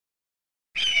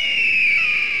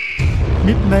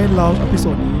Midnight Lounge ตอน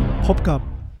นี้พบกับ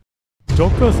โจ๊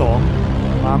กเกอร์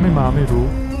2มาไม่รู้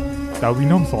แต่วี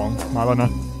นอม2มาแล้วนะ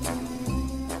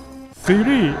ซี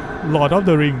รีส์ Lord of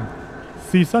the Ring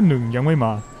ซีซั่น1ยังไม่ม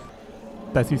า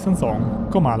แต่ซีซั่น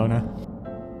2ก็มาแล้วนะ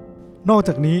นอกจ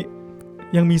ากนี้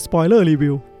ยังมีสปอยเลอร์รี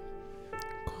วิว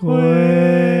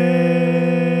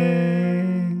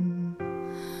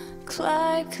คล้า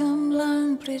ยกำลัง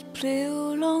ปลิดปลิว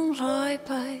ลงรอยไ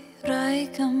ปไร้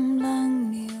กำลัง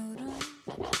เหนี่ยวรั้ง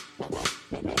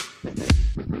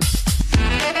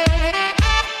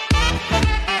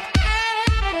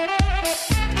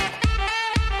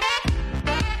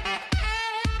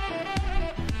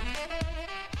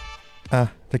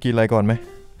จะกินอะไรก่อนไหม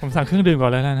ผมสั่งเครื่องดื่มก่อ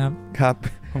นแล้วนะครับครับ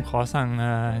ผมขอสั่ง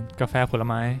กาแฟผล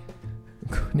ไม้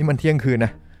นี่มันเที่ยงคืนน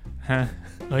ะฮะ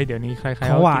เดี๋ยวนี้ใครๆเข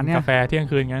ากินกาแฟเที่ยง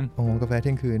คืนกันโอ้กาแฟเ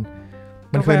ที่ยงคืน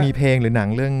มันเคยมีเพลงหรือหนัง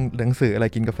เรื่องหนังสืออะไร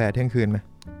กินกาแฟเที่ยงคืนไหม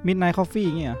Midnight Coffee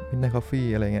เงี้ย Midnight Coffee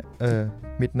อะไรเงี้ย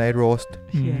Midnight Roast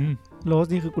Roast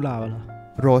นี่คือกุหลาบเหรอ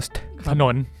Roast ถน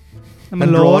นมัน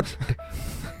Roast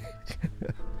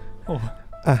โอ้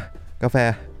กาแฟ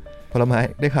ผลไม้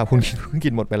ได้ข่าวคุณกิ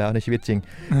นหมดไปแล้วในชีวิตจริง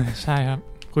ใช่ครับ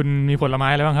คุณมีผลไม้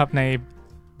อะไรบ้างครับใน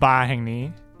บาร์แห่งนี้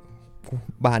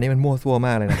บาร์นี้มันมั่วซั่วม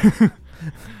ากเลยนะ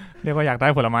เรียกว่าอยากได้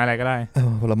ผลไม้อะไรก็ได้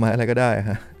ผลไม้อะไรก็ได้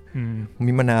ฮะ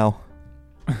มีมะนาว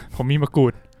ผมมีมะกรู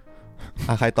ด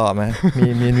ใครตอบไหม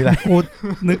มีอะไร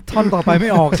นึกท่อนต่อไปไม่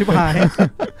ออกชิบหาย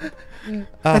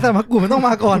แต่มะกรูดมันต้องม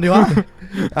าก่อนดิวะ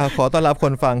ขอต้อนรับค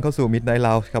นฟังเข้าสู่ Midnight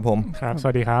Lounge ครับผมครับส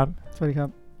วัสดีครับสวัสดีครับ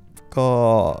ก็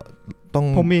ต้อง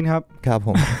ผมมีนครับครับผ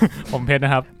ม ผมเพชรน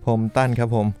ะครับผมตั้นครับ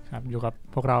ผมครับอยู่กับ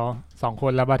พวกเรา2ค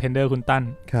นและบาร์เทนเดอร์คุณตั้น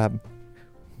ครับ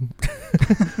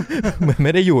เหมือนไ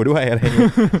ม่ได้อยู่ด้วยอะไรอย่างเงี้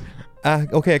ย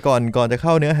โอเคก่อนจะเข้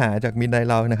าเนื้อหาจาก Midnight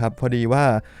Lounge นะครับพอดีว่า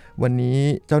วันนี้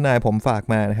เจ้านายผมฝาก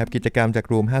มานะครับกิจกรรมจาก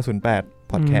Room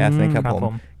 508 Podcast นะครับผม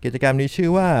กิจกรรมนี้ชื่อ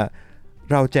ว่า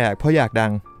เราแจกเพราะอยากดั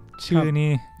งชื่อนี่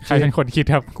ใครเป็นคนคิด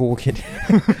ครับกูคิด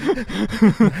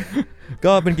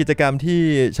ก็เป็นกิจกรรมที่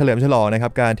เฉลิมฉลองนะครั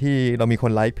บการที่เรามีค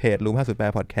นไลค์เพจ Room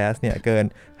 508 Podcast เนี่ยเกิน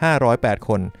508ค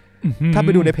นถ้าไป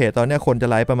ดูในเพจตอนนี้คนจะ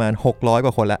ไลค์ประมาณ600ก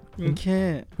ว่าคนละ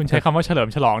คุณใช้คำว่าเฉลิม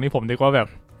ฉลองนี่ผมนึกว่าแบบ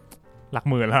หลัก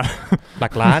หมื่นแล้วหลั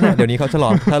กล้านเดี๋ยวนี้เขาฉลอ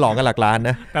งกันหลักล้าน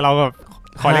นะแต่เราแบบ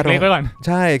ขอเล็กๆไว้ก่อนใ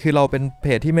ช่คือเราเป็นเพ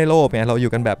จที่ไม่โลภไงเราอ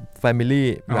ยู่กันแบบ Family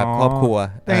แบบครอบครัว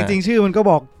แต่จริงๆชื่อมันก็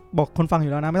บอกคนฟังอ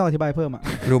ยู่แล้วนะไม่ต้องอธิบายเพิ่ม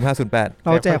Room 508เ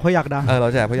ราแจกเพราะอยากดังเรา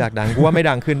แจกเพราะอยากดังกูว่าไม่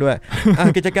ดังขึ้นด้วย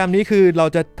กิจกรรมนี้คือเรา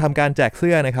จะทำการแจกเ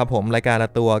สื้อนะครับผมรายการละ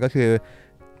ตัวก็คือ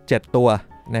7ตัว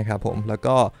นะครับผมแล้ว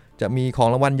ก็จะมีของ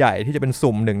รางวัลใหญ่ที่จะเป็น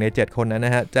สุ่ม1ใน7คนนั้นน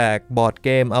ะฮะแจกบอร์ดเก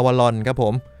ม Avalon ครับผ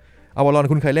ม Avalon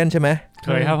คุณเคยเล่นใช่ไหมเค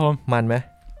ยครับผมมันไหม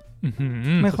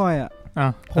ไม่ค่อย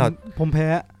ผมแพ้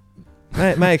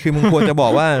ไม่คือมึงควรจะบอ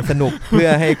กว่าสนุกเพื่อ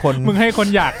ให้คนมึงให้คน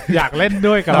อยากเล่น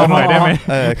ด้วยกับเราหน่อยได้ไหม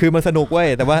คือมันสนุกเว้ย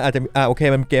แต่ว่าอาจจะโอเค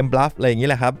มันเกมบลัฟอะไรอย่างนี้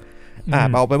แหละครับ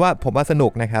เอาไปว่าผมว่าสนุ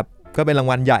กนะครับก็เป็นราง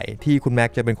วัลใหญ่ที่คุณแม็ก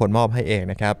จะเป็นคนมอบให้เอง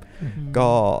นะครับก็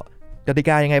กติก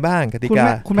ายังไงบ้างกติกา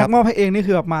คุณแม็กมอบให้เองนี่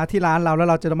คือแบบมาที่ร้านเราแล้ว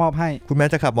เราจะมอบให้คุณแม็ก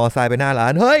จะขับมอไซค์ไปหน้าร้า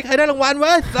นเฮ้ยใครได้รางวัลว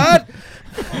ะซัด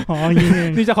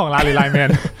นี่เจ้าของร้านหรือไลน์แมน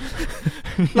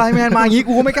ไลน์แมนมาอย่างนี้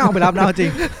กูก็ไม่กล้าไปรับนะจริ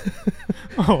ง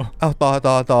เอา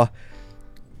ต่อ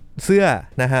เสื้อ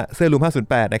นะฮะเสื้อRoom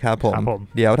 508นะครับผม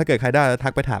เดี๋ยวถ้าเกิดใครได้ทั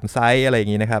กไปถามไซส์อะไรอย่า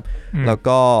งงี้นะครับแล้ว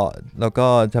ก็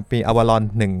จะมีAvalon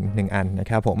 1อันนะ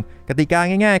ครับผมกติกา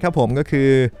ง่ายๆครับผมก็คือ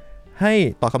ให้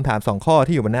ตอบคำถาม2ข้อ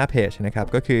ที่อยู่บนหน้าเพจนะครับ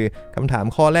ก็คือคำถาม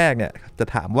ข้อแรกเนี่ยจะ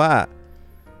ถามว่า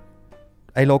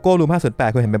ไอ้โลโก้Room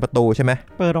 508คุณเห็นเป็นประตูใช่ไหม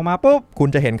เปิดออกมาปุ๊บคุณ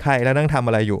จะเห็นใครแล้วนั่งทำอ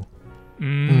ะไรอยู่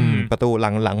ประตูห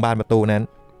ลังบานประตูนั้น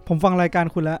ผมฟังรายการ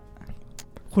คุณแล้ว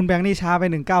คุณแบงค์นี่ช้าไป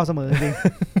19เสมอจริง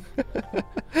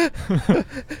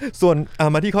ส่วน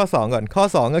มาที่ข้อ2ก่อนข้อ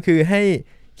2ก็คือให้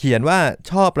เขียนว่า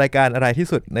ชอบรายการอะไรที่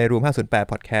สุดใน Room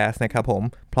 508 Podcast นะครับผม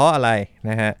เพราะอะไร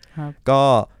นะฮะก็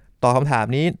ตอบคำถาม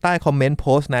นี้ใต้คอมเมนต์โพ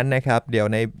สต์นั้นนะครับเดี๋ยว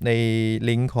ใน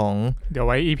ลิงก์ของเดี๋ยวไ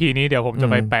ว้ EP นี้เดี๋ยวผมจะ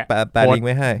ไปแปะลิงก์ไ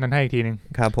ว้ให้นั่นให้อีกทีนึง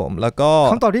ครับผมแล้วก็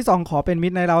คำตอบที่2ขอเป็นมิ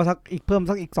ตรในเราเพิ่ม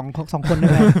สักอีก2คนได้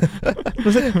ไหม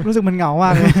รู้สึกมันเหงามา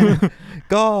กเลย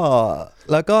ก็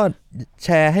แล้วก็แช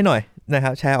ร์ให้หน่อยนะค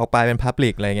รับแชร์ออกไปเป็น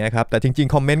Public อะไรเงี้ยครับแต่จริง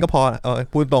ๆคอมเมนต์ก็พอ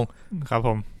พูดตรงครับผ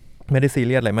มไม่ได้ซีเ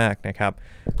รียสอะไรมากนะครับ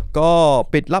ก็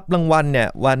ปิดรับรางวัลเนี่ย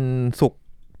วันศุกร์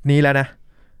นี้แล้วนะ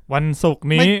วันศุกร์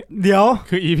นี้เดี๋ยว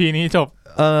คือ EP นี้จบ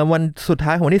วันสุดท้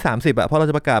ายของวันที่30เพราะเรา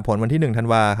จะประกาศผลวันที่1ธัน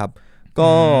วาครับ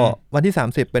ก็วันที่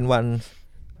30เป็นวัน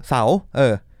เสาร์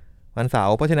วันเสา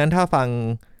ร์เพราะฉะนั้นถ้าฟัง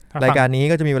รายการนี้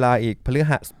ก็จะมีเวลาอีก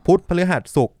พุธพฤหัส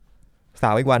ศุกร์เส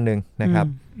าร์อีกวันนึงนะครับ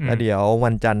แล้วเดี๋ยววั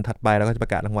นจันทร์ถัดไปเราก็จะปร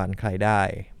ะกาศรางวัลใครได้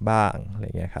บ้างอะไร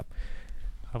เงี้ยครับ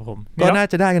ครับผม ก็น่า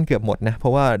จะได้กันเกือบหมดนะเพรา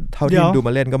ะว่าเท่าที่ดูม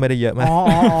าเล่นก็ไม่ได้เยอะมาก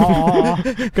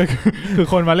ก็คือ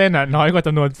คนมาเล่นอ่ะน้อยกว่าจ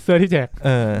ำนวนเสื้อที่แจก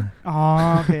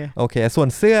โอเคส่วน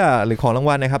เสื้อหรือของราง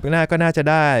วัลนะครับก็น่าจะ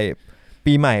ได้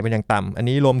ปีใหม่เป็นอย่างต่ำอัน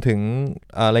นี้รวมถึง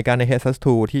รายการใน HS2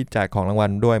 ที่แจกของรางวัล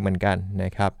ด้วยเหมือนกันน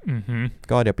ะครับ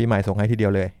ก็เดี๋ยวปีใหม่ส่งให้ทีเดีย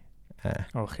วเลย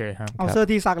โอเคครับเอาเสื้อ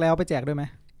ที่ซักแล้วไปแจกด้วยไหม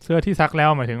เสื้อที่ซักแล้ว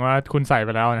หมายถึงว่าคุณใส่ไป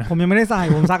แล้วนะผมยังไม่ได้ใส่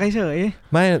ผมซักเฉย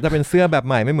ไม่จะเป็นเสื้อแบบ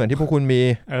ใหม่ไม่เหมือนที่พวกคุณมี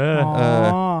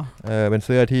เป็นเ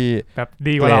สื้อที่แบบ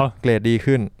ดีกว่าเราเกรดดี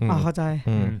ขึ้นเข้าใจ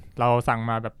เราสั่ง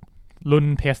มาแบบรุ่น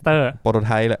เทสเตอร์โปรโตไ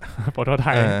ทป์แหละโปรโตไท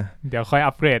ป์เดี๋ยวค่อย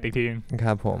อัปเกรดอีกทีค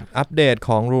รับผมอัปเดตข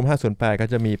อง Room 508ก็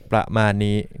จะมีประมาณ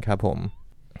นี้ครับผม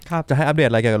ครับจะให้อัปเดต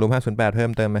อะไรเกี่ยวกับ Room 508เพิ่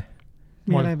มเติมไหม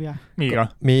มีอะไรบ้างมีเหรอ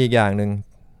มีอีกอย่างนึง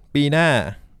ปีหน้า2020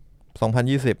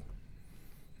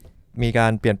มีกา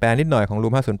รเปลี่ยนแปลงนิดหน่อยของ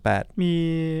Room 508มี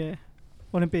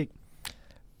โอลิมปิก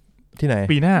ที่ไหน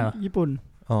ปีหน้าญี่ปุ่น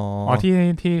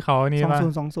ที่เขานี่ว่า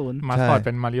2020มาสคอตเ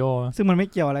ป็นมาริโอซึ่งมันไม่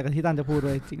เกี่ยวอะไรกับที่ตันจะพูดเ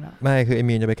ลยจริงแล้วไม่คือเอ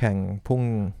มีนจะไปแข่งพุ่ง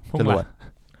จรวด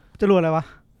อะไรวะ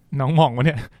น้องหม่องวะเ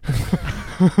นี่ย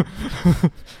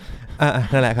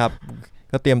นั่นแหละครับ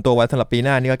ก็เตรียมตัวไว้สำหรับปีห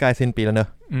น้านี่ก็ใกล้สิ้นปีแล้วเนอะ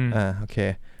โอเค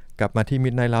กลับมาที่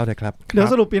Midnight Lounge เลยครับเดี๋ยว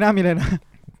สรุปปีหน้ามีอะไรนะ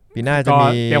ปีหน้าจะมี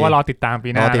เรียกว่ารอติดตามปี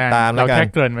หน้าเราแค่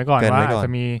เกริ่นไว้ก่อนว่าจ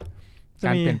ะมีก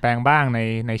ารเปลี่ยนแปลงบ้าง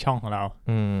ในช่องของเรา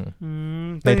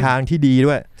ในทางที่ดี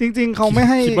ด้วยจริงๆเขาไม่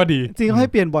ให้คิดว่าดีจริงเขาให้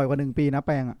เปลี่ยนบ่อยกว่า1ปีนะแ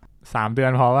ปรงอ่ะ3 เดือ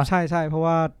นพอป่ะใช่เพราะ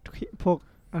ว่าพวก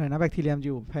อะไรนะแบคทีเรียมอ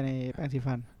ยู่ภายในแปรงสี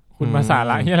ฟันคุณมาสา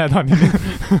ระที่อะไรตอนนี้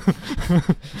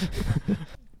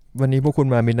วันนี้พวกคุณ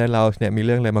มา Midnight Lounge เนี่ยมีเ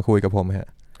รื่องอะไรมาคุยกับผมฮะ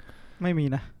ไม่มี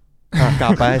นะกลั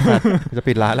บไปจะ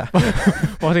ปิดร้านละ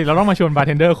ปกติเราต้องมาชวนบาร์เ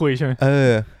ทนเดอร์คุยใช่ไหม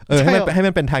ให้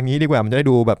มันเป็นทางนี้ดีกว่ามันจะได้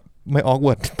ดูแบบไม่ออกเ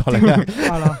วิร์ดตอนแรกงั้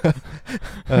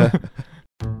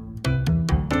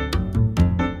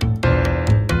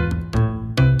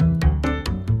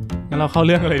นเราเข้าเ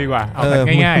รื่องกันเลยดีกว่าเอาแบบ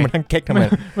ง่ายๆมันทั้งเค้กทำไม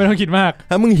ไม่ต้องคิดมาก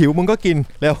ถ้ามึงหิวมึงก็กิน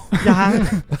เร็วยัง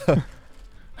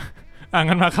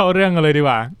งั้นมาเข้าเรื่องกันเลยดีก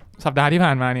ว่าสัปดาห์ที่ผ่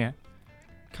านมาเนี่ย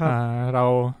เรา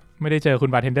ไม่ได้เจอคุณ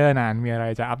บาร์เทนเดอร์นานมีอะไร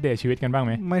จะอัปเดตชีวิตกันบ้างไห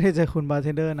มไม่ได้เจอคุณบาร์เท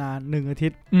นเดอร์นาน1 อาทิ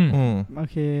ตย์โอ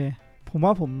เคผมว่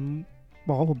าผมบ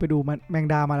อกว่าผมไปดูแมง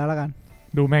ดามาแล้วละกัน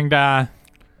ดูแมงดา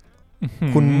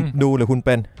คุณดูหรือคุณเ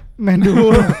ป็นแมนดู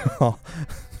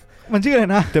มันชื่ออะไร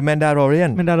นะ The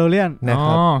Mandalorian นะค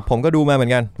รับผมก็ดูมาเหมือ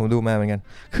นกัน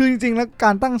คือจริงๆแล้วก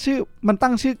ารตั้งชื่อมันตั้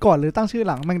งชื่อก่อนหรือตั้งชื่อ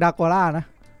หลังแมงดากอล่านะ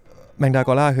แมงดาก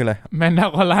อล่าคืออะไรแมงดา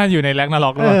กอล่าอยู่ในแร็กนาร็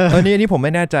อกนี่ผมไ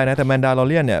ม่แน่ใจนะแต่แมนดาลอ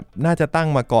เรียนเนี่ยน่าจะตั้ง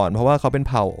มาก่อนเพราะว่าเขาเป็น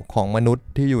เผ่าของมนุษย์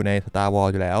ที่อยู่ใน Star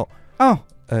Wars อยู่แล้ว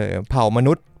เผ่าม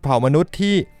นุษย์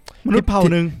ที่มนุษย์เผ่า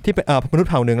นึงที่เป็นมนุษย์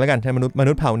เผ่านึงแล้วกันใช่มนุษ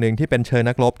ย์เผ่านึงที่เป็นเชิญ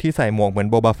นักรบที่ใส่หมวกเหมือน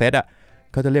โบบาเฟตอ่ะ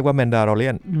เขาจะเรียกว่าแมนดาลอเรี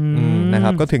ยนนะค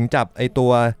รับก็ถึงจับไอตั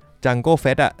วจังโก้เฟ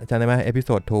ตอ่ะจำได้ไหมเอพิโซ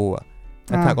ด 2 อ่ะ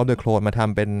Attack of the Clone มาท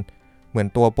ำเป็นเหมือน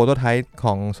ตัวโปรโตไทป์ข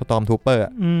อง Storm Trooper อ่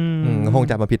ะคง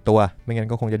จับมาผิดตัวไม่งั้น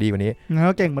ก็คงจะดีกว่านี้งั้น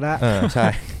ก็เก่งหมดแล้วใช่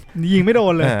ยิงไม่โด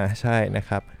นเลยใช่นะค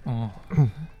รับ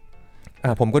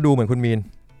ผมก็ดูเหมือนคุณมี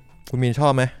นชอ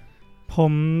บไหมผ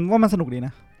มว่ามันสนุกดีน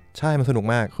ะใช่มันสนุก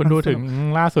มากคุณดูถึง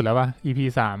ล่าสุดแล้วป่ะ EP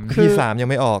 3ยัง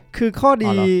ไม่ออกคือข้อ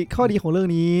ดีของเรื่อง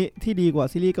นี้ที่ดีกว่า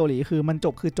ซีรีส์เกาหลีคือมัน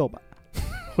คือจบอ่ะ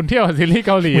คุณเที่ยวซีรีส์เ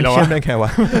กาหลีแล้ววะได้แค่วะ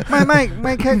ไ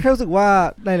ม่แค่รู้สึกว่า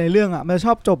หลายๆเรื่องอ่ะมันช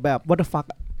อบจบแบบ what the fuck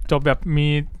จบแบบมี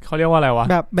เขาเรียกว่าอะไรวะ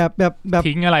แบบ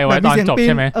ทิ้งอะไรไว้ตอนจบใ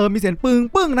ช่ไหมมีเสียง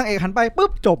ปึ้งนางเอกหันไปปุ๊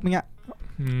บจบเงี้ย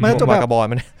มันจบแบบกระบอก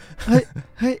มันเ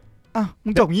ฮ้ยอ้าวมึ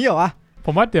งจบงี้เหรอวะผ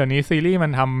มว่าเดี๋ยวนี้ซีรีส์มั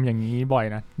นทำอย่างนี้บ่อย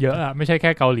นะเยอะอะไม่ใช่แค่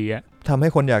เกาหลีอะทำให้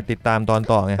คนอยากติดตามตอน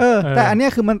ต่อไงแต่อันนี้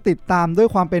คือมันติดตามด้วย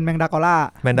ความเป็นแมงดากอล่า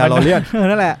แมงดาลอเรียน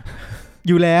นั่นแหละอ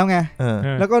ยู่แล้วไง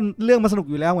แล้วก็เรื่องมันสนุก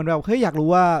อยู่แล้วเหมือนแบบเฮ้ยอยากรู้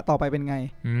ว่าต่อไปเป็นไง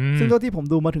ซึ่งตัวที่ผม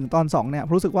ดูมาถึงตอน2เนี่ย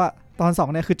รู้สึกว่าตอน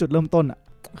2เนี่ยคือจุดเริ่มต้นอ่ะ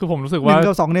คือผมรู้สึกว่า1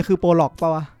 กับ 2เนี่ยคือโปรล็อกป่า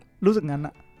วะรู้สึกงั้นอ่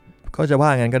ะก็จะว่า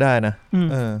งั้นก็ได้นะ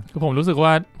คือผมรู้สึกว่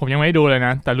าผมยังไม่ได้ดูเลยน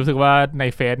ะแต่รู้สึกว่าใน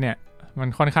เฟซเนี่ยมัน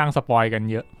ค่อนข้างสปอยกัน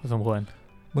เยอะพอสมควร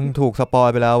มึงถูกสปอย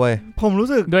ไปแล้วเว้ยผมรู้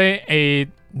สึกด้วยไอ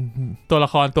ตัวละ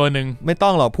ครตัวหนึ่งไม่ต้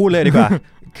องหรอกพูดเลยดีกว่า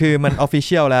คือมันออฟฟิเ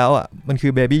ชียลแล้วอ่ะมันคื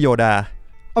อเบบี้โยดา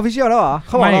ออฟฟิเชียลแล้วเหรอเ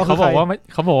ขาบอกว่า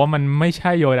มันไม่ใ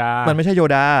ช่โยดามันไม่ใช่โย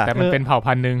ดาแต่มันเป็นเผ่า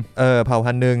พันธุ์นึงเผ่า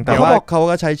พันธุ์นึงแต่ว่าเขา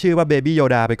ก็ใช้ชื่อว่าเบบี้โย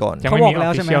ดาไปก่อนยังไม่มีอ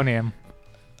อฟฟิเชียลเนม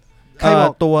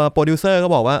ตัวโปรดิวเซอร์ก็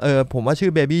บอกว่าผมว่าชื่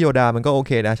อเบบี้โยดามันก็โอเ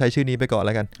คนะใช้ชื่อนี้ไปก่อนแ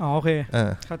ล้วกันโอเค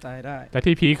เข้าใจได้แต่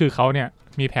ที่พีคือเขาเนี่ย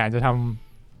มีแผนจะทำ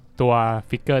ตัว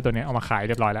ฟิกเกอร์ตัวนี้เอามาขายเ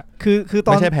รียบร้อยแล้วคือต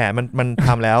อนไม่ใช่แผนมันท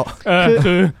ำแล้ว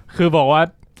คือบอกว่า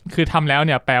คือทำแล้วเ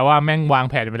นี่ยแปลว่าแม่งวาง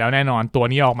แผนไปแล้วแน่นอนตัว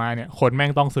นี้ออกมาเนี่ยคนแม่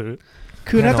งต้องซื้อ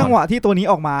คือณจังหวะที่ตัวนี้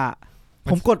ออกมา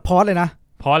ผมกดพอสเลยนะ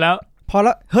พอแล้ว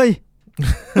เฮ้ย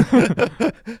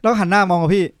แล้วหันหน้ามองกับ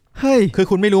พี่เฮ้ยคือ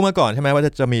คุณไม่รู้มาก่อนใช่ไหมว่า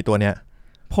จะมีตัวเนี้ย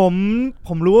ผ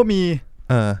มรู้ว่ามี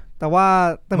แต่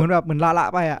เหมือนแบบเหมือนละ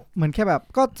ไปอ่ะเหมือนแค่แบบ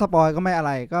ก็สปอยก็ไม่อะไ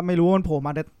รก็ไม่รู้ว่ามันโผล่ม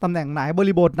าในตำแหน่งไหนบ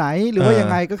ริบทไหนหรือว่ายัง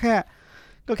ไงก็แ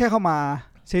ค่เข้ามา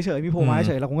เฉยๆมีโผล่มาเ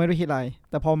ฉยเราคงไม่ได้คิดอะไร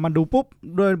แต่พอมันดูปุ๊บ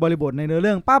ด้วยบริบทในเนื้อเ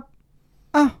รื่องปั๊บ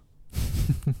อ้า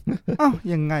ว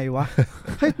ยังไงวะ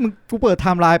เฮ้ยมึงกูเปิดไท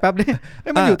ม์ไลน์แป๊บดิ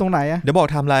มันอยู่ตรงไหนอ่ะเดี๋ยวบอก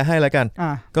ไทม์ไลน์ให้แล้วกัน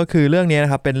ก็คือเรื่องนี้น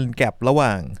ะครับเป็นแก็บระหว่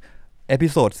างเอพิ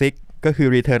โซด6ก็คือ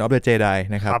Return of the Jedi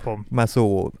นะครับมาสู่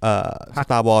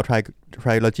Star Wars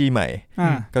Trilogy ใหม่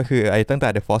ก็คือไอ้ตั้งแต่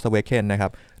The Force Awakens นะครั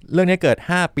บเรื่องนี้เกิด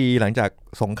5ปีหลังจาก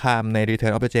สงครามใน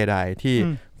Return of the Jedi ที่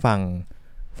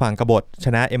ฝั่งกบฏช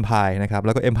นะ Empire นะครับแ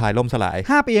ล้วก็ Empire ล่มสลาย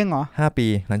5ปีเองเหรอ5ปี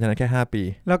หลังจากนั้นแค่5ปี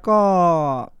แล้วก็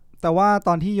แต่ว่าต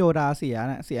อนที่โยดาเ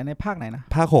สียในภาคไหนนะ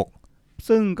ภาค6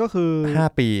ซึ่งก็คือ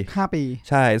5ปี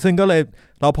ใช่ซึ่งก็เลย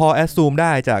เราพอแอสซูมไ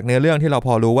ด้จากเนื้อเรื่องที่เราพ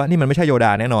อรู้ว่านี่มันไม่ใช่โยด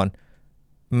าแน่นอน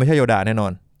ไม่ใช่โยดาแน่นอ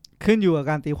นขึ้นอยู่กับ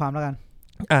การตีความแล้วกัน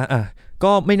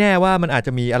ก็ไม่แน่ว่ามันอาจจ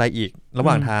ะมีอะไรอีกระห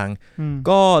ว่างทาง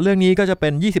ก็เรื่องนี้ก็จะเป็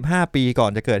น25ปีก่อ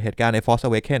นจะเกิดเหตุการณ์ใน Force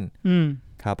Awakens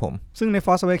ครับผมซึ่งใน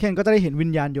Force Awakens ก็จะได้เห็นวิ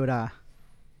ญญาณโยดา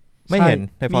ไม่เห็น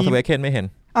ใน Force Awakens ไม่เห็น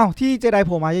อ้าวที่เจไดโ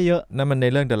ผล่มาเยอะๆนั่นมันใน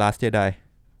เรื่อง The Last Jedi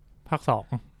ภาค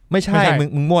2ไม่ใช่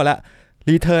มึงมั่วละ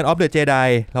Return of the Jedi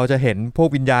เราจะเห็นพวก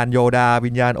วิญญาณโยดา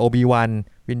วิญญาณโอบิวัน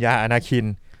วิญญาณอนาคิน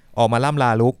ออกมาล่ำล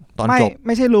าลุกตอนจบไ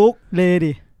ม่ใช่ลุกเล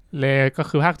ดิเลก็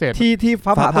คือภาค7ที่ฟ้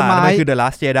าผ่าต้นไม้นั่นคือ The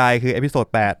Last Jedi คือเอพิโซด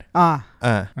8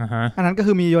อันนั้นก็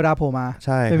คือมีโยดาโผล่มาใ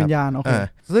ช่เป็นวิญญาณโอเค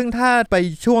ซึ่งถ้าไป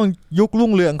ช่วงยุครุ่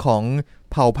งเรืองของ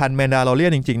เผ่าพันธุ์แมนดาโลเรีย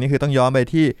นจริงๆนี่คือต้องย้อนไป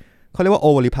ที่เขาเรียกว่า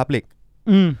Old Republic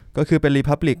ก็คือเป็น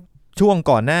Republic ช่วง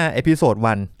ก่อนหน้าเอพิโซด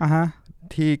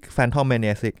1ที่ Phantom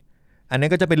Menace อันนี้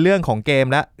ก็จะเป็นเรื่องของเกม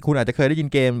ละคุณอาจจะเคยได้ยิน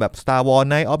เกมแบบ Star Wars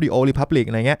Knights of the Old Republic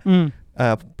อะไรเงี้ย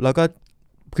แล้วก็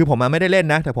คือผมมาไม่ได้เล่น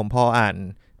นะแต่ผมพออ่าน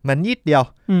มันนิดเดียว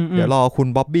เดี๋ยวรอคุณ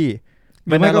บ๊อบบี้แ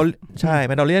มนดาโลใช่แ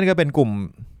มนดาโลเรียนก็เป็นกลุ่ม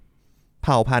เ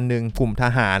ผ่าพันธุ์หนึ่งกลุ่มท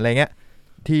หารอะไรเงี้ย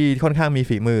ที่ค่อนข้างมี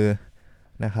ฝีมือ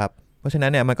นะครับเพราะฉะนั้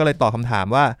นเนี่ยมันก็เลยตอบคำถาม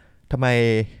ว่าทำไม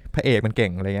พระเอกมันเก่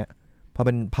งอะไรเงี้ยเพราะเ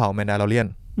ป็นเผ่าแมนดาโลเรียน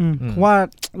ว่า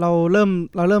เราเริ่ม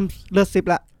เลือดซิป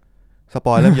ละสป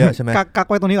อยเริ่มเยอะใช่ไหมกัก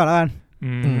ไว้ตรงนี้ก่อนแล้วกัน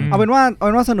เอาเป็นว่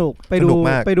าสนุกไป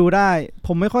ดูได้ผ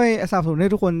มไม่ค่อยสนับสนุนให้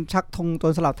ทุกคนชักธงโจ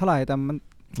รสลัดเท่าไหร่แต่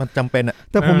มันจำเป็นอะ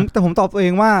แต่ผมตอบตัวเอ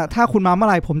งว่าถ้าคุณมาเมื่อ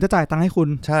ไหร่ผมจะจ่ายตังค์ให้คุณ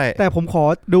ใช่แต่ผมขอ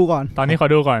ดูก่อนตอนนี้ขอ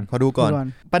ดูก่อน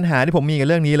ปัญหาที่ผมมีกับ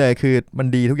เรื่องนี้เลยคือมัน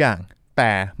ดีทุกอย่างแต่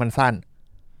มันสั้น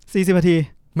40นาที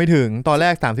ไม่ถึงตอนแร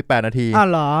ก38นาที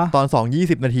เหรอตอน2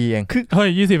 20นาทีเองคือเฮ้ย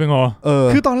20เองเหรอ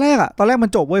คือตอนแรกมัน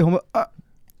จบเว้ยผม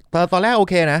ตอนแรกโอ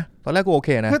เคนะตอนแรกกูโอเค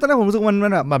นะตอนแรกผมรู้สึกมั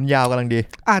นแบบยาวกำลังดี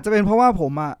อาจจะเป็นเพราะว่าผ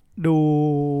มดู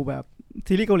แบบ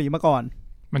ซีรีส์เกาหลีมาก่อน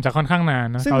มันจะค่อนข้างนาน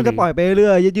นะซึ่งมันจะปล่อยไปเ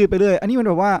รื่อยยืดไปเรื่อยอันนี้มัน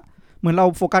แบบว่าเหมือนเรา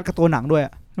โฟกัสกับตัวหนังด้วย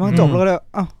มันจบแล้วก็เลย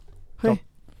อ้าวเฮ้ย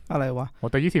อะไรวะโอ้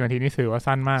แต่20นาทีนี่ถือว่า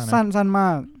สั้นมากนะสั้นม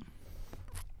าก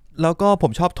แล้วก็ผ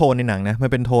มชอบโทนในหนังนะมัน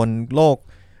เป็นโทนโ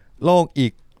ลกอี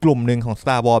กกลุ่มหนึ่งของ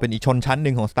Star Wars เป็นอีกชนชั้นห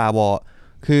นึ่งของ Star Wars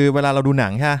คือเวลาเราดูหนั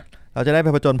งใช่เราจะได้ไป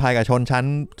ผจญภัยกับชน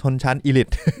ชั้นอีลิท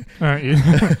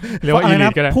เรียกว่าอีลิ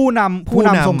ทก็ได้ผู้น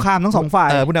ำสงครามทั้งสองฝ่าย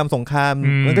ผู้นำสงคราม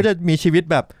มันก็จะมีชีวิต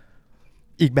แบบ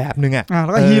อีกแบบนึงแ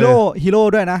ล้วก็ฮีโร่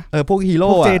ด้วยนะพวกฮีโร่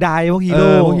พวกเจไดพวกฮี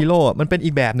โร่มันเป็นอี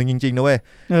กแบบนึงจริงๆนะเว้ย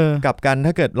กับกันถ้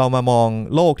าเกิดเรามามอง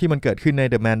โลกที่มันเกิดขึ้นใน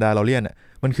The Mandalorian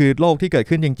มันคือโลกที่เกิด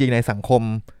ขึ้นจริงๆในสังคม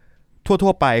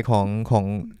ทั่วไปของ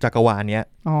จักรวาลเนี้ย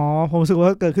ผมรู้สึกว่า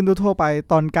เกิดขึ้นทั่วไป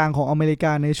ตอนกลางของอเมริก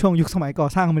าในช่วงยุคสมัยก่อ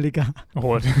สร้างอเมริกาโอ้โห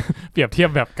เปรียบเทียบ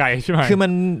แบบไกลใช่ไหมคือมั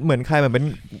นเหมือนใครมันเป็น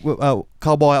ค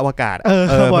าวบอยอวกาศ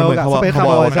คาวบอยอวกาศสเปซคาว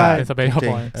บอยใช่สเปซคาว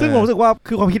บอยซึ่งผมรู้สึกว่า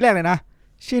คือความคิดแรกเลยนะ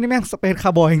ชื่อนี่แม่งสเปซคา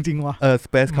วบอยจริงๆว่ะส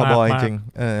เปซคาวบอยจริง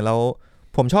แล้ว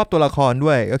ผมชอบตัวละคร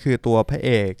ด้วยก็คือตัวพระเ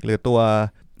อกหรือตัว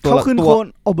เขาขึ้นโคน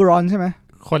โอเบรอนใช่ไหม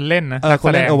คนเล่นนะค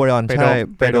นเล่นโอเบรอนใช่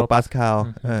เปโดรปาสคาล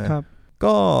ครับ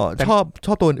ก็ช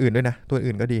อบตัวอื่นด้วยนะตัว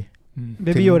อื่นก็ดีเบ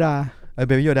บี้โยดาเ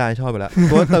บบี้โยดาชอบไปแล้ว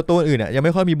ตัวอื่นเนี่ยยังไ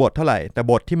ม่ค่อยมีบทเท่าไหร่แต่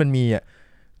บทที่มันมี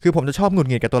คือผมจะชอบหงุด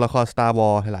หงิดกับตัวละคร Star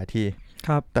Wars หลายทีค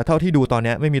รับแต่เท่าที่ดูตอน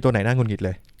นี้ไม่มีตัวไหนน่าหงุดหงิดเล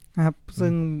ยครับซึ่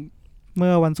งเมื่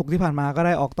อวันศุกร์ที่ผ่านมาก็ไ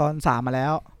ด้ออกตอน3มาแล้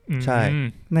วใช่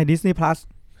ใน Disney Plus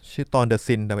ชื่อตอน The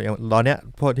Sin แต่ตอนเนี้ย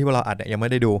พวกที่เราอัดเนี่ยยังไม่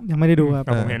ได้ดูครับ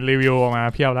ผมเห็นรีวิวมา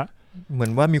เพียบแล้วเหมือ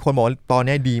นว่ามีคนบอกตอน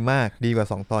นี้ดีมากดีกว่า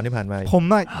2ตอนที่ผ่านมาผม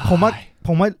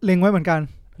ว่าเล็งไว้เหมือนกัน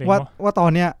ว่าตอ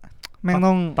นเนี้ยแม่ง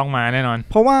ต้องมาแน่นอน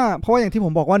เพราะว่าอย่างที่ผ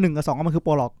มบอกว่า1กับ2มันคือโป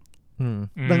รล็อก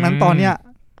ดังนั้นตอนเนี้ย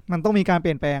มันต้องมีการเป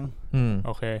ลี่ยนแปลงโ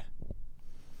อเค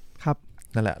ครับ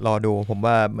นั่นแหละรอดูผม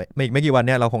ว่าไม่กี่วันเ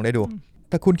นี้ยเราคงได้ดู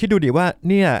แต่คุณคิดดูดิว่า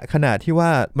เนี่ยขนาดที่ว่า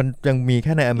มันยังมีแ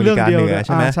ค่ในอเมริกาเหนือใ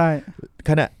ช่ไหมใช่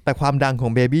ขณะแต่ความดังขอ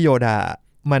งเบบี้โยดา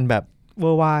มันแบบเว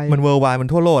อร์ไวมันเวอร์ไวมัน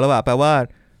ทั่วโลกแล้วอะแปลว่า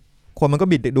คนมันก็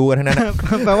บิดดูกันทั้งนั้น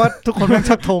แปลว่าทุกคนแม่ง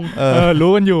ชักธง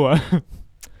รู้กันอยู่อะ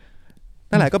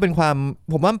นั่นแหละก็เป็นความ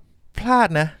ผมว่าพลา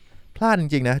ดจ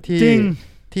ริงๆนะ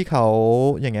ที่เขา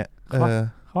อย่างเงี้ย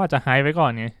เขาอาจจะไฮไว้ก่อ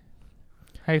นไง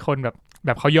ให้คนแบ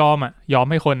บเขายอม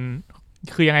ให้คน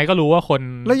คือยังไงก็รู้ว่าคน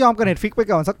แล้วยอมกับ Netflix ไป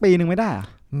ก่อนสักปีนึงไม่ได้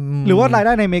หรือว่ารายไ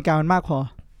ด้ในอเมริกามันมากพอ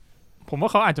ผมว่า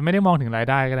เขาอาจจะไม่ได้มองถึงราย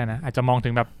ได้ก็ได้นะอาจจะมองถึ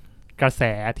งแบบกระแส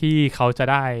ที่เขาจะ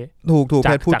ได้ถูก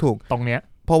พูดถูกตรงเนี้ย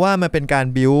เพราะว่ามันเป็นการ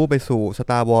บิวไปสู่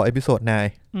Star Wars Episode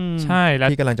 9ใช่แล้ว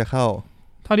ที่กำลังจะเข้า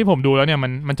เท่าที่ผมดูแล้วเนี่ย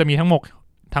มันจะมีทั้งห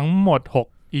มด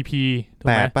6 EP ถูกไ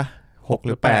หม8ป่ะ6ห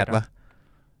รือ8ป่ะ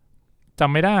จ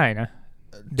ำไม่ได้นะ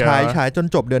ฉายจน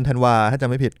จบเดือนธันวาถ้าจำ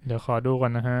ไม่ผิดเดี๋ยวขอดูก่อ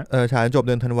นนะฮะฉายจบเ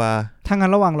ดือนธันวาถ้างั้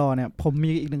นระหว่างรอเนี่ยผมมี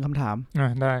อีกหนึ่งคำถาม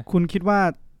ได้คุณคิดว่า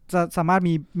จะสามารถ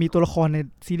มีตัวละครใน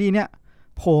ซีรีส์เนี้ย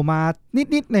โผล่มา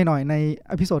นิดๆหน่อยๆใน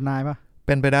อพิโซด9ป่ะเ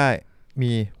ป็นไปได้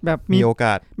มีโอก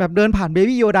าสแบบเดินผ่านเบ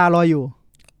บี้โยดารออยู่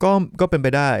ก็เป็นไป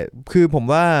ได้คือผม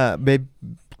ว่า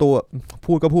ตัว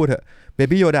พูดเถอะเบ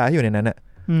บี้โยดาที่อยู่ในนั้นน่ะ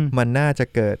มันน่า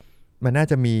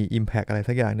จะมี impact อะไร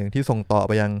สักอย่างหนึ่งที่ส่งต่อ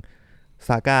ไปยังซ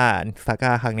าก้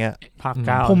าครั้งเนี้ยภาค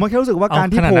9ผมแค่รู้สึกว่าการ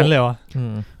ที่โผล่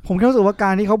ผมแค่รู้สึกว่ากา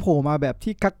รที่เขาโผล่มาแบบ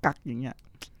ที่กักอย่างเงี้ย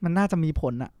มันน่าจะมีผ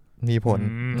ลอะมีผล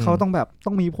เขาต้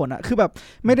องมีผลอะคือแบบ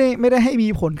ไม่ได้ให้มี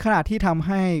ผลขนาดที่ทำใ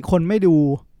ห้คนไม่ดู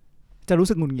จะรู้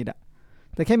สึกหงุดหงิดอะ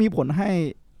แต่แค่มีผลใ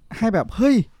ห้แบบเ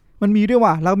ฮ้ยมันมีด้วย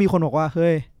ว่ะแล้วมีคนบอกว่าเฮ้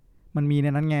ยมันมีใน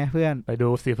นั้นไงเพื่อนไปดู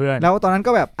สิเพื่อนแล้วตอนนั้น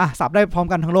ก็แบบสับได้พร้อม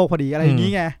กันทั้งโลกพอดีอะไรอย่างนี้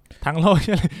ไงทั้งโลก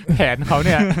แผนเขาเ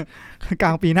นี่ยกล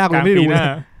างปีหน้ากูไม่ดู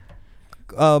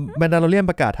แมนดาโลเรียน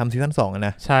ประกาศทำซีซั่น2น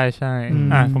ะใช่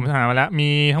ผมหามาแล้วมี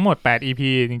ทั้งหมด8 EP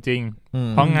จริงๆ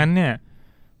เพราะงั้นเนี่ย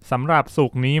สำหรับศุ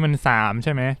กร์นี้มัน3ใ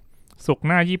ช่ไหมศุกร์ห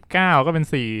น้า29ก็เป็น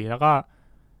4แล้วก็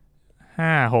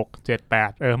5 6 7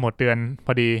 8หมดเดือนพ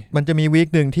อดีมันจะมีวีค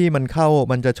นึงที่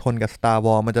มันจะชนกับ Star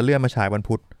Wars มันจะเลื่อนมาฉายวัน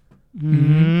พุธ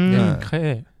โอเค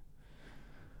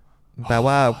แต่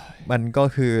ว่ามันก็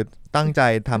คือตั้งใจ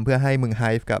ทำเพื่อให้มึงไฮ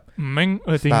ฟ์กับ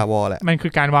Star Wars แหละมันคื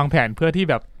อการวางแผนเพื่อที่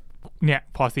แบบเนี่ย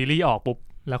พอซีรีส์ออกปุ๊บ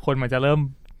แล้วคนมันจะเริ่ม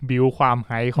บิวความไ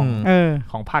ฮ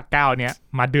ของภาค9เนี่ย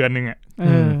มาเดือนนึงอ่ะ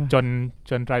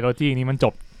จนไทรโลจีนี้มันจ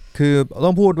บคือต้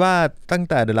องพูดว่าตั้ง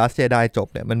แต่ The Last Jedi จบ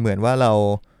เนี่ยมันเหมือนว่าเรา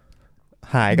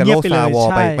หายกับโลก Star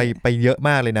Wars ไปเยอะม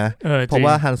ากเลยนะเพราะ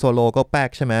ว่าฮันโซโลก็แป๊ก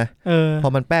ใช่ไหมพอ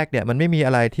มันแป๊กเนี่ยมันไม่มีอ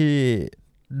ะไรที่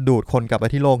ดูดคนกลับไป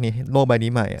ที่โลกใบ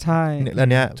นี้ใหม่ใช่แล้ว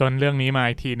เนี้ยจนเรื่องนี้มา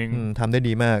อีกทีนึงทำได้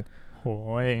ดีมากโอ้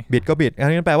ยบิดก็บิดอัน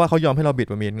นี้แปลว่าเขายอมให้เราบิด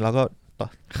ประมินแล้วก็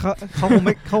เขาคง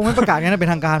ไม่ประกาศงั้นเป็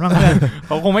นทางการบ้างเลยเ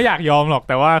ขาคงไม่อยากยอมหรอก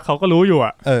แต่ว่าเขาก็รู้อยู่อ่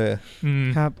ะ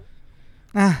ครับ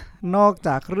นอกจ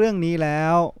ากเรื่องนี้แล้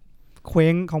วเคว้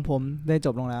งของผมได้จ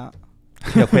บลงแล้ว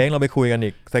เดี๋ยวเคว้งเราไปคุยกัน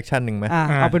อีกเซกชันหนึ่งไหม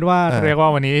เอาเป็นว่าเรียกว่า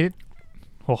วันนี้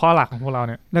หัวข้อหลักของพวกเราเ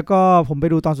นี่ยแล้วก็ผมไป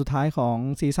ดูตอนสุดท้ายของ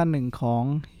ซีซั่น1ของ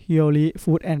Hyori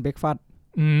Food and Breakfast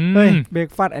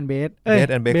Breakfast and Bed Bed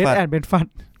and Breakfast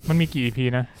มันมีกี่ EP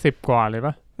นะ10กว่าเลยป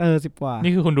ะ10กว่า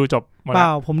นี่คือคุณดูจบเปล่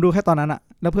าผมดูแค่ตอนนั้นอะ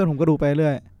แล้วเพื่อนผมก็ดูไปเรื่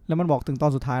อยแล้วมันบอกถึงตอ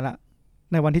นสุดท้ายละ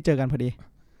ในวันที่เจอกันพอดี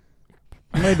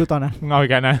ไม่ได้ดูตอนนั้นเงาอี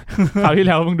กนะคราวที่แ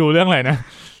ล้วมึงดูเรื่องอะไรนะ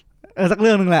สักเ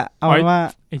รื่องนึงแหละเอาเป็นว่า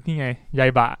ไอ้นี่ไงยา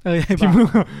ยบะที่มึง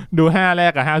ดู5แร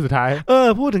กกับ5สุดท้าย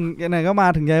พูดถึงไหนก็มา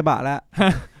ถึงยายบะแล้ว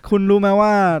คุณรู้ไหมว่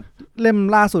าเล่ม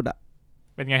ล่าสุดอะ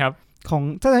เป็นไงครับของ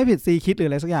ถ้าจะไม่ผิดซีคิดหรือ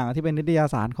อะไรสักอย่างที่เป็นนิตย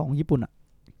สารของญี่ปุ่นอะ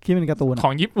ที่เป็นการ์ตูนข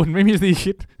องญี่ปุ่นไม่มีซี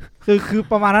คิดคือ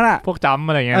ประมาณนั้นอะพวกจำ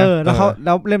อะไรเงี้ยแ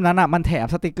ล้วเล่มนั้นอะมันแถม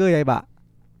สติกเกอร์ยายบะ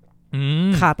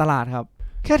ขาดตลาดครับ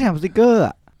แค่แถมสติกเกอร์อ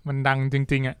ะมันดังจ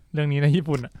ริงๆอะเรื่องนี้ในญี่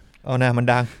ปุ่นอะเอานะมัน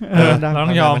ดังเราต้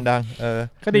องยอมมันดัง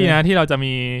ก็ดีนะที่เราจะ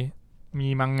มี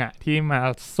มังงะที่มา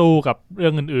สู้กับเรื่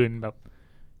องอื่นๆแบบ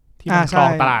ที่มันครอ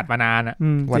งตลาดมานานอ่ะ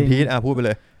วันพีซพูดไปเ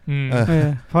ลย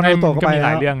เพราะนารูโตะก็ไปหล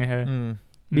ายเรื่องไง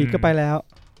บีดก็ไปแล้ว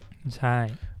ใช่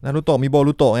นารูโตะมีโบ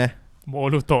รูโตะไงโบ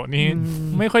รูโตะนี่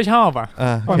ไม่ค่อยชอบอ่ะ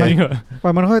ปล่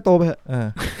อยมันค่อยโตไปเถอะ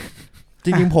จ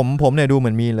ริงๆผมเนี่ยดูเหมื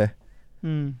อนมีเลย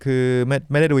คือ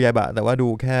ไม่ได้ดูยายบะแต่ว่าดู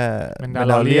แค่แมน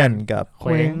ดาเรียนกับเค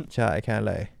ว้งใช่แค่อะ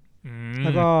ไรแล้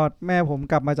วก็แม่ผม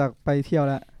กลับมาจากไปเที่ยว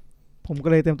แล้วผมก็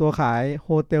เลยเตรียมตัวขายโฮ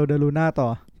เทลเดลูน่าต่อ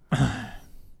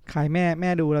ขายแม่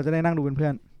ดูเราจะได้นั่งดูเป็นเพื่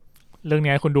อนเรื่อง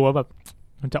นี้คุณดูว่าแบบ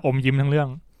มันจะอมยิ้มทั้งเรื่อง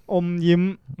อมยิ้ม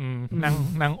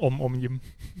นั่งอมยิ้ม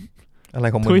อะไร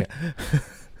ของมึงเนี่ย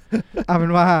เอาเป็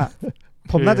นว่า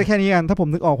ผมน่าจะแค่นี้กันถ้าผม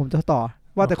นึกออกผมจะต่อ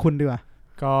ว่าแต่คุณดีกว่า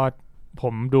ก็ผ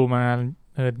มดูมา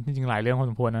จริงๆหลายเรื่องพอ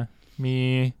สมควรนะมี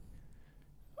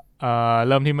เ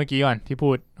ริ่มที่เมื่อกี้ก่อนที่พู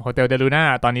ดโฮเทลเดลูน่า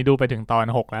ตอนนี้ดูไปถึงตอน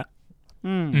6แล้ว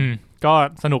ก็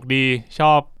สนุกดีช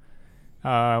อบ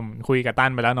คุยกับตั้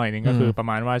นไปแล้วหน่อยนึงก็คือประ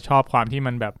มาณว่าชอบความที่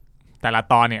มันแบบแต่ละ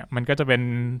ตอนเนี่ยมันก็จะเป็น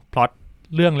พล็อต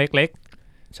เรื่องเล็ก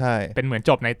ๆใช่เป็นเหมือน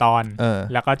จบในตอน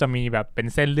แล้วก็จะมีแบบเป็น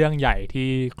เส้นเรื่องใหญ่ที่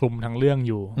คลุมทั้งเรื่อง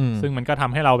อยู่ซึ่งมันก็ท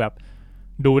ำให้เราแบบ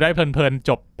ดูได้เพลินๆ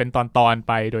จบเป็นตอนๆ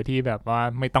ไปโดยที่แบบว่า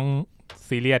ไม่ต้อง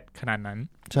ซีเรียสขนาดนั้น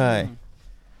ใช่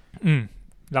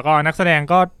แล้วก็นักแสดง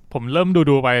ก็ผมเริ่ม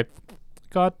ดูไป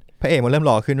ก็พระเอกมันเริ่มห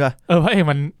ล่อขึ้นป่ะพระเอก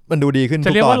มันดูดีขึ้นจ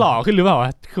ะเรียกว่าหล่อขึ้นหรือเปล่า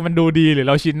คือมันดูดีหรือเ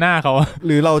ราชินหน้าเขาห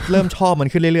รือเราเริ่มชอบมัน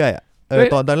ขึ้นเรื่อย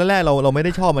ๆตอนแรกๆเราไม่ไ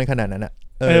ด้ชอบมันขนาดนั้น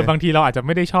บางทีเราอาจจะไ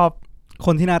ม่ได้ชอบค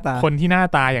นที่หน้า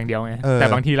ตาอย่างเดียวไงแต่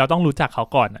บางทีเราต้องรู้จักเขา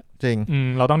ก่อนจริง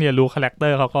เราต้องเรียนรู้คาแรคเตอ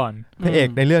ร์เขาก่อนพระเอก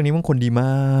ในเรื่องนี้มันคนดีม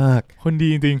ากคนดี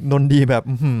จริงนนดีแบบ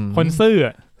คนซื่อ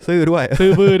ด้วยซื่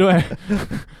อบื้อด้วย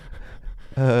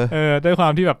ด้วยควา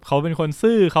มที่แบบเขาเป็นคน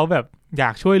ซื่อเขาแบบอย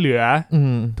ากช่วยเหลือ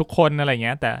ทุกคนอะไรเ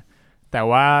งี้ยแต่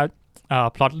ว่า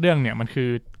พล็อตเรื่องเนี่ยมันคือ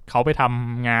เขาไปท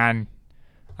ำงาน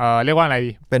เรียกว่าอะไร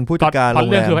เป็นผู้จัดการโรงแร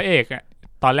มเรื่องคือพระเอกอ่ะ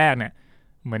ตอนแรกเนี่ย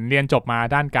เหมือนเรียนจบมา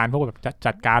ด้านการพวกแบบ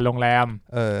จัดการโรงแรม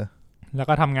แล้ว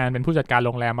ก็ทำงานเป็นผู้จัดการโ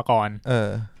รงแรมมาก่อน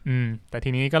แต่ที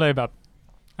นี้ก็เลยแบบ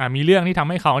มีเรื่องที่ทำ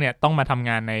ให้เขาเนี่ยต้องมาทำ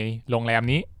งานในโรงแรม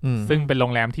นี้ซึ่งเป็นโร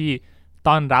งแรมที่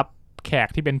ต้อนรับแขก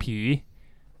ที่เป็นผี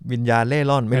วิญญาณเล่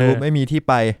ร่อนไม่มีที่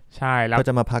ไปใช่แล้วก็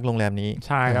จะมาพักโรงแรมนี้ใ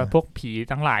ช่แล้วพวกผี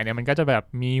ทั้งหลายเนี่ยมันก็จะแบบ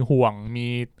มีห่วงมี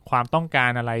ความต้องกา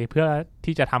รอะไรเพื่อ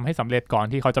ที่จะทำให้สำเร็จก่อน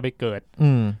ที่เขาจะไปเกิด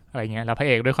อะไรเงี้ยแล้วพระเ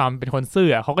อกด้วยความเป็นคนซื่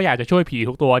อเขาก็อยากจะช่วยผี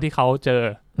ทุกตัวที่เขาเจอ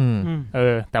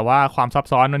แต่ว่าความซับ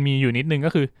ซ้อนมันมีอยู่นิดนึง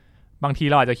ก็คือบางที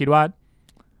เราอาจจะคิดว่า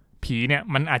ผีเนี่ย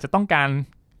มันอาจจะต้องการ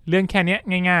เรื่องแค่นี้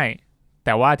ง่ายๆแ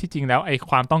ต่ว่าที่จริงแล้วไอ้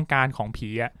ความต้องการของผี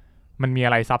อ่ะมันมีอ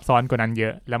ะไรซับซ้อนกว่านั้นเยอ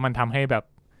ะแล้วมันทำให้แบบ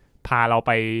พาเราไ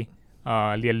ป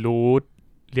เรียน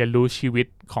รู้ชีวิต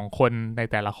ของคนใน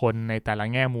แต่ละคนในแต่ละ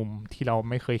แง่มุมที่เรา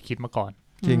ไม่เคยคิดมาก่อน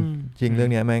จริงเรื่อ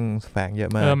งนี้แม่งแฝงเยอ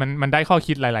ะมากมันได้ข้อ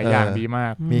คิดหลายๆอย่างดีมา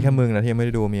กมีแค่มึงนะที่ยังไม่ไ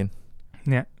ด้ดูมีน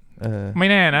เนี่ยไม่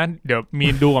แน่นะเดี๋ยวมี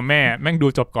นดูกับแม่แม่งดู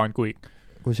จบก่อนกูอีก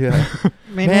กูเชื่อ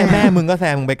แม่มึงก็แซ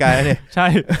งมึงไปไกลแล้วเนี่ยใช่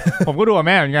ผมก็ดูกับแ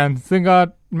ม่เหมือนกันซึ่งก็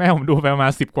แม่ผมดูไปประมา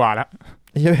ณ10 กว่าแล้ว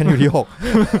ยังเป็นอยู่ที่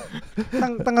6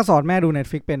ตั้งกระสอนแม่ดู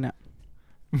Netflix เป็นอะ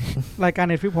รายการ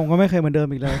Netflix ผมก็ไม่เคยเหมือนเดิม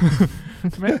อีกเลย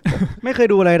ไม่เคย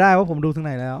ดูอะไรได้ว่าผมดูถึงไห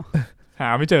นแล้วหา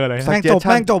ไม่เจอเลยแม่ง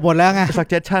จบหมดแล้วไง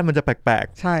suggestion มันจะแปลก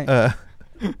ๆใช่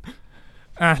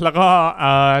แล้วก็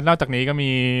นอกจากนี้ก็มี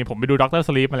ผมไปดูด็อกเตอร์ส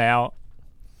ลีปมาแล้ว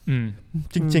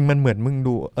จริงๆมันเหมือนมึง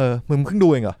ดูมึงเพิ่งดู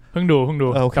เองเหรอเพิ่งดู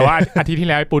แต่ว่าอาทิตย์ที่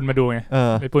แล้วไอ้ปุณมาดูไง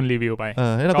ไอ้ปุณรีวิวไป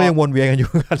แล้วก็ยังวนเวียนกันอยู่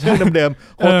เรื่องเดิม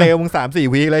ๆโฮเทลมึง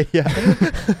 3-4 วีคเลยเหี้ย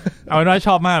เอาเป็นว่าช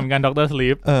อบมากเหมือนกันด็อกเตอร์สลี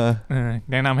ป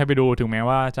แนะนำให้ไปดูถึงแม้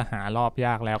ว่าจะหารอบย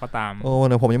ากแล้วก็ตาม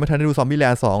แต่ผมยังไม่ทันได้ดูซอมบี้แล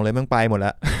นด์ 2เลยแม่งไปหมดแ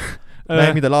ล้วแม่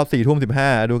งมีแต่รอบ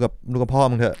 4:15 ดูกับพ่อ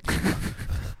มึงเถอะ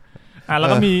แล้ว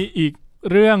ก็มีอีก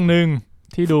เรื่องนึง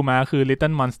ที่ดูมาคือ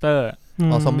Little Monster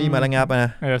ซอมบี้มาระงับน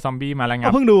ะซอมบี้มาระงั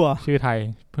บเพิ่งดูอ่ะชื่อไทย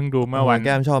เพิ่งดูเมื่อวันแ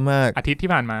ก้มชอบมากอาทิตย์ที่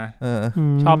ผ่านมา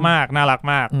ชอบมากน่ารัก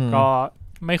มากก็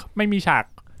ไม่มีฉาก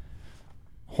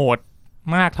โหด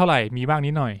มากเท่าไหร่มีบ้าง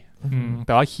นิดหน่อยแ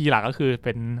ต่ว่าคีย์หลักก็คือเ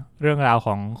ป็นเรื่องราวข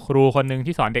องครูคนนึง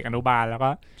ที่สอนเด็กอนุบาลแล้วก็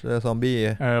เจอซอมบี้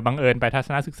บังเอิญไปทัศ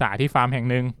นศึกษาที่ฟาร์มแห่ง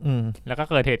นึงแล้วก็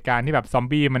เกิดเหตุการณ์ที่แบบซอม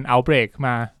บี้มันเอาท์เบรกม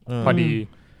าพอดี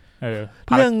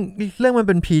เรื่องมันเ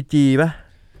ป็น PG ป่ะ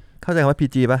เข้าใจว่า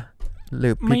PG ป่ะหรื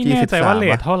อไม่แน่ใจว่าเร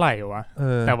ทเท่าไหร่วะ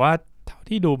แต่ว่าเท่า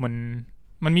ที่ดู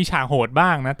มันมีฉากโหดบ้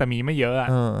างนะแต่มีไม่เยอะอ่ะ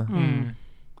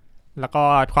แล้วก็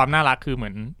ความน่ารักคือเหมื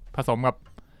อนผสมกับ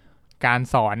การ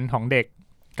สอนของเด็ก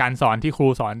การสอนที่ครู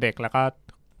สอนเด็กแล้วก็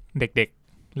เด็ก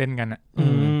ๆเล่นกันอ่ะ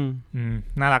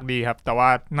น่ารักดีครับแต่ว่า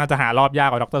น่าจะหารอบยาก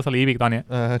กว่าด็อกเตอร์สลีปอีกตอนนี้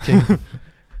จริง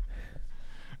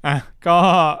ก็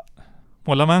ห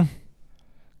มดแล้วมั้ง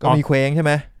ก็มีเคว้งใช่ไห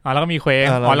มแล้วก็มีเคว้ง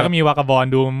แล้วก็มีวากาบอล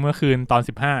ดูเมื่อคืนตอน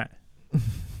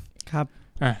15ครับ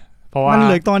เพราะว่ามันเ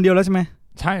หลือตอนเดียวแล้วใช่ไหม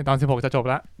ใช่ตอน16จะจบ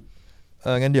แล้ว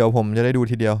งั้นเดี๋ยวผมจะได้ดู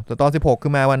ทีเดียวแต่ตอน16คื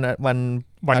อมา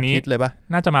วันนี้เลยปะ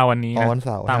น่าจะมาวันนี้นะวันเส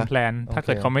าร์ตามแพลนถ้าเ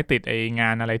กิดเขาไม่ติดไองา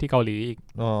นอะไรที่เกาหลีอีก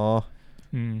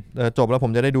จบแล้วผ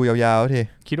มจะได้ดูยาวๆที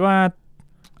คิดว่า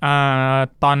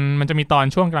ตอนมันจะมีตอน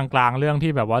ช่วงกลางๆเรื่อง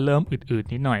ที่แบบว่าเริ่มอืด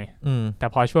ๆนิดหน่อยแต่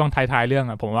พอช่วงท้ายๆเรื่อง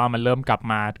ผมว่ามันเริ่มกลับ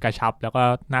มากระชับแล้วก็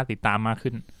น่าติดตามมาก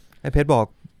ขึ้นไอ้เพชร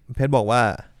บอกว่า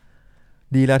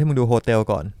ดีแล้วที่มึงดูโฮเทล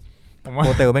ก่อนโฮ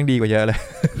เทลแม่งดีกว่าเยอะเลย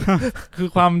คือ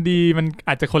ความดีมันอ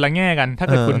าจจะคนละแง่กันถ้าเ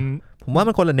กิดคุณผมว่า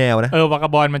มันคนละแนวนะวากา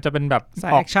บอลมันจะเป็นแบบ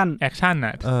แอคชั่น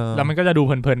อ่ะแล้วมันก็จะดูเ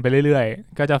พลินๆไปเรื่อย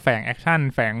ๆก็จะแฝงแอคชั่น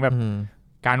แฝงแบบ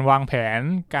การวางแผน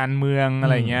การเมืองอะ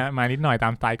ไรเงี้ยมานิดหน่อยตา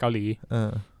มสไตล์เกาหลี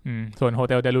ส่วนโฮเ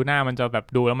ทลเดลูน่ามันจะแบบ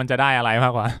ดูแล้วมันจะได้อะไรม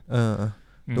ากกว่า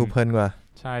ดูเพลินกว่า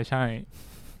ใช่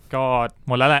ก็ห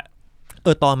มดแล้วแหละ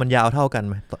ตอนมันยาวเท่ากัน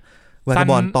ไหมวากา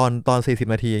บอลตอน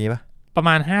40 นาทีอย่างงี้ป่ะประม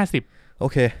าณ50โอ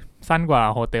เคสั้นกว่า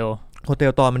โฮเท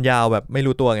ลตอนมันยาวแบบไม่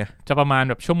รู้ตัวไงจะประมาณ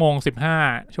แบบชั่วโมง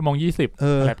15ชั่วโมง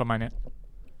20อะไรประมาณเนี้ย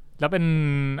แล้วเ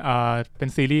ป็น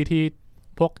ซีรีส์ที่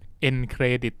พวก end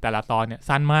credit แต่ละตอนเนี่ย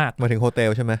สั้นมากมาถึงโฮเท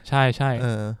ลใช่ไหมใช่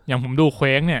อย่างผมดูเค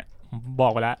ว้งเนี่ย บอ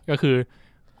กไปแล้วก็คือ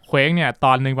เควกเนี่ยต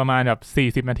อนนึงประมาณแบบ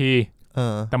40นาที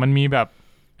แต่มันมีแบบ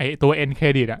ไอตัว end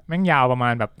credit อ่ะแม่งยาวประมา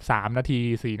ณแบบ3นาที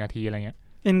4นาทีอะไรเงี้ย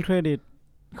end credit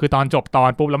คือตอนจบตอน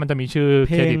ปุ๊บแล้วมันจะมีชื่อเ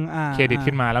ครดิต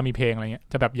ขึ้นมาแล้วมีเพลงอะไรเงี้ย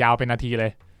จะแบบยาวเป็นนาทีเล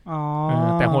ย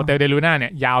แต่โฮเทลเดลูน่าเนี่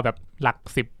ยยาวแบบหลัก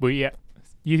10วิอ่ะ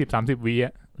20-30วิอ่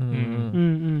ะ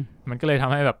มันก็เลยท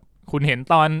ำให้แบบคุณเห็น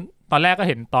ตอนแรกก็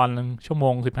เห็นตอนนึงชั่วโม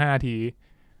ง15นาที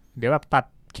เดี๋ยวแบบตัด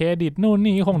เครดิตนู่น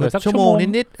นี่คงเหลือสักชั่วโมง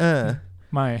นิด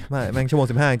ไม่แม่งชั่วโมง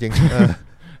15จริง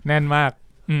แน่นมาก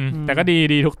แต่ก็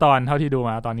ดีทุกตอนเท่าที่ดู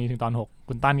มาตอนนี้ถึงตอน6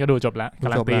คุณตั้นก็ดูจบแล้วกา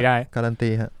รันตีได้การันตี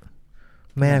ฮะ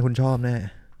แม่คุณชอบแน่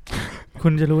คุ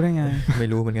ณจะรู้ได้ไงไม่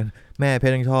รู้เหมือนกันแม่เพ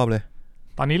ชรยังชอบเลย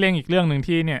ตอนนี้เล่นอีกเรื่องนึง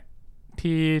ที่เนี่ย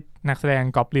ที่นักแสดง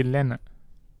กอบลินเล่น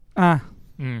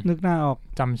นึกหน้าออก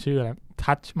จำชื่อแล้ว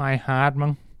Touch My Heart มั้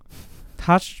ง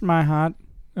Touch My Heart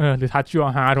หรือ Touch Your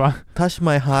Heart วะ Touch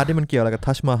My Heart นี่มันเกี่ยวอะไรกับ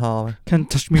Touch Mahal Can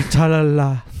touch me ทาลาล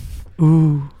า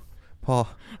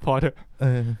พอเถอะ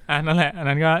นั่นแหละอัน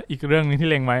นั้นก็อีกเรื่องนึงที่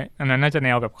เล็งไว้อันนั้นน่าจะแน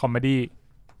วแบบคอมเมดี้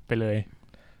ไปเลย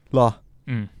หรอ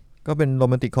ก็เป็นโร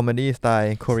แมนติกคอมเมดี้สไต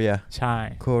ล์เกาหลีใช่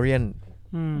เกาหลี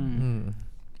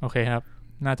โอเคครับ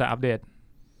น่าจะอัปเดต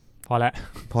พอแล้ว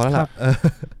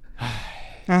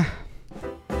ล่ะ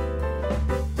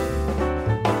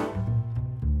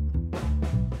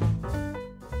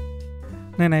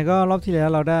ไหนๆก็รอบที่แล้ว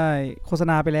เราได้โฆษ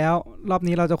ณาไปแล้วรอบ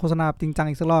นี้เราจะโฆษณาจริงจัง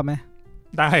อีกสักรอบไหม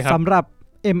ได้ครับสำหรับ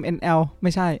MNL ไ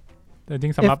ม่ใช่แต่จริ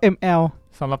งสำหรับ FML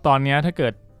สำหรับตอนนี้ถ้าเกิ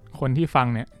ดคนที่ฟัง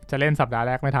เนี่ยจะเล่นสัปดาห์แ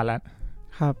รกไม่ทันแล้ว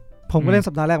ครับผมก็เล่น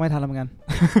สัปดาห์แรกไม่ทันแล้วเหมือนกัน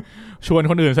ชวน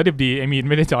คนอื่นซะดิบดีไอมีน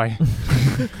ไม่ได้จอย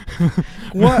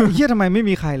กูว่าเหี้ยทำไมไม่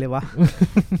มีใครเลยวะ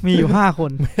มีอยู่5ค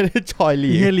นไม่ได้จอย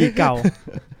ลีกเก่า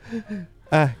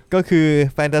ก็คือ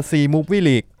Fantasy Movie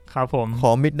League ครับผมข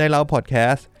อง Midnight Lounge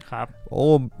Podcast ครับโอ้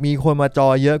มีคนมาจอ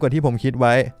ยเยอะกว่าที่ผมคิดไ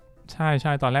ว้ใ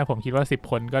ช่ตอนแรกผมคิดว่า10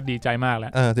คนก็ดีใจมากแล้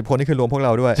ว10คนนี่คือรวมพวกเร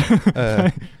าด้วย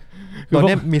ตอน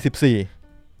นี้มี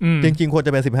14จริงๆควรจ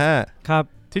ะเป็น15ครับ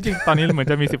ที่จริงตอนนี้เหมือน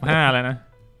จะมี15แล้วนะ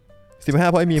15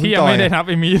เพราะไอ้มีที่ยังไม่ได้นับ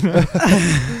ไอ้มี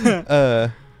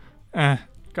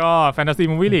ก็ Fantasy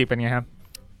Movie League เป็นไงครับ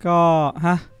ก็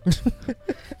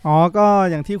ก็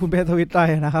อย่างที่คุณเพชรทวิตไป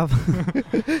นะครับ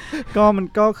ก็มัน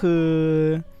ก็คือ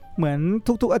เหมือน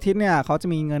ทุกๆอาทิตย์เนี่ยเขาจะ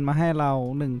มีเงินมาให้เรา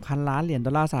 $1,000 ล้า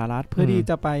นเพื่อที่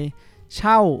จะไปเ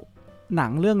ช่าหนั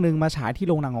งเรื่องนึงมาฉายที่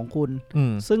โรงหนังของคุณ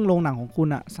ซึ่งโรงหนังของคุณ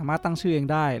สามารถตั้งชื่อเอง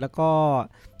ได้แล้วก็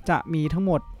จะมีทั้งห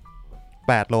มด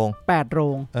8โร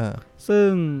งซึ่ง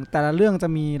แต่ละเรื่องจะ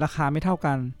มีราคาไม่เท่า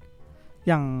กัน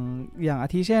อย่างอา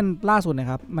ทิเช่นล่าสุดนะ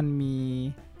ครับมันมี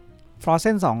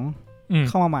Frozen 2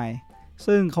เข้ามาใหม่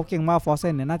ซึ่งเขาเก่งว่า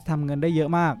Frozen เนี่ยน่าจะทำเงินได้เยอ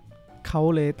ะมากเขา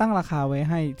เลยตั้งราคาไว้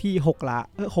ให้ที่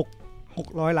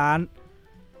600 ล้าน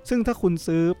ซึ่งถ้าคุณ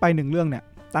ซื้อไป1เรื่องเนี่ย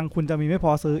ตังคุณจะมีไม่พ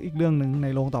อซื้ออีกเรื่องนึงใน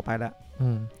โรงต่อไปแล้ว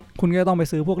คุณก็ต้องไป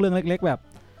ซื้อพวกเรื่องเล็กๆแบบ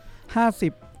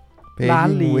50ล้าน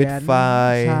เหรียญ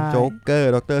โจ๊กเกอ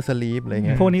ร์ด็อกเตอร์สลีปอะไรเ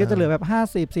งี้ยพวกนี้ก็จะเหลือแบบ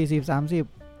50 40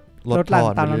 30ลดหลั่น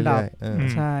ตามลำดับ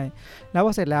ใช่แล้วพ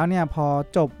อเสร็จแล้วเนี่ยพอ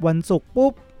จบวันศุกร์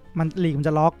ปุ๊บมันลีกมันจ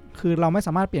ะล็อกคือเราไม่ส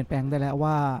ามารถเปลี่ยนแปลงได้แล้ว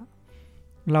ว่า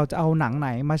เราจะเอาหนังไหน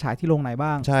มาฉายที่โรงไหน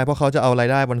บ้างใช่เพราะเขาจะเอาราย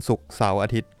ได้วันศุกร์เสาร์อา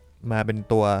ทิตย์มาเป็น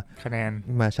ตัวคะแนน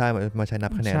มาใช้นั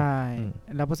บคะแนนใช่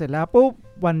แล้วพอเสร็จแล้วปุ๊บ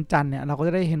วันจันทร์เนี่ยเราก็จ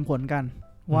ะได้เห็นผลกัน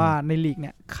ว่าในลีกเ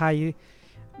นี่ยใคร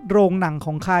โรงหนังข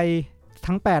องใคร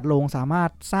ทั้ง8โรงสามารถ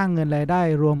สร้างเงินรายได้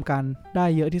รวมกันได้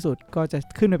เยอะที่สุดก็จะ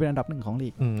ขึ้นไปเป็นอันดับ1ของลี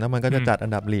กแล้วมันก็จะจัดอั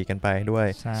นดับลีกกันไปด้วย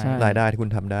รายได้ที่คุ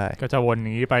ณทำได้ก็จะวนอย่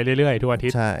างนี้ไปเรื่อยๆทุกอาทิ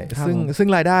ตย์ใช่ซึ่ง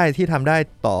รายได้ที่ทำได้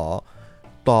ต่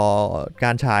อก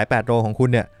ารฉาย8โรงของคุณ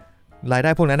เนี่ยรายได้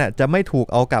พวกนั้นน่ะจะไม่ถูก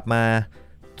เอากลับมา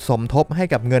สมทบให้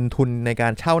กับเงินทุนในกา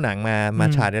รเช่าหนังมา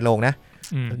ฉายในโรงนะ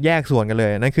แยกส่วนกันเล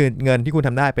ยนั่นคือเงินที่คุณท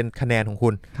ำได้เป็นคะแนนของคุ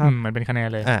ณมันเป็นคะแนน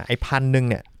เลยไอ้1,000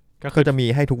เนี่ยก็คือจะมี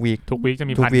ให้ทุกวีคจะ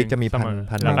มี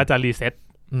1,000แล้วก็จะรีเซ็ต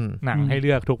หนังให้เ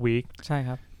ลือกทุกวีคใช่ค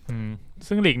รับ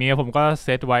ซึ่งลีกนี้ผมก็เซ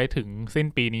ตไว้ถึงสิ้น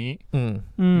ปีนี้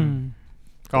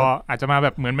ก็อาจจะมาแบ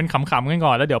บเหมือนเป็นขำๆกันก่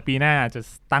อนแล้วเดี๋ยวปีหน้าจะ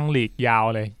ตั้งลีกยาว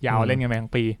เลยยาวเล่นกันไปทั้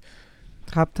งปี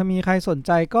ครับถ้ามีใครสนใ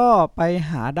จก็ไป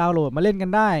หาดาวน์โหลดมาเล่นกั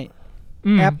นได้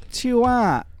แอปชื่อว่า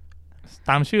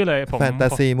ตามชื่อเลยผม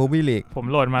Fantasy Movie League ผม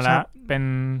โหลดมาแล้วเป็น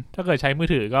ถ้าเกิดใช้มือ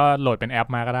ถือก็โหลดเป็นแอป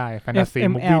มาก็ได้ Fantasy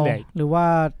Movie League หรือว่า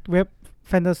เว็บ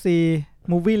Fantasy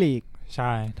Movie League ใ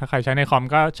ช่ถ้าใครใช้ในคอม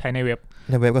ก็ใช้ในเว็บ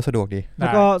ก็สะดวกดีแล้ว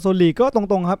ก็โซนลีกก็ต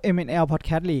รงๆครับ MNL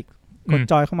Podcast League กด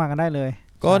จอยเข้ามากันได้เลย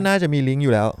ก็น่าจะมีลิงก์อ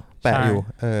ยู่แล้วแปะอยู่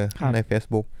ใน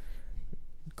Facebook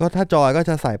ก็ถ้าจอยก็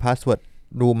จะใส่พาสเวิร์ด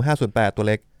Room 508ตัว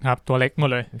เล็กครับตัวเล็กหมด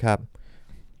เลยครับ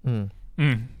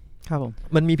ครับผม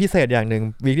มันมีพิเศษอย่างหนึ่ง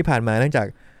วีคที่ผ่านมาเนื่องจาก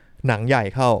หนังใหญ่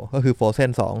เข้าก็คือ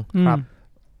Frozen 2ครับ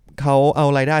เขาเอา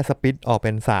รายได้สปิทออกเ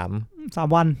ป็น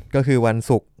 3 วันก็คือวัน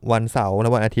ศุกร์วันเสาร์และ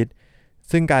วันอาทิตย์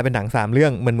ซึ่งกลายเป็นหนัง3เรื่อ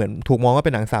งเหมือนถูกมองว่าเ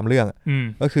ป็นหนัง3เรื่อง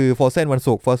ก็คือ Frozen วัน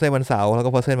ศุกร์ Frozen วันเสาร์แล้วก็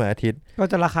Frozen วันอาทิตย์ก็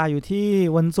จะราคาอยู่ที่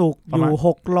วันศุกร์อยู่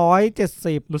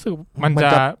670รู้สึกมันจ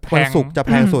ะวันศุกร์จะแ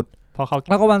พงสุดพอเขา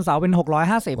แล้วก็วันเสาร์เป็น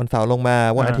650วันเสาร์ลงมา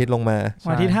วันอาทิตย์ลงมา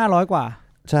วันอาทิตย์500กว่า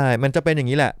ใช่มันจะเป็นอย่าง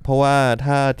นี้แหละเพราะว่า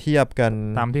ถ้าเทียบกัน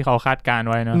ตามที่เขาคาดการ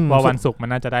ไว้นะว่าวันศุกร์มัน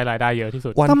น่าจะได้รายได้เยอะที่สุ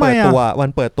ดวันเปิด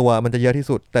ตัวมันจะเยอะที่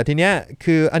สุดแต่ทีเนี้ย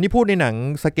คืออันนี้พูดในหนัง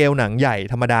สเกลหนังใหญ่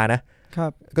ธรรมดานะครั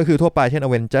บก็คือทั่วไปเช่น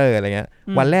Avenger อะไรเงี้ย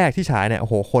วันแรกที่ฉายเนี่ยโอ้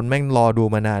โหคนแม่งรอดู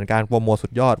มานานการโปรโมทสุ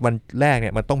ดยอดวันแรกเนี่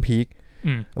ยมันต้องพีค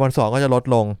วัน2ก็จะลด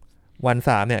ลงวัน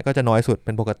3เนี่ยก็จะน้อยสุดเ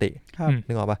ป็นปกติ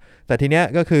นึกออกปะแต่ทีเนี้ย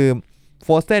ก็คือ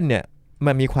Frozen เนี่ย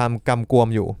มันมีความกำกวม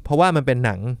อยู่เพราะว่ามันเป็นห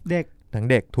นังเ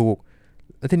ด็กถูก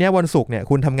แล้วทีเนี้ยวันศุกร์เนี่ย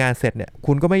คุณทำงานเสร็จเนี่ย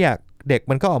คุณก็ไม่อยากเด็ก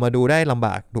มันก็ออกมาดูได้ลำบ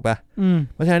ากถูกปะ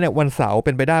เพราะฉะนั้นเนี่ยวันเสาร์เ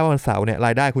ป็นไปได้ว่าวันเสาร์เนี่ยร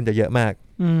ายได้คุณจะเยอะมาก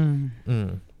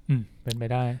เป็นไป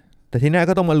ได้แต่ที่นี่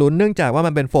ก็ต้องมาลุ้นเนื่องจากว่า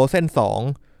มันเป็น Frozen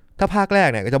 2ถ้าภาคแรก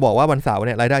เนี่ยก็จะบอกว่าวันเสาร์เ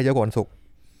นี่ยรายได้เยอะกว่าวันศุกร์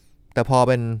แต่พอเ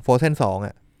ป็น Frozen 2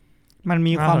อ่ะมัน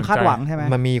มีความคาดหวังใช่ไหม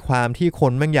มันมีความที่ค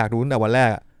นแม่งอยากรู้ตั้งแต่วันแรก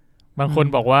บางคน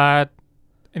บอกว่า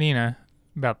ไอ้นี่นะ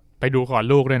แบบไปดูก่อน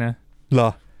ลูกด้วยนะเหรอ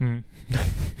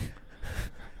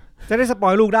จะได้สปอ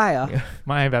ยลูกได้เหรอ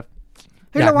ไม่แบบ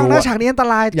ให้ระวังนะฉากนี้อันต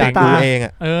รายอยากดูเองอ่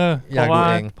ะเพราะว่า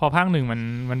พอภาค1มั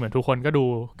นเหมือนทุกคนก็ดู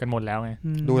กันหมดแล้วไง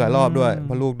ดูหลายรอบด้วยเพ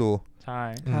ราะลูกดูใช่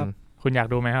ครับคุณอยาก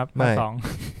ดูไหมครับภาค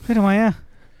2เฮ้ยทำไมอ่ะ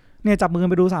เนี่ยจับมือ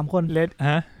ไปดู3คนเล็ด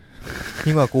ฮะ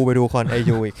ยิ่งกว่ากูไปดูคอนไอ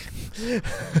ยูอีก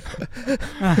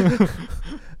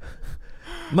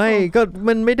ไม่ก็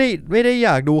มันไม่ได้อย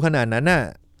ากดูขนาดนั้นน่ะ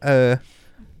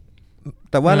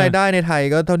แต่ว่ารายได้ในไทย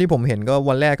ก็เท่าที่ผมเห็นก็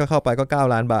วันแรกก็เข้าไปก็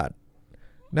9 ล้านบาท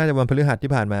น่าจะวันพฤหัส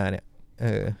ที่ผ่านมาเนี่ย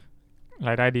ร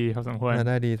ายได้ดีพอสมควรราย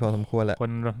ได้ดีพอสมควรแหละค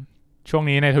นช่วง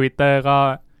นี้ใน Twitter ก็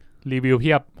รีวิวเ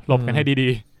พียบหลบกันให้ดี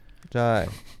ๆใช่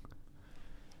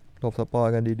หลบสปอย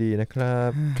กันดีๆนะครั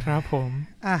บครับผม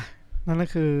นั่นก็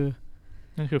คื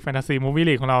อแฟนตาซีมูฟวี่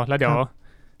ลีกของเราแล้วเดี๋ยว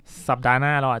สัปดาห์หน้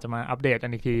าเราอาจจะมาอัปเดตกั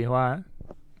นอีกทีว่า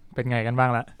เป็นไงกันบ้าง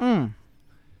ละ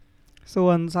ส่ว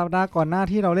นสัปดาห์ก่อนหน้า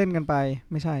ที่เราเล่นกันไป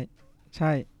ไม่ใช่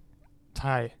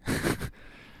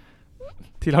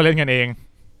ที่เราเล่นกันเอง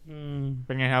เ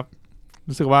ป็นไงครับ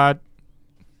รู้สึกว่า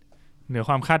เหนือค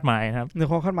วามคาดหมายครับเหนือ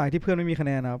ความคาดหมายที่เพื่อนไม่มีคะแ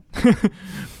นนครับ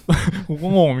ผมก็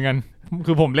งงเหมือนกัน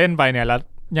คือผมเล่นไปเนี่ยแล้ว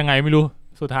ยังไงไม่รู้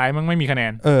สุดท้ายมันไม่มีคะแน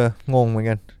นงงเหมือน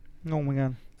กัน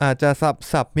อาจจะ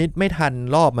สับมิดไม่ทัน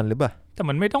รอบมันหรือเปล่าแต่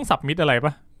มันไม่ต้องสับมิดอะไรป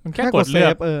ะมันแค่กดเลือ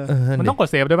กมันต้องกด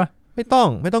เซฟด้วยปะไม่ต้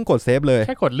องกดเซฟเลยแ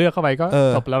ค่กดเลือกเข้าไปก็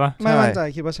จบแล้วปะไม่มั่นใจ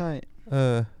คิดว่าใช่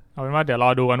เอาเป็นว่าเดี๋ยวรอ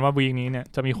ดูกันว่าวีคนี้เนี่ย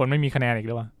จะมีคนไม่มีคะแนนอีกห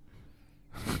รือเปล่า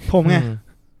ผมไง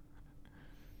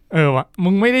วะมึ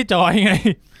งไม่ได้จอยไง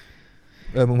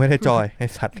มึงไม่ได้จอยไอ้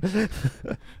สัตว์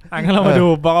งั้นเรามาดู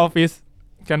Box Office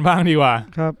กันบ้างดีกว่า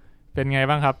ครับเป็นไง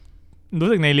บ้างครับรู้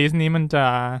สึกในลิสต์นี้มันจะ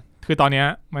คือตอนนี้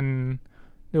มัน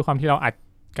ด้วยความที่เราอัด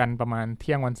กันประมาณเ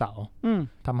ที่ยงวันเสาร์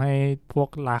ทำให้พวก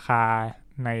ราคา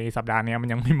ในสัปดาห์นี้มัน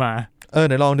ยังไม่มาไ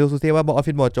หนลองดูซิว่า Box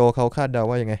Office Mojo เขาคาดเดา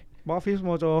ว่ายังไง Box Office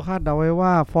Mojo คาดเดาไว้ว่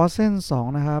า Frozen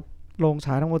 2นะครับโรงฉ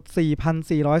ายทั้งหมด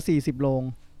 4,440 โรง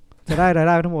จะได้รายไ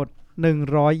ด้ทั้งหมด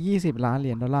$120 ล้า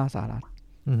นสหรัฐ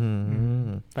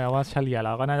แปลว่าเฉลี่ยแ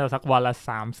ล้วก็น่าจะสักวันละ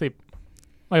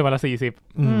30วันละ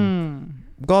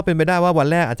40ก็เป็นไปได้ว่าวัน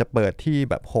แรกอาจจะเปิดที่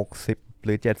แบบ60ห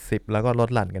รือ70แล้วก็ลด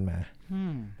หลั่นกันมา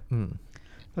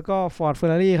แล้วก็ Ford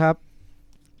Ferrari ครับ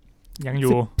ยังอ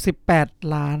ยู่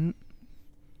18 ล้าน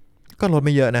ก็ลดไ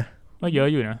ม่เยอะนะก็เยอะ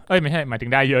อยู่นะไม่ใช่หมายถึ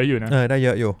งได้เยอะอยู่นะได้เย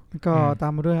อะอยู่ก็ตา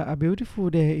มมาด้วย A Beautiful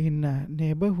Day in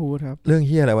Neighborhood ครับเรื่องเ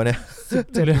หี้ยอะไรวะเนี่ย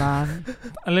17 ล้าน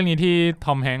เรื่องนี้ที่ท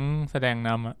อมแฮงค์แสดงน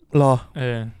ำอ่ะหรอ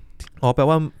แปล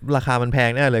ว่าราคามันแพง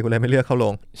แน่เลยกูเลยไม่เลือกเข้าล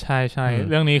งใช่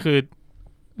เรื่องนี้คือ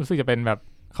รู้สึกจะเป็นแบบ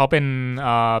เขาเป็น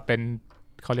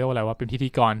เขาเรียกว่าอะไรว่าเป็นพิธี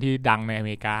กรที่ดังในอเม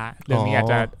ริกาเรื่องนี้อา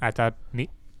จจะ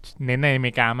เน้นในอเม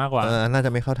ริกามากกว่าน่าจ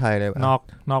ะไม่เข้าไทยเลย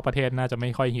นอกประเทศน่าจะไม่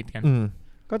ค่อยฮิตกัน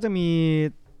ก็จะมี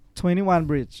21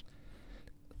 Bridge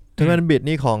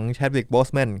นี่ของ Chadwick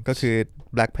Boseman ก็คือ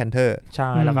Black Panther ใช่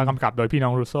แล้วก็กำกับโดยพี่น้อ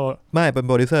งรูโซไม่เป็นโ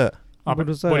ปรดิวเซอร์โปร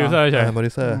ดิวเซอร์ใช่โปร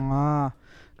ดิวเซอร์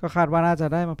ก็คาดว่าน่าจะ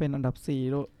ได้มาเป็นอันดับ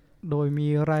4โดยมี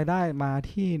รายได้มา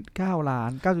ที่9 ล้าน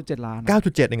 9.7 ล้าน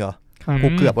 9.7 เองเหรอกู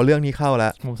เกือบเอาเรื่องนี้เข้าแล้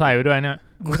วผมใส่ไปด้วยเนี่ย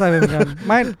ผมใส่ไปเหมือนกัน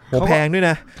ไม่แพงด้วย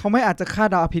นะเขาไม่อาจจะคาด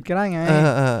เดาผิดก็ได้ไง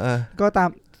ก็ตาม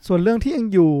ส่วนเรื่องที่ยัง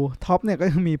อยู่ท็อปเนี่ยก็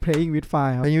ยังมี Playing with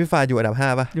Fire ครับ Playing with Fire อยู่อันดับ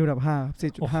5ป่ะอยู่อันดับ5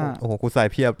 4.5 โอ้โหกูใส่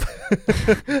เพียบ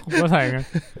ผมก็ใส่กัน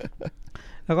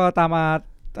แล้วก็ตามมา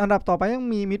อันดับต่อไปยัง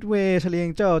มี Midway Charlie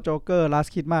Angel Joker Last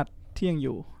Christmas ที่ยังอ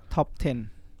ยู่ท็อป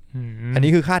 10อัน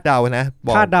นี้คือคาดเดานะ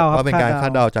คาดเดาว่าเป็นการคา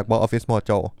ดเดาจาก Box Office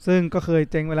Mojo ซึ่งก็เคย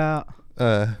เจ๊งไปแล้ว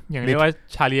อย่างเรียกว่า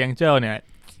Charlie Angel เนี่ย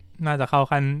น่าจะเข้า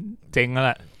ขั้นเจ๊งแล้วแห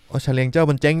ละชาลีแองเจิล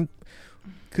มันเจ๊ง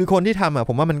คือคนที่ทำ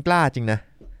ผมว่ามันกล้าจริงนะ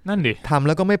นั่นดิทำแ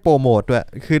ล้วก็ไม่โปรโมทด้วย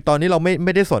คือตอนนี้เราไ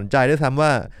ม่ได้สนใจด้วยซ้ำว่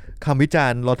าคำวิจา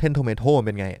รณ์ Rotten Tomato เ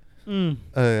ป็นไง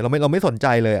เราไม่สนใจ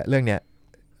เลยเรื่องเนี้ย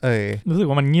รู้สึก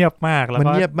ว่ามันเงียบมากแล้วมั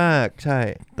นเงียบมากใช่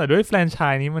แต่ด้วยแฟรนไช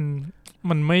ส์นี้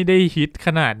มันไม่ได้ฮิตข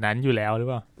นาดนั้นอยู่แล้วหรือ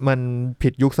เปล่ามันผิ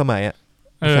ดยุคสมัย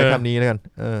ใช้คำนี้แล้วกัน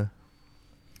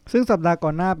ซึ่งสัปดาห์ก่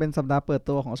อนหน้าเป็นสัปดาห์เปิด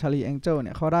ตัวของ Charlie Angel เ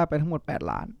นี่ยเขาได้ไปทั้งหมด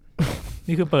8ล้าน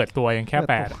นี่คือเปิดตัวยังแค่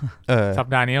8สัป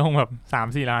ดาห์นี้คงแบบ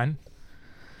 3-4 ล้าน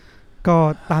ก็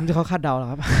ตามที่เขาคาดเดาแล้ว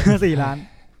ครับ 4 ล้าน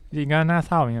จริงก็น่าเ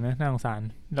ศร้าเหมือนกันนะน่าสงสาร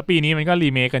แล้วปีนี้มันก็รี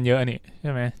เมคกันเยอะนี่ใ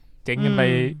ช่ไหมเจ๊งกันไป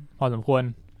พอสมควร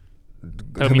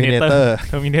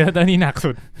Terminator นี่หนัก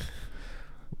สุด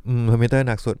Terminator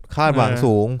หนักสุดคาดหวัง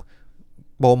สูง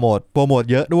โปรโมท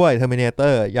เยอะด้วย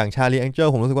Terminator อย่าง Charlie Angel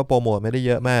ผมรู้สึกว่าโปรโมทไม่ได้เ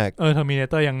ยอะมาก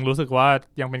Terminator ยังรู้สึกว่า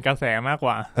ยังเป็นกระแสมากก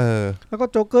ว่าแล้วก็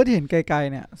โจ๊กเกอร์ที่เห็นไกล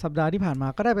ๆเนี่ยสัปดาห์ที่ผ่านมา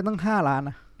ก็ได้ไปตั้ง5ล้าน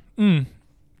นะ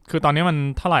คือตอนนี้มัน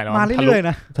เท่าไหร่แล้วมาเรื่อยๆ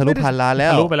นะทะลุพันล้านแล้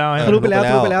วทะลุไปแล้ว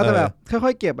แต่แบบค่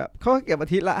อยๆเก็บแบบค่อยๆเก็บอา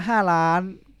ทิตย์ละ5ล้าน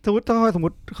สมม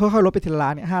ติค่อยๆลดไปทีละล้า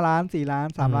นเนี่ย5ล้าน4ล้าน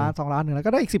3ล้าน2ล้าน1แล้ว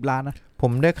ก็ได้อีก10ล้านนะผ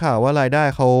มได้ข่าวว่ารายได้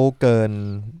เขาเกิน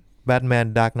Batman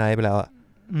Dark Knight ไปแล้ว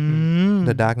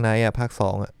The Dark Knight ภาค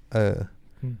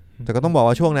2แต่ก็ต้องบอก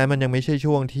ว่าช่วงนั้นมันยังไม่ใช่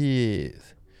ช่วงที่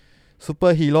ซูเปอ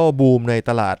ร์ฮีโร่บูมใน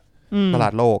ตลา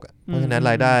ดโลกเพราะฉะนั้น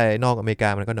รายได้นอกอเมริกา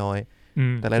มันก็น้อย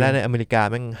แต่รายได้ในอเมริกา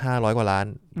แม่ง500 กว่าล้าน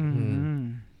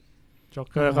จ็อก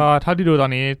เกอร์ก็เท่าที่ดูตอ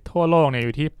นนี้ทั่วโลกเนี่ยอ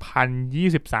ยู่ที่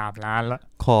 1,023 ล้านละ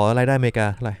ขอรายได้อเมริกา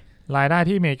เท่าไหร่รายได้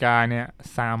ที่อเมริกาเนี่ย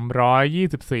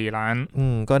324ล้าน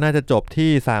ก็น่าจะจบที่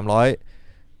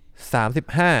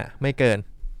335ไม่เกิน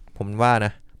ผมว่าน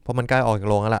ะเพราะมันใกล้ออกจาก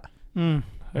โรงแล้วล่ะ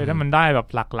ถ้ามันได้แบบ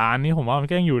หลักล้านนี่ผมว่ามัน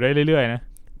ก็ยังอยู่ได้เรื่อยๆนะ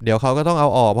เดี๋ยวเขาก็ต้องเอา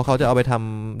ออกเพราะเขาจะเอาไปท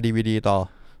ำ DVD ต่อ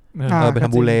ไปท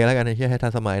ำบูเลแล้วกันให้ทั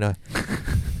นสมัยหน่อย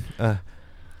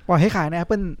ปล่อยให้ขายใน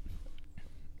Apple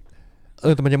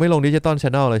แต่มันยังไม่ลง Digital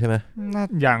Channel เลยใช่ไหม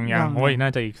ยังโอ้ยน่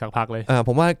าจะอีกสักพักเลยผ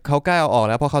มว่าเขาใกล้เอาออก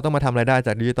แล้วเพราะเขาต้องมาทำรายได้จ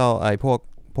าก Digital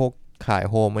พวกขาย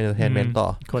Home Entertainment ต่อ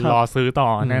คนรอซื้อต่อ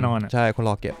แน่นอนใช่คน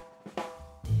รอเก็บ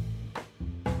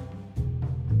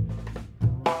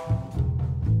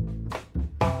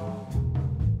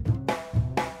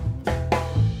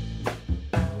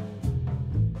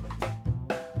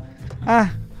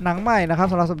หนังใหม่นะครับ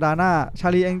สำหรับสัปดาห์หน้า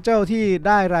Charlie Angel ที่ไ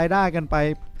ด้รายได้กันไป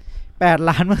8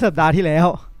ล้านเมื่อสัปดาห์ที่แล้ว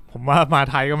ผมว่ามา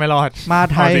ไทยก็ไม่รอดมา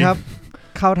ไทยครับ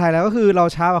เข้าไทยแล้วก็คือเรา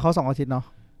ช้ากว่าเขา2อาทิตย์เนาะ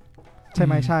ใช่ไ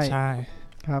หมใช่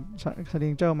ครับ Charlie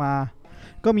Angel มา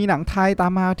ก็มีหนังไทยตา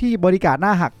มมาที่บริการหน้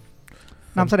าหัก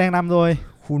นำแสดงนำโดย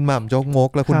คุณหม่ำโจ๊กมก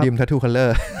และคุณดิม Tattoo Color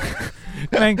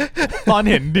ตอน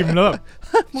เห็นดิมแล้ว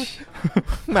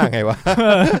มาไงวะ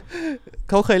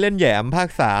เขาเคยเล่นแหยมภาค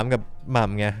3กับหม่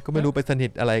ำไงก็ไม่รู้ไปสนิ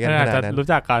ทอะไรกันขนาดนั้นรู้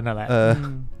จักกันอะไร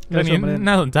เรื่องนี้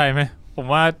น่าสนใจไหมผม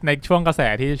ว่าในช่วงกระแส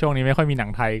ที่ช่วงนี้ไม่ค่อยมีหนั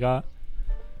งไทย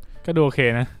ก็ดูโอเค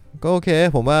นะก็โอเค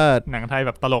ผมว่าหนังไทยแ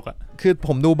บบตลกคือผ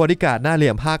มดูบอดี้การ์ดหน้าเหลี่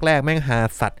ยมภาคแรกแม่งหา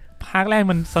สัตว์ภาคแรก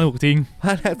มันสนุกจริงภ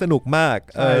าคแรกสนุกมาก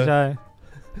ใช่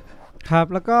ครับ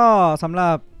แล้วก็สำห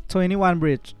รับ21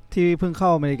 Bridge ที่เพิ่งเข้า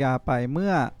อเมริกาไปเมื่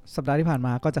อสัปดาห์ที่ผ่านม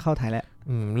าก็จะเข้าไทยแล้ว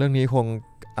เรื่องนี้คง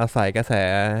อาศัยกระแส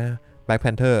Black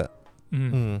Panther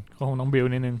ก็คงต้องบิล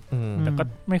นิดนึงแต่ก็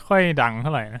ไม่ค่อยดังเท่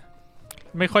าไหร่นะ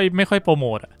ไม่ค่อยโปรโม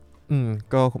ท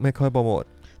ก็ไม่ค่อยโปรโมท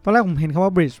ตอนแรกผมเห็นคำว่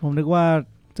า Bridge ผมนึกว่า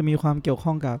จะมีความเกี่ยวข้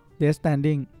องกับ Death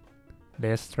Stranding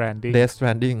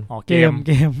อ๋อเกม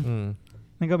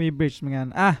นั่นก็มี Bridge เหมือนกัน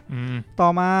ต่อ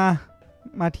ม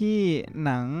าที่ห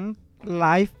นัง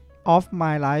Life of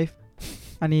My Life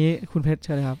อันนี้คุณเพชรเ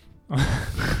ชิญเลยครับ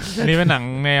อันนี้เป็นหนัง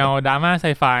แนวดราม่าไซ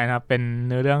ไฟนะครับเป็นเ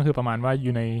นื้อเรื่องคือประมาณว่าอ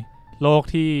ยู่ในโลก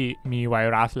ที่มีไว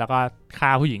รัสแล้วก็ฆ่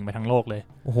าผู้หญิงไปทั้งโลกเลย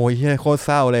โอ้โหเฮียโคตรเ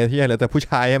ศร้าเลยที่เหลือแต่ผู้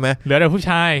ชายใช่ไหมเหลือแต่ผู้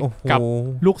ชายกับ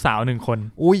ลูกสาว1คน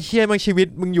อุ้ยเฮียมันชีวิต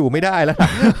มึงอยู่ไม่ได้แล้ว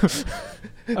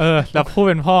แล้วผู้เ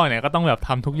ป็นพ่อเนี่ยก็ต้องแบบท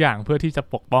ำทุกอย่างเพื่อที่จะ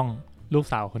ปกป้องลูก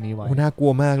สาวคนนี้ไว้น่ากลั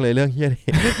วมากเลยเรื่องเฮียนี่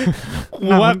กู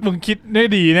ว่ามึงคิดได้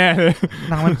ดีแน่เลย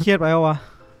หนังมันเครียดไปวะ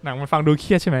หนังมันฟังดูเค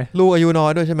รียดใช่ไหมลูกอายุน้อ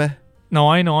ยด้วยใช่ไหมน้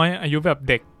อยอายุแบบ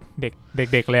เด็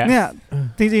กเลยเนี่ย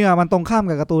จริงๆมันตรงข้าม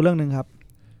กับการ์ตูนเรื่องนึงครับ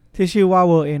ที่ชื่อว่า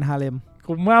World End Harlem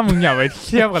กูว่ามึงอย่าไปเ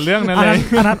ทียบกับเรื่องนั้นเลย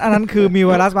อันนั้นคือมีไ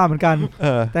วรัสมาเหมือนกัน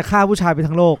แต่ฆ่าผู้ชายไป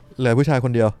ทั้งโลกเหลือผู้ชายค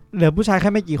นเดียวเหลือผู้ชายแค่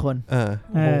ไม่กี่คน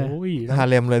โอ้ยฮา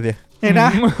เลมเลยสิเห็นนะ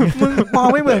มึงมอง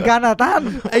ไม่เหมือนกันอ่ะตั้น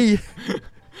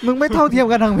มึงไม่เท่าเทียม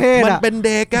กันทางเพศมันเป็นเ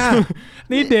ด็กอ่ะ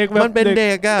นี่เด็กมันเป็นเ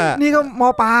ด็กอ่ะนี่ก็ม.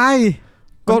ปลาย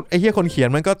ก็ไอ้เหี้ยคนเขียน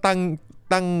มันก็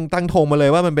ตั้งธงมาเลย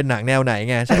ว่ามันเป็นหนังแนวไหน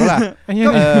ไงใช่ป่ะ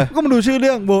ก็มาดูชื่อเ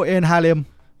รื่อง World End Harlem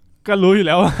ก็รู้อยู่แ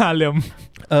ล้วว่าฮาเลม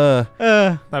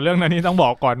แต่เรื่องนั้นนี่ต้องบอ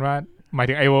กก่อนว่าหมาย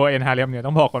ถึงไอโวเอ็นฮาเลมเนี่ย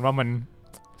ต้องบอกก่อนว่ามัน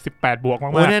 18 บวกมา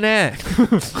กๆ โอ้แน่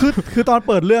คือตอน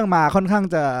เปิดเรื่องมาค่อนข้าง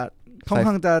จ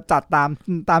ะจัด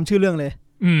ตามชื่อเรื่องเลย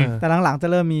แต่หลังๆจะ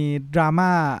เริ่มมีดราม่า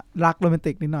รักโรแมน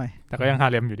ติกนิดหน่อยแต่ก็ยังฮา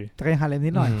เลมอยู่ดิแต่ก็ยังฮาเลม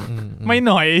นิดหน่อยไม่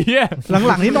หน่อยเหี้ย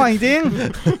หลังๆนิดหน่อยจริง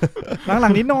หลั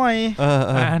งๆนิดหน่อย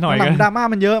หน่อยหลังดราม่า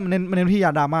มันเยอะมันเน้นที่ย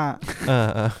าดราม่า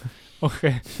โอเค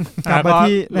กลับไป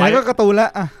ที่ไหนก็การ์ตูนแล้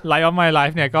วLife of My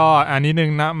Life เนี่ยก็อันนี้นึง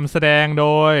นำแสดงโด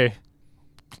ย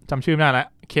จำชื่อไม่ได้ละ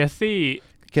เคซี่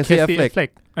แอฟเฟล็ก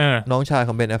น้องชายข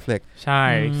องเบนแอฟเฟล็กใช่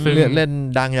ซึ่งเล่น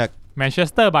ดังจาก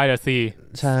Manchester by the Sea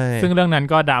ใช่ซึ่งเรื่องนั้น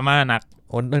ก็ดราม่าหนัก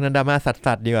เรื่องนั้นดราม่า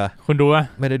สัสๆดีกว่าคุณดูป่ะ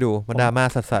ไม่ได้ดูมันดราม่า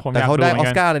สัสๆแต่เขาได้ออ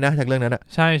สการ์เลยนะจากเรื่องนั้น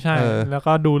ใช่ๆแล้ว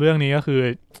ก็ดูเรื่องนี้ก็คือ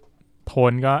โท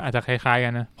นก็อาจจะคล้ายๆกั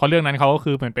นนะเพราะเรื่องนั้นเขาก็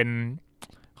คือเหมือนเป็น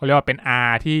เขาเรียกว่าเป็นอา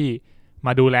ที่ม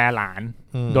าดูแลหลาน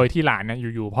โดยที่หลานเนี่ย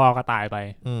อยู่ๆพ่อก็ตายไป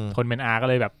คนเป็นอาก็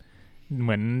เลยแบบเห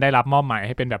มือนได้รับมอบหมายใ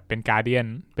ห้เป็นแบบเป็นการ์เดียน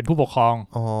เป็นผู้ปกครอง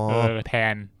แท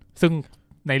นซึ่ง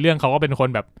ในเรื่องเขาก็เป็นคน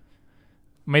แบบ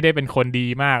ไม่ได้เป็นคนดี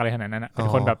มากอะไรขนาดนั้นเป็น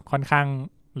คนแบบค่อนข้าง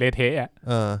เละเทะ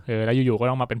แล้วอยู่ๆก็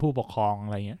ต้องมาเป็นผู้ปกครองอ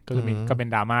ะไรเงี้ยก็จะมีก็เป็น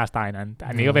ดราม่าสไตล์นั้นแต่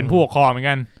อันนี้ก็เป็นผู้ปกครองเหมือน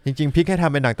กันจริงๆพี่แค่ท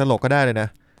ำเป็นหนังตลกก็ได้เลยนะ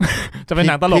จะเป็น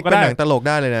หนังตลกก็ได้เป็นหนังตลก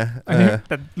ได้เลยนะแ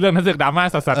ต่เรื่องนั้นสึกดราม่า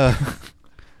สัส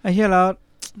ๆไอ้เหี้ยแล้ว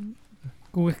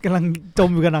กูกำลังจม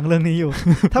อยู่กับหนังเรื่องนี้อยู่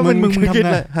ถ้ามึงทำไง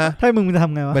ถ้ามึงจะท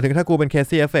ำไงวะหมายถึงถ้ากูเป็นเค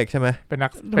ซี่เอฟเฟกใช่ไหมเ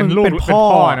ป็นลูกเป็นพ่อ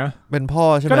นะเป็นพ่อ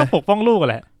ใช่ไหมก็ต้องปกป้องลูก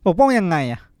แหละปกป้องยังไง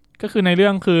อ่ะก็คือในเรื่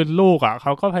องคือลูกอ่ะเข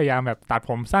าก็พยายามแบบตัดผ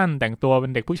มสั้นแต่งตัวเป็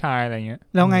นเด็กผู้ชายอะไรเงี้ย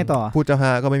แล้วไงต่อพูดเจ้าฮ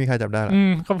ะก็ไม่มีใครจับได้หรอก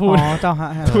เขาพูดเจ้าฮะ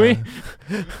ทุย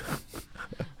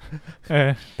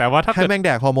แต่ว่าถ้าให้แม่งแด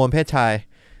กฮอร์โมนเพศชาย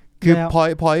คือพ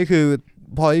อย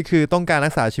คือต้องการรั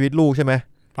กษาชีวิตลูกใช่ไหม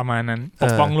ประมาณนั้นป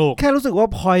กป้องลูกแค่รู้สึกว่า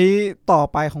พอยต่อ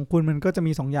ไปของคุณมันก็จะ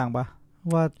มี2อย่างป่ะ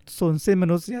ว่าสูญสิ้นม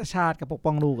นุษยชาติกับปก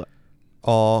ป้องลูกอ่ะ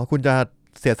คุณจะ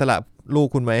เสียสละลูก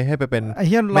คุณไหมให้ไปเป็น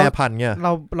แม่พันธุ์เงี้ย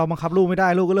เราบังคับลูกไม่ได้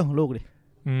ลูกก็เรื่องของลูกดิ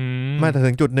ไม่แต่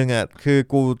ถึงจุดนึงอ่ะ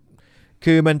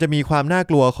คือมันจะมีความน่า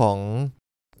กลัวข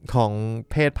อง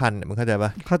เพศพันธุ์มันเข้าใจป่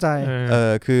ะเข้าใจ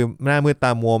คือหน้ามืดต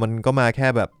ามัวมันก็มาแค่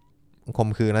แบบข่ม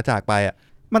ขืนแล้วจากไปอ่ะ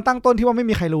มันตั้งต้นที่ว่าไม่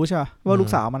มีใครรู้ใช่ป่ะว่าลูก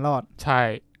สาวมันรอดใช่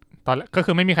ตอนก็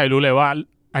คือไม่มีใครรู้เลยว่า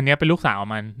อันนี้เป็นลูกสาว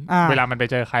มันเวลามันไป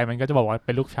เจอใครมันก็จะบอกว่าเ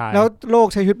ป็นลูกชายแล้วโลก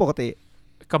ใช้ชีวิตปกติ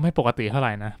ก็ไม่ปกติเท่าไห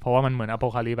ร่นะเพราะว่ามันเหมือนอโพ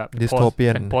คาลิปแบบดิสโทเปีย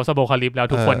นเป็นโพสต์อโพคาลิปแล้ว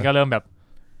ทุกคนก็เริ่มแบบ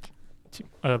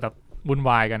แบบวุ่น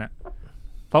วายกันอ่ะ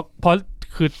เพราะ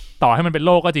คือต่อให้มันเป็นโ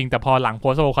ลกก็จริงแต่พอหลังโพ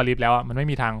สต์อโพคาลิปแล้วอ่ะมันไม่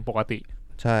มีทางปกติ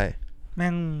ใช่แม่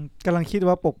งกำลังคิด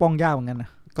ว่าปกป้องยากเหมือนกันนะ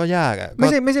ก็ยากอ่ะไม่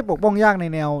ใช่ปกป้องยากใน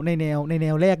แน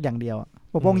วแรกอย่างเดียว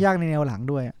ปกป้องยากในแนวหลัง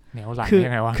ด้วยแนวหลัง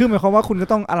ยังไงวะคือหมายความว่าคุณก็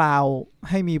ต้องallow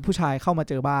ให้มีผู้ชายเข้ามา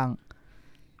เจอบ้าง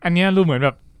อันนี้รู้เหมือนแบ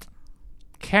บ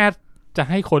แค่จะ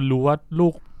ให้คนรู้ว่าลู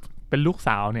กเป็นลูกส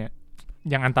าวเนี่ย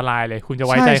ยังอันตรายเลยคุณจะไ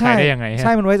ว้ใจใครได้ยังไงใ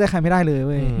ช่มันไว้ใจใครไม่ได้เลยเ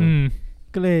ว้ย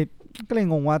ก็เลย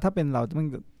งงว่าถ้าเป็นเรามัน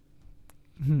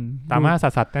ดราม่า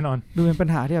สัสๆแน่นอนดูเป็นปัญ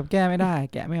หาที่แบบแก้ไม่ได้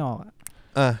แกะไม่ออก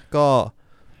ก็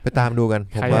ไปตามดูกัน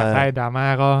ใครอยากได้ดราม่า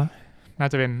ก็น่า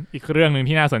จะเป็นอีกเรื่องนึง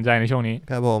ที่น่าสนใจในช่วงนี้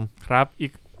ครับผมครับอี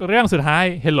กเรื่องสุดท้าย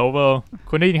Hello World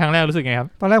คุณได้ยินครั้งแรกรู้สึกไงครับ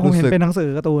ตอนแรกผมเห็นเป็นหนังสือ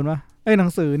การ์ตูนวะหนั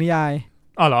งสือนิยาย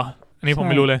อ๋อเหรออันนี้ผม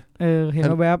ไม่รู้เลยเห็น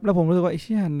แวบๆแล้วผมรู้สึกว่าไอ้เ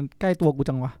ชี่ยใกล้ตัวกู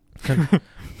จังวะ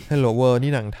Hello World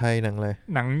นี่หนังไทยหนังอะไร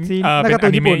หนังเป็นอ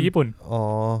นิเมะญี่ปุ่น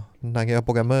หนังเกี่ยวกับโป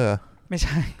รแกรมเมอร์ไม่ใ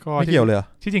ช่ไม่เกี่ยวเลย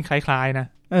ที่จริงคล้ายๆนะ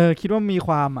คิดว่ามีค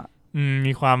วาม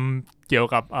มีความเกี่ยว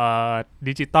กับ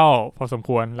ดิจิตอลพอสมค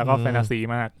วรแล้วก็แฟนตาซี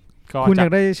มากคุณอยา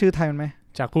กได้ชื่อไทยมันไหม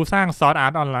จากผู้สร้าง Sword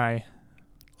Art Online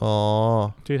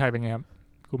ชื่อไทยเป็นไงครับ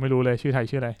กูไม่รู้เลยชื่อไทย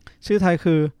ชื่ออะไรชื่อไทย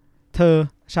คือเธอ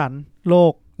ฉันโล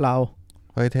กเรา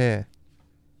เฮ้ยเท่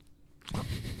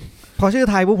พอชื่อ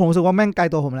ไทยปุ๊บผมรู้สึกว่าแม่งไกล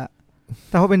ตัวผมแล้ว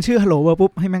แต่พอเป็นชื่อ Hello World ปุ๊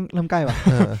บให้แม่งเริ่มใกล้ว่ะ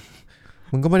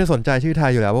มึงก็ไม่ได้สนใจชื่อไท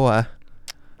ยอยู่แล้วป่ะวะ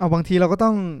เอาบางทีเราก็ต้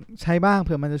องใช้บ้างเ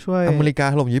ผื่อมันจะช่วยอเมริกา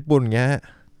ถล่มญี่ปุ่นเงี้ย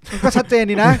ก็ชัดเจน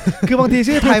ดีนะคือบางที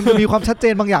ชื่อไทยมันมีความชัดเจ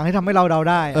นบางอย่างที่ทำให้เราเดา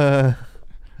ได้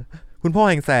คุณพ่อ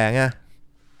แห่งแสง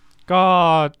ก็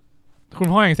คุณ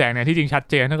พ่อแห่งแสงเนี่ยที่จริงชัด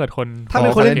เจนถ้าเกิดคนถ้าเป็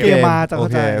นคนเล่นเกมมาจะเข้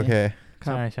าใจโอเคใ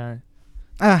ช่ใช่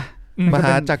มห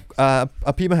าจักร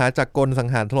พี่มหาจักรกลสัง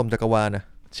หารถล่มจักรวาลนะ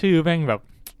ชื่อแม่งแบบ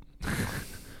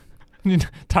นี่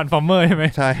ทรานส์ฟอร์เมอร์ใช่ไหม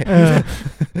ใช่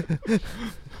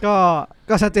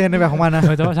ก็ชัดเจนในแบบของมันนะ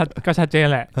แต่ว่าก็ชัดเจน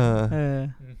แหละ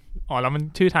แล้วมัน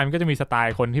ชื่อไทยมันก็จะมีสไต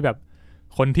ล์คนที่แบบ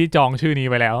คนที่จองชื่อนี้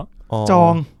ไปแล้วจอ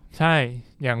งใช่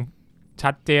อย่าง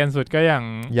ชัดเจนสุดก็อย่าง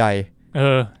ใหญ่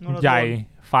ใหญ่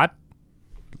ฟัด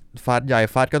ใหญ่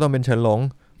ฟัดก็ต้องเป็นเฉินหลง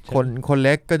คนเ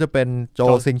ล็กก็จะเป็นโจ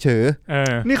ซิงฉือ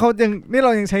นี่เร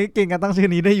ายังใช้เก่งการตั้งชื่อ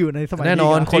นี้ได้อยู่ในสมัยนี้แน่น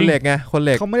อนคนเหล็กไงคนเห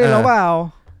ล็กเขาไม่ได้แล้วเปล่า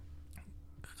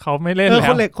เขาไม่เล่นแล้ว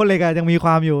คนเหล็กยังมีคว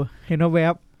ามอยู่เห็นว่าแว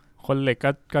บคนเหล็ก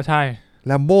ก็ใช่แ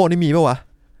ลมโบ้นี่มีป่ะวะ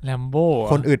แลมโบ้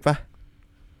คนอึดปะ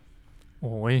โ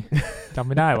อ้ยจำ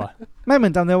ไม่ได้วะไม่เหมื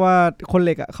อนจำได้ว่าคนเห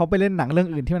ล็กอ่ะเขาไปเล่นหนังเรื่อง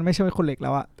อื่นที่มันไม่ใช่คนเหล็กแล้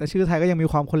วอ่ะแต่ชื่อไทยก็ยังมี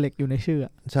ความคนเหล็กอยู่ในชื่อ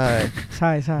ใช่ใ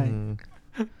ช่ใช่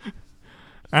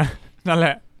อ่ะนั่นแหล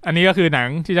ะอันนี้ก็คือหนัง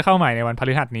ที่จะเข้าใหม่ในวันพ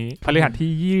ฤหัสนี้พฤหัส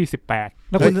ที่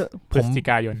28แล้วพฤศจิ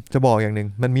กายนจะบอกอย่างนึง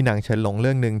มันมีหนังเฉินหลงเ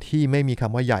รื่องนึงที่ไม่มีค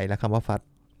ำว่าใหญ่และคำว่าฟัด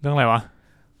เรื่องอะไรวะ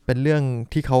เป็นเรื่อง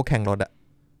ที่เขาแข่งรถอะ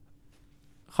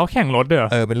เขาแข่งรถเหรอ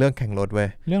เป็นเรื่องแข่งรถเว้ย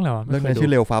เรื่องอะไรวะเรื่องนี้ชื่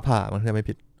อเร็วฟ้าผ่ามันจะไม่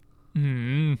ผิด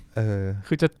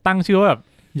คือจะตั้งชื่อว่าแบบ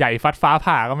ใหญ่ฟัดฟ้า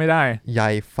ผ่าก็ไม่ได้ใหญ่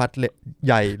ฟัดใ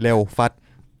หญ่เร็วฟัด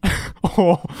โอ้โห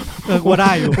กลัวไ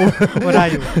ด้อยู่กลัวได้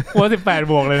อยู่กลัว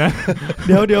18 บวกเลยนะเ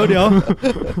ดี๋ยว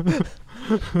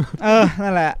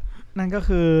นั่นแหละนั่นก็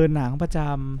คือหนังประจ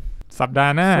ำสัปดา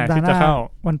ห์หน้าที่จะเข้า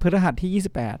วันพฤหัสที่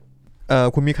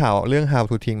28คุณมีข่าวเรื่อง How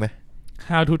to ทิ้งไหม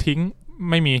How to ทิ้ง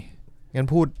ไม่มีงั้น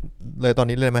พูดเลยตอน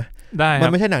นี้เลยไหมได้มั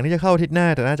นไม่ใช่หนังที่จะเข้าอาทิตย์หน้า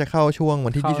แต่น่าจะเข้าช่วงวั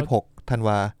นที่26ธันว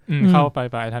าเข้าไป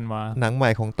ธันวาหนังใหม่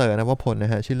ของเต๋อนวพลน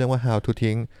ะฮะชื่อเรื่องว่า How to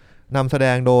ทิ้งนำแสด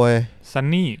งโดยซัน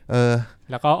นี่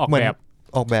แล้วก็ออ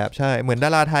กแบบใช่เหมือนดา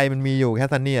ราไทยมันมีอยู่แค่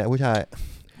ซันนี่อ่ะผู้ชาย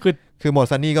คือหมด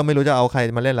ซันนี่ก็ไม่รู้จะเอาใคร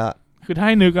มาเล่นละคือถ้าใ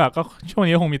ห้นึกอ่ะก็ช่วง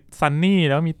นี้คงมีซันนี่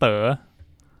แล้วมีเต๋อ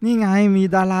นี่ไงมี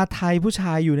ดาราไทยผู้ช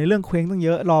ายอยู่ในเรื่องเคว้งตั้งเย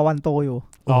อะรอวันโตอยู่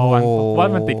รอวันว่า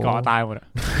มันติดเกาะตายหมดอ่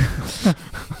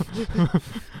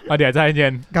ะเดี๋ยวใจเย็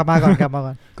นกลับมาก่อ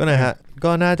นก็นะฮะ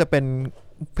ก็น่าจะเป็น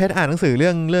เพชรอ่านหนังสือเรื่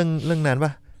องนั้นป่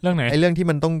ะเรื่องไหนไอ้เรื่องที่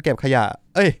มันต้องเก็บขยะ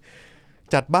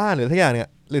จัดบ้านหรือทุกอย่างเนี่ย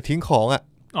หรือทิ้งของอ่ะ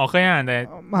เคยอ่านแต่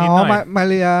มา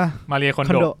เรียคอน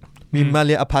โดมีมาเ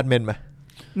รียอพาร์ตเมนต์มั้ย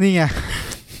นี่ไง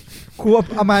ครู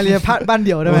เอามาเรียบ้านเ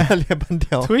ดี่ยวได้มั้ยมาเรียบ้านเ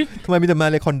ดี่ยวทำไมมีแต่มา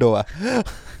เรียคอนโดอ่ะ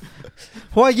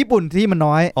เพราะว่าญี่ปุ่นที่มัน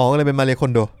น้อยก็เลยเป็นมาเรียคอ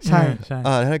นโดใช่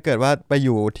ถ้าเกิดว่าไปอ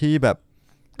ยู่ที่แบบ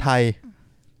ไทย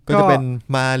ก็จะเป็น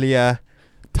มาเรีย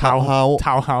ทาวน์เฮ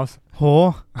าส์โห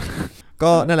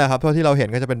ก็นั่นแหละครับเท่าที่เราเห็น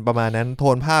ก็จะเป็นประมาณนั้นโท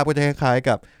นภาพก็จะคล้ายๆ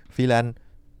กับฟรีแลนซ์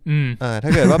ถ้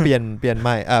าเกิดว่าเปลี่ยนให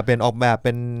ม่เปลี่ยนออกแบบเ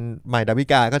ป็นใหม่ดาวิ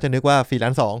กาก็จะนึกว่าฟรีแล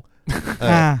นซ์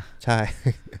2ใช่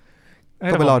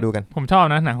ก็ไปรอดูกันผมชอบ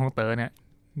นะหนังของเต๋อเนี่ย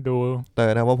ดูเต๋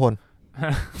อนวพล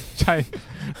ใช่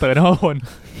เต๋อนวพล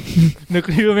นึก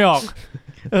ชื่อไม่ออก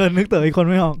นึกเต๋ออีกคน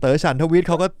ไม่ออกเต๋อฉันทวิทย์เ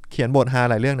ขาก็เขียนบทฮา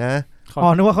หลายเรื่องนะ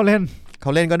นึกว่าเขาเล่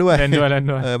นก็ด้วยเล่นด้ว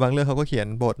ยบางเรื่องเขาก็เขียน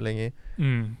บทอะไรอย่างงี้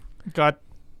ก็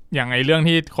อย่างไอเรื่อง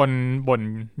ที่คนบ่น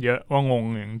เยอะว่างง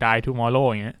อย่าง Die Tomorrow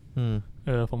อย่างเงี้ย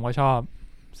ผมก็ชอบ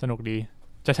สนุกดี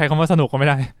จะใช้คำว่าสนุกก็ไม่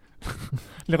ได้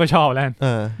แล้วก็ชอบแล้ว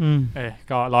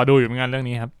ก็รอดูอยู่เหมือนกันเรื่อง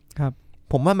นี้ครับ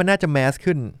ผมว่ามันน่าจะแมส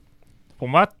ขึ้นผม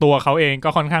ว่าตัวเขาเองก็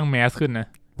ค่อนข้างแมสขึ้นนะ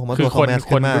ผมว่าตัวเขาแมส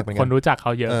ขึ้นมากคนรู้จักเข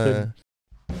าเยอะขึ้น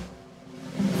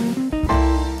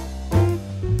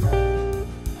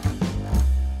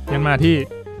ยันมาที่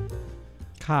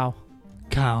ข่าว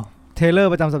เทรลเลอ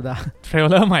ร์ประจำสัปดาห์เทรล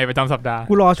เลอร์ใหม่ประจำสัปดาห์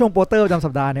กูรอช่วงโปสเตอร์ประจำสั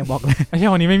ปดาห์เนี่ยบอกเลยไม่ใช่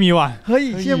วันนี้ไม่มีว่ะเฮ้ย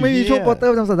เชี่ยไม่มีช่วงโปสเตอ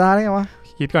ร์ประจำสัปดาห์ได้ไงวะ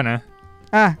คิดก่อนนะ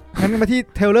งั้นมาที่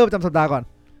เทรลเลอร์ประจำสัปดาห์ก่อน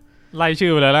ไล่ชื่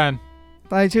อไปเลยแล้ว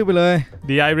ไล่ชื่อไปเลย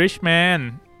The Irishman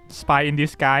Spy in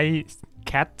Disguise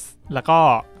Cats แล้วก็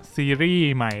ซีรี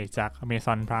ส์ใหม่จาก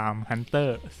Amazon Prime Hunter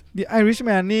The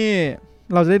Irishman นี่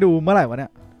เราจะได้ดูเมื่อไหร่วะเนี่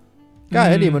ยก็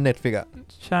ได้ดีบน Netflix อ่ะ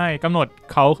ใช่กำหนด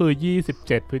เขาคือ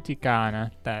27พฤศจิกายนนะ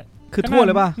แต่คือทั่วเ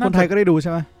ลยป่ะคนไทยก็ได้ดูใ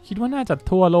ช่ไหมคิดว่าน่าจะ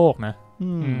ทั่วโลกนะ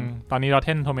ตอนนี้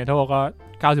Rotten Tomato ก็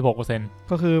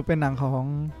 96% ก็คือเป็นหนังของ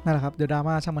นั่นแหละครับเดี๋ยวดรา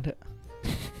ม่าช่างมันเถอะ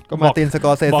ก็มาตินสก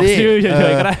อร์เซซี่บอกชื่อเฉ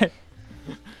ยๆก็ได้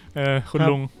คุณ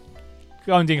ลุงคื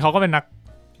อเอาจริงๆเขาก็เ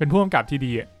ป็นผู้กำกับที่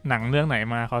ดีหนังเรื่องไหน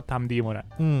มาเขาทำดีหมดอ่ะ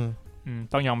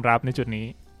ต้องยอมรับในจุดนี้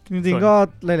จริงๆก็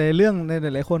หลายๆเรื่องใน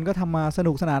หลายๆคนก็ทำมาส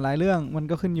นุกสนานหลายเรื่องมัน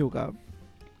ก็ขึ้นอยู่กับ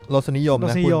รสนิยม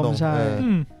นะคุณตรงใช่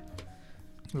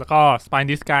แล้วก็ Spy in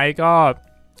Disguise ก็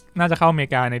น่าจะเข้าอเมริ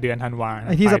กาในเดือนธันวาคมไ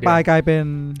อ้ที่สปายกลายเป็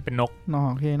นนก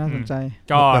โอเคน่าสนใจ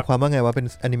ก็หมายความว่าไงว่าเป็น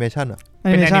แอนิเมชันเหรอเ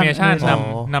ป็นแอนิเมชัน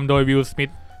นำโดยวิล สมิ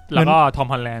ธแล้วก็ทอม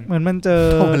ฮอลแลนด์เหมือนมันเจอ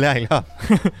ทอมฮอลแลนด์อีกแล้ว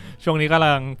ช่วงนี้กำ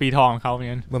ลังปีทองเขาเหมือน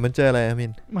กันเหมือนมันเจออะไรมิ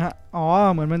นเ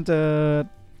หมือนมันเจอ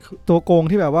ตัวโกง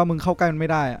ที่แบบว่ามึงเข้าใกล้มันไม่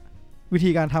ได้อะวิ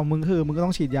ธีการทำมึงคือมึงก็ต้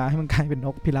องฉีดยาให้มันกลายเป็นน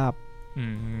กพิราบ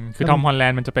คือทอมฮอลแล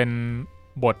นด์มันจะเป็น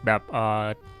บทแบบ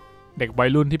เด็กวัย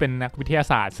รุ่นที่เป็นนักวิทยา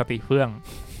ศาสตร์สติเฟื่อง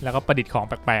แล้วก็ประดิษฐ์ของ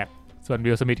แปลกๆส่วน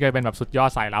วิล สมิธก็เป็นแบบสุดยอ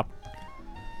ดสายลับ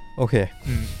โอเค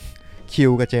คิ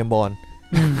วกับเจมส์บอนด์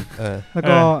แล้ว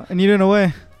ก็อันนี้ด้วยนะเว้ย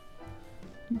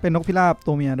เป็นนกพิราบ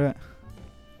ตัวเมียด้วย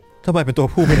ทำไมเป็นตัว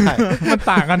ผู้ไม่ได้ มัน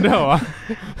ต่างกันด้วยเหรอ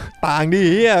ต่างดิ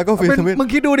ก็ฟิลสมิธมึง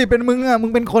คิดดูดิเป็นมึงอ่ะมึ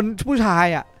งเป็นคนผู้ชาย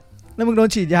อ่ะแล้วมึงโดน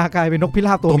ฉีดยากลายเป็นนกพิร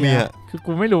าบตัวเมียคือ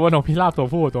กูไม่รู้ว่านกพิราบตัว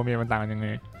ผู้ตัวเมียมันต่างกันยังไง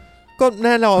ก็แ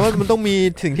น่นอนว่ามันต้องมี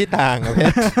สิ่งที่ต่างโอเค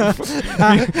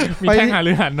มีแท่งหาเ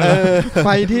รือหันไป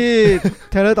ที่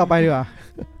เทรลเลอร์ต่อไปดีกว่า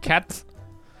Cats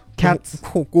Cats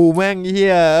กูแม่งเหี้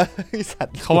ยสัต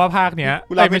ว์เขาว่าภาคเนี้ย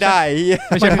กูรับไม่ได้เหี้ย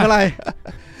ไม่ใช่อะไร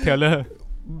เทเลอร์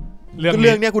เ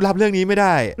รื่องเนี้ยกูรับเรื่องนี้ไม่ไ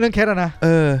ด้เรื่อง Cat อ่ะนะ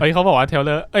เขาบอกว่าเทเล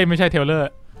อร์ไม่ใช่เทเลอร์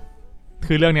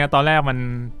คือเรื่องเนี้ยตอนแรกมัน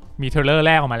มีเทเลอร์แ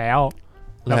รกออกมาแล้ว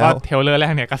ก็เทเลอร์แร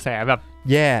กเนี่ยกระแสแบบ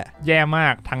แย่มา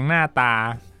กทั้งหน้าตา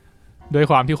ด้วย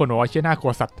ความที่คนบอกว่าเชี่ยน่ากลั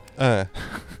วสัตว์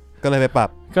ก็เลยไปป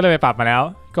รับมาแล้ว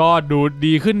ก็ดู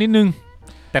ดีขึ้นนิดนึง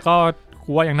แต่ก็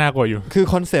กูว่ายังน่ากลัวอยู่คือ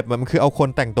คอนเซปต์มันคือเอาคน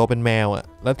แต่งตัวเป็นแมวอ่ะ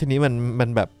แล้วทีนี้มัน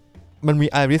แบบมันมี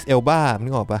ไอริสเอลบานึ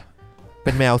กออกปะเ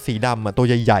ป็นแมวสีดำอ่ะตัว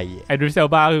ใหญ่ๆไอริสเอล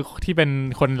บาคือที่เป็น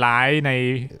คนร้ายใน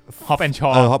ฮอปแอนด์ชอ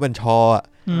ฮอปแอนด์ชออ่ะ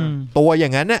ตัวอย่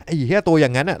างนั้นน่ะไอ้เหี้ยตัวอย่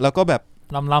างนั้นน่ะแล้วก็แบบ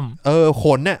ล่ำข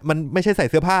นเนี่ยมันไม่ใช่ใส่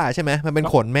เสื้อผ้าใช่ไหมมันเป็น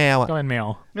ขนแมวอ่ะก็เป็นแมว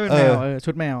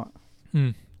ชุดแมวอ่ะ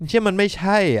เชื่อมันไม่ใ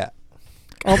ช่อ่ะ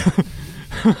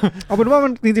เอาเป็นว่ามั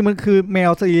นจริงๆมันคือแม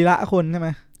วสรีระคนใช่ไหม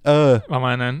ประม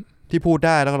าณนั้นที่พูดไ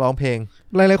ด้แล้วก็ร้องเพลง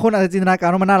หลายๆคนอาจจะจินตนาการ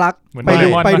ว่ามันน่ารัก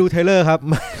ไปดูเทเลอร์ครับ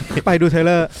ไปดูเทเ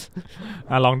ลอร์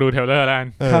ลองดูเทเลอร์แล้วกัน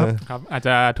ครับอาจจ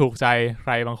ะถูกใจใค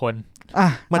รบางคน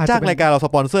มันจ้างรายการเราส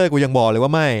ปอนเซอร์กูยังบอกเลยว่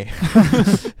าไม่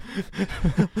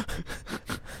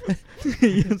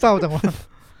เศร้าจังวะ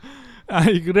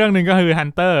อีกเรื่องหนึ่งก็คือ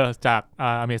Hunter จาก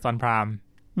Amazon Prime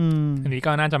อันนี้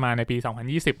ก็น่าจะมาในปี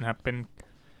2020นะครับเป็น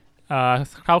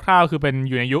คร่าวๆคือเป็น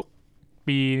อยู่ในยุค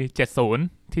ปี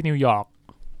70ที่นิวยอร์ก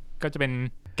ก็จะเป็น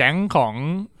แก๊งของ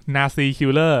นาซีคิ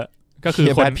ลเลอร์ก็คือ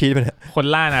คน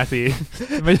ล่านาซี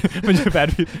ไม่ใช่แบด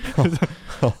พิท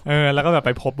แล้วก็แบบไ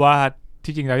ปพบว่า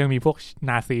ที่จริงแล้วยังมีพวก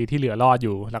นาซีที่เหลือรอดอ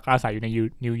ยู่แล้วก็อาศัยอยู่ใน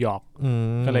นิวยอร์ก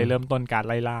ก็เลยเริ่มต้นการ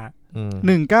ไล่ล่า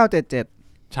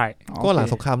1977ใช่ก็หลัง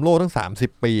สงครามโลกตั้ง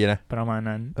30ปีนะประมาณ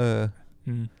นั้น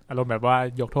อารมณ์แบบว่า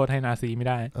ยกโทษให้นาซีไม่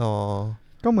ได้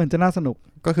ก็เหมือนจะน่าสนุก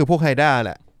ก็คือพวกไฮด้าแ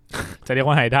หละจะเรียก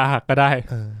ว่าไฮด้าก็ได้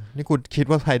นี่คุณคิด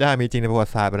ว่าไฮด้ามีจริงในประวั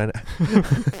ติศาสตร์ไปแล้วนะ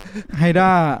ไฮด้า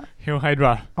เฮลไฮดร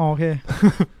าโอเค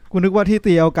กูนึกว่าที่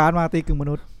ตีเอาการ์ดมาตีกึ่งม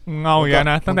นุษย์เงาอย่าง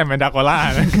นะตั้งแต่เป็นดากอล่า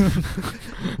นะ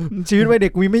ชีวิตวัยเด็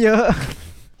กมีไม่เยอะ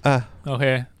โอเค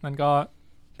นั่นก็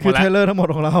คือเทรลเลอร์ทั้งหมด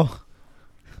ของเรา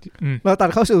เราตัด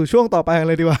เข้าสู่ช่วงต่อไปกัน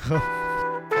เลยดีกว่า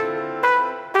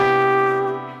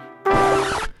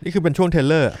นี่คือเป็นช่วงเทรล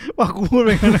เลอร์ว่ากูพูดไ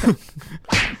ปกัน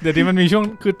เดี๋ยวนี้มันมีช่วง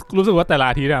คือรู้สึกว่าแต่ละ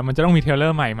อาทิตย์มันจะต้องมีเทรลเลอ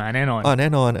ร์ใหม่มาแน่นอนแน่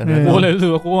นอนกูเลยรู้สึ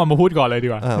กว่ากูมาพูดก่อนเลยดี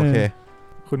กว่าโอเค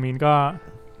คุณมีนก็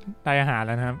ได้อาหารแ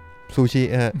ล้วนะครับซูชิ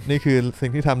นี่คือสิ่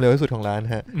งที่ทำเร็วที่สุดของร้าน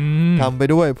ฮะทำไป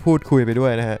ด้วยพูดคุยไปด้ว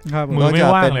ยนะฮะมือไม่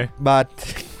ว่างเลยบัต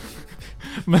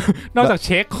นอกจากเ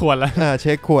ช็คขวดแล้วเ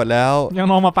ช็คขวดแล้วยัง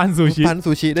ลองมาปั้นซู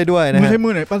ชิได้ด้วยนะฮะไม่ใช่มื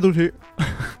อไหนปั้นซูชิ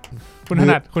คุณถ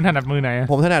นัดมือไหน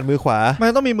ผมถนัดมือขวามั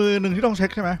นต้องมีมือหนึ่งที่ต้องเช็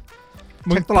คใช่ไหม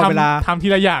เช็คตลอดเวลาทำที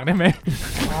ละอย่างได้ไหม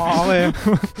เลย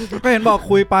ก็เห็นบอก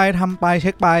คุยไปทำไปเ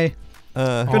ช็คไป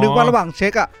ก็นึกว่าระหว่างเช็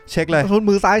คอะเช็คเลย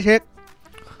มือซ้ายเช็ค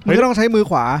มือต้องใช้มือ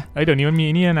ขวาเดี๋ยวนี้มันมี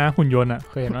นี่นะหุ่นยนต์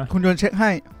เคยเห็นไหมหุ่นยนต์เช็คใ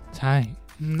ห้ใช่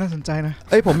น่าสนใจนะ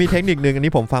ผมมีเทคนิคนึงอัน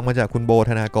นี้ผมฟังมาจากคุณโบ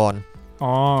ธนากร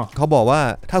เขาบอกว่า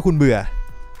ถ้าคุณเบื่อ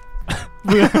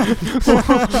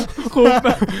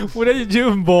คุณได้ชื่อ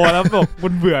โบแล้วบอกคุ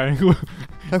ณเบื่อ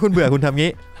ถ้าคุณเบื่อคุณทำ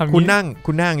งี้คุณนั่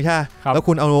งใช่แล้ว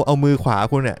คุณเอามือขวา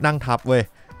คุณเนี่ยนั่งทับเว้ย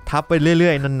ทับไปเรื่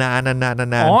อยๆนาน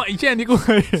ๆไอ้เช่นนี้กูเค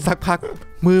ยสักพัก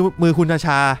มือคุณช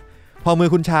าพอมือ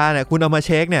คุณชาเนี่ยคุณเอามาเ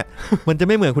ช็คเนี่ยมันจะ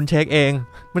ไม่เหมือนคุณเช็คเอง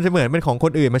มันจะเหมือนเป็นของค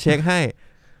นอื่นมาเช็คให้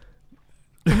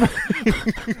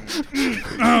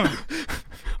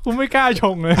กูไม่กล้าช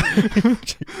งเลย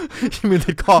มือ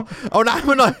ติดคอเอาน้ำ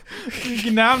มาหน่อยกิ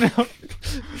นน้ำเนี่ย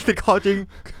ติดคอจริง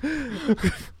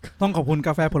ต้องขอบคุณก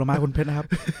าแฟผลไม้คุณเพชรนะครับ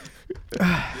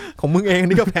ของมึงเอง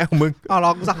นี่กาแฟของมึงร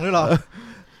อกูสั่งด้วยเหรอ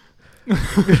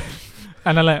อั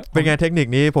นนั้นแหละเป็นไงเทคนิค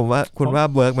นี้ผมว่าคุณว่า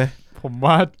เวิร์กไหมผม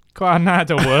ว่าก็น่า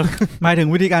จะเวิร์กหมายถึง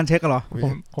วิธีการเช็คเหรอ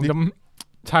ผมจะ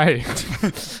ใช่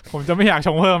ผมจะไม่อยากช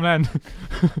งเพิ่มแล้ว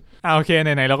โอเคไห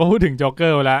นๆเราก็พูดถึงโจ๊กเกอ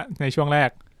ร์แล้วในช่วงแร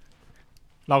ก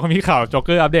เราก็มีข่าวโจ๊กเก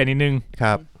อร์อัปเดตนิดนึงค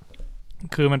รับ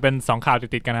คือมันเป็น2ข่าว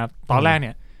ติดๆกันครับตอนแรกเ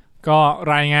นี่ยก็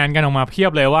รายงานกันออกมาเพีย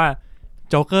บเลยว่า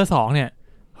โจ๊กเกอร์2เนี่ย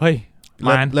เฮ้ย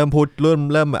เริ่มพูดเ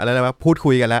ริ่มอะไรนะพูด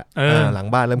คุยกันแล้วหลัง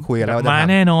บ้านเริ่มคุยกันแล้วมา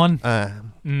แน่นอน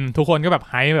ทุกคนก็แบบ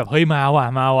ไฮแบบเฮ้ยมาว่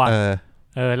ะ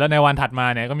แล้วในวันถัดมา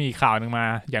เนี่ยก็มีข่าวนึงมา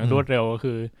อย่างรวดเร็วก็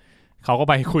คือเขาก็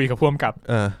ไปคุยกับผู้กำกับ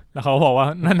แล้วเขาบอกว่า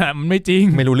นั่นน่ะมันไม่จริง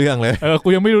ไม่รู้เรื่องเลยกู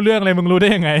ยังไม่รู้เรื่องเลยมึงรู้ได้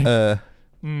ยังไง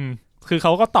คือเข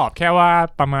าก็ตอบแค่ว่า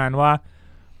ประมาณว่า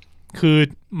คือ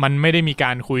มันไม่ได้มีก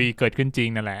ารคุยเกิดขึ้นจริง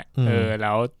นั่นแหละแ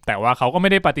ล้วแต่ว่าเขาก็ไม่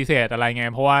ได้ปฏิเสธอะไรไง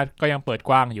เพราะว่าก็ยังเปิด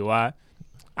กว้างอยู่ว่า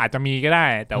อาจจะมีก็ได้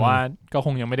แต่ว่าก็ค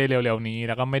งยังไม่ได้เร็วๆนี้แ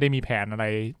ล้วก็ไม่ได้มีแผนอะไร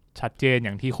ชัดเจนอ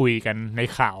ย่างที่คุยกันใน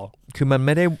ข่าวคือมันไ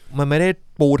ม่ได้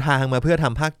ปูทางมาเพื่อท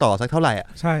ำภาคต่อสักเท่าไหร่อ่ะ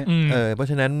ใช่เพราะ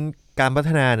ฉะนั้นการพัฒ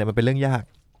นาเนี่ยมันเป็นเรื่องยาก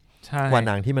กว่าห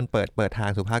นังที่มันเปิดทาง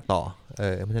สู่ภาคต่อ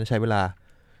มันจะใช้เวลา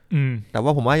แต่ว่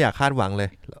าผมว่าอย่าคาดหวังเลย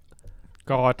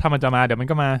ก็ถ้ามันจะมาเดี๋ยวมัน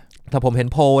ก็มาถ้าผมเห็น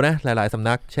โพลนะหลายๆสำ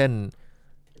นักเช่น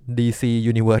DC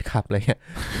Universe ครับอะไรเงี้ย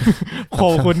โพล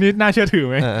คุณนี่น่าเชื่อถือ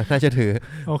ไหมน่าเชื่อถือ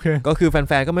โอเคก็คือแ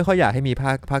ฟนๆก็ไม่ค่อยอยากให้มี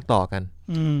ภาคต่อกัน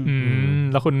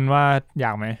แล้วคุณว่าอย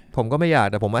ากไหมผมก็ไม่อยาก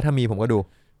แต่ผมว่าถ้ามีผมก็ดู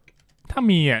ถ้า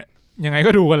มีอ่ะยังไง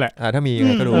ก็ดูกันแหละถ้ามียังไ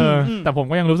งก็ดูแต่ผม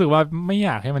ก็ยังรู้สึกว่าไม่อ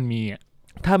ยากให้มันมีอ่ะ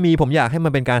ถ้ามีผมอยากให้มั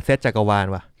นเป็นการเซตจักรวาล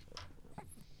ว่ะ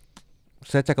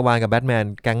เซตจักรวาลกับแบทแมน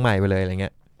แก๊งใหม่ไปเลยอะไรเงี้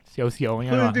ยเสียวๆอย่างเ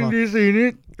งี้ยจริงๆ DC นี่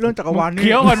เรื่องจักรวาลนี่เ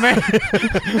คี้ยวก่อนไหม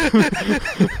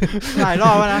หลายร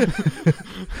อบแล้วนะ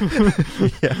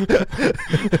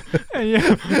ไอ้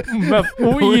แบบ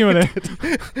อุ้ยมาเลย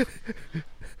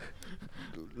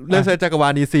เรื่องเซตจักรวา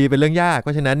ล DC เป็นเรื่องยากเพ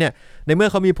ราะฉะนั้นเนี่ยในเมื่อ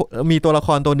เขามีตัวละค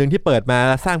รตัวนึงที่เปิดมา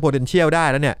สร้าง potential ได้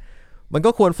แล้วเนี่ยมันก็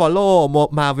ควร follow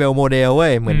Marvel model เว้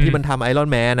ยเหมือนที่มันทำ Iron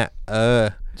Man อ่ะ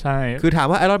ใช่คือถาม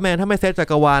ว่า Iron Man ถ้าไม่เซตจั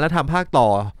กรวาลแล้วทำภาคต่อ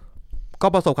ก็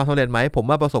ประสบความสำเร็จไหมผม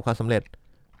ว่าประสบความสำเร็จ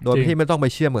โดยที่ไม่ต้องไป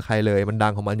เชื่อมกับใครเลยมันดั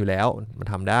งของมันอยู่แล้วมัน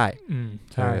ทำได้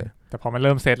ใช่แต่พอมันเ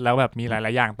ริ่มเซตแล้วแบบมีหล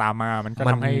ายๆอย่างตามมามันก็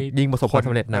ทำให้ยิ่งประสบความส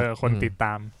ำเร็จนะคนติดต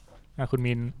ามคุณ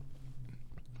มิน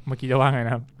เมื่อกี้จะว่าไงน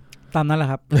ะครับตามนั้นแหล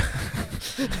ะครับ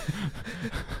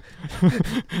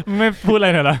ไม่พูดอะไร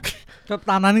เหรอก็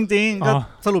ตามนั้นจริงๆก็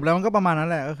สรุปแล้วมันก็ประมาณนั้น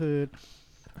แหละก็คือ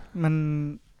มัน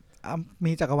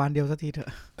มีจักรวาลเดียวสักทีเถอะ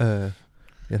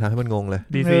อย่าทำให้มันงงเลย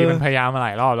DC มันพยายามมาหล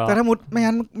ายรอบแล้วแต่ถ้ามุดไม่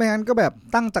งั้นก็แบบ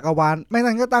ตั้งจักรวาลไม่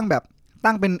งั้นก็ตั้ง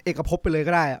เป็นเอกภพไปเลย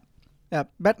ก็ได้อะแบบ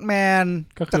แบทแมน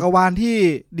จักรวาลที่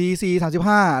DC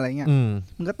 35อะไรเงี้ย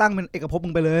มึงก็ตั้งเป็นเอกภพมึ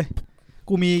งไปเลย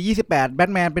กูมี28แบ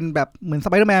ทแมนเป็นแบบเหมือนส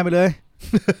ไปเดอร์แมนไปเลย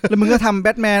แล้วมึงก็ทำแบ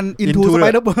ทแมน Into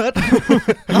Spider-Verse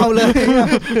เอาเลย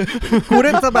กูไ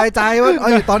ด้สบายใจว่า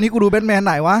ตอนนี้กูดูแบทแมนไ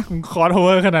หนวะคอร์สโอเว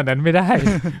อร์ขนาดนั้นไม่ได้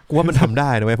กูว่ามันทำได้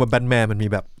นะเว้ยเพราะแบทแมนมันมี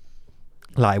แบบ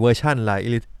หลายเวอร์ชัน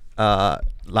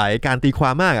หลายการตีควา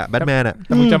มมากอ่ะแบทแมนอ่ะแ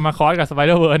ต่มึงจะมาคอร์สกับ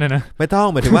Spider-Verse นะไม่ต้อง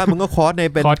หมายถึงว่ามึงก็คอร์สใน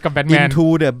เป็น Into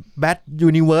the Bat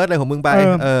Universe อะไรของมึงไป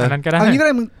อันนั้นก็ได้อันนี้ก็ไ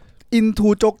ด้มึง Into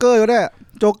Joker ก็ได้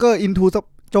Joker Into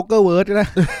Joker Verse ก็ได้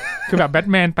คือแบบแบท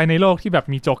แมนไปในโลกที่แบบ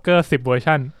มีโจ๊กเกอร์10เวอร์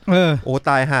ชันโอ้ต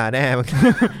ายห่าแน่มึง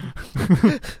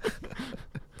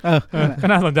ก็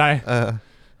น่าสนใจ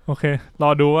โอเครอ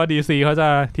ดูว่า DC เขาจะ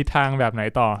ทิศทางแบบไหน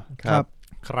ต่อ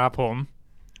ครับผม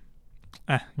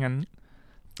งั้น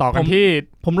ต่อกันที่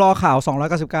ผมรอข่าว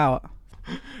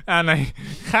299ไหน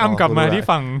ข้ามกลับมาที่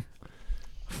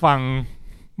ฝั่ง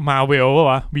Marvel ป่ะ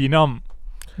วะ Venom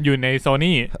อยู่ใน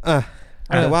Sony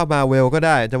จะว่า Marvel ก็ไ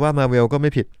ด้จะว่า Marvel ก็ไ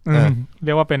ม่ผิดเ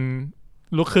รียกว่าเป็น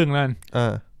ลูกครึ่งแล้ว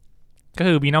ก็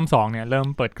คือ Venom 2เนี่ยเริ่ม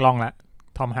เปิดกล้องแล้ว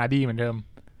ทอมฮาร์ดี้เหมือนเดิม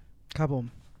ครับผม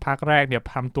ภาคแรกเดี๋ยว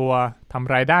ท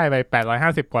ำรายได้ไป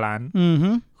850กว่าล้าน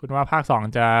คุณว่าภาค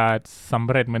2จะสำ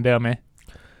เร็จเหมือนเดิมไหม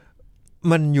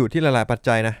มันอยู่ที่หลายๆปัจ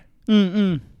จัยนะ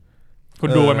คุณ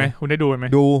ดูไหมคุณได้ดูไหม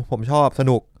ดูผมชอบส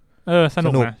นุกสนุ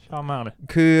กนะชอบมากเลย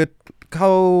คือ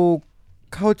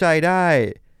เข้าใจไ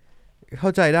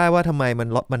ด้ว่าทำไม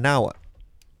มันเน่าอ่ะ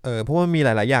เพราะว่ามีหล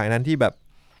ายๆอย่างนั้นที่แบบ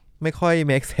ไม่ค่อย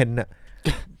make sense อ่ะ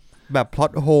แบบพล็อ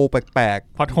ตโฮแปลก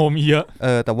ๆพล็อตโฮมีเยอะ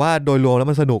แต่ว่าโดยรวมแล้ว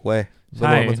มันสนุกเว้ยโดย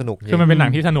รวมมันสนุกคือมันเป็นหนั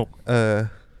งที่สนุก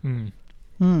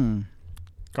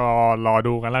ก็รอ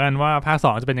ดูกันแล้วกันว่าภาค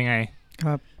2จะเป็นยังไง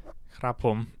ครับผ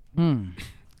ม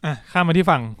ข้ามมาที่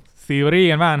ฝั่งซีรีส์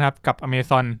กันบ้างครับกับ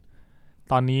Amazon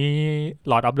ตอนนี้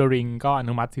Lord of the Ring ก็อ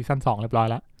นุมัติซีซั่น2เรียบร้อย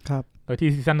แล้วครับโดยที่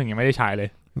ซีซั่น1ยังไม่ได้ฉายเลย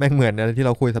แม่งเหมือนอะไรที่เร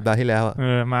าคุยสัปดาห์ที่แล้ว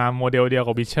มาโมเดลเดียว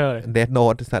กับ Witcher Death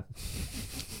Note สัตว์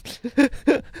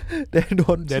Death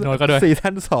Note ก็ด้วยซี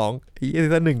ซั่น2อีซี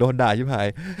ซั่น1โดนด่าชิบหาย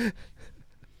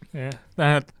แต่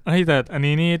อัน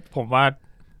นี้นี่ผมว่า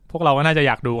พวกเราก็น่าจะอ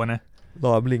ยากดูนะ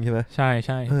Lord of the Ring ใช่ไหมใช่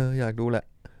อยากดูแหละ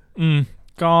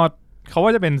ก็เขาว่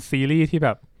าจะเป็นซีรีส์ที่แบ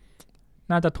บ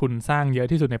น่าจะทุนสร้างเยอะ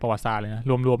ที่สุดในประวัติศาสตร์เลยนะ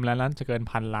รวมๆแล้วน่าจะเกิน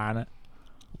1,000 ล้านนะ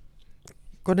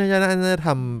ก็น่าจะท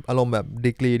ำอารมณ์แบบ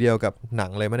ดีกรีเดียวกับหนั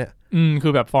งเลยมั้ยเนี่ยคื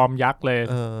อแบบฟอร์มยักษ์เลย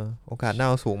โอกาสน่า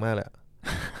สูงมากเลย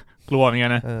กลัวเหมือนกั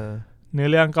นนะเนื้อ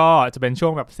เรื่องก็จะเป็นช่ว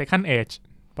งแบบ Second Age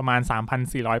ประมาณ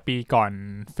 3,400 ปีก่อน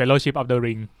Fellowship of the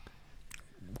Ring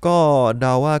ก็เด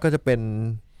าว่าก็จะเป็น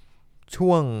ช่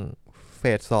วงเฟ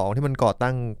ส2ที่มันก่อ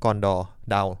ตั้งกอนดอร์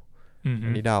เดาอั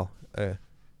นนี้เดา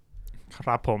ค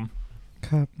รับผม ค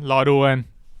รับรอดูกัน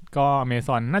ก็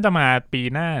Amazon น่าจะมาปี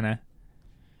หน้านะ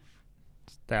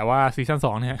แต่ว่าซีซั่น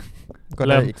2เนี่ยก็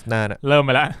เริ่มอีกนานอ่ะเริ่มไป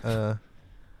แล้ว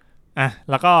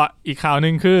แล้วก็อีกข่าวนึ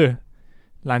งคือ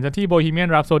หลังจากที่ Bohemian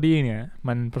Rhapsody เนี่ย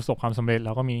มันประสบความสำเร็จแ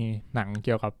ล้วก็มีหนังเ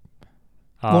กี่ยวกับ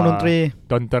วงดนตรี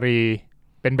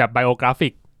เป็นแบบไบโอกราฟิ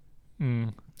ก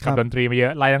กับดนตรีมาเยอ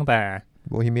ะไล่ตั้งแต่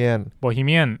โบฮีเมี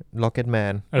ยนล็อกเก็ตแม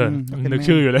นนึก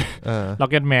ชื่ออยู่เลยล็อก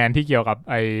เก็ตแมนที่เกี่ยวกับ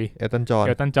ไอเอลตันจอ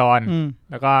ห์น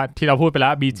แล้วก็ที่เราพูดไปแล้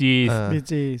ว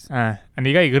BGs อัน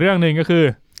นี้ก็อีกเรื่องนึงก็คือ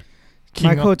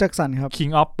Michael Jackson ครับ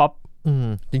King of Pop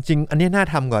จริงๆอันนี้น่า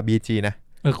ทำกว่า BG นะ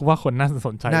ว่าคนน่าส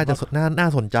นใจน่า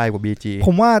สนใจกว่า BG ผ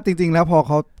มว่าจริงๆแล้วพอเ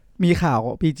ขามีข่าว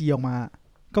BG ออกมา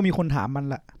ก็มีคนถามมัน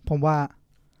แหละผมว่า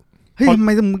เฮ้ยทำไ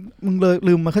มมึงเลย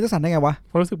ลืมมาMichael Jacksonได้ไงวะเ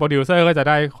พราะรู้สึกโปรดิวเซอร์ก็จะ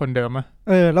ได้คนเดิมอ่ะ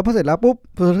แล้วพอเสร็จแล้วปุ๊บ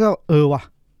โปรดิวเซอร์ก็ว่ะ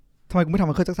ทำไมกูไม่ทำ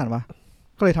Michael Jacksonวะ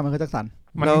ก็เลยทำMichael Jackson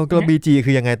แล้วก็ BG คื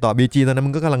อยังไงต่อ BG ตอนนั้น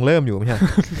มึงก็กำลังเริ่มอยู่ไม่ใช่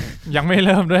ยังไม่เ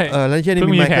ริ่มด้วยแล้วเช่นนี้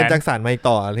มีMichael Jacksonมาอีก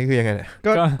ต่อนี่คือยังไงเนี่ย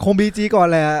ก็คง BG ก่อน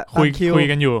แหละคุย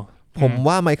กันอยู่ผม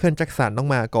ว่าMichael Jacksonต้อง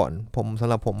มาก่อนสำ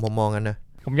หรับผมมองงั้นนะ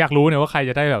ผมอยากรู้เนี่ยว่าใคร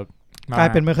จะได้แบบกลาย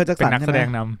เป็นMichael Jacksonเป็นนักแสดง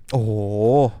นำโอ้โห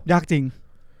ยากจริง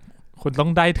คุณต้อง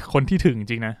ได้คนที่ถึง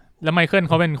จริงนะแล้วไมเคิลเ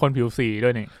ขาเป็นคนผิวสีด้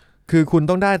วยนี่คือคุณ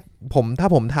ต้องได้ถ้า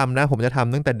ผมทำนะผมจะท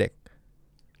ำตั้งแต่เด็ก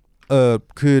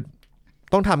คือ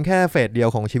ต้องทำแค่เฟสเดียว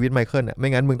ของชีวิตไมเคิลอ่ะไม่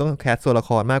งั้นมึงต้องแคสตัวละค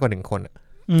รมากกว่า1คนอ่ะ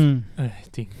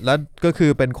จริงแล้วก็คื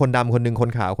อเป็นคนดำคนนึงคน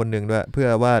ขาวคนนึงด้วยเพื่อ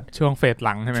ว่าช่วงเฟสห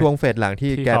ลังใช่ไหมช่วงเฟสหลัง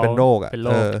ที่แกเป็นโรคอ่ะ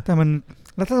แต่มัน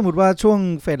แล้วถ้าสมมติว่าช่วง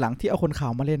เฟสหลังที่เอาคนขา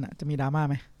วมาเล่นอ่ะจะมีดราม่า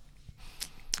ไหม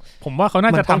ผมว่าเขาน่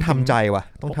าจะทำใจว่ะ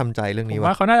ต้องทำใจเรื่องนี้ว่ะ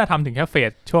ว่าเขาน่าจะทำถึงแค่เฟ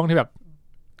สช่วงที่แบบ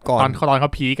ตอนเข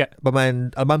าพีกอะประมาณ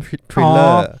อัลบั้มทริลเลอ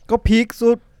ร์ก็พีกสุ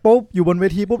ดปุ๊บอยู่บนเว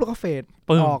ทีปุ๊บแล้วก็เฟด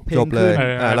ออกเพลงจบเลย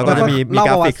แล้วก็จะมีก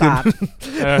ราฟิกขึ้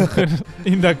น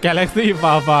In the Galaxy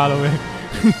Far Far เลย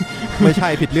ไม่ใช่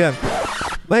ผิดเรื่อง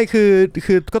ไม่คือ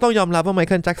ก็ต้องยอมรับว่าไมเ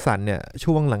คิลแจ็คสันเนี่ย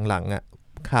ช่วงหลังๆอ่ะ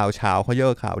ข่าวเช้าเขาเยอ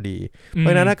ะข่าวดีเพรา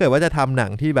ะฉะนั้นถ้าเกิดว่าจะทำหนั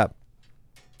งที่แบบ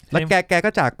แล้วแกก็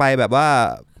จากไปแบบว่า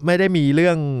ไม่ได้มีเรื่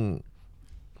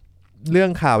อง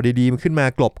ข่าวดีๆมันขึ้นมา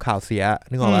กลบข่าวเสีย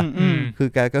นึกออกป่ะคือ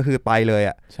แกก็คือไปเลย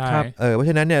อ่ะใช่เพราะฉ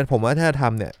ะนั้นเนี่ยผมว่าถ้าท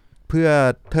ำเนี่ยเพื่อ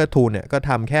เทิดทูนเนี่ยก็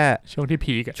ทำแค่ช่วงที่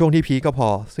พีคก็พอ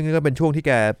ซึ่งก็เป็นช่วงที่แ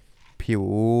กผิว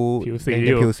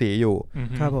สีอยู่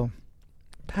ครับผม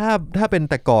ถ้าเป็น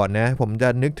แต่ก่อนนะผมจะ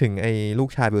นึกถึงไอ้ลูก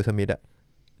ชายวิล สมิธอะ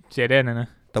เจเดนนะ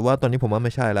แต่ว่าตอนนี้ผมว่าไ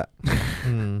ม่ใช่ละ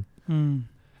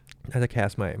น่าจะแคส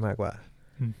ใหม่มากกว่า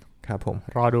ครับผม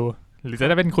รอดูหรือจะ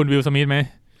ได้เป็นคุณวิล สมิธไหม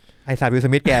ไอ้สายวิล ส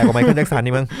มิธแก่กว่าไมเคิลแจ็คสัน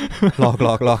นี่มั้งหล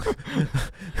อก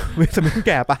วิล สมิธแ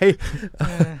ก่ไป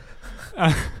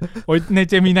โอ้ยใน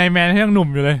เจมินายแมนยังหนุ่ม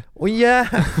อยู่เลยโอ้ยแย่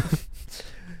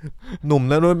หนุ่ม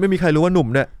แล้วไม่มีใครรู้ว่าหนุ่ม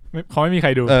เนี่ยเขาไม่มีใคร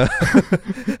ดู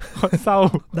คนเศร้า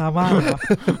ดราม่าเหรอ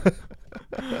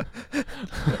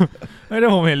ไม่ได้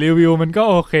ผมเห็นรีวิวมันก็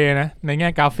โอเคนะในแง่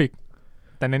กราฟิก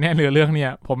แต่ในแง่เรื่องเนี่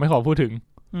ยผมไม่ขอพูดถึง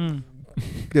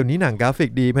เดี๋ยวนี้หนังกราฟิก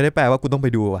ดีไม่ได้แปลว่ากูต้องไป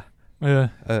ดูว่ะ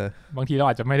บางทีเรา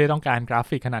อาจจะไม่ได้ต้องการกรา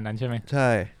ฟิกขนาดนั้นใช่ไหมใช่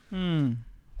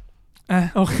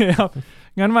โอเคครับ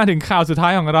งั้นมาถึงข่าวสุดท้า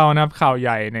ยของเรานะครับข่าวให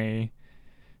ญ่ใน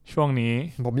ช่วงนี้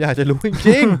ผมอยากจะรู้จ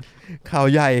ริงๆข่าว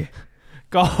ใหญ่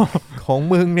ก็ของ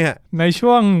มึงเนี่ยใน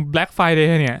ช่วง Black Friday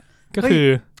เนี่ยก็คือ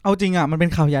เอาจริงอ่ะมันเป็น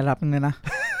ข่าวใหญ่ระดับนึงเลยนะ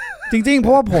จริงๆเพร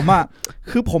าะว่าผมอ่ะ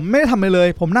คือผมไม่ได้ทำอะไรเลย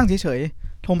ผมนั่งเฉย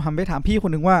ๆโทรไปถามพี่ค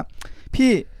นนึงว่า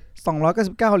พี่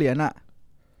299เหรียญอ่ะ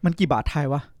มันกี่บาทไทย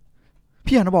วะ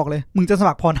พี่หันมาบอกเลยมึงจะส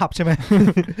มัครพรหับใช่ไหม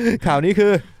ข่าวนี้คื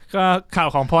อก็ข่าว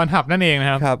ของพรหับนั่นเองนะ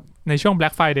ครับในช่วง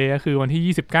Black Friday ก็คือวัน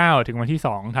ที่29ถึงวันที่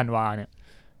2ธันวาเนี่ย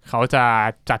เขาจะ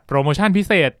จัดโปรโมชั่นพิเ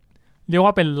ศษเรียกว่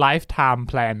าเป็น Lifetime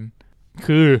Plan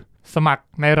คือสมัคร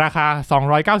ในราคา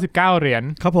299เหรียญ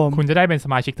ครับผมคุณจะได้เป็นส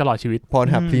มาชิกตลอดชีวิตพร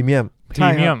หับพรีเมียม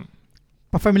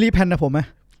ปะ Family Plan นะผมไหม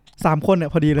3คนเนี่ย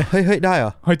พอดีเลยเฮ้ยได้เหร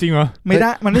อเฮ้ยจริงเหรอไม่ไ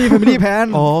ด้มันไม่มี Family Plan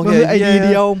ก็คือ ID เ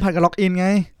ดียวผ่านกับล็อกอินไง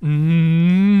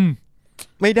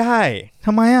ไม่ได้ท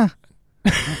ำไมอ่ะ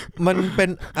มันเป็น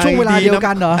ช่วงเวลาเดียว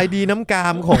กันเหรอ ID น้ำกา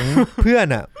มของเพื่อน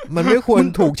อ่ะมันไม่ควร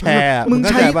ถูกแชร์มึง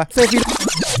ใช้เซฟิ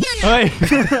เฮ้ย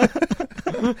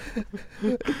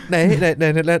ไหน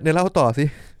เล่าต่อสิ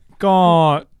ก็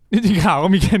จริงๆข่าวก็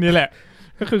มีแค่นี้แหละ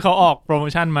ก็คือเขาออกโปรโม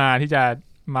ชั่นมาที่จะ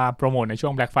มาโปรโมทในช่ว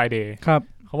ง Black Friday ครับ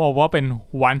เขาบอกว่าเป็น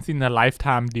once in a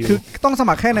lifetime deal คือต้องส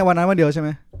มัครแค่ในวันนั้นวันเดียวใช่ไหม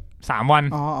3 วัน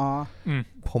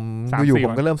ผมอยู่ผ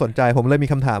มก็เริ่มสนใจผมเลยมี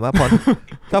คำถามว่า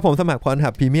ถ้าผมสมัครพรหั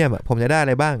บพรีเมียมอ่ะผมจะได้อะ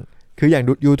ไรบ้างคืออย่าง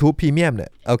YouTube พรีเมียมเนี่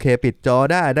ยโอเคปิดจอ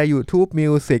ได้ YouTube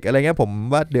Music อะไรเงี้ยผม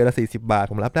ว่าเดือนละ40 บาท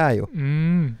ผมรับได้อยู่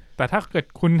แต่ถ้าเกิด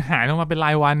คุณหารออกมาเป็นร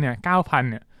ายวันเนี่ย 9,000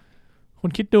 เนี่ยคุณ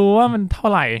คิดดูว่ามันเท่า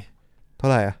ไหร่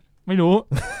อ่ะไม่รู้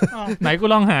ไหนกู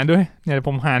ลองหารด้วยเนี่ยผ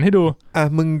มหารให้ดู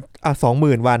มึง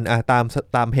20,000 วัน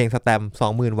ตามเพลงสแตมป์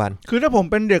 20,000 วันคือถ้าผม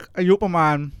เป็นเด็กอายุประมา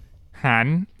ณหาร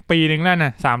ปีนึงแล้วน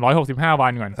ะ365วั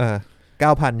นก่อน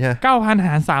 9,000 ใช่ 9,000 ห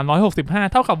าร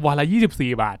365เท่ากับวันละ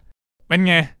24 บาทเป็น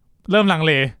ไงเริ่มลังเ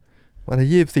ลวันละ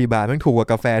24 บาทมันถูกกว่า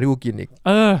กาแฟที่กูกินอีก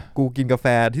กูกินกาแฟ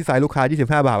ที่ไซส์ลูกค้า25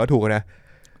 บาทก็ถูกนะ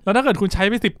แล้วถ้าเกิดคุณใช้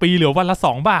ไป10 ปีเหลือวันละ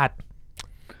2 บาท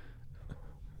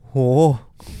โห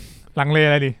ลังเลอ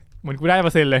ะไรดิเหมือนกูได้เป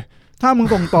อร์เซ็นต์เลยถ้ามึง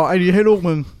ส่งต่อ ID ให้ลูก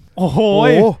มึงโอ้โห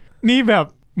นี่แบบ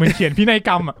เหมือนเขียนพินัยก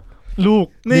รรมอ่ะลูก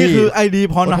นี่คือ ID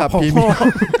พรหับของพ่อ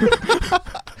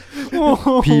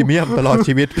พรีเมียมตลอด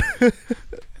ชีวิต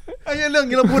ไอ้เรื่อง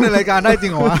นี้เราพูดในรายการได้จริ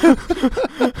งเหรอวะ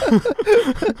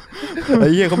ไอ้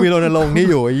เหี้ยเขามีรณรงค์นี่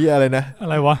อยู่ไอ้เหี้ยอะไรนะอะ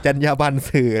ไรวะจรรยาบรรณ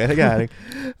สื่ออะไรสักอย่างนึง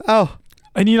อ้าว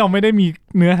ไอ้นี่เราไม่ได้มี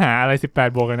เนื้อหาอะไร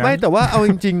18บวกกันนะไม่แต่ว่าเอา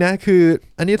จริงๆนะคือ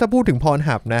อันนี้ถ้าพูดถึงพร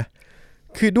หับนะ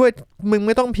คือด้วยมึงไ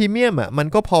ม่ต้องพรีเมียมอ่ะมัน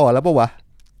ก็พอแล้วป่ะวะ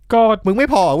ก็มึงไม่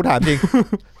พอกูถามจริง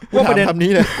ว่าประเด็นคำ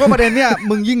นี้เลยว่าประเด็นเนี้ย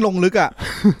มึงยิ่งลงลึกอ่ะ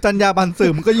จรรยาบรรณสื่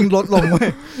อมึงก็ยิ่งลดลงเว้ย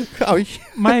เอา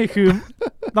ไม่คือ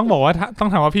ต้องบอกว่าต้อง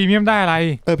ถามว่าพรีเมียมได้อะไร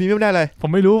พรีเมียมได้อะไรผม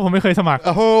ไม่รู้ผมไม่เคยสมัคร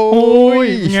โอ้ย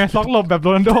ไงล็อกหลบแบบโร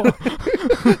นัลโด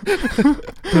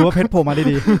ถือว่าเพชรผมมา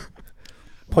ดี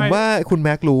ๆผมว่าคุณแ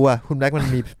ม็กรู้อ่ะคุณแม็กมัน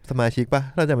มีสมาชิกป่ะ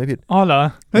ถ้าจำไม่ผิดอ๋อเหรอ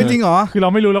เฮ้ยจริงเหรอคือเรา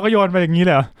ไม่รู้เราก็โยนไปอย่างนี้เ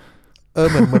ลย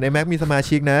เหมือนไอ้แม็กมีสมา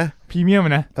ชิกนะพรีเมียม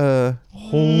นะ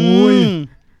โอ้ย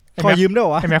ขอยืมได้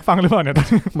วะไอ้แม็กฟังหรือเปล่าเนี่ย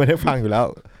ไม่ได้ฟังอยู่แล้ว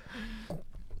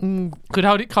คือเ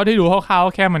ท่าที่เขาได้ดูคร่าว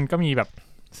ๆแค่มันก็มีแบบ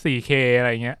 4K อะไร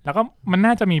เงี้ยแล้วก็มัน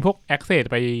น่าจะมีพวก access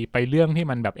ไปเรื่องที่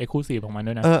มันแบบ exclusive ของมัน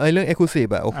ด้วยนะไอเรื่อง exclusive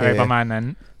โอเคประมาณนั้น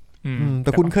แ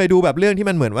ต่คุณเคยดูแบบเรื่องที่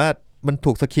มันเหมือนว่ามัน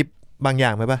ถูกสคริปต์บางอย่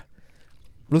างไหมป่ะ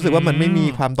รู้สึกว่ามันไม่มี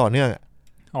ความต่อเนื่อง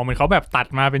อ๋อเหมือนเขาแบบตัด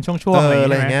มาเป็นช่วงๆอะ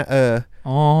ไรเงี้ย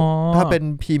ถ้าเป็น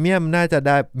พรีเมียมน่าจะไ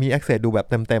ด้มี access ดูแบบ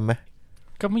เต็มๆไหม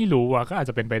ก็ไม่รู้อ่ะก็อาจ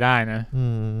จะเป็นไปได้นะ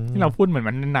ที่เราพูดเหมือน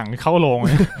มันหนังเข้าโรง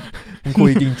คุ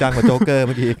ยจริงจังกว่าโจ๊กเกอร์เ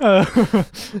มื่อกี้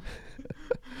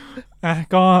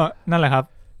ก็นั่นแหละครับ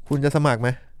คุณจะสมัครไหม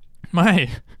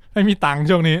ไม่มีตังค์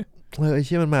ช่วงนี้ไอ้เ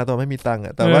ชี่ยมันมาตอนไม่มีตังค์อ่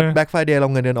ะแต่ว่า Black Friday เรา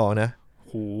เงินเดือนออกนะ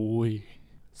โอ้ย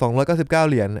299เ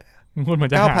หรียญคุณเหมือน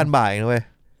จะ 9,000 บาทนะเว้ย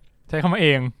ใช้คำว่าเอ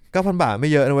ง 9,000 บาทไม่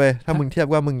เยอะนะเว้ยถ้ามึงเทียบ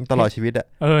ว่ามึงตลอดชีวิตอ่ะ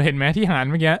เห็นไหมที่หาร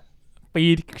เมื่อกี้ปี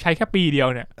ใช้แค่ปีเดียว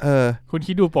เนี่ยคุณ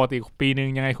คิดดูปกติปีนึง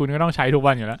ยังไงคุณก็ต้องใช้ทุก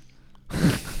วันอยู่แล้ว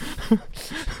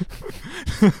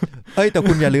แต่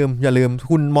คุณอย่าลืม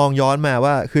คุณมองย้อนมา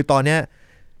ว่าคือตอนเนี้ย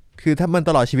คือถ้ามัน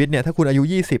ตลอดชีวิตเนี่ยถ้าคุณอายุ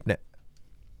20เนี่ย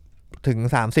ถึง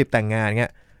30แต่งงานเงี้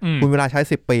ยคุณเวลาใช้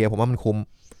10ปีผมว่ามันคุ้ม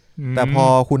แต่พอ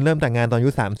คุณเริ่มแต่งงานตอนอา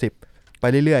ยุ30ไป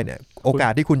เรื่อยๆเนี่ยโอกา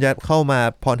สที่คุณจะเข้ามา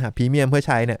พรหับพรีเมียมเพื่อใ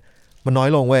ช้เนี่ยมันน้อย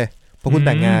ลงเว้ยเพราะคุณแ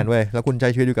ต่งงานเว้ยแล้วคุณใช้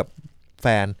ชีวิตอยู่กับแฟ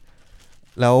น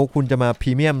แล้วคุณจะมาพ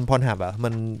รีเมียมพรหับ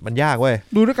มันยากเว้ย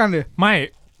ดูด้วยกันเลยไ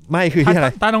ม่คือที่อะไร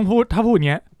ต้าต้องพูดถ้าพูด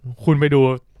เงี้ยคุณไปดู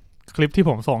คลิปที่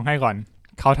ผมส่งให้ก่อน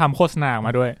เขาทำโฆษณาม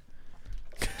าด้วย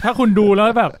ถ้าคุณดูแล้ว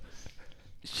แบบ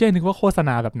เชื่อนึกว่าโฆษณ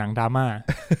าแบบหนังดราม่า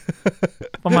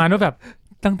ประมาณว่าแบบ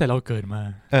ตั้งแต่เราเกิดมา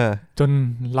จน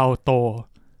เราโต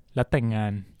และแต่งงา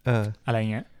นอะไร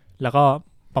เงี้ยแล้วก็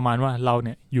ประมาณว่าเราเ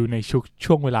นี่ยอยู่ใน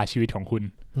ช่วงเวลาชีวิตของคุณ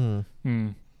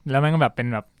แล้วมันก็แบบเป็น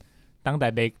แบบตั้งแต่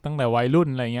เด็กตั้งแต่วัยรุ่น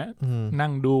อะไรเงี้ยนั่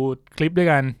งดูคลิปด้วย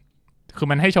กันคือ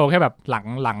มันให้โชว์แค่แบบห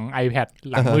ลัง iPad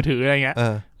หลังมือถืออะไรเงี้ย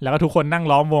แล้วก็ทุกคนนั่ง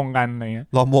ล้อมวงกันอะไรเงี้ย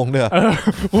ล้อมวงด้วย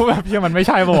กูแบบเชื่อมันไม่ใ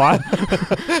ช่ป่ะวะ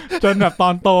จนแบบตอ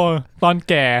นโตตอน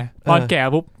แก่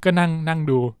ปุ๊บก็นั่ง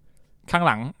ดูข้างห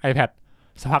ลัง iPad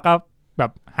สักพักก็แบ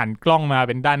บหันกล้องมาเ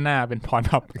ป็นด้านหน้าเป็นพร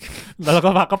ทับแล้วก็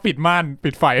พักก็ปิดม่านปิ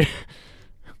ดไฟ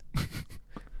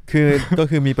ก็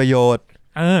คือมีประโยชน์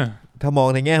ถ้ามอง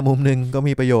ในแง่มุมนึงก็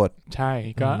มีประโยชน์ใช่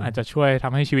ก็อาจจะช่วยท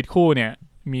ำให้ชีวิตคู่เนี่ย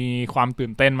มีความตื่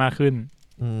นเต้นมากขึ้น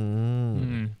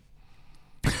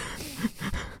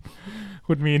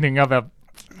คุณมีถึงกับแบบ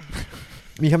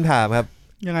มีคำถามครับ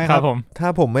ยังไงครับผมถ้า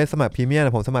ผมไม่สมัครพรีเมียม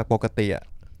ผมสมัครปกติอ่ะ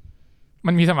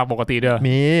มันมีสมัครปกติด้วย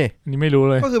มีนี่ไม่รู้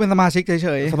เลยก็คือเป็นสมาชิกเฉ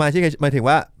ยๆสมาชิกหมายถึง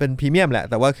ว่าเป็นพรีเมียมแหละ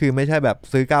แต่ว่าคือไม่ใช่แบบ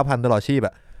ซื้อ 9,000 ตลอดชีพอ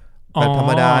ะแบบธรร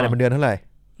มดาเนี่ยมันเดือนเท่าไหร่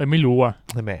ไม่รู้อ่ะ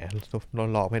แหม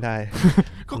หลอกไม่ได้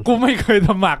ก็กูไม่เคย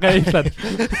สมัครไอ้สัตว์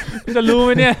จะรู้ไห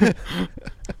มเนี่ย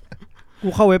กู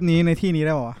เข้าเว็บนี้ในที่นี้ไ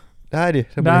ด้ป่ะได้ดิ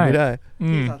ทำไมไม่ได้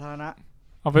ที่สาธารณะ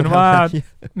เอาเป็นว่า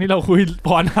นี่เราคุยพ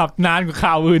รหับนานกว่า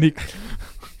ข่าวอื่นอีก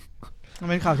มัน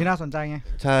เป็นข่าวที่น่าสนใจไง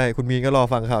ใช่คุณมีนก็รอ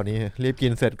ฟังข่าวนี้รีบกิ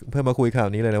นเสร็จเพื่อมาคุยข่าว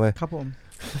นี้เลยนะเว้ยครับผม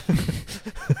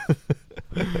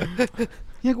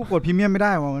เนี่ยกูกดพรีเมียมไม่ไ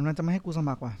ด้ว่ะมันจะไม่ให้กูส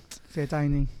มัครว่ะเสียใจจ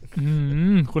ริง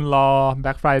คุณรอ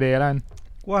Black Friday แล้ว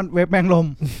กูว่าเว็บแมงลม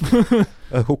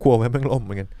กูกลัวเว็บแมงลมเห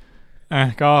มือนกัน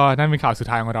ก็นั่นเป็นข่าวสุด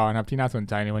ท้ายของเรานะครับที่น่าสน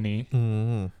ใจในวันนี้เห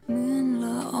มือนล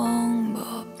ะอองบ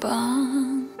อบบา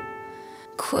ง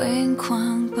เคว้งคว้า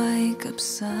งไปกับ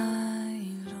สาย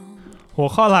ลมหัว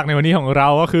ข้อหลักในวันนี้ของเรา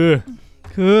ก็คือ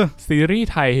ซีรีส์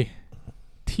ไทย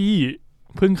ที่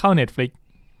เพิ่งเข้า Netflix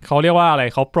เขาเรียกว่าอะไร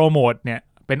เขาโปรโมทเนี่ย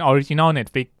เป็นออริจินอล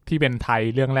Netflix ที่เป็นไทย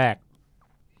เรื่องแรก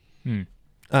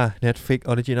Netflix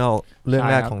Original เรื่อง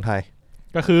แรกของไทย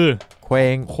ก็คือเค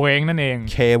ว้งนั่นเอง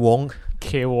เคว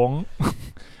ง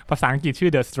ภาษาอังกฤษชื่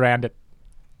อ The Stranded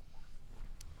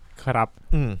ครับ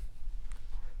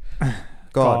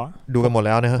ก็ดูกันหมดแ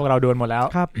ล้วนะพวกเราดูกันหมดแล้ว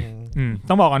ครับ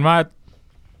ต้องบอกกันว่า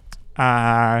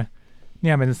เ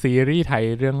นี่ยเป็นซีรีส์ไทย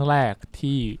เรื่องแรก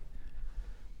ที่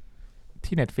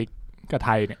Netflix กับไท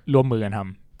ยเนี่ยร่วมมือกันท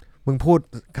ำมึงพูด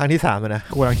ครั้งที่3นะ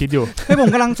กูกำลังคิดอยู่ผม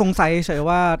กำลังสงสัยเฉย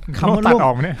ว่าคำว่า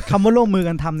ร่วมมือ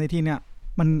กันทำในที่เนี่ย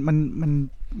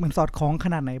มันสอดคล้องข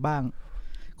นาดไหนบ้าง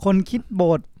คนคิดบ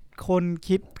ทคน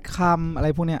คิดคำอะไร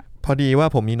พวกเนี้ยพอดีว่า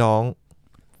ผมมีน้อ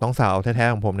งสาวแท้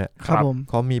ๆของผมเนี่ย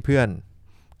เขามีเพื่อน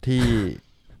ที่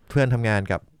เพื่อนทำงาน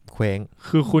กับเคว้ง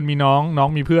คือคุณมีน้อง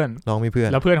มีเพื่อน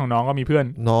แล้วเพื่อนของน้องก็มีเพื่อน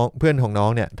ของน้อง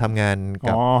เนี่ยทำงาน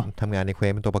ในเคว้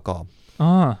งเป็นตัวประกอบ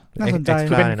น่าสนใจ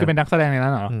คือเป็นนักแสดงในนั้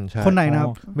นเหรอคนไหนนะครับ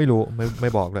ไม่รู้ไม่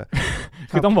บอกเลย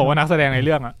คือต้องบอกว่านักแสดงในเ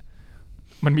รื่องอ่ะ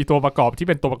มันมีตัวประกอบที่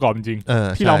เป็นตัวประกอบจริง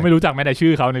ที่เราไม่รู้จักแม้แต่ชื่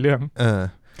อเขาในเรื่อง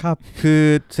ครับคือ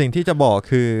สิ่งที่จะบอก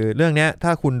คือเรื่องนี้ถ้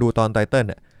าคุณดูตอนไตเติ้ล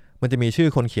เนี่ยมันจะมีชื่อ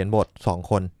คนเขียนบท2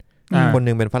คนคน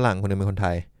นึงเป็นฝรั่งคนนึงเป็นคนไท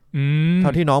ยเท่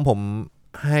าที่น้องผม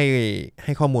ใ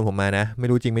ห้ข้อมูลผมมานะไม่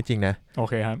รู้จริงไม่จริงนะโอ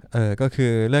เคครับก็คื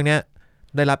อเรื่องนี้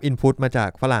ได้รับอินพุตมาจาก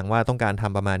ฝรั่งว่าต้องการท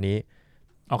ำประมาณนี้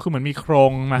คือเหมือนมีโคร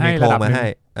งมาให้ระดับนึง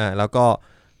แล้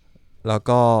ว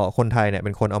ก็คนไทยเนี่ยเ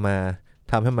ป็นคนเอามา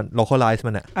ทำให้มัน localize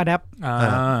มันadapt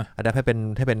ให้เ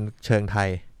ป็นเชิงไทย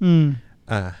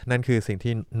นั่นคือสิ่ง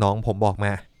ที่น้องผมบอกม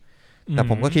าแต่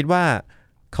ผมก็คิดว่า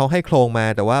เขาให้โครงมา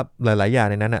แต่ว่าหลายๆอย่าง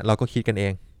ในนั้นเราก็คิดกันเอ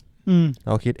งเร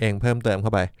าคิดเองเพิ่มเติมเข้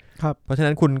าไปเพราะฉะ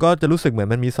นั้นคุณก็จะรู้สึกเหมือน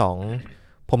มันมี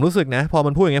2ผมรู้สึกนะพอ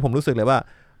มันพูดอย่างเงี้ยผมรู้สึกเลยว่า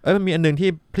มันมีอันนึงที่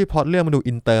พล็อตเรื่องมันดู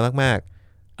อินเตอร์มาก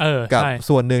ๆกับ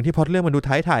ส่วนหนึ่งที่พล็อตเรื่องมันดูไ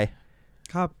ทย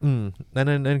ครับ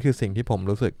นั่นคือสิ่งที่ผม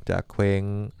รู้สึกจากเคว้ง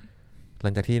หลั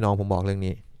งจากที่น้องผมบอกเรื่อง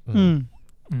นี้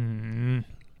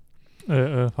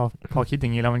พอคิดอย่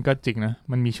างนี้แล้วมันก็จริงนะ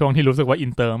มันมีช่วงที่รู้สึกว่าอิ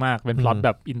นเตอร์มากเป็นพล็อตแบ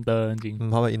บอินเตอร์จริง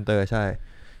เพราะว่าอินเตอร์ใช่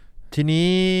ทีนี้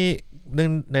เรื่อง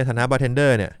ในฐานะบาร์เทนเดอ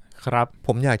ร์เนี่ยครับผ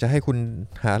มอยากจะให้คุณ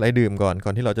หาอะไรดื่มก่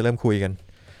อนที่เราจะเริ่มคุยกัน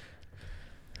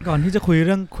ก่อนที่จะคุยเ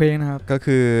รื่องเคว้งนะครับก็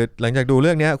คือหลังจากดูเ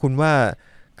รื่องนี้คุณว่า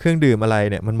เครื่องดื่มอะไร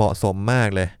เนี่ยมันเหมาะสมมาก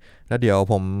เลยแล้วเดี๋ยว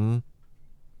ผม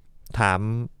ถาม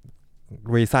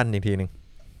รีซันอีกทีนึง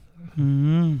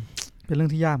เป็นเรื่อ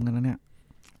งที่ยากเหมือนกันนะเนี่ย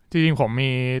จริงๆผม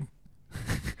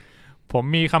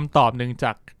มีคำตอบหนึ่งจ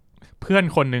ากเพื่อน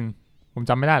คนหนึ่งผม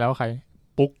จำไม่ได้แล้วว่าใคร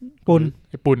ปุน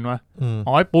ไอ้ปุนวะไ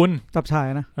อ้ปุนจับชาย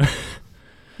นะ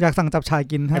อยากสั่งจับชาย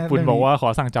กินให้ไอ้ปุนบอกว่าขอ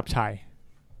สั่งจับชาย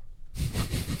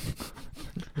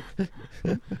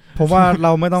ผมว่าเร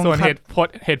าไม่ต้องส่วนเห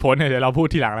ตุผลเนี่ยเดี๋ยวเราพูด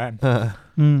ทีหลังแล้วกัน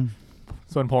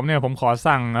ส่วนผมเนี่ยผมขอ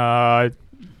สั่ง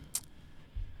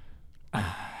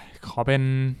ขอเป็น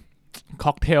ค็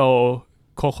อกเทล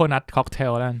โคโคนัทค็อกเท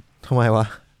ลแล้วกันทำไมวะ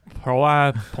เพราะว่า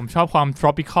ผมชอบความ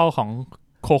tropical ของ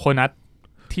โคโคนัท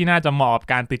ที่น่าจะเหมาะกับ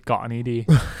การติดเกาะนี้ดี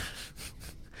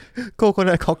โคโค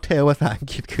นัทค็อกเทลภาษาอัง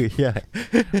กฤษคืออะไร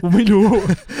กูไม่รู้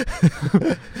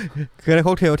คืออะไร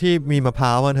ค็อกเทลที่มีมะพร้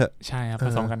าวมันเถอะใช่ครับผ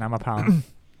สมกับน้ำมะพร้าว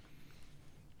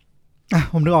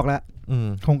ผมนึกออกแล้ว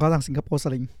ผมก็สั่งสิงคโปร์ส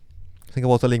ลิง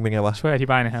เป็นไงวะช่วยอธิ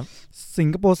บายหน่อยครับสิง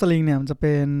คโปร์สลิงเนี่ยมันจะเ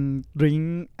ป็นดริง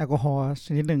ก์แอลกอฮอล์ช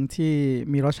นิดหนึ่งที่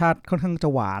มีรสชาติค่อนข้างจะ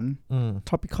หวาน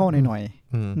tropical หน่อย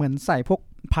ๆเหมือนใส่พวก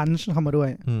พันช์เข้ามาด้วย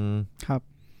ครับ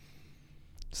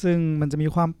ซึ่งมันจะมี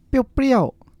ความเปรี้ยว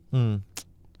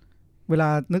ๆเวลา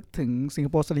นึกถึงสิงค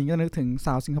โปร์สลิงก็นึกถึงส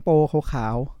าวสิงคโปร์ขา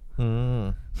ว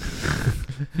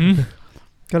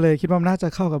ๆก็เลยคิดว่าน่าจะ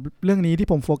เข้ากับเรื่องนี้ที่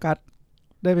ผมโฟกัส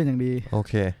ได้เป็นอย่างดีโอ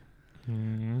เค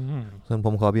ส่วนผ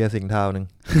มขอเบียร์สิงห์เทาหนึ่ง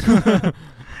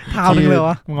เทานึงเลย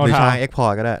วะหรือชางเอ็กพอ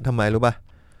ร์ตก็ได้ทำไมรู้ป่ะ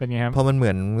เป็นไงครับเพราะมันเหมื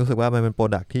อนรู้สึกว่ามันเป็นโปร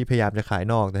ดักที่พยายามจะขาย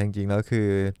นอกแต่จริงๆแล้วคือ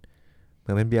เห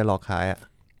มือนเป็นเบียร์หลอกขายอ่ะ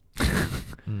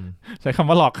ใช้คำ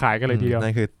ว่าหลอกขายกันเลยทีเดียว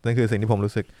นั่นคือสิ่งที่ผม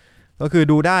รู้สึกก็คือ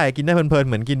ดูได้กินได้เพลินๆ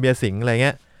เหมือนกินเบียร์สิงห์อะไรเ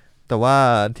งี้ยแต่ว่า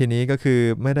ทีนี้ก็คือ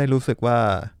ไม่ได้รู้สึกว่า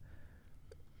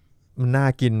มันน่า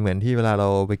กินเหมือนที่เวลาเรา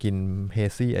ไปกินเฮ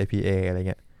ซี่ IPA อะไร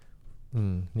เงี้ย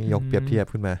นี่ยกเปรียบเทียบ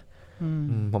ขึ้นมา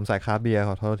ผมใส่คราฟต์เบียร์ข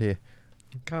อโทษที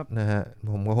ครับนะฮะ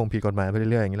ผมก็คงผิดกฎหมายไปเรื่อ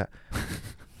ยๆอย่างนี้แหละ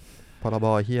พรบ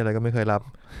เหี้ยอะไรก็ไม่เคยรับ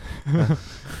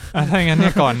ถ้าอย่างนั้นเนี่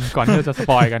ยก่อนที่จะส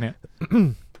ปอยกันเนี่ย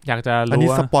อยากจะรู้ว่าอันนี้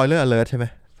สปอยเลอร์อเลิร์ทใช่ไหม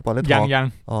สปอยเลอร์ยัง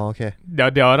อ๋อโอเคเ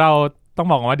ดี๋ยวเราต้อง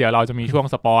บอกว่าเดี๋ยวเราจะมีช่วง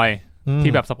สปอย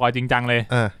ที่แบบสปอยจริงจังเลย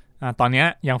ตอนนี้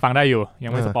ยังฟังได้อยู่ยั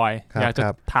งไม่สปอยอยากจะ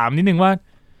ถามนิดนึงว่า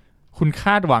คุณค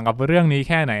าดหวังกับเรื่องนี้แ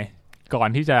ค่ไหนก่อน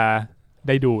ที่จะไ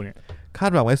ด้ดูเนี่ยคา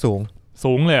ดหวังไว้สู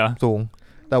งเลยเหรอสูง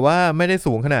แต่ว่าไม่ได้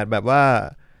สูงขนาดแบบว่า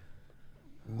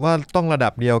ต้องระดั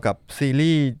บเดียวกับซี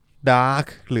รีส์ดาร์ก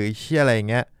หรือเชี่ยอะไรอย่าง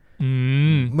เงี้ย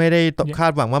ไม่ได้คา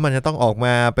ดหวังว่ามันจะต้องออกม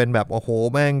าเป็นแบบโอ้โห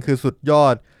แม่งคือสุดยอ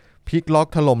ดพลิกล็อก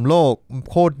ถล่มโลก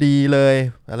โคตรดีเลย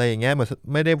อะไรอย่างเงี้ยเหมือน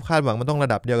ไม่ได้คาดหวังมันต้องระ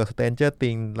ดับเดียวกับ Stranger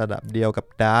Things ระดับเดียวกับ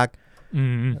Dark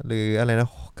หรืออะไรนะ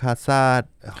คาซาด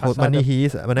มันนี่ฮี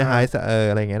สมันนี่ไฮส์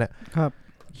อะไรอย่างเงี้ยนะครับ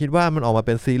คิดว่ามันออกมาเ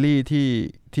ป็นซีรีส์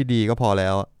ที่ดีก็พอแล้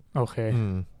วโอเค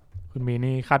คุณมี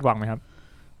นี่คาดหวังไหมครับ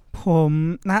ผม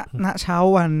ณเช้า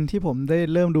วันที่ผมได้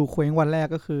เริ่มดูเคว้งวันแรก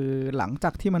ก็คือหลังจา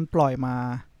กที่มันปล่อยมา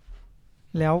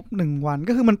แล้ว1วัน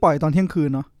ก็คือมันปล่อยตอนเที่ยงคืน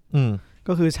เนาะ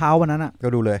ก็คือเช้าวันนั้นอ่ะก็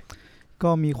ดูเลยก็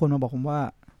มีคนมาบอกผมว่า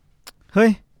เฮ้ย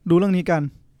ดูเรื่องนี้กัน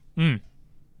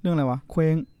เรื่องอะไรวะเคว้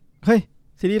งเฮ้ย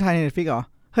ซีรีส์ไทยใน Netflix เหรอ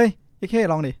เฮ้ยไอ้แค่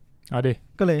ลองดิเอาดิ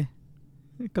ก็เลย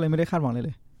ไม่ได้คาดหวังเ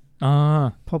ลย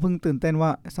เพราะเพิ่งตื่นเต้นว่า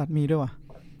สัตว์มีด้วยว่ะ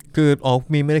คือ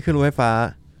มีไม่ได้ขึ้นรถไฟฟ้า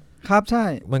ครับใช่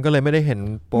มันก็เลยไม่ได้เห็น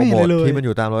โปรโมทที่มันอ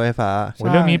ยู่ตามรถไฟฟ้า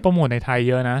เรื่องนี้โปรโมทในไทย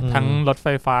เยอะนะทั้งรถไฟ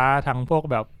ฟ้าทั้งพวก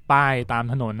แบบป้ายตาม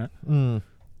ถนนนะ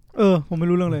ผมไม่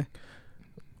รู้เรื่องเลย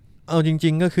เอาจริ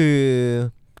งๆก็คือ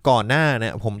ก่อนหน้าเนี่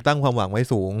ยผมตั้งความหวังไว้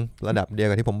สูงระดับเดียว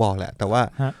กับที่ผมบอกแหละแต่ว่า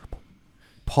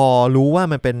พอรู้ว่า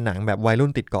มันเป็นหนังแบบวัยรุ่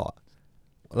นติดเกาะ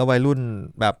แล้ววัยรุ่น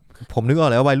แบบผมนึกออก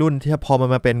เลยว่าวัยรุ่นที่พอมัน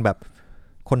มาเป็นแบบ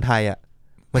คนไทยอ่ะ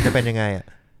มันจะเป็นยังไงอ่ะ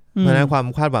เพราะฉะนั้นความ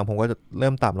คาดหวังผมก็จะเ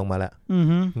ริ่มต่ำลงมาแล้ว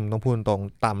ต้องพูดตรง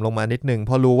ต่ำลงมานิดนึงเ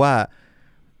พราะรู้ว่า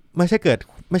ไม่ใ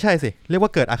ช่สิเรียกว่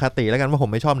าเกิดอคติแล้วกันว่าผม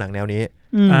ไม่ชอบหนังแนวนี้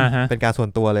เป็นการส่วน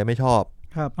ตัวเลยไม่ชอบ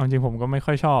ครับจริงผมก็ไม่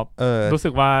ค่อยชอบรู้สึ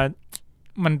กว่า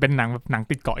มันเป็นหนังแบบหนัง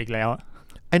ติดเกาะอีกแล้ว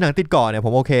ไอ้หนังติดเกาะเนี่ยผ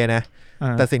มโอเคนะ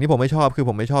แต่สิ่งที่ผมไม่ชอบคือ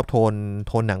ผมไม่ชอบโ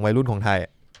ทนหนังวัยรุ่นของไทย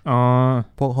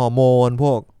พวกฮอร์โมนพ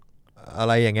วกอะ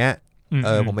ไรอย่างเงี้ย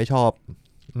ผมไม่ชอบ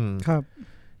ครับ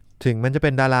ถึงมันจะเป็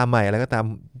นดาราใหม่แล้วก็ตาม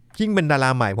ยิ่งเป็นดารา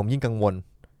ใหม่ผมยิ่งกังวล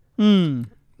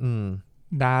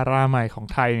ดาราใหม่ของ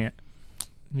ไทยเนี่ย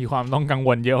มีความต้องกังว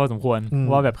ลเยอะพอสมควร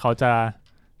ว่าแบบเขาจะ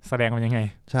แสดงมันยังไง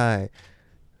ใช่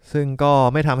ซึ่งก็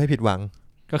ไม่ทำให้ผิดหวัง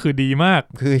ก็คือดีมาก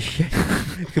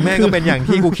คือแม่งก็เป็นอย่าง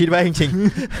ที่กูคิดไว้จริง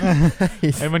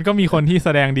ๆไอ้มันก็มีคนที่แส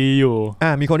ดงดีอยู่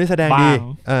มีคนที่แสดงดี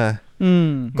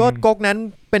ก็ก๊กนั้น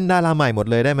เป็นดาราใหม่หมด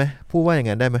เลยได้ไหมพูดว่าอย่าง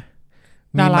นั้นได้ไหม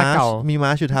ดาราเก่ามีมา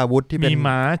ร์ชจุฑาวุฒิที่เป็นมีม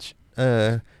าร์ช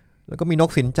แล้วก็มีนก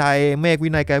สินใจเมฆวิ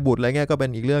นัยไกรบุตรอะไรเงี้ยก็เป็น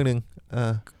อีกเรื่องนึง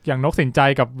อย่างนกสินใจ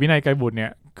กับวินัยไกรบุตรเนี่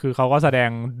ยคือเขาก็แสดง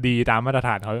ดีตามมาตรฐ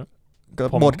านเขา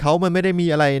บทเขามันไม่ได้มี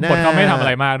อะไรบทเขาไม่ทำอะไ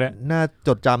รมากด้วยน่าจ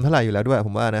ดจำเท่าไหร่อยู่แล้วด้วยผ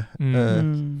มว่านะ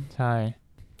ใช่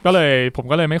ผม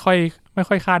ก็เลยไม่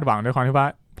ค่อยคาดหวังด้วยความที่ว่า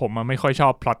ผมมันไม่ค่อยชอ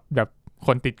บพล็อตแบบค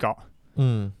นติดเกาะ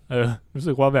รู้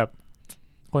สึกว่าแบบ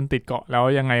คนติดเกาะแล้ว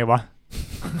ยังไงวะ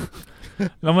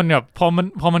แล้วมันแบบพอ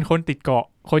มันคนติดเกาะ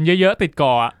คนเยอะๆติดเก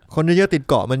าะคนเยอะๆติด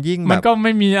เกาะมันยิ่งมันก็ไ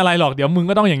ม่มีอะไรหรอกเดี๋ยวมึง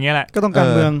ก็ต้องอย่างเงี้ยแหละก็ต้องการ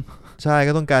เมืองใช่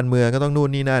ก็ต้องการเมืองก็ต้องนู่น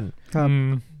นี่นั่นครับ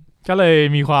ก็เลย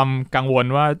มีความกังวล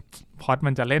ว่าพล็อต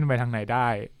มันจะเล่นไปทางไหนได้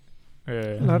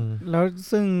แล้ว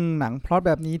ซึ่งหนังพล็อตแ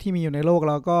บบนี้ที่มีอยู่ในโลกเ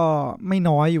ราก็ไม่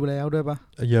น้อยอยู่แล้วด้วยปะ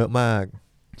เยอะมาก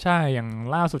ใช่อย่าง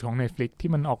ล่าสุดของ Netflix ที่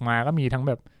มันออกมาก็มีทั้งแ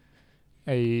บบไ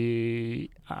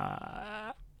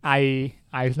อ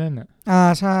ซ์นั่นอ่ะ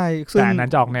ใช่แต่อันนั้น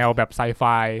จะออกแนวแบบไซไฟ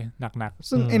หนักๆ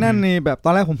ซึ่งไอ้นั่นนี่แบบตอ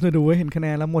นแรกผมจะดูเห็นคะแน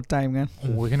นแล้วหมดใจเหมือนกันโ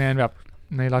อ้ยคะแนนแบบ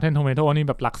ใน Rotten Tomato นี่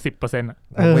แบบหลัก 10% อ่ะ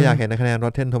ผมก็อยากเห็นคะแนน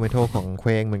Rotten Tomato ของเค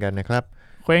ว้งเหมือนกันนะครับ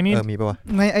เคว้งนี่มีป่ะวะ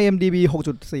ใน IMDb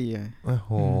 6.4 โอ้โ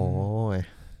ห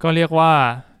ก็เรียกว่า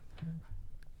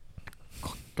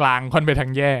กลางค่อนไปทา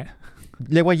งแย่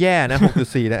เรียกว่าแย่นะ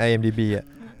 6.4 ใน IMDb อ่ะ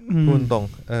พูดตรง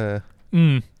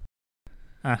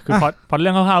คือพอเรื่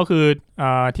องคร่าวๆคือ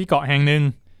ที่เกาะแห่งนึง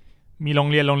มีโรง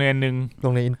เรียนนึงโร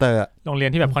งเรียนอินเตอร์โรงเรีย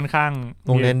นที่แบบค่อนข้างโ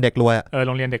รงเรียนเด็กรวยโ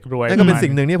รงเรียนเด็กรวยนั่นก็เป็นสิ่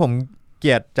งหนึ่งที่ผมเก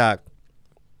ลียดจาก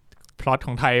พล็อตข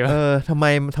องไทยทำไม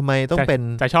ต้องเป็น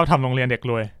จะชอบทำโรงเรียนเด็ก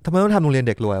รวยทำไมต้องทำโรงเรียน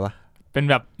เด็กรวยวะเป็น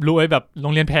แบบรวยแบบโร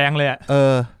งเรียนแพงเลยอ่ะ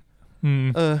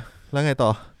แล้วไงต่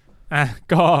อ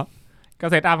ก็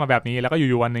เซตอัพมาแบบนี้แล้วก็อ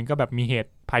ยู่ๆวันนึงก็แบบมีเห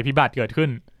ตุภัยพิบัติเกิดขึ้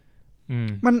น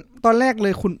มันตอนแรกเล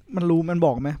ยมันบ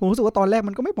อกไหมผมรู้สึกว่าตอนแรก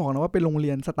มันก็ไม่บอกนะว่าเป็นโรงเ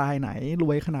รียนสไตล์ไหนร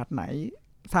วยขนาดไหน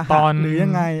สหะหรือยั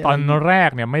งไงตอนแรก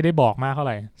เนี่ยไม่ได้บอกมากเท่าไ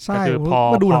หร่แต่คือพอ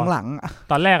มาดูหลัง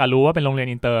ๆตอนแรกอะรู้ว่าเป็นโรงเรียน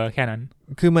อินเตอร์แค่นั้น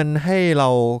คือมันให้เรา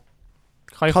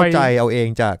เข้าใจเอาเอง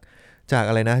จาก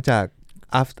อะไรนะจาก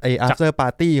after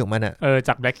party ของมันอ่ะจ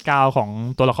ากแบ็คกราวด์ของ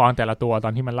ตัวละครแต่ละตัวตอ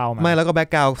นที่มันเล่ามาไม่แล้วก็แบ็ค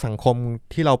กราวด์สังคม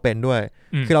ที่เราเป็นด้วย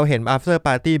คือเราเห็น after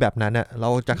party แบบนั้นอ่ะเรา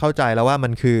จะเข้าใจแล้วว่ามั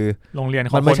นคือโรงเรียน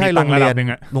มันไม่ใช่โรงเ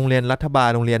รียนรัฐบาล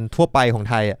โรงเรียนทั่วไปของ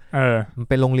ไทยอ่ะมัน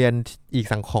เป็นโรงเรียนอีก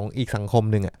สังคม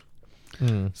นึงอ่ะ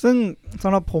ซึ่งส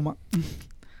ำหรับผมอ่ะ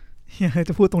จ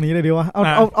ะพูดตรงนี้เลยดีว่าเอา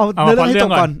เรื่องให้จ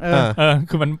บก่อน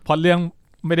คือมันพอเรื่อง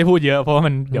ไม่ได้พูดเยอะเพราะว่า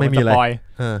มันเดี๋ยวมันสปอย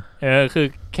คือ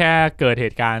แค่เกิดเห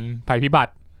ตุการณ์ภัยพิบั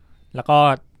ติแล้วก็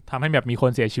ทำให้แบบมีค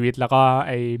นเสียชีวิตแล้วก็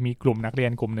มีกลุ่มนักเรีย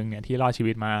นกลุ่มนึงเนี่ยที่รอดชี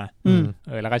วิตมา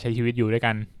แล้วก็ใช้ชีวิตอยู่ด้วย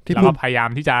กันแล้วก็พยายาม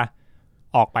ที่จะ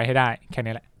ออกไปให้ได้แค่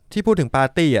นี้แหละที่พูดถึงปา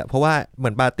ร์ตี้อ่ะเพราะว่าเหมื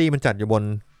อนปาร์ตี้มันจัดอยู่บน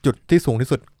จุดที่สูงที่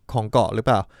สุดของเกาะหรือเป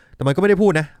ล่าแต่มันก็ไม่ได้พู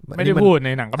ดนะไม่ได้พูดใน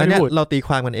หนังก็ไม่ได้พูดเราตีค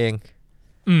วามกันเอง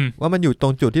ว่ามันอยู่ตร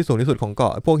งจุดที่สูงที่สุดของเกา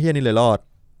ะพวกเฮี้ยนี่เลยรอด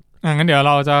งั้นเดี๋ยวเ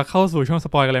ราจะเข้าสู่ช่วงส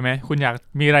ปอยกันเลยไหมคุณ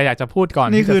มีอะไรอยากจะพูดก่อน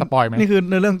ที่จะสปอยไหมนี่คือ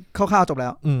เรื่องคร่าวๆจบแล้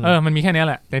วมันมีแค่นี้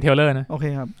แหละในเทรลเลอร์นะโอเค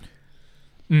ครับ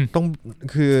ต้อง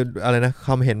คืออะไรนะค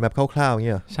วามเห็นแบบคร่าวๆอย่างเ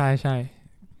งี้ยใช่ใช่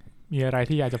มีอะไร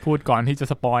ที่อยากจะพูดก่อนที่จะ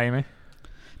สปอยไหม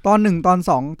ตอน1ตอน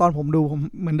2ตอนผมดูผม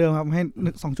เหมือนเดิมครับให้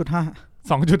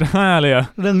 2.5 เลยเหรอ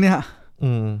เรื่องเนี้ย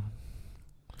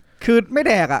คือไม่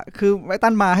แดกอ่ะคือไอ้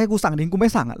ตั้นมาให้กูสั่งดิ้งกูไม่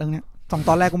สั่งอ่ะเรื่องเนี้ย2ต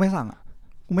อนแรกกูไม่สั่งอ่ะ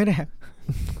กูไม่แดก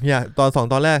อยากตอน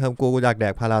2ตอนแรกครับกูอยากแด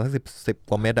กพาราสัก10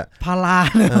กว่าเม็ดอ่ะพารา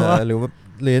เลยหรือ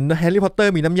แฮร์รี่พอตเตอ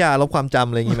ร์มีน้ำยาลบความจำ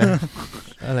อะไรอย่างงี้ไหม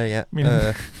อะไรเงี้ย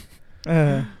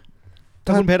ถ้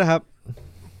าคุณเพชรครับ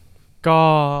ก็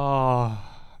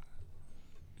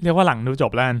เรียกว่าหลังดูจ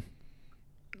บแล้ว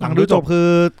หลังดูจบคือ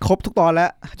ครบทุกตอนแล้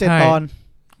ว7ตอน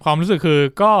ความรู้สึกคือ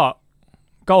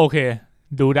ก็โอเค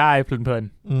ดูได้เพลิน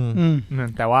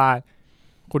ๆแต่ว่า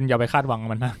คุณอย่าไปคาดหวัง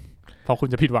มันนะเพราะคุณ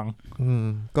จะผิดหวัง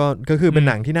ก็คือเป็น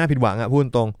หนังที่น่าผิดหวังอ่ะพูด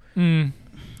ตรง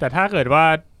แต่ถ้าเกิดว่า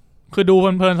คือดูเ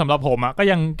พลินๆสำหรับผมอ่ะก็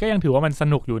ยังถือว่ามันส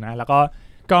นุกอยู่นะแล้ว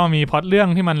ก็มีพล็อตเรื่อง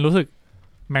ที่มันรู้สึก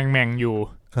แม่งอยู่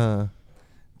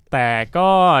แต่ก็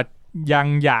ยัง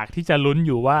อยากที่จะลุ้นอ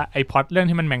ยู่ว่าไอ้พล็อตเรื่อง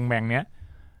ที่มันแม่งเนี้ย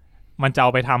มันจะเอา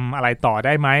ไปทำอะไรต่อไ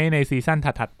ด้ไหมในซีซั่น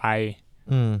ถัดๆไป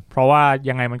เพราะว่า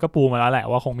ยังไงมันก็ปูมาแล้วแหละ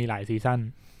ว่าคงมีหลายซีซั่น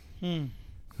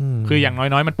คืออย่าง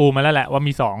น้อยๆมันปูมาแล้วแหละว่า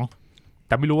มี2แ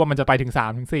ต่ไม่รู้ว่ามันจะไปถึง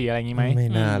3ถึง4อะไรอย่างงี้ไหมไม่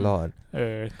น่ารอด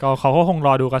ก็เขาก็คงร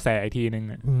อดูกระแสอีกทีนึง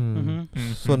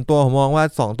ส่วนตัวผมมองว่า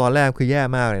2ตอนแรกคือแย่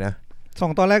มากเลยนะ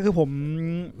2ตอนแรกคือผม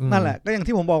นั่นแหละก็อย่าง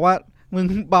ที่ผมบอกว่ามึง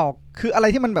บอกคืออะไร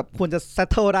ที่มันแบบควรจะเซต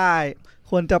เทิลได้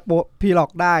ควรจะพีล็อ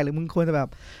กได้หรือมึงควรจะแบบ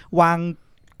วาง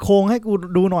โครงให้กู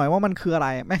ดูหน่อยว่ามันคืออะไร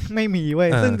ไม่มีเว้ย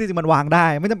ซึ่งจริงๆมันวางได้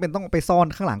ไม่จำเป็นต้องไปซ่อน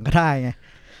ข้างหลังก็ได้ไง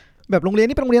แบบโรงเรียน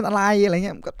นี่เป็นโรงเรียนอะไรอะไรเ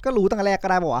งี้ยก็รู้ตั้งแต่แรกก็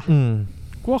ได้ป่ะวะ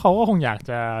กูว่าเขาก็คงอยาก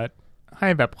จะให้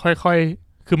แบบค่อย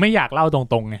ๆคือไม่อยากเล่าต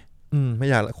รงๆไงไม่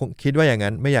อยากคิดว่าอย่าง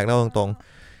นั้นไม่อยากเล่าตรง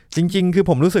ๆจริงๆคือ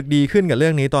ผมรู้สึกดีขึ้นกับเรื่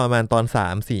องนี้ตอนประมาณตอน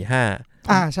3 4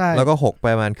 5ใช่แล้วก็6ป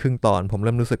ระมาณครึ่งตอนผมเ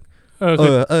ริ่มรู้สึก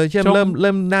เ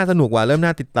ริ่มน่าสนุกว่ะเริ่มน่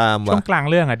าติดตามว่ะช่วงกลาง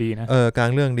เรื่องอะดีนะกลา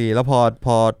งเรื่องดีแล้วพ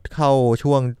อเข้า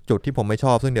ช่วงจุดที่ผมไม่ช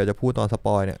อบซึ่งเดี๋ยวจะพูดตอนสป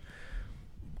อยเนี่ย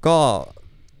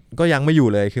ก็ยังไม่อยู่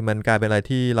เลยคือมันกลายเป็นอะไร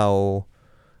ที่เรา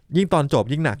ยิ่งตอนจบ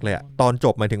ยิ่งหนักเลยอะตอนจ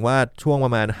บหมายถึงว่าช่วงปร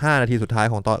ะมาณ5นาทีสุดท้าย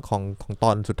ของต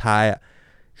อนสุดท้ายอะ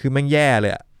คือแม่งแย่เล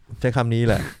ยอะใช้คำนี้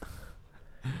แหละ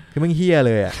คือแม่งเหี้ย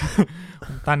เลยอะ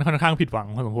ตันค่อนข้างผิดหวัง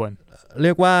พอสมควรเรี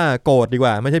ยกว่าโกรธดีก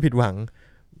ว่าไม่ใช่ผิดหวัง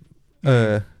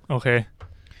โอเค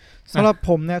สำหรับผ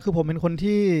มเนี่ยคือผมเป็นคน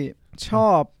ที่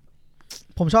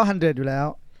ผมชอบ100อยู่แล้ว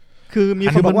คือมี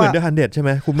คนบอกว่าเหมือน100ใช่ไห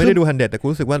มคุณไม่ได้ดู100แต่กู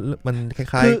รู้สึกว่ามันคล้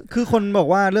ายๆคือคนบอก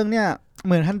ว่าเรื่องเนี้ยเ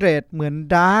หมือน100เหมือน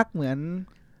ดาร์กเหมือน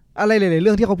อะไรหลายๆเ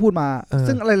รื่องที่เขาพูดมา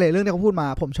ซึ่งอะไรหลายๆเรื่องที่เขาพูดมา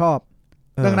ผมชอบ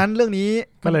ดังนั้นเรื่องนี้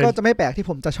มันก็จะไม่แปลกที่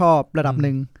ผมจะชอบระดับห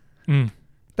นึ่ง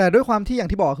แต่ด้วยความที่อย่าง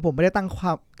ที่บอกคือผมไม่ได้ตั้ง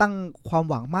ความ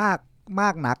หวังมา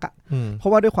กนักอ่ะเพรา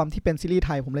ะว่าด้วยความที่เป็นซีรีส์ไท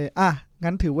ยผมเลย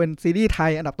งั้นถือเป็นซีรีส์ไท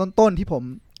ยอันดับต้นๆที่ผม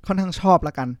ค่อนข้างชอบล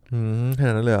ะกันขน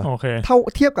าดนั้นเลยโอเคเท่า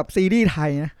เทียบกับซีรีส์ไทย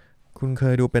นะคุณเค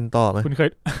ยดูเป็นต่อไหมคุณเคย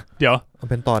เดี๋ยว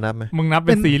เป็นต่อนับไหมมึงนับเ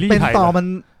ป็นซีรีส์ไทยเป็นต่อมัน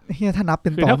เฮียถ้านับเป็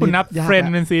นต่อถ้าคุณนับเฟรน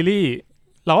ด์เป็นซีรีส์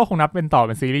เราก็คงนับเป็นต่อเ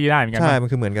ป็นซีรีส์ได้เหมือนกันใช่มัน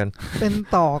คือเหมือนกันเป็น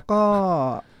ต่อก็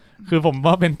คือผม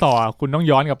ว่าเป็นต่อคุณต้อง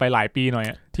ย้อนกลับไปหลายปีหน่อย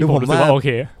ที่ผมรู้สึกว่าโอเค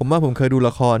ผมว่าผมเคยดูล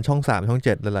ะครช่อง3ช่อง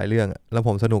7หลายๆเรื่องแล้วผ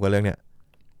มสนุกกับเรื่องเนี้ย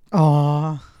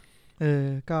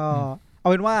ก็เอา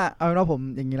เป็นว่าผม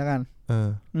อย่างนี้แล้วกัน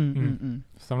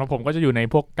สำหรับผมก็จะอยู่ใน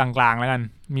พวกกลางๆแล้วกัน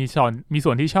มีส่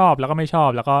วนที่ชอบแล้วก็ไม่ชอบ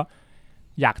แล้วก็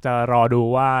อยากจะรอดู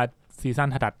ว่าซีซั่น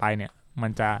ถัดไปเนี่ยมั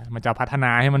นจะพัฒน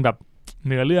าให้มันแบบ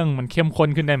เนื้อเรื่องมันเข้มข้น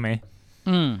ขึ้นได้ไหม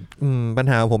ปัญ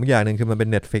หาของผมอย่างหนึ่งคือมันเป็น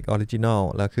Netflix Original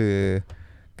แล้วคือ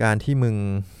การที่มึง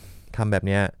ทำแบบเ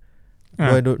นี้ย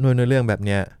ด้วยเนื้อเรื่องแบบเ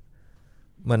นี้ย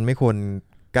มันไม่ควร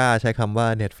กล้าใช้คำว่า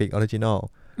Netflix Original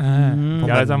เ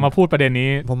ดี๋ยวเราจะมาพูดประเด็นนี้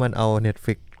เพราะมันเอา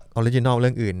Netflix Original เรื่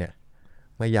องอื่นเนี่ย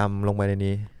มายำลงไปใน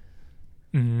นี้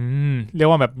เรียก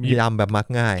ว่าแบบยำแบบมัก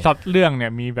ง่ายพล็อตเรื่องเนี่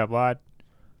ยมีแบบว่า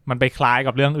มันไปคล้าย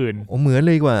กับเรื่องอื่นเหมือนเ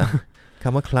ลยกว่าค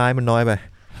ำว่าคล้ายมันน้อยไป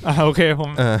โอเค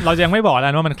เรายังไม่บอกแล้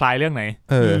วว่ามันคล้ายเรื่องไหน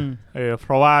เพ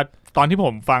ราะว่าตอนที่ผ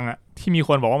มฟังที่มีค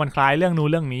นบอกว่ามันคล้ายเรื่องนู้น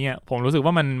เรื่องนี้ผมรู้สึกว่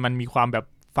ามันมีความแบบ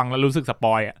ฟังแล้วรู้สึกสป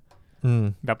อย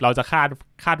แบบเราจะ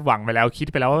คาดหวังไปแล้วคิด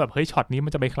ไปแล้วว่าแบบเฮ้ยช็อตนี้มั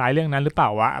นจะไปคล้ายเรื่องนั้นหรือเปล่า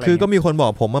วะอะไรคือก็มีคนบอ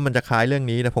กผมว่ามันจะคล้ายเรื่อง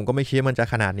นี้แต่ผมก็ไม่คิดว่ามันจะ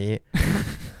ขนาดนี้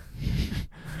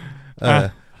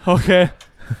โอเค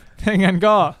ถ้างั้น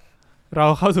ก็เรา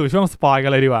เข้าสู่ช่วงสปอยกั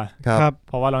นเลยดีกว่าครับเ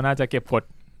พราะว่าเราน่าจะเก็บกด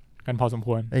กันพอสมค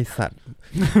วรไอสัตว์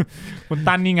คุณ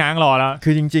ตั้นนี่ง้างรอแล้วคื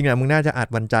อจริงๆมึงน่าจะอัด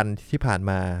วันจันทร์ที่ผ่าน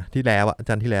มาที่แล้ว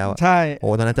จันทร์ที่แล้วใช่โอ้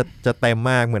ตอนนั้นจะเต็ม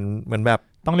มากเหมือนแบบ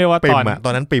ต้องเรียกว่าต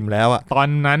อนนั้นปิ่มแล้วอ่ะตอน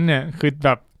นั้นเนี่ยคือแบ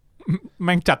บแ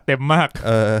ม่งจัดเต็มมาก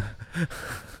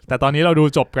แต่ตอนนี้เราดู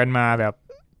จบกันมาแบบ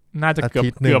น่าจะเกื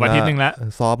อบอาทิตย์นึงแล้ว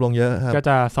ซอฟลงเยอะครับก็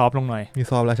จะซอฟลงหน่อยมี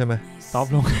ซอฟแล้วใช่ไหมซอฟ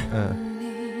ลงเ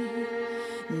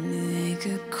หนื่อย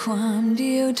กับความเ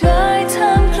ดียวดายท่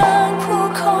ามกลางผู้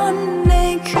คนใน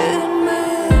คืนมื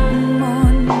ดม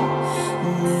น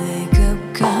เหนื่อยกับ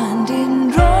การดิ้น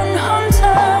รนหนท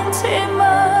างที่ม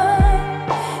า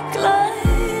ไกล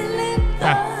ลิบต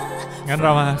างั้นเร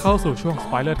ามาเข้าสู่ช่วง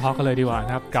Spoiler Talk กันเลยดีกว่าน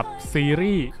ะครับกับซี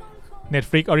รีส์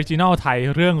Netflix Original ไทย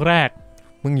เรื่องแรก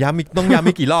มึงต้องย้ำ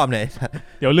อีกกี่รอบเนี่ย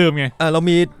เดี๋ยวลืมไงเรา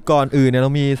มีก่อนอื่นเนี่ยเร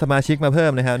ามีสมาชิกมาเพิ่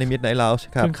มนะครับใน Midnight Lounge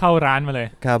ครับเพิ่งเข้าร้านมาเลย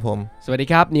ครับผมสวัสดี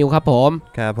ครับนิวครับผม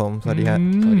ครับผมสวัสดีครับ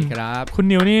สวัสดีครับคุณ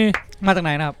นิวนี่มาจากไห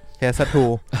นนะครับแคสทู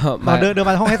มาเดินม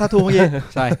าห้องแคสทูเมื่อกี้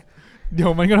ใช่เดี๋ย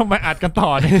วมันก็ต้องไปอัดกันต่อ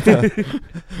เนี่ย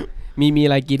มีอ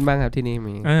ะไรกินบ้างครับที่นี่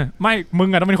มีไม่มึง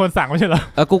อะต้องเป็นคนสั่งไม่ใช่เหรอ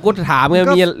กูถามไง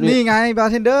มีนี่ไงบา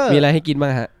ร์เทนเดอร์มีอะไรให้กินบ้า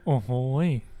งฮะโอ้โห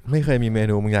ไม่เคยมีเม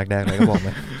นูมึงอยากแดกอะไรก็บอกม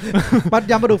าบัด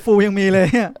ยำปลาดุกฟูยังมีเลย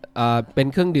เป็น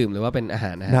เครื่องดื่มหรือว่าเป็นอาห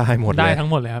ารนะได้หมดได้ทั้ง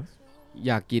หมดเลยครับอ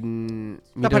ยากกิน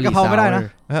แต่ผัดกะเพราไม่ได้นะ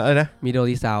อะไรนะมิโด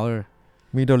ริซาวเว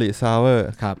อร์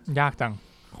ครับยากจัง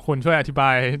คุณช่วยอธิบา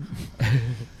ย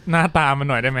หน้าตามัน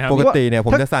หน่อยได้ไหมครับปกติเนี่ยผ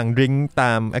มจะสั่งดริงก์ต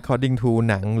าม according to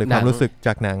หนังหรือความรู้สึกจ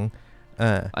ากหนัง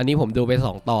อันนี้ผมดูไป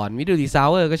2ตอนมิโดริซาว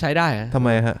เวอร์ก็ใช้ได้ทำไม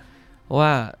ฮะเพราะว่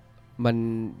ามัน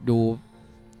ดู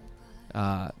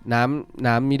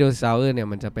น้ำมิโดริซาวเวอร์เนี่ย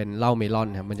มันจะเป็นเหล้าเมลอน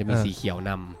ครับมันจะมีสีเขียวน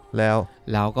ำแ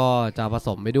ล้วก็จะผส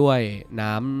มไปด้วย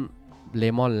น้ำเล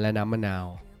มอนและน้ำมะนาว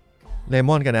เลม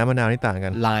อนกับน้ำมะนาวนี่ต่างกั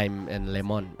น lime and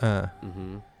lemon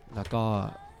แล้วก็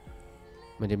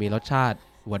มันจะมีรสชาติ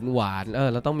หวาน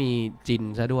แล้วต้องมีจิน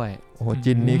ซะด้วยโอ้โห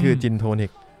จินนี่คือจินโทนิ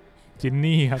กจิน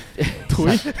นี่ครับถุ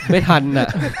ยไม่ทันอ่ะ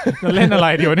เราเล่นอะไร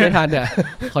เดี๋ยวนี้ไม่ทันอ่ะ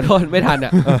ขอโทษไม่ทันอ่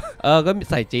ะก็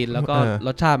ใส่จินแล้วก็ร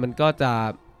สชาติมันก็จะ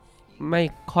ไม่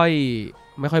ค่อ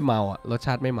ยเมาอ่ะรสช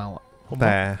าติไม่เมาอ่ะ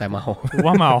แต่เมา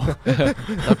ว่าเมา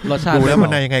รสชาติดูแล้วมั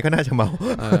นยังไงก็น่าจะเมา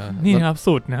นี่ครับ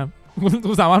สูตรนะครับ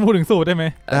กูสามารถพูดถึงสูตรได้ไหม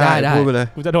ได้พูดไปเลย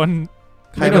กูจะโดน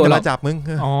ใครโดนจับมึง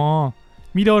อ๋อ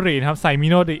มิโดริครับใส่มิ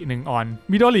โดริ1ออน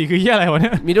มิโดริคือเหี้ยอะไรวะเนี่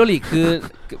ยมิโดริคือ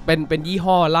เป็นยี่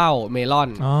ห้อเหล้าเมลอน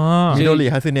มิโดริ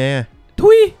ฮาซึเนะทุ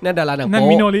ยนั่นดาราหนังโป๊นั่น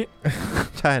มิโนริ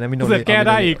ใช่นะมิโนริเสือแก้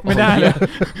ได้อีกไม่ได้เลย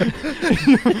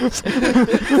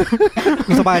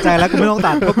กูสบายใจแล้วกูไม่ต้อง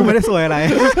ตัดเพราะกูไม่ได้สวยอะไร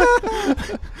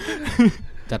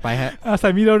จัดไปฮะใส่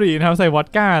มิโดรินะครับใส่วอด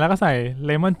ก้าแล้วก็ใส่เ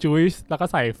ลมอนจูซแล้วก็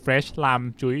ใส่เฟรชไล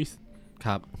ม์จูซค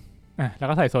รับแล้ว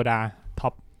ก็ใส่โซดาท็อ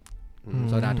ป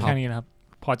โซดาท็อปแค่นี้นะครับ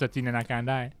พอจะจินตนาการ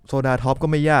ได้โซดาท็อปก็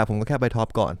ไม่ยากผมก็แค่ไปท็อป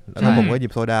ก่อนแล้วผมก็หยิ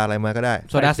บโซดาอะไรมาก็ได้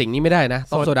โซดาสิงห์นี่ไม่ได้นะ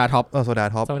ต้องโซดาท็อปโซดา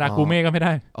ท็อปโซดากูเม่ก็ไม่ไ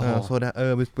ด้โซดา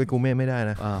ไปกูเม่ไม่ได้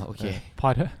นะโอเคพอ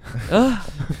เถอะ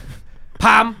พ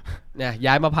ามเนี่ย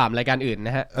ย้ายมาพามรายการอื่นน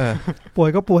ะฮะป่วย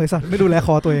ก็ป่วยสัตว์ไม่ดูแลค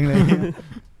อตัวเองเลย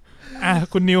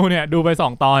คุณนิวเนี่ยดูไป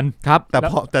2ตอนครับ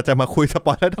แต่จะมาคุยสป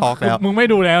อยเลอร์ทอล์กแล้วมึงไม่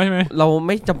ดูแล้วใช่ไหมเราไ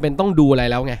ม่จำเป็นต้องดูอะไร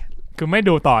แล้วไงคือไม่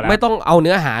ดูต่อแล้วไม่ต้องเอาเ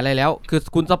นื้อหาอะไรแล้วคือ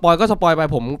คุณสปอยก็สปอยไป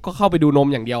ผมก็เข้าไปดูนม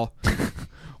อย่างเดียว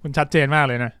คุณชัดเจนมาก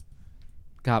เลยนะ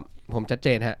ครับผมชัดเจ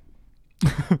นฮะ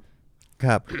ค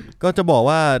รับก็จะบอก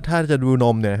ว่าถ้าจะดูน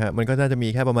มเนี่ยฮะมันก็น่าจะมี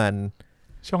แค่ประมาณ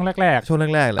ช่วงแรก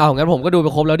ๆแหละงั้นผมก็ดูไป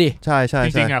ครบแล้วดิใช่จ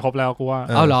ริงๆครบแล้วกูว่า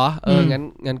เหรอ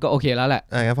งั้นก็โอเคแล้วแหละ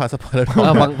งั้นฟังสปอยเลอร์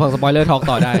ฟังสปอยเลอร์ทอล์ก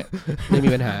ต่อได้ไม่มี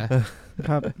ปัญหา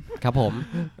ครับผม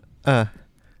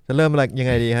จะเริ่มอะไรยัง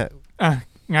ไงดีฮะ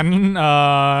งั้น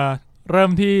เริ่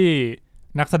มที่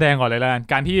นักแสดงก่อนเลยละกัน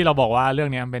การที่เราบอกว่าเรื่อ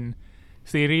งนี้เป็น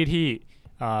ซีรีส์ที่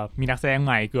มีนักแสดงใ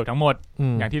หม่เกือบทั้งหมด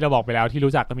อย่างที่เราบอกไปแล้วที่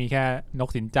รู้จักก็มีแค่นก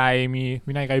สินใจมี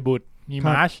วินัยไกรบุตรมีม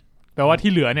าร์ชแปลว่า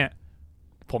ที่เหลือเนี่ย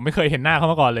ผมไม่เคยเห็นหน้าเขา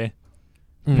มาก่อนเลย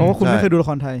เพราะว่าคุณไม่เคยดูละค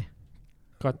รไทย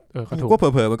ก็ถูกก็เ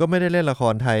ผลอๆมันก็ไม่ได้เล่นละค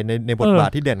รไทยในบทบาท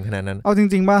ที่เด่นขนาดนั้นเอาจ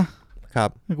ริงๆป่ะครับ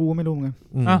กูไม่รู้เหมือนกัน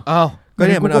ก็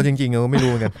เนี่ยมันเอาจริงๆก็ไม่รู้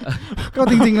เหมือนกันก็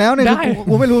จริงๆแล้วเนี่ย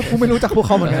กูไม่รู้จักพวกเ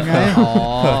ขาเหมือนกันไง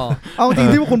เอาจริง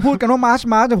ที่พวกคุณพูดกันว่ามาร์ช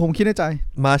แต่ผมคิดในใจ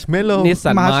มาร์ชเมลโล่นิส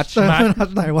สันมาร์ช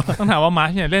ไหนวะต้องถามว่ามาร์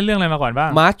ชเนี่ยเล่นเรื่องอะไรมาก่อนบ้าง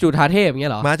มาร์ชจุฑาเทพอย่างเงี้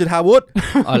ยเหรอมาร์ชจุฑาวุฒิ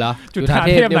เหรอจุฑาเ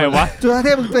ทพไหนวะจุฑาเท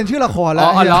พเป็นชื่อละครแล้ว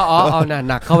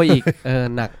หนักเข้าไปอีก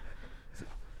หนัก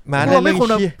มาเล่นเรื่อง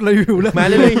รีวิวเรื่องมา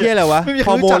เล่นเรื่องเหี้ยอะไรวะฮ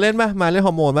อร์โมนเล่นป่ะมาเล่นฮ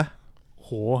อร์โมนป่ะโห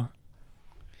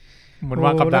เหมือนว่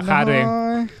ากับราคาตัวเอง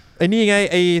ไอ้นี่ไง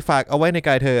ไอ้ฝากเอาไว้ในก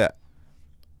ายเธอ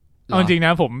เอาจริงน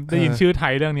ะผมได้ยินชื่อไท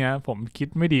ยเรื่องนี้ผมคิด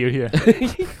ไม่ดีเลยที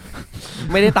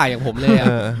ไม่ได้ต่างอย่างผมเลย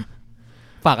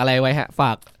ฝากอะไรไว้ฮะฝ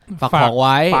ากของไ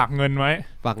ว้ฝากเงินไ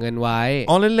ว้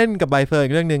อ๋อเล่นกับใบเฟิร์นอี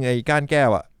กเรื่องนึงไอ้ก้านแก้ว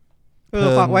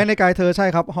ฝากไว้ในกายเธอใช่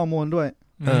ครับฮอร์โมนด้วย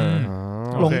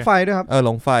หลงไฟด้วยครับหล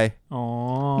งไฟ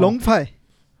หลงไฟ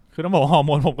คือต้องบอกฮอร์โม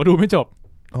นผมก็ดูไม่จบ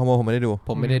ฮอร์โมนผมไม่ได้ดู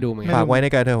เหมือนกันฝากไว้ใน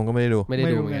กายเธอผมก็ไม่ได้ดูเห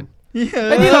มือนกัน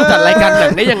ไอ้นี่เราจัดรายการหนั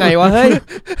งได้ยังไงวะเฮ้ย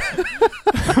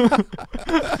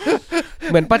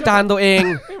เหมือนประจานตัวเอง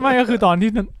ไม่ก็คือตอนที่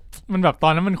มันแบบตอ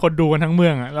นนั้นมันคนดูกันทั้งเมื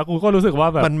องอ่ะแล้วกูก็รู้สึกว่า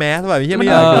แบบมันแมสแบบไม่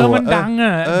อยากดูมันดัง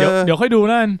อ่ะเดี๋ยวค่อยดู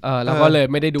นั่นแล้วก็เลย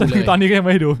ไม่ได้ดูเลยตอนนี้ก็ยังไ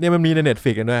ม่ดูเนี่ยมันมีใน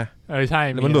Netflix กันด้วยใช่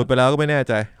มันหลุดไปแล้วก็ไม่แน่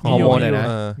ใจฮอร์โมนเลยนะ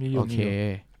โอเค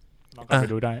ลองไป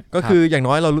ดูได้ก็คืออย่าง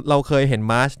น้อยเราเคยเห็น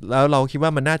มาร์ชแล้วเราคิดว่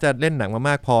ามันน่าจะเล่นหนังมาม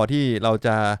ากพอที่เราจ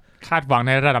ะคาดหวังใ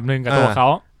นระดับนึงกับตัวเขา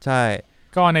ใช่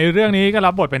ก็ในเรื่องนี้ก็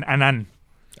รับบทเป็นอนันต์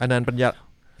ปัญญา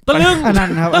ตะลึงอนัน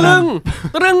ต์ครับตะลึง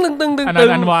ตึงอนัน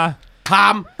ต์อันวาพา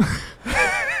ม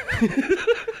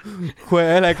คุย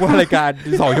อะไรกูรายการ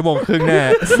2 ชั่วโมงครึ่งแน่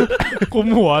กุม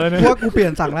หัวเลยนะว่ากูเปลี่ย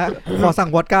นสั่งแล้วขอสั่ง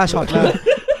วอดก้าช็อตแล้ว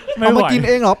เอามากินเ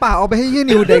องเหรอเปล่าเอาไปให้ยี่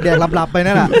นิวแดกๆหลับๆไป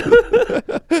นั่นแหละ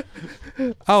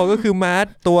ก็คือมาร์ท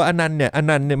ตัวอนันต์เนี่ย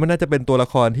มันน่าจะเป็นตัวละ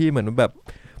ครที่เหมือนแบบ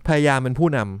พยายามเป็นผู้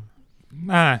น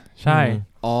ำใช่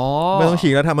ไม่ต้องฉี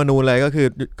กรัฐธรรมนูญอะไรก็คือ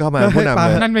ก็มาผู้น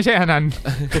ำนั่นไม่ใช่อนันต์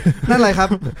นั่นอะไรครับ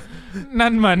นั่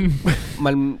น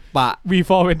มันปะ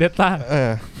V4 Vendetta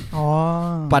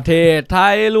ประเทศไท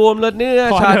ยรวมเลือดเนื้อ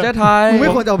ชาติไทยมึงไ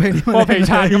ม่ควรจะเอาเพลงนี้มาเพลง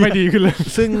ชาติก็ไม่ดีขึ้นเลย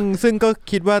ซึ่งก็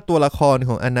คิดว่าตัวละครข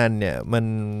องอนันต์เนี่ยมัน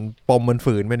ปมมัน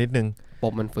ฝืนไปนิดนึงป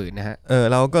มมันฝืนนะฮะ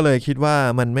เราก็เลยคิดว่า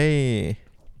มัน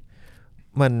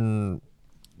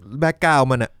แบ็คกราวด์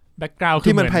มันอะแบ็คกราวด์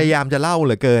ที่มันพยายามจะเล่าเห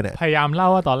ลือเกินพยายามเล่า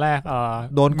ว่าตอนแรก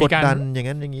โดนกดดันอย่าง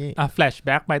นั้นอย่างนี้แฟลชแ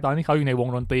บ็กไปตอนที่เขาอยู่ในวง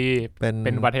ดนตรีเ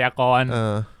ป็นวิทยากร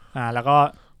แล้วก็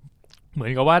เหมือ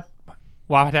นกับว่า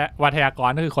วิทยากร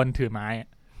ก็คือคนถือไม้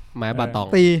บาตอง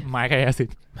ตีไม้กายสิท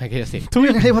ธิ์ทุกอ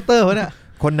ย่างให้พอตเตอร์วะเนี่ย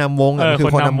คนนำวงคือ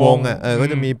คนนำวงก็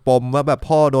จะมีปมว่าแบบ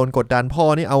พ่อโดนกดดันพ่อ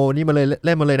นี่เอานี่มาเลยเ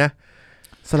ล่นมาเลยนะ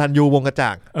สลันยูวงกระจ่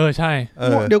างใช่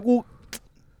เดี๋ยวกู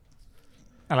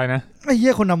อะไรนะไอ้เหี้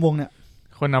ยคนนำวงเนี่ย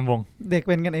คนนำวงเด็กเ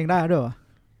ป็นกันเองได้ด้วยเหรอ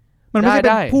มันไม่ใช่เ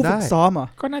ป็นผู้ฝึกซ้อมเหรอ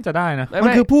ก็น่าจะได้นะมั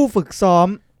นคือผู้ฝึกซ้อม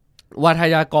วิท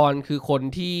ยากรคือคน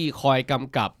ที่คอยก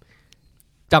ำกับ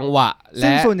จังหวะและ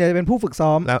ซึ่งส่วนใหญ่จะเป็นผู้ฝึกซ้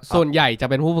อมส่วนใหญ่จะ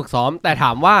เป็นผู้ฝึกซ้อมแต่ถ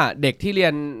ามว่าเด็กที่เรีย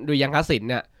นดุริยางคศิลป์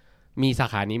เนี่ยมีสา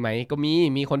ขานี้ไหมก็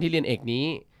มีคนที่เรียนเอกนี้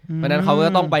เพราะนั้นเขาก็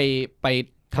ต้องไป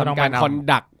ทำการคอน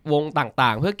ดักวงต่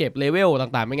างๆเพื่อเก็บเลเวล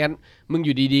ต่างๆไม่งั้นมึงอ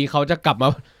ยู่ดีๆเขาจะกลับมา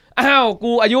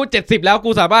กูอายุ70แล้วกู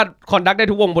สามารถคอนดักได้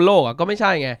ทุกวงบนโลกก็ไม่ใ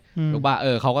ช่ไงถูกป่ะ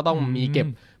เขาก็ต้องมีเก็บ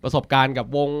ประสบการณ์กับ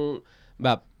วงแบ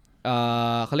บ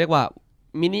เขาเรียกว่า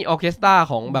มินิออร์เคสตรา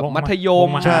ของแบบมัธยม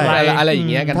อะไรอย่าง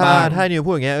เงี้ยกันบ้างถ้านิว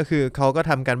พูดอย่างเงี้ยก็คือเขาก็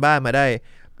ทำการบ้านมาได้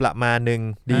ประมาณนึง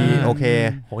ดีโอเค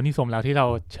โหนี่สมแล้วที่เรา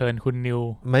เชิญคุณนิว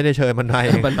ไม่ได้เชิญมันไป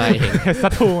สั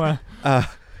ตว์มา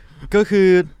ก็คือ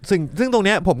ซึ่งตรงเ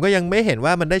นี้ยผมก็ยังไม่เห็นว่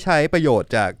ามันได้ใช้ประโยช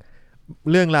น์จาก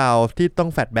เรื่องราวที่ต้อง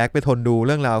แฟลชแบ็กไปทนดูเ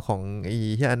รื่องราวของ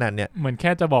ที่อนันต์เนี่ยเหมือนแ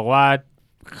ค่จะบอกว่า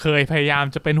เคยพยายาม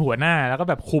จะเป็นหัวหน้าแล้วก็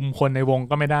แบบคุมคนในวง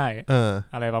ก็ไม่ได้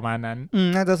อะไรประมาณนั้น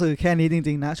น่าจะสื่อแค่นี้จ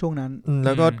ริงๆนะช่วงนั้นแ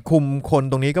ล้วก็คุมคน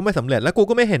ตรงนี้ก็ไม่สำเร็จแล้วกู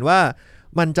ก็ไม่เห็นว่า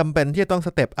มันจำเป็นที่จะต้องส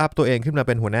เต็ปอัพตัวเองขึ้นมาเ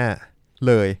ป็นหัวหน้า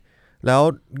เลยแล้ว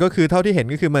ก็คือเท่าที่เห็น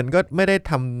ก็คือมันก็ไม่ได้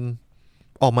ท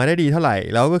ำออกมาได้ดีเท่าไหร่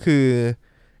แล้วก็คือ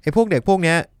ไอ้พวกเด็กพวกเ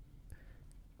นี้ย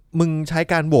มึงใช้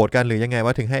การโหวตกันหรือยังไง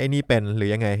ว่าถึงให้ไอ้นี่เป็นหรื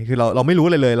อยังไงคือเราไม่รู้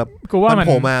เลยเรามันโ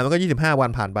ผล่มามันก็25 วัน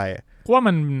ผ่านไปกูว่า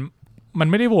มัน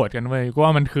ไม่ได้โหวตกันเว้ยกูว่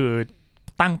ามันคือ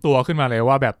ตั้งตัวขึ้นมาเลย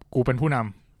ว่าแบบกูเป็นผู้น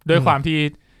ำด้วยความ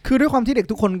ที่เด็ก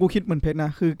ทุกคนกูคิดเหมือนเพชรน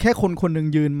ะคือแค่คนหนึ่ง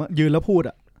ยืนแล้วพูด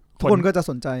ทุกคนก็จะ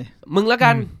สนใจมึงละ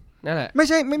กันนั่นแหละไม่ใ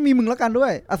ช่ไม่มีมึงละกันด้ว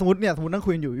ยสมมตินั่งคุ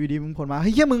ยอยู่ดีมึงผลมาเ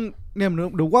ฮ้ยมึงเนี่ย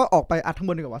หรือว่าออกไปอัดข้าง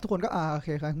บนดีกว่าทุกคนก็โอเค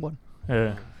ข้างบน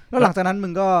แล้วหลังจากนั้นมึ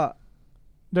งก็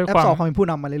ด้วยความเป็นผู้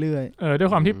นำมาเรื่อยๆด้วย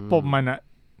ความที่ปมมัน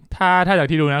ถ้าจาก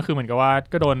ที่ดูนะคือเหมือนกับว่า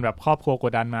ก็โดนแบบครอบครัวก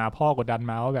ดดันมาพ่อกดดัน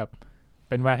มาว่าแบบ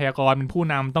เป็นวิทยากรเป็นผู้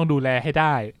นำต้องดูแลให้ไ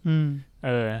ด้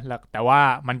แล้วแต่ว่า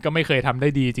มันก็ไม่เคยทำได้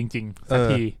ดีจริงๆสัก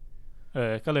ที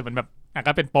ก็เลยมันแบบ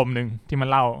ก็เป็นปมนึงที่มัน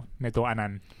เล่าในตัวอนั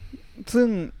นต์ซึ่ง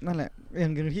นั่นแหละอย่า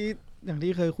ง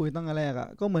ที่เคยคุยตั้งแต่แรก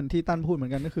ก็เหมือนที่ตั้นพูดเหมือ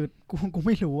นกันก็คือกูไ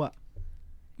ม่รู้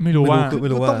ไม่รู้ว่า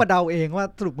ต้องมาเดาเองว่า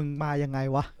สรุปมึงมายังไง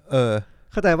วะ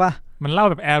เข้าใจป่ะมันเล่า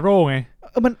แบบแอโร่ไง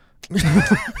มัน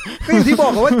ก็อย่างที่บอ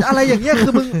กว่าอะไรอย่างเงี้ยคื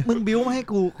อมึงบิ้วมาให้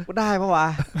กูได้ปะวะ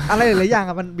อะไรหลายอย่าง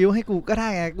มันบิ้วให้กูก็ได้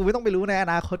ไงกูไม่ต้องไปรู้ในอ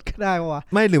นาคตก็ได้ปะวะ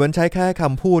ไม่หรือมันใช้แค่ค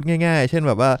ำพูดง่ายๆเช่น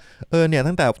แบบว่าเนี่ย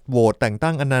ตั้งแต่โหวตแต่ง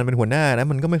ตั้งอนันต์เป็นหัวหน้านะ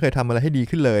มันก็ไม่เคยทำอะไรให้ดี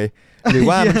ขึ้นเลยหรือ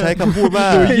ว่ามันใช้คำพูดว่า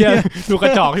ดูกระ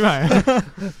จอกที่ไหน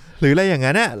หรืออะไรอย่าง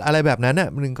นั้นอะไรแบบนั้น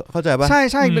มึงเข้าใจปะใ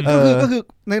ช่ก็คือ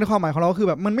ในความหมายของเราคือ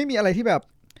แบบมันไม่มีอะไรที่แบบ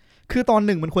คือตอน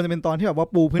1มันควรจะเป็นตอนที่แบบว่า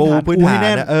ปูพื้นฐานกูให้แ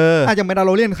น่นอาจจะไม่ได้เ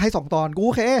ราเรียนให้2 ตอนกูโ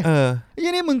อเค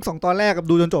ยี่นี่มึง2 ตอนแรกกับ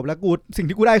ดูจนจบแล้วกูสิ่ง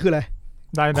ที่กูได้คืออะไร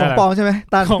ได้ของปลอมใช่ไหม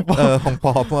ของปลอมของป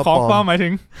ลอมหมายถึ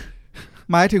ง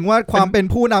หมายถึงว่าความเป็น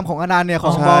ผู้นำของอนันต์เนี่ยข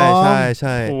องบอมใ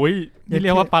ช่โอ้ยนี่เรี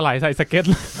ยกว่าปลาไหลใส่สเก็ต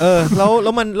แ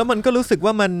ล้วมันก็รู้สึกว่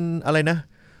ามันอะไรนะ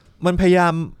มันพยายา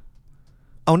ม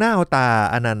เอาหน้าเอาตา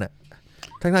อนันต์อ่ะ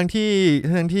ทั้ง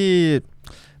ที่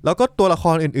แล้วก็ตัวละค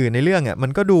รอื่นๆในเรื่องอ่ะมั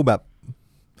นก็ดูแบบ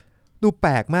ดูแป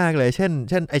ลกมากเลยเ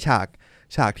ช่นไอฉ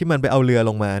ากที่มันไปเอาเรือ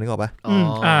ลงมานึกออกปะ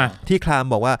ที่คลาม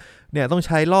บอกว่าเนี่ยต้องใ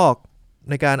ช้ลอก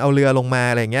ในการเอาเรือลงมา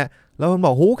อะไรเงี้ยแล้วมันบ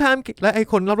อกโหคามแล้วไอ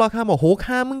คนรอบๆข้ามบอกโหค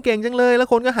ามมึงเก่งจังเลยแล้ว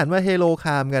คนก็หันมาเฮโลค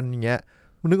ามกันอย่างเงี้ย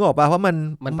มึงนึกออกปะว่ามั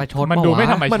นประชดมันดูไม่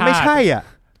ธรรมชาติมันไม่ใช่อ่ะ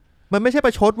มันไม่ใช่ป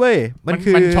ระชดเว้ยมัน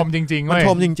คือมันชมจริงๆเว้ยมันช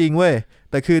มจริงๆเว้ย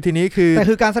แต่คือทีนี้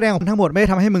คือการแสดงของทั้งหมดไม่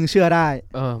ทำให้มึงเชื่อได้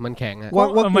มันแข็งอะ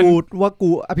ว่ากู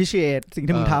appreciate สิ่ง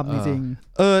ที่มึงทำจริง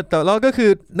แต่เราก็คือ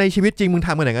ในชีวิตจริงมึงท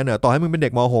ำกันอย่างนั้นเหรอต่อให้มึงเป็นเด็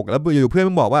กม.6 แล้วอยู่เพื่อน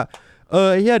มึงบอกว่าไ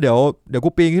อ้เหี้ยเดี๋ยวกู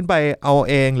ปีนขึ้นไปเอา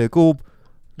เองหรือกู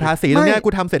ทาสีตรงเนี้ยกู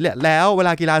ทำเสร็จแล้วเวล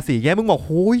ากีฬาสีเงี้ยมึงบอกโ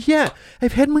หเหี้ยไอ้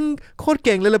เพชรมึงโคตรเ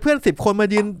ก่งเลยเพื่อน10คนมา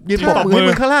ยืนปรบมือให้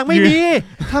มึงข้างล่างไม่มี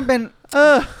ถ้าเป็น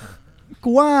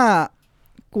กู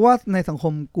ว่าในสังค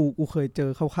มกูเคยเจอ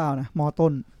คร่าวๆนะม.ต้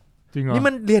นจริงเหรอนี่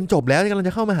มันเรียนจบแล้วกำลังจ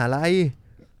ะเข้ามหาลัย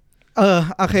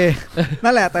โอเค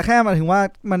นั่นแหละแต่แค่มาถึงว่า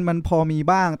มันพอมี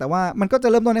บ้างแต่ว่ามันก็จะ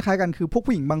เริ่มต้นคล้ายๆกันคือพวก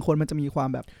ผู้หญิงบางคนมันจะมีความ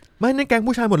แบบไม่ในแก๊ง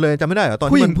ผู้ชายหมดเลยจำไม่ได้เหรอตอ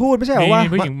นผู้หญิงพูดไม่ใช่เหรอว่ามี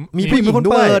ผู้หญิงเป็นคน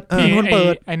เปิด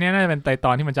ไอ้นี่น่าจะเป็นต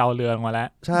อนที่มันจะเอาเรือลงมาแล้ว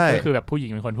ก็คือแบบผู้หญิง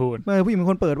เป็นคนพูดผู้หญิงเป็น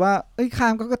คนเปิดว่าคา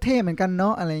มก็เท่เหมือนกันเนา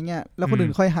ะอะไรเงี้ยแล้วคนอื่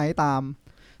นค่อยไฮตาม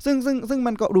ซึ่ง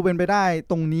มันก็ดูเป็นไปได้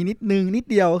ตรงนี้นิด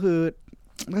เดียวก็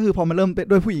คือพอมันเริ่ม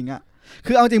ด้วยผู้หญิงอ่ะ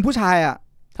คือเอาจริงผู้ชายอ่ะ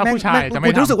ถ้าผู้ชายจะไ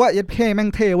ม่รู้สึกว่ายัดเท่แม่ง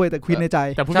เท่เว้ยแต่ควีนในใจ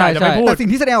แต่ผู้ชายจะไม่พูดแต่สิ่ง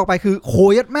ที่แสดงออกไปคือโห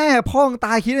ยัดแม่พ่องต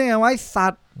ายคิดยังไงวะสั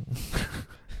ตว์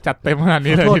จัดเต็มขนาด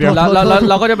นี้เลยทีเดียวแล้ว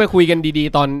เราก็จะไปคุยกันดี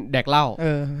ๆตอนแดกเหล้า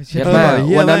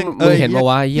วันนั้นมึงเห็นมา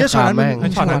ว่าเยี่ยคามแม่งไม่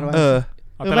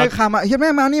คามอ่ะเฮียแ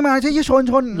ม่มานี่มาใช่ยี่ชน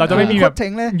เราจะไม่มีแบบ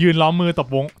ยืนล้อมมือตบ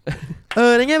วง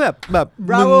ในแง่แบบ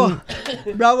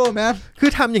bravo man คือ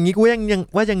ทำอย่างนี้กู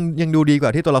ยังดูดีกว่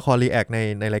าที่ตัวละครรีแอค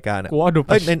ในรายการอ่ะกูว่าดู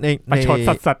ในประชด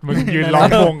สัตว์มึงยืนล้อม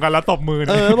วงกันแล้วตบมือ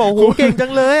บอกโหเก่งจั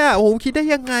งเลยอ่ะโหคิดได้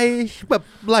ยังไงแบบ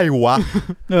ไรวะ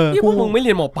นี่พวกมึงไม่เ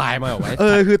รียนม.ปลายมาเหรอวะ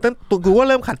คือตั้งกูว่า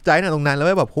เริ่มขัดใจนะตรงนั้นแล้ว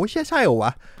แบบโหใช่เหรอว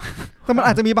ะแต่มันอ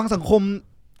าจจะมีบางสังคม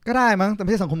ก็ได้มั้งแต่ไ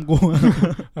ม่ใช่สังคมกู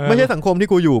ไม่ใช่สังคมที่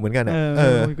กูอยู่เหมือนกัน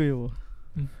กูอยู่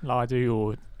เราอาจจะอยู่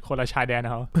คนละชายแดน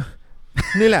เขา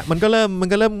นี่แหละมันเ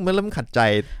ริ่มขัดใจ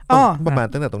ประมาณ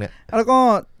ตั้งแต่ตรงเนี้ยแล้วก็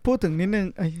พูดถึงนิดนึง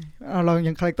เรา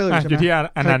ยังคาแรคเตอร์อยู่ใช่ไหมอยู่ที่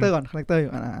คาแรคเตอร์ก่อนคาแรคเตอร์อ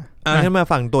ยู่ให้มา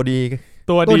ฝั่งตัวดี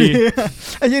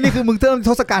ไอ้ยี่นี่คือมึงเริ่มท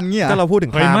ศกัณฐ์เงี้ยก็เราพูดถึ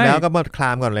งครามแล้วก็มาคร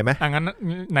ามก่อนเลยไหมงั้น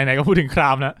ไหนๆก็พูดถึงครา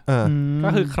มแล้วก็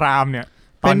คือครามเนี่ย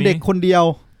เป็นเด็กคนเดียว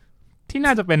ที่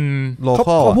น่าจะเป็นโลค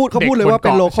อลเขาพูดเลยว่าเ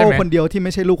ป็นโลคอลคนเดียวที่ไ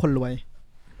ม่ใช่ลูกคนรวย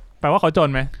แปลว่าเขาจน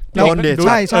ไหมจนเด็ดใ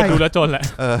ช่ดูแล้วจนแหละ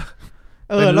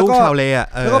เป็นลูกชาวเลอ่ะ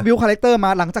แล้วก็บิวคาแรคเตอร์มา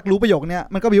หลังจากรู้ประโยคเนี้ย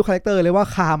มันก็บิวคาแรคเตอร์เลยว่า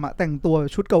คามอ่ะแต่งตัว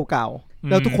ชุดเก่าๆ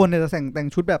แล้วทุกคนเนี่ยจะแต่ง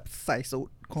ชุดแบบใส่สูท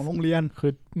ของโรงเรียนคื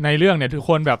อในเรื่องเนี่ยทุก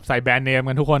คนแบบใส่แบรนด์เนม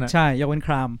กันทุกคนอ่ะใช่ยกเว้นค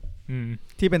ราม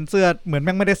ที่เป็นเสื้อเหมือนแ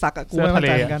ม่งไม่ได้ซักอ่ะกูไม่เข้า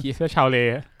ใจกันเสื้อชาวเล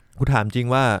กูถามจริง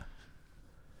ว่า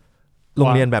โรง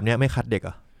เรียนแบบเนี้ยไม่คัดเด็ก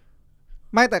อ่ะ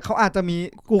ไม่แต่เขาอาจจะมี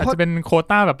อาจจะเป็นโคว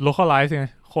ต้าแบบ localize ไง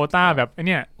โควต้าแบบไอ้เ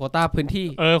นี่ยโควต้าพื้นที่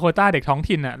โควต้าเด็กท้อง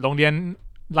ถิ่นอ่ะโรงเรียน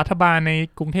รัฐบาลใน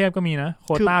กรุงเทพก็มีนะโค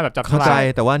วต้าแบบจับเข้าใจ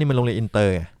แต่ว่านี่มันโรงเรียนอินเตอ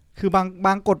ร์คือบ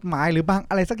างกฎหมายหรือบาง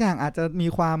อะไรสักอย่างอาจจะมี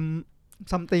ความ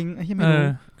something ไอ้ที่ไม่รู้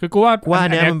คือกูว่าอั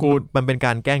นนี้มันเป็นก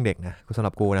ารแกล้งเด็กนะสำห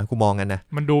รับกูนะกูมองกันนะ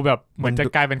มันดูแบบเหมือนจะ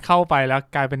กลายเป็นเข้าไปแล้ว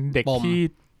กลายเป็นเด็กที่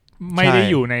ไม่ได้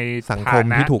อยู่ในสังคม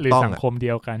ที่ถูกต้องสังคมเดี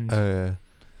ยวกัน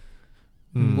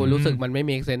กูรู้สึกมันไม่เ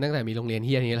มคเซนส์ตั้งแต่มีโรงเรียนเ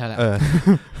ฮี้ยนี้แล้วแหละ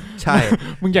ใช่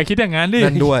มึงอย่าคิดอย่างนั้นดิ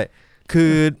นั่นด้วยคื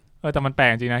อแต่มันแปล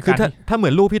กจริงนะคือถ้าเหมื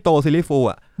อนลูกพี่โตซิลิฟู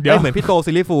อ่ะเหมือนพี่โต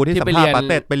ซิลิฟูที่สัมภาษณ์ปา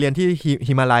เต็ดไปเรียนที่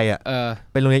ฮิมาลัยอ่ะ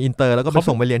เป็นโรงเรียนอินเตอร์แล้วก็ไป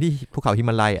ส่งไปเรียนที่ภูเขาฮิ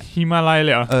มาลัยอ่ะฮิมาลัยเล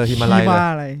ยเหรอฮิมาลัย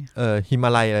เลยฮิมา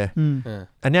ลัยเลย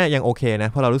อันเนี้ยยังโอเคนะ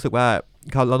เพราะเรารู้สึกว่า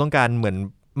เราต้องการเหมือน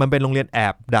มันเป็นโรงเรียนแอ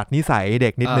บดัดนิสัยเด็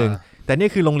กนิดนึงแต่นี่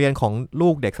คือโรงเรียนของลู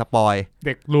กเด็กสปอยเ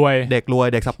ด็กรวยเ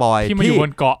ด็กสปอยที่มาอยู่บ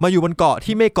นเกาะ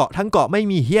ที่ไม่เกาะทั้งเกาะไม่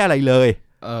มีเหี้ยอะไรเลย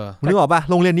นึกออกป่ะ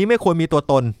โรงเรียนนี้ไม่ควรมีตัว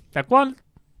ตนแต่ว่า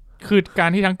คือการ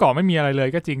ที่ทั้งเกาะไม่มีอะไรเลย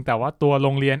ก็จริงแต่ว่าตัวโร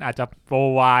งเรียนอาจจะโปร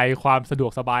ไวด์ความสะดว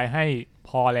กสบายให้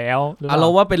พอแล้วเรา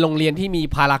ว่าเป็นโรงเรียนที่มี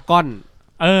พารากอน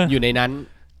อยู่ในนั้น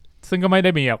ซึ่งก็ไม่ไ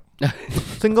ด้มีแบบ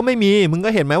ซึ่งก็ไม่มีมึงก็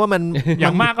เห็นไหมว่ามันอย่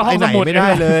างมากก็ห้องสมุดไม่ได้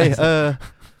เลย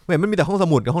เหมือนมันมีแต่ห้องส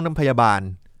มุดกับห้องน้ำพยาบาล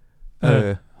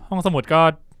ห้องสมุดก็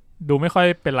ดูไม่ค่อย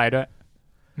เป็นไรด้วย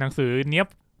หนังสือเนี้ยบ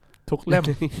ทุกเล่ม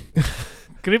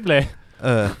กริบเลย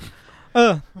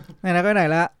ไหนๆก็ไหน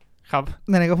แล้วครับไ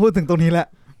หนๆก็พูดถึงตรงนี้แล้ว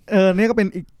นี่ก็เป็น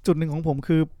อีกจุดหนึ่งของผม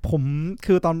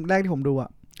คือตอนแรกที่ผมดูอ่ะ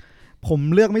ผม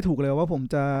เลือกไม่ถูกเลยว่าผม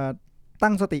จะ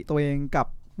ตั้งสติตัวเองกับ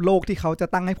โลกที่เขาจะ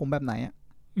ตั้งให้ผมแบบไหนอ่ะ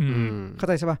เข้า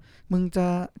ใจใช่ป่ะมึงจะ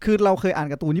คือเราเคยอ่าน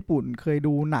การ์ตูนญี่ปุ่นเคย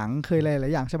ดูหนังเคยอะไรหลา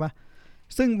ยอย่างใช่ป่ะ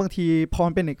ซึ่งบางทีพอ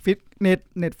มันเป็น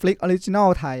Netflix Original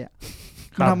ไทยอ่ะ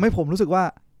มันทำให้ผมรู้สึกว่า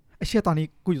ไอ้เชี่ยตอนนี้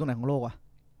กูอยู่ตรงไหนของโลกวะ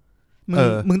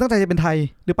มึงตั้งใจจะเป็นไทย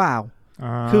หรือเปล่า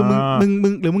คือมึง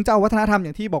หรือมึงจะเอาวัฒนธรรมอ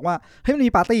ย่างที่บอกว่าเฮ้ยมัน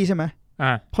มีปาร์ตี้ใช่ไหม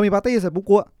พอมีปาร์ตี้เสร็จปุ๊บ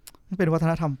กูมันเป็นวัฒ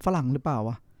นธรรมฝรั่งหรือเปล่าว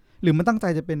ะหรือมันตั้งใจ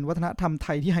จะเป็นวัฒนธรรมไท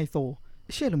ยที่ไฮโซ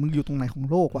เชี่ยหรือมึงอยู่ตรงไหนของ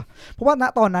โลกวะเพราะว่าณ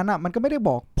ตอนนั้นอ่ะมันก็ไม่ได้บ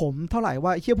อกผมเท่าไหร่ว่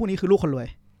าเชี่ยพวกนี้คือลูกคนรวย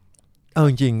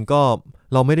จริงๆก็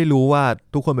เราไม่ได้รู้ว่า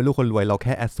ทุกคนเป็นลูกคนรวยเราแ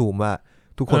ค่แอสซูมว่า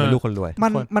ทุกคนเป็นลูกคนรวย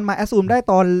มันมาแอสซูมได้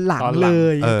ตอนหลังเล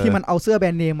ยที่มันเอาเสื้อแบร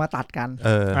นด์เนมมาตัดกัน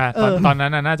ตอนนั้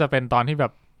นน่าจะเป็นตอนที่แบ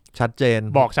บชัดเจน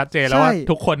บอกชัดเจนแล้วว่า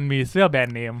ทุกคนมีเสื้อแบรน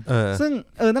ด์เนมซึ่ง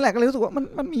นั่นแหละก็เลยรู้สึกว่า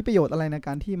มันมีประโยชน์อะไรในก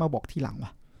ารที่มาบอกทีหลังว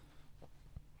ะ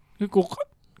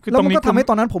คือแล้วมันก็ทำให้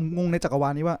ตอนนั้นผมงงในจักรวา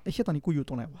ลนี้ว่าไอ้เชี่ยตอนนี้กูอยู่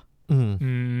ตรงไหนวะ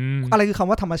อะไรคือคำ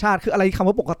ว่าธรรมชาติคืออะไรคำ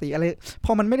ว่าปกติอะไรพ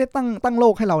อมันไม่ได้ตั้งโล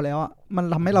กให้เราแล้วอ่ะมัน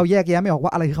ทำให้เราแยกแยะไม่ออกว่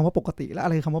าอะไรคือคำว่าปกติและอะ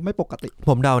ไรคือคำว่าไม่ปกติผ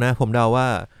มเดาว่า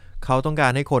เขาต้องกา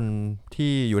รให้คน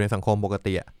ที่อยู่ในสังคมปก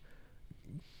ติ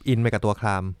อินไปกับตัวคร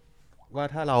ามว่า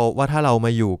ถ้าเราม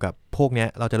าอยู่กับพวกเนี้ย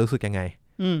เราจะรู้สึกยังไง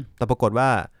แต่ปรากฏว่า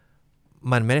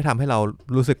มันไม่ได้ทำให้เรา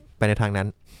รู้สึกไปในทางนั้น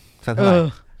สักเท่าไหร่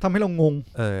ทำให้เรางง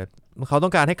เขาต้อ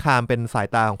งการให้ครามเป็นสาย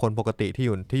ตาของคนปกติที่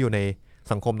อยู่ใน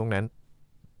สังคมตรงนั้น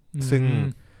ซึ่ง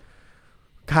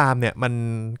ครามเนี่ยมัน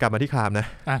กลับมาที่ครามนะ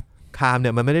ครามเนี่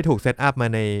ยมันไม่ได้ถูกเซตอัพมา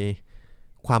ใน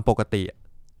ความปกติ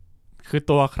คือ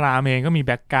ตัวครามเองก็มีแ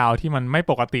บ็คกราวด์ที่มันไม่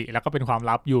ปกติแล้วก็เป็นความ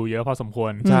ลับอยู่เยอะพอสมคว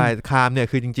รใช่ครามเนี่ย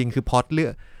คือจริงๆคือพล็อตเ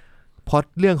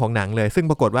รื่องของหนังเลยซึ่ง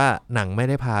ปรากฏว่าหนังไม่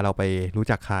ได้พาเราไปรู้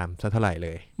จักครามซะเท่าไหร่เล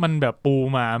ยมันแบบปู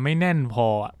มาไม่แน่นพอ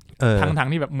ทั้ง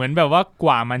ที่แบบเหมือนแบบว่าก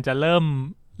ว่ามันจะเริ่ม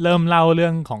เล่าเรื่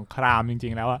องของครามจ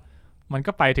ริงๆแล้วอะมัน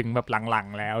ก็ไปถึงแบบหลัง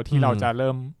ๆแล้วที่เราจะเ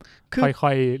ริ่มค่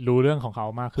อยๆรู้เรื่องของเขา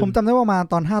มากขึ้นผมจำได้ว่ามา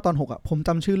ตอน5ตอน6อ่ะผมจ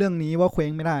ำชื่อเรื่องนี้ว่าเคว้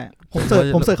งไม่ได้ผมเสิ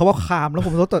ร์ชคำว่าคามแล้วผ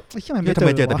มรู้ตัวทำไ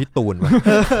มเจอแต่พี่ตูนวะ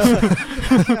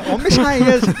อ๋อไม่ใช่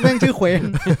แม่งชื่อเคว้ง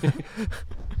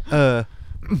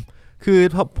คือ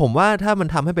ผมว่าถ้ามัน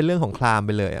ทำให้เป็นเรื่องของครามไ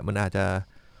ปเลยมันอาจจะ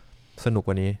สนุกก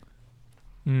ว่านี้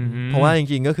เพราะว่าจ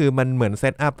ริงๆก็คือมันเหมือนเซ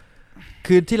ตอัพ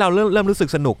คือที่เราเริ่มรู้สึก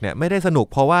สนุกเนี่ยไม่ได้สนุก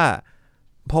เพราะ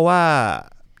ว่า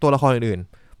ตัวละครอื่น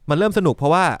ๆมันเริ่มสนุกเพรา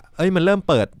ะว่ามันเริ่ม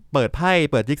เปิดไพ่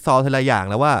เปิดจิ๊กซอว์ทีละอย่าง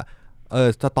แล้วว่า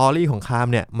สตอรี่ของคราม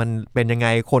เนี่ยมันเป็นยังไง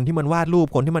คนที่มันวาดรูป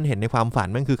คนที่มันเห็นในความฝัน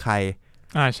มันคือใคร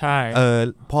ใช่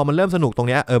พอมันเริ่มสนุกตรง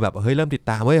เนี้ยแบบเริ่มติด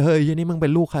ตามเฮ้ยนี่มึงเป็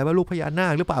นลูกใครว่าลูกพญานา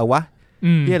คหรือเปล่าวะ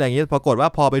ที่อะไรอย่างเงี้ยปรากฏว่า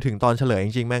พอไปถึงตอนเฉลยจ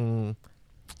ริงๆแม่ง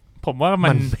ผมว่ามั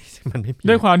น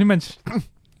ด้วยความที่มัน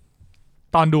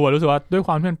ตอนดูรู้สึกว่าด้วยค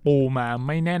วามที่มันปูมาไ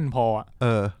ม่แน่นพอ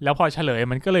แล้วพอเฉลย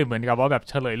มันก็เลยเหมือนกับว่าแบบ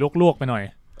เฉลยลวกๆไปหน่อย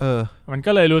มัน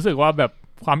ก็เลยรู้สึกว่าแบบ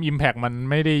ความอิมแพคมัน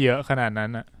ไม่ได้เยอะขนาดนั้น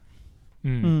อ่ะ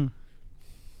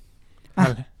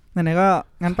ไหนๆก็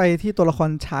งั้นไปที่ตัวละคร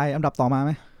ชายอันดับต่อมาไห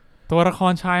มตัวละค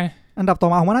รชายอันดับต่อ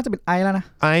มาผมว่าน่าจะเป็นไอแล้วนะ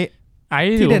ไอ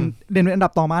ที่เด่นเป็นอันดั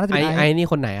บต่อมาน่าจะเป็นไอนี่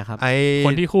คนไหนครับค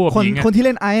นที่คู่กับหญิงคนที่เ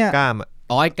ล่นไออ่ะกล้าม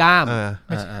ไอ้กล้าม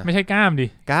ไม่ใช่กล้ามดิ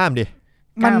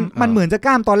มันเหมือนจะก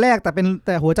ล้ามตอนแรกแ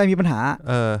ต่หัวใจมีปัญหา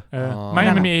ไม่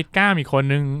มันมีกล้ามอีกคน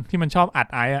นึงที่มันชอบอัด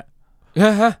ไออ่ะ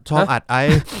ชอบอัดไอ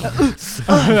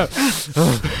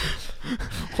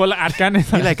คนละอัดกันนี่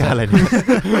รายการอะไรเนี่ย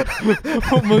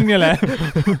พวกมึงเนี่ยแหละ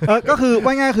ก็คือว่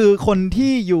าง่ายคือคน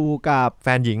ที่อยู่กับแฟ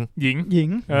นหญิง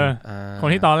คน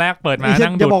ที่ตอนแรกเปิดมา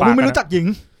นั่งดูดปากอย่าบอกมึงไม่รู้จักหญิง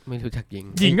ไม่รู้จักหญิง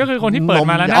หญิงก็คือคนที่เปิด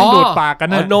มาแล้วนั่งดูดปากกัน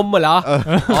นะนมเหรอ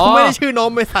ไม่ได้ชื่อน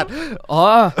มไอ้สัตว์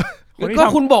ก็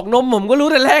คุณบอกนมผมก็รู้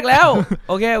แต่แรกแล้ว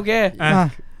โอเค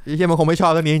เฮียมันคงไม่ชอ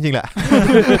บเรื่องนี้จริงๆแหละ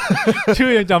ชื่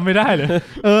อยังจำไม่ได้เลย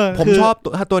ผมชอบ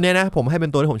ตัวนี้นะผมให้เป็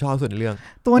นตัวที่ผมชอบสุดในเรื่อง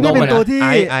ตัวนี้เป็นตัวที่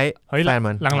แฟน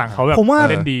มันหลังๆเขาแบบ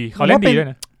เล่นดีเขาเล่นดีด้วย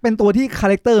นะเป็นตัวที่คา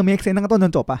แรคเตอร์เมคเซนส์ตั้งแต่ต้นจ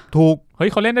นจบอ่ะถูกเฮ้ย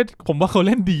เขาเล่นได้ผมว่าเขาเ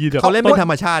ล่นดีเขาเล่นเป็นธร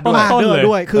รมชาติ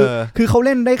ด้วยคือเขาเ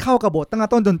ล่นได้เข้ากับบทตั้งแต่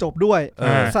ต้นจนจบด้วย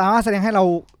สามารถแสดงให้เรา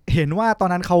เห็นว่าตอน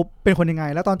นั้นเขาเป็นคนยังไง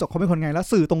แล้วตอนจบเขาเป็นคนยังไงแล้ว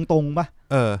สื่อตรงๆป่ะ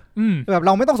แบบเ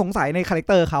ราไม่ต้องสงสัยในคาแรค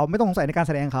เตอร์เขาไม่ต้องสงสัยในการแ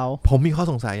สดงเขาผมมีข้อ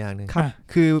สงสัยอย่างนึง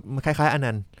คือคล้ายๆอ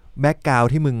นันต์แบ็คกราว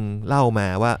ด์ที่มึงเล่ามา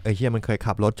ว่าเฮียมันเคย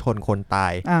ขับรถชนคนตา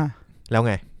ยแล้ว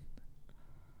ไง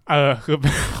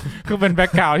คือเป็นแบ็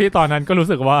คกราวด์ที่ตอนนั้นก็รู้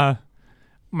สึกว่า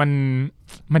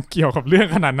มันเกี่ยวกับเรื่อง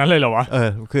ขนาดนั้นเลยเหรอวะ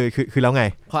คือแล้วไง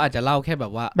เขาอาจจะเล่าแค่แบ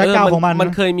บว่าแบ็คกราวด์ของมัน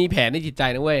เคยมีแผลในจิตใจ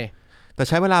นะเว้ยแต่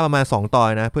ใช้เวลาประมาณ2 ตอน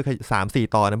นะเพื่อ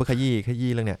3-4 ตอนนะเพื่อข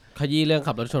ยี้เรื่องเนี้ยขยี้เรื่อง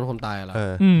ขับรถชนคนตายอะไร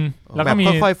แล้วก็มี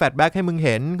ค่อยๆแฟลชแบ็กให้มึงเ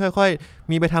ห็นค่อย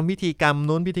ๆมีไปทำพิธีกรรม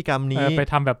นู้นพิธีกรรมนี้ไป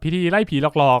ทำแบบพิธีไล่ผี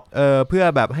หลอกเพื่อ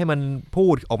แบบให้มันพู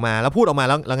ดออกมาแล้วพูดออกมาแ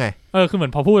ล้วไงคือเหมือ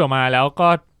นพอพูดออกมาแล้วก็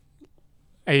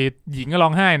ไอหญิงก็ร้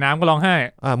องไห้น้ำก็ร้องไห้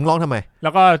มึงร้องทำไมแล้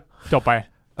วก็จบไป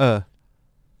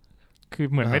คือ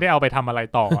เหมือนไม่ได้เอาไปทำอะไร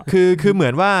ต่อคือเหมื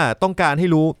อนว่าต้องการให้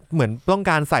รู้เหมือนต้อง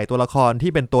การใส่ตัวละคร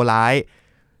ที่เป็นตัวร้าย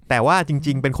แต่ว่าจ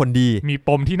ริงๆเป็นคนดีมีป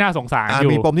มที่น่าสงสารอ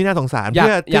ยู่มีปมที่น่าสงสารอ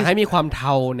ยากให้มีความเท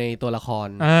าในตัวละคร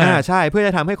ใช่เพื่อจ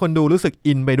ะทำให้คนดูรู้สึก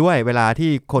อินไปด้วยเวลา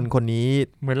ที่คนนี้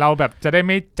เหมือนเราแบบจะได้ไ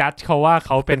ม่จัดเขาว่าเ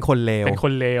ขาเป็นคนเล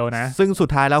วนะซึ่งสุด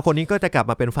ท้ายแล้วคนนี้ก็จะกลับ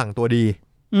มาเป็นฝั่งตัวดี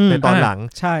ในตอนหลัง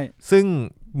ใช่ซึ่ง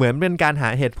เหมือนเป็นการหา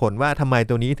เหตุผลว่าทำไม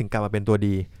ตัวนี้ถึงกลับมาเป็นตัว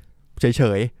ดีเฉ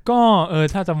ยๆก็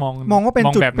ถ้าจะมองว่าเป็น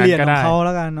จุดเปลี่ยนของเขาแ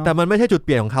ล้วกันเนาะแต่มันไม่ใช่จุดเป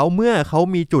ลี่ยนของเขาเมื่อเขา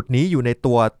มีจุดนี้อยู่ใน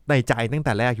ตัวในใจตั้งแ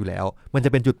ต่แรกอยู่แล้วมันจะ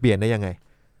เป็นจุดเปลี่ยนได้ยังไง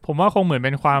ผมว่าคงเหมือนเ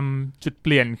ป็นความจุดเป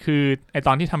ลี่ยนคือไอต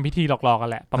อนที่ทำพิธีหลอกๆกัน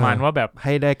แหละประมาณว่าแบบใ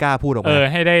ห้ได้กล้าพูดออกมา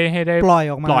ให้ได้ปล่อย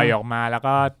ออกมาแล้ว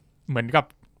ก็เหมือนกับ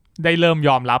ได้เริ่มย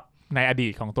อมรับในอดี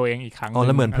ตของตัวเองอีกครั้งแ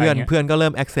ล้วเหมือนเพื่อนก็เริ่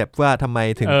ม accept ว่าทำไม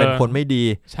ถึงเป็นคนไม่ดี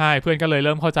ใช่เพื่อนก็เลยเ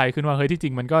ริ่มเข้าใจขึ้นว่าเฮ้ยที่จ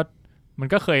ริงมัน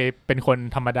ก็เคยเป็นคน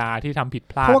ธรรมดาที่ทำผิด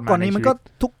พลาดเพราะก่อนนี้มันก็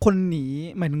ทุกคนหนี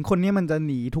หมายถึงคนนี้มันจะห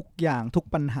นีทุกอย่างทุก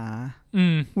ปัญหา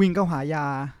วิ่งเข้าหายา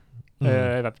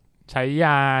แบบใช้ย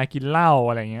ากินเหล้า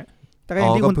อะไรเงี้ยแต่ก็อย่า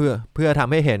งที่เพื่อท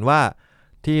ำให้เห็นว่า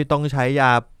ที่ต้องใช้ย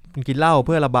ากินเหล้าเ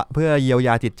พื่อเยียวย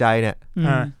าจิตใจเนี่ย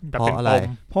เพราะอะไร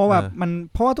เพราะแบบ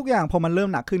เพราะว่าทุกอย่างพอมันเริ่ม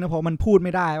หนักขึ้นนะเพราะมันพูดไ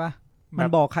ม่ได้ป่ะมัน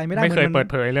บอกใครไม่ได้ไม่เคยเปิด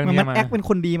เผยเรื่องนี้มันแอคเป็น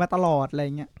คนดีมาตลอดอะไร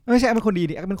เงี้ยไม่ใช่แอคเป็นคนดี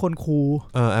ดิแอคเป็นคนคูล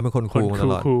แอคเป็นคนคูลต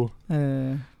ลอด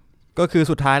ก็คือ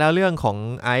สุดท้ายแล้วเรื่องของ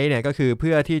ไอซ์เนี่ยก็คือเ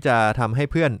พื่อที่จะทำให้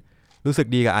เพื่อนรู้สึก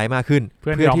ดีกับไอซ์มากขึ้นเ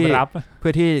พื่อ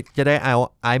ที่จะได้เอา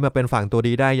ไอซ์มาเป็นฝั่งตัว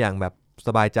ดีได้อย่างแบบส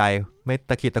บายใจไม่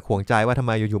ตะขิดตะขวงใจว่าทำไ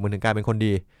มอยู่ๆมันถึงกลายเป็นคน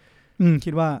ดี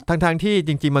คิดว่าทั้งที่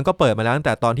จริงๆมันก็เปิดมาแล้วตั้งแ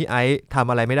ต่ตอนที่ไอซ์ทำ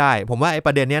อะไรไม่ได้ผมว่าไอ้ป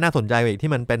ระเด็นนี้น่าสนใจอีก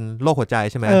ที่มันเป็นโรคหัวใจ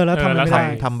ใช่ไหมแล้ว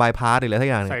ทำบายพาสหรืออะไรสัก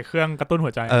อย่างใส่เครื่องกระตุ้นหั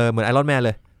วใจเหมือนไอรอนแมนเล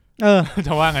ยจ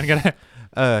ะว่างั้นก็ได้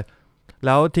แ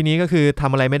ล้วทีนี้ก็คือท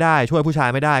ำอะไรไม่ได้ช่วยผู้ชาย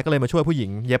ไม่ได้ก็เลยมาช่วยผู้หญิง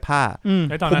เย็บผ้า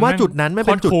ผมว่าจุดนั้นไม่เ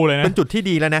ป็นจุดที่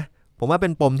ดีแล้วนะผมว่าเป็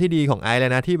นปมที่ดีของไอซ์เล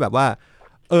ยนะที่แบบว่า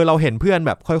เราเห็นเพื่อนแ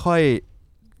บบค่อย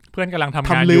ๆเพื่อนกำลังทำง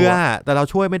านอยู่แต่เรา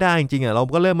ช่วยไม่ได้จริงๆเรา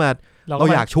ก็เริ่มมาเรา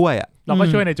อยากช่วยเราก็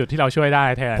ช่วยในจุดที่เราช่วยได้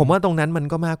แทนผมว่าตรงนั้นมัน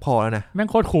ก็มากพอแล้วนะแม่ง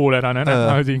โคตรคูลเลยตอนนั้นเ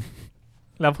อาจริง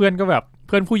แล้วเพื่อนก็แบบเ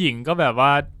พื่อนผู้หญิงก็แบบว่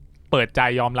าเปิดใจ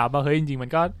ยอมรับว่าเฮ้ยจริงๆมัน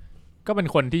ก็เป็น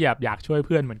คนที่อยากช่วยเ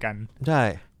พื่อนเหมือนกันใช่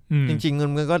จริง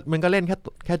ๆมันก็เล่น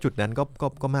แค่จุดนั้น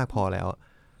ก็มากพอแล้ว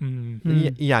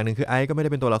อีกอย่างหนึ่งคือไอซ์ก็ไม่ได้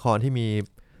เป็นตัวละครที่มี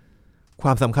คว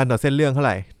ามสำคัญต่อเส้นเรื่องเท่าไห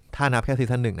ร่ถ้านับแค่ซี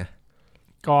ซั่น 1นะ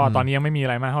ก็ตอนนี้ยังไม่มีอะ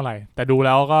ไรมากเท่าไหร่แต่ดูแ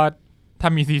ล้วก็ถ้า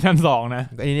มีซีซั่น 2นะ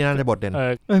อันนี้น่าจะบทเด่น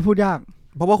พูดยาก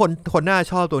เพราะว่าคนน่า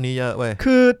ชอบตัวนี้เยอะเว้ย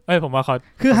คือผมว่าเขา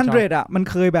คือ100อ่ะมัน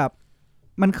เ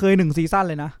คย1ซีซั่น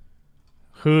เลยนะ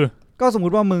คือก็สมมุ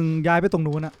ติว่ามึงย้ายไปตรง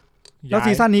นู้นอะแล้ว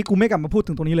ซีซั่นนี้กูไม่กลับมาพูด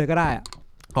ถึงตรงนี้เลยก็ได้อะ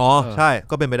ใช่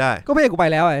ก็เป็นไปได้ก็ไม่กูไป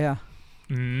แล้วไอ้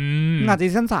งานซี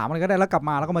ซั่น3มันก็ได้แล้วกลับ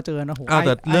มาแล้วก็มาเจอนะโหแ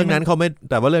ต่เรื่องนั้นเขาไม่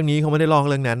แต่ว่าเรื่องนี้เขาไม่ได้ลอง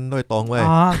เรื่องนั้นโดยตรงเว้ย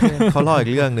เขาลองอี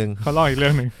กเรื่องนึง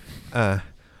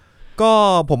ก็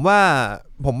ผม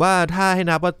ว่าถ้าให้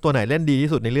นับว่าตัวไหนเล่นดีที่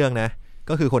สุดในเรื่องนะ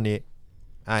ก็คือคนนี้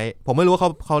ไอผมไม่รู้ว่า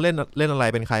เขาเล่นอะไร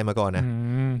เป็นใครมาก่อนนะ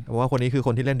แต่ว่าคนนี้คือค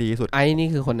นที่เล่นดีที่สุดไอนี่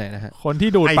คือคนไหนนะฮะคนที่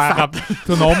ดูดปลากับ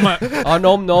นมอ่ะน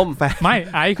มไม่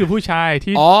ไอคือผู้ชาย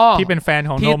ที่เป็นแฟน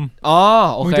ของนม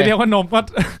โอเคมึงจะเรียกว่านมก็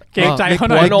เกรงใจเขา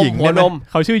หน่อยหัวนม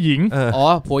เขาชื่อหญิง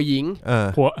ผัวหญิง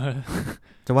ผัว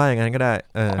จะว่าอย่างนั้นก็ได้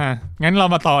งั้นเรา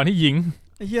มาต่อที่หญิง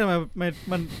ไอ้เหี้ย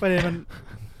มันประเด็นมัน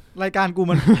รายการกู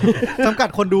มันจำกัด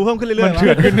คนดูเพิ่มขึ้นเรื่อยๆมันเ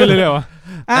ถื่อนขึ้นเรื่อยๆวะ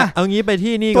เอางี้ไป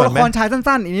ที่นี่ก่อนไหมตัวละครชาย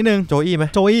สั้นๆอีกนิดนึงโจอี้ไหม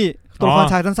โจอี้ตัวละคร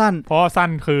ชายสั้นๆเพราะสั้น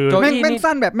คือแม่ง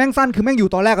สั้นแบบแม่งสั้นคือแม่งอยู่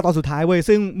ตอนแรกกับตอนสุดท้ายเว้ย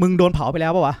ซึ่งมึงโดนเผาไปแล้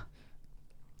วป่ะวะ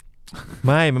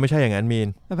มันไม่ใช่อย่างนั้นมีน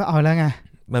เอาแล้วไง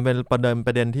มันเป็นปร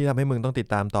ะเด็นที่ทำให้มึงต้องติด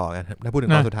ตามต่อกันถ้าพูดถึง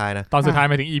ตอนสุดท้ายนะตอนสุดท้าย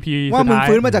หมายถึง EP ว่ามึง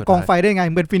ฟื้นมาจากกองไฟได้ไง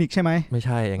มึงเป็นฟีนิกซ์ใช่ไหมไม่ใ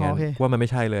ช่อย่างนั้นว่ามันไม่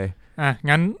ใช่เลย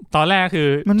งั้นตอนแรกคือ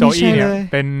โจอี้เนี่ย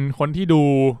เป็นคนที่ดู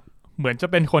เหมือนจะ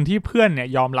เป็นคนที่เพื่อนเนี่ย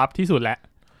ยอมรับที่สุดแหละ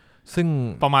ซึ่ง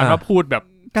ประมาณว่าพูดแบบ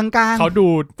กลางๆเขาดู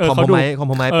คอมโ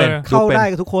พไมซ์เป็นเข้าได้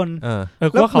กับทุกคน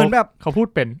แล้วเหมือนแบบเขาพูด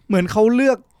เป็นเหมือนเขาเลื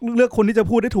อกคนที่จะ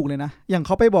พูดได้ถูกเลยนะอย่างเข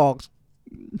าไปบอก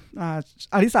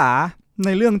อลิสาใน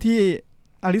เรื่องที่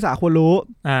อลิสาควรรู้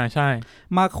ใช่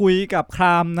มาคุยกับคร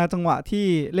ามในจังหวะที่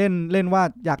เล่นว่า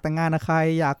อยากแต่งงานกับใคร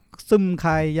อยากซึมใค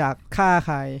รอยากฆ่าใ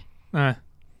คร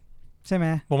ใช่ไหม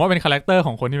ผมว่าเป็นคาแรคเตอร์ข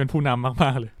องคนที่เป็นผู้นำม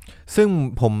ากๆเลยซึ่ง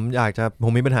ผ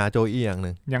มมีปัญหาโจอี้อย่างห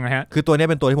นึ่งยังไงฮะคือตัวนี้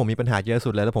เป็นตัวที่ผมมีปัญหาเยอะสุ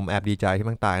ดเลยแล้วผมแอบดีใจที่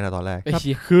มันตายนะตอนแรก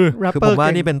คือผมว่า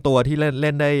นี่เป็นตัวที่เ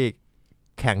ล่นได้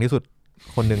แข็งที่สุด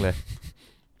คนหนึ่งเลย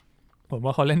ผมว่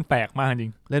าเขาเล่นแปลกมากจริ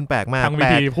งเล่นแปลกมากทั้งวิ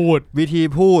ธี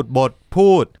พูดบทพู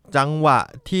ดจังหวะ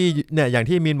ที่เนี่ยอย่าง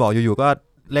ที่มีนบอกอยู่ๆก็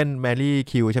เล่นแมรี่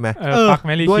คิวใช่ไหม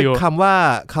ด้วยคำ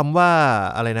ว่า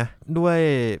อะไรนะด้วย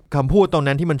คำพูดตรง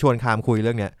นั้นที่มันชวนคามคุยเ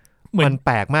รื่องเนี้ย มันแ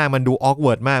ปลกมากมันดูออกเ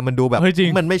วิร์ดมากมันดูแบบ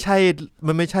มันไม่ใ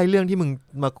ช่เรื่องที่มึง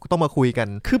มาต้องมาคุยกัน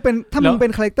คือเป็นถ้ามึงเป็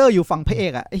นคาแรคเตอร์อยู่ฝั่งพระเอ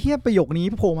กอ่ะไอ้เหี้ยประโยคนี้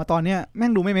โผล่มาตอนเนี้ยแม่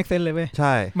งดูไม่เมคเซนส์เลยเว้ยใ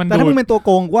ช่แต่ถ้ามึงเป็นตัวโก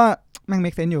งว่าแม่งเม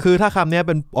คเซนส์อยู่คือถ้าคำนี้เ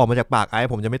ป็นออกมาจากปากไอ้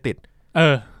ผมจะไม่ติด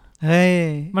เฮ้ย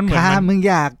มันเหมือนมึง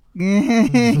อยาก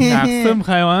ซึมใ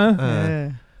ครวะ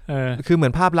คือเหมือ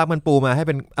นภาพลักษณ์มันปูมาให้เ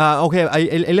ป็นโอเคไ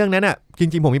อเรื่องนั้นน่ะจ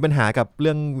ริงๆผมมีปัญหากับเ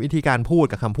รื่องวิธีการพูด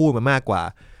กับคำพูดมันมากกว่า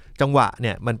จังหวะเ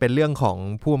นี่ยมันเป็นเรื่องของ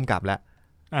ผู้กำกับแล้ว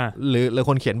หรือ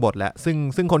คนเขียนบทแล้ว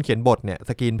ซึ่งคนเขียนบทเนี่ยส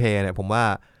กรีนเพลย์เนี่ยผมว่า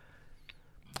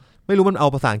ไม่รู้มันเอา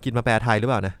ภาษาอังกฤษมาแปลไทยหรือ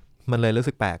เปล่านะมันเลยรู้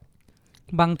สึกแปลก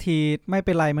บางทีไม่เ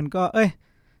ป็นไรมันก็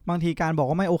บางทีการบอก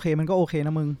ว่าไม่โอเคมันก็โอเคน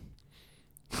ะมึง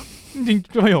จริง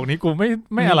ประโยคนี้กูไ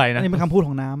ม่อะไรนะนี่เป็นคำพูดข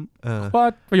องน้ำเพราะ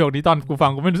ประโยคนี้ตอนกูฟั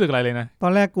งกูไม่รู้สึกอะไรเลยนะตอ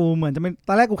นแรกกูเหมือนจะไม่ต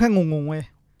อนแรกกูแค่งงๆเว้ย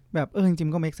แบบจริง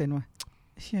ๆก็เมคเซนส์ว่ะ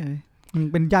เชี่ยมึง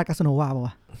เป็นญาติกาสโนวาป่ะว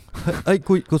ะ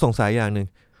กูสงสัยอย่างนึง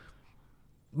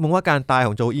มึงว่าการตายข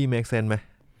องโจอี้เมคเซนส์ไหม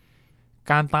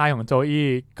การตายของโจอี้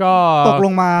ก็ตกล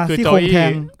งมาที่โครงแท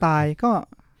งตายก็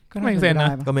เมคเซนส์นะ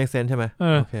ก็เมคเซนส์ใช่ไหม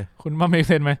โอเคคุณว่าเมคเ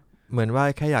ซนส์ไหมเหมือนว่า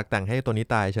แค่อยากแต่งให้ตัวนี้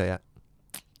ตายเฉยอะ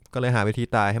ก็เลยหาวิธี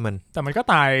ตายให้มันแต่มันก็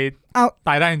ตา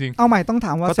ยได้จริงเอาใหม่ต้องถ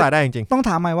ามว่าก็ตายได้จริงต้องถ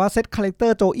ามใหม่ว่าเซตคาแรคเตอ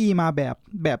ร์โจอี้มา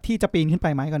แบบที่จะปีนขึ้นไป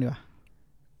ไหมก่อนดีกว่า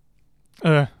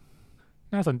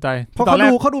น่าสนใจเพราะ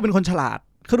เขาดูเป็นคนฉลาด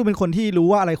เขาดูเป็นคนที่รู้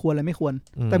ว่าอะไรควรอะไรไม่ควร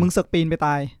แต่มึงเสือกปีนไปต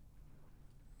าย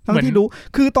ทั้งที่รู้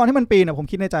คือตอนที่มันปีนผม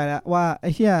คิดในใจแล้วว่าไอ้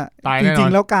เหี้ยจริ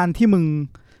งๆแล้วการที่มึง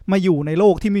มาอยู่ในโล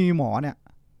กที่ไม่มีหมอเนี่ย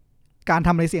การท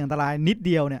ำอะไรเสี่ยงอันตรายนิดเ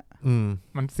ดียวเนี่ย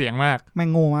มันเสี่ยงมากแม่ง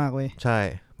โง่มากเว้ยใช่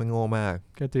มันโง่มาก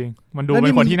ก็จริงมันดูเ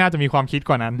ป็นคนที่น่าจะมีความคิด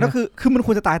กว่านั้นแล้วคือมันค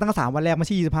วรจะตายตั้งแต่3 วันแรกไม่ใ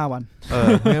ช่25 วัน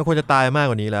มันควรจะตายมาก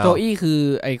กว่านี้แล้วโจอี้คือ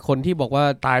ไอคนที่บอกว่า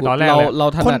ตายตอนแรกเรา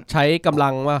ถนัดใช้กำลั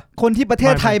งว่าคนที่ประเท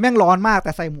ศไทยแม่งร้อนมากแ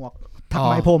ต่ใส่หมวกถักไ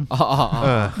หมพรม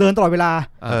เดินตลอดเวลา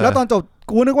แล้วตอนจบ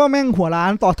กูนึกว่าแม่งหัวร้า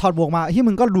นต่อถอดหมวกมาที่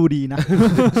มึงก็ดูดีนะ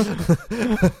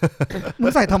มึ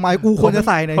งใส่ทำไมกูควรจะใ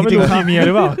ส่เนี่ยจริงๆคีเมียห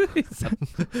รือเปล่า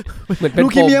ดู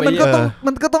คีเมียมันก็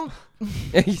ต้อง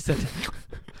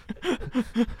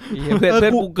เพื่อ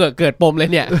นกูเกิดปมเลย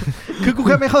เนี่ยคือกูแ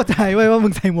ค่ไม่เข้าใจว่ามึ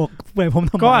งใส่หมวกเหมือนผม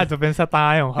ทำไมก็อาจจะเป็นสไต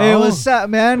ล์ของเขาwhat's up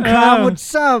man come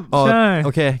what's up ใช่โอ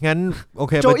เคงั้นโอ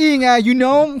เคโจอี้ไง you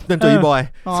know เป็นโจอี้บอย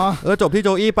จบที่โจ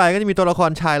อี้ไปก็จะมีตัวละค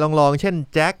รชายลองๆเช่น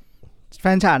แจ็คแฟ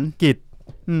นฉันกิจ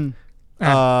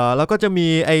แล้วก็จะมี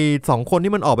ไอ้2 คน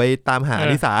ที่มันออกไปตามหา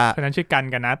ลิสาคนนั้นชื่อกัน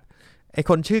กับนัทไอ้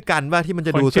คนชื่อกันว่าที่มันจ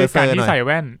ะดูเซอร์ๆหน่อยที่ใส่แ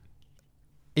ว่น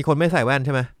อีกคนไม่ใส่แว่นใ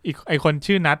ช่ไหมไอ้คน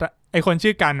ชื่อนัทไอ้คน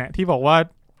ชื่อกันเนี่ยที่บอกว่า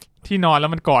ที่นอนแล้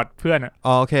วมันกอดเพื่อน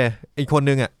โอเคอีกคน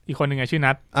นึงชื่อ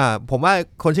นัทผมว่า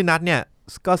คนชื่อนัทเนี่ย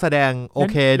ก็แสดงโอ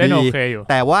เคดี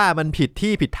แต่ว่ามันผิด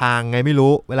ที่ผิดทางไงไม่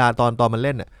รู้เวลาตอนมันเ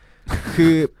ล่นคื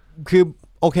อ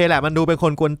โอเคแหละมันดูเป็นค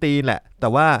นกวนตีนแหละแต่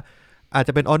ว่าอาจจ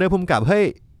ะเป็นออเดอร์พุ่มกับเฮ้ย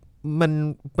มั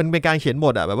นเป็นการเขียนบ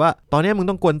ทแบบว่าตอนนี้มึง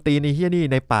ต้องกวนตีนไอ้เหี้ยนี่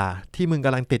ในป่าที่มึงก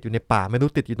ำลังติดอยู่ในป่าไม่รู้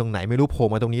ติดอยู่ตรงไหนไม่รู้โผล่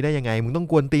มาตรงนี้ได้ยังไงมึงต้อง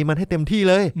กวนตีนมันให้เต็มที่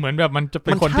เลยเหมือนแบบมันจะเป็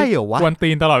นคนที่กวนตี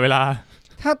นตลอดเวลา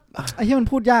ถ้าไอ้เหี้ยมัน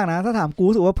พูดยากนะถ้าถามกู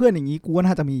รู้สึกว่าเพื่อนอย่างนี้กูว่า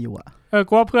น่าจะมีอยู่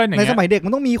กูว่าเพื่อนอย่างในสมัยเด็กมั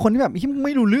นต้องมีคนที่แบบไ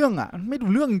ม่รู้เรื่องไม่รู้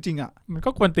เรื่องจริงๆมันก็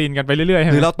กวนตีนกันไปเรื่อย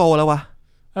ๆหรือเราโตแล้ววะ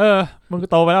มึงก็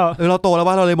โตไปแล้วเราโตแล้ว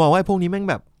วะเราเลยมองว่าพวกนี้แม่ง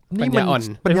แบบนี่มัน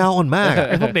ปัญญาอ่อนมาก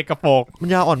ไอ้พวกเด็กกระโปรงปัญ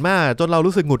ญาอ่อนมากจนเรา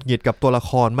รู้สึกหงุดหงิดกับตัวละ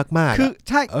ครมากๆคือ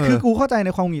ใช่คือกูเข้าใจใน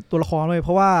ความหงุดหงิดตัวละครเลยเพ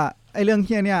ราะว่าไอ้เรื่องเ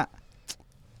หี้ยเนี่ย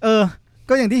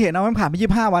ก็อย่างที่เห็นนะมันผ่านไป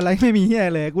25 วันแล้วไม่มีเหี้ย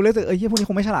เลยกูเลยรู้สึกเหี้ยพวกนี้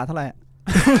คงไม่ฉลาดเท่าไหร่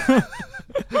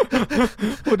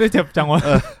พูดได้เจ็บจังวะ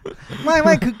ไ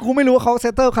ม่คือกูไม่รู้ว่าเขาเซ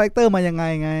ตเตอร์คาแรคเตอร์มายังไง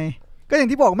ก็อย่าง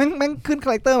ที่บอกแม่งขึ้นคา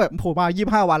แรคเตอร์แบบโผล่มา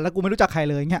25 วันแล้วกูไม่รู้จักใคร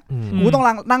เลยเงี้ยกูต้อง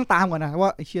นั่งตามก่อนนะว่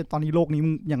าไอ้เหี้ยตอนนี้โลกนี้มึ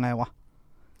งยังไงวะ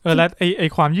แล้วไอ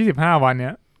ความ25 วันเนี้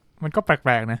ยมันก็แป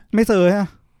ลกๆนะไม่เซอร์ฮะ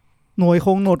หน่วยค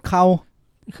งโหนดเขา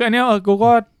คืออันเนี้ยกู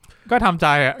ก็ทำใจ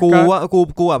กูว่า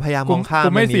กูพยายามมองข้ามกู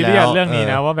ไม่ซีเรียสเรื่องนี้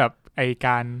นะว่าแบบไอก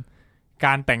า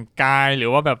รแต่งกายหรื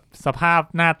อว่าแบบสภาพ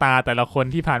หน้าตาแต่ละคน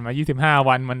ที่ผ่านมา25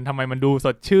 วันมันทำไมมันดูส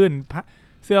ดชื่น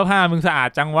เสื้อผ้ามึงสะอาด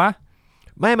จังวะ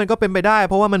ไม่มันก็เป็นไปได้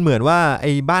เพราะว่ามันเหมือนว่าไ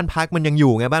อ้บ้านพักมันยังอ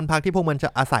ยู่ไงบ้านพักที่พวกมันจะ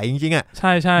อาศัยจริงๆใ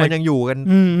ช่มันยังอยู่กัน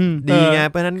ดีไง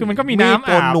เพราะนั้นคือมันก็มีน้ำ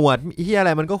อาบหนวดเหี้ยอะไ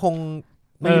รมันก็คง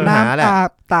ไม่มีปัญหาแหละ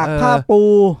ตากผ้าปู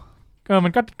มั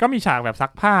นก็มีฉากแบบซั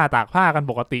กผ้าตากผ้ากัน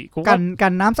ปกติกั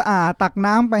นน้ำสะอาดตัก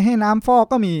น้ำไปให้น้ำฟอก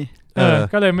ก็มี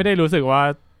ก็เลยไม่ได้รู้สึกว่า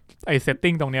ไอ้เซต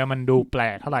ติ้งตรงเนี้ยมันดูแปล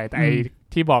กเท่าไหร่แต่ไอ้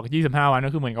ที่บอก25 วัน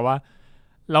ก็คือเหมือนกับว่า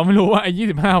เราไม่รู้ว่าไอ้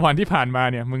25 วันที่ผ่านมา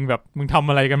เนี่ยมึงทำ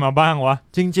อะไรกันมาบ้างวะ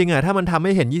จริงๆถ้ามันทำใ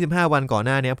ห้เห็น25 วันก่อนห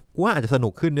น้านี้กูว่าอาจจะสนุ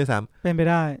กขึ้นด้วยซ้ำเป็นไป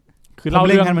ได้คือเล่าเ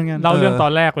รื่องตอ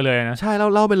นแรกไปเลยนะใช่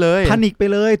เล่าไปเลยแพนิคไป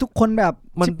เลยทุกคนแบบ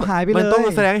ชิบหายไปเลยมันต้อง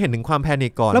แสดงให้เห็นถึงความแพนิ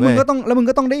คก่อนแล้วมึงก็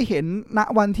ต้องได้เห็นณ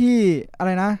วันที่อะไร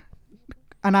นะ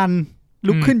อนันต์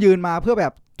ลุกขึ้นยืนมาเพื่อแบ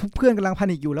บ เพื่อนกำลังพา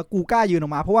นิคอยู่แล้วกูกล้ายืนออ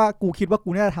กมาเพราะว่ากูคิดว่ากู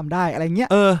น่าจะทำได้อะไรเงี้ย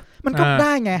มันก็ไ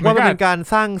ด้ไงว่ามันเป็นการ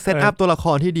สร้างเซตอัพตัวละค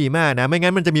รที่ดีมากนะไม่งั้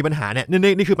นมันจะมีปัญหาเนี่ย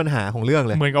นี่คือปัญหาของเรื่อง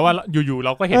เลยเหมือนกับว่าอยู่ๆเร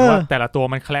าก็เห็นว่าแต่ละตัว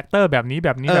มันคาแรคเตอร์แบบนี้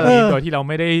โดยที่เรา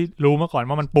ไม่ได้รู้มาก่อน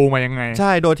ว่ามันปูมายังไงใ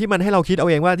ช่โดยที่มันให้เราคิดเอา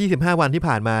เองว่า25วันที่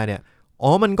ผ่านมาเนี่ย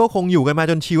มันก็คงอยู่กันมา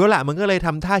จนชิลแล้วล่ะมันก็เลยท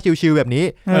ำท่าชิลๆแบบนี้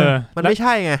มันไม่ใ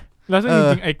ช่ไงแล้วซึ่งจ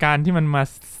ริงๆไอการที่มันมา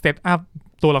เซตอัพ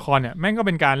ตัวละครเนี่ยแม่งก็เ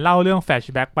ป็นการเล่าเรื่องแฟลช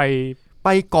แบ็กไป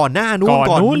ก่อนหน้านู้น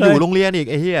ก่อนอยู่โรงเรียนอีก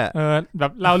ไอ้เหี้ยแบ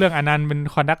บเล่าเรื่องอนันต์เป็น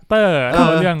คอนดักเตอร์เล่า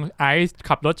เรื่องไอซ์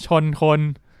ขับรถชนคน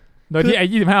โดยที่ไอ้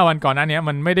25วันก่อนหน้านี้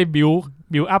มันไม่ได้บิ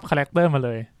วอัพคาแรคเตอร์มาเล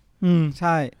ยใ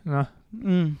ช่เนาะ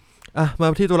มา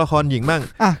ที่ตัวละครหญิงบ้าง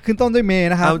ขึ้นต้นด้วยเมย์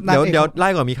นะครับเดี๋ยวไล่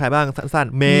ก่อนมีใครบ้างสั้น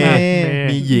ๆเมย์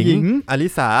มีหญิงอลิ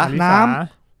สา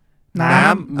น้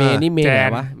ำเมย์นี่เมย์ไหน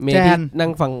วะเมย์ที่นั่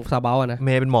งฟังซาเบาอะนะเม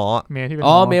ย์เป็นหมอเมย์ที่เป็น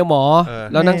เมย์หมอ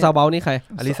แล้วนั่งซาเบานี่ใคร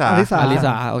อลิส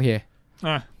าโอเค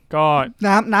ก็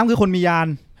น้ำคือคนมียาน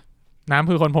น้ำ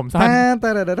คือคนผมสั้น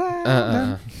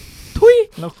ทุย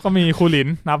แล้วก็มีครูหลิน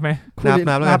นับไหม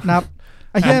นับ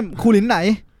ไอ้เหี้ยครูหลินไหน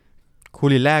ครู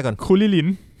หลินแรกก่อนครูลิลิน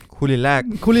แรก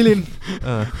ครูลิลิน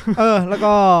แล้ว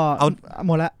ก็เอาห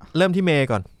มดละเริ่มที่เมย์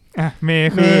ก่อนเมย์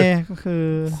คือ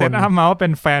เซตอัพมาว่าเป็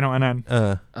นแฟนของอนันต์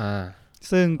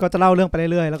ซึ่งก็จะเล่าเรื่องไป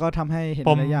เรื่อยๆแล้วก็ทำให้เห็น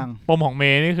หลายอย่างปมของเม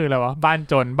ย์นี่คืออะไรวะบ้าน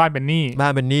จนบ้านเป็นห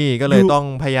นี้ก็เลยต้อง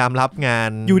พยายามรับงา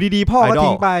นอยู่ดีๆพ่อก็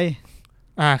ทิ้งไป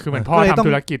คือเหมือนพ่อทำ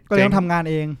ธุรกิจก็เลยต้องทำงาน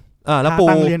เองแล้วปู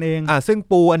เรียนเองซึ่ง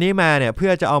ปูอันนี้มาเนี่ยเพื่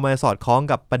อจะเอามาสอดคล้อง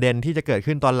กับประเด็นที่จะเกิด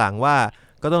ขึ้นตอนหลังว่า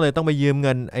ก็ต้องไปยืมเ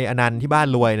งินไอ้อนันต์ที่บ้าน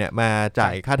รวยเนี่ยมาจ่า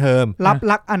ยค่าเทอมรับ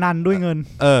รักอนันต์ด้วยเงิน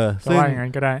ซึ่งอย่างนั้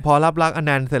นก็ได้พอรับรักอ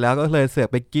นันต์เสร็จแล้วก็เลยเสือก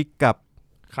ไปกิ๊กกับ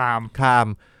คาม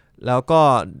แล้วก็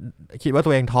คิดว่าตั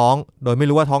วเองท้องโดยไม่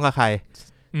รู้ว่าท้องกับใคร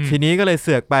ทีนี้ก็เลยเ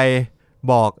สือกไป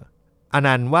บอกอ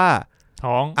นันต์ว่า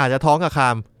ท้องอาจจะท้องกับคา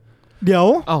มเดี๋ยว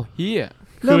เฮีย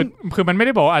คือมันไม่ไ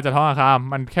ด้บอกว่าอาจจะท้องกับคาม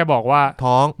มันแค่บอกว่า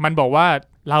ท้องมันบอกว่า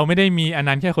เราไม่ได้มีอ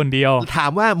นันต์แค่คนเดียวถา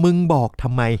มว่ามึงบอกท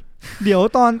ำไมเดี๋ยว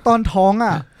ตอนท้อง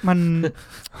มัน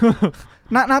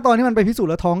ณตอนที่มันไปพิสูจน์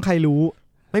แล้วท้องใครรู้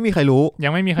ไม่มีใครรู้ยั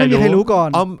งไม่มีใครรู้ก่อน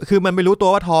คือมันไม่รู้ตัว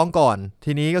ว่าท้องก่อน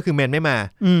ทีนี้ก็คือเมนไม่มา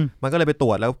มันก็เลยไปตร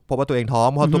วจแล้วพบว่าตัวเองท้อง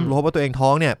พอพบว่าตัวเองท้อ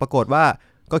งเนี่ยปรากฏว่า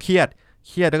ก็เครียด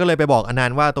แล้วก็เลยไปบอกอนั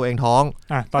นต์ว่าตัวเองท้อง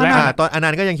ตอนแรกตอนอนั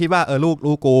นต์ก็ยังคิดว่าลู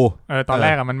กกูตอนแร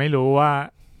กมันไม่รู้ว่า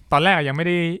ตอนแรกยังไม่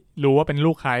ได้รู้ว่าเป็น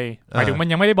ลูกใครหมายถึงมัน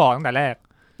ยังไม่ได้บอกตั้งแต่แรก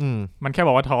มันแค่บ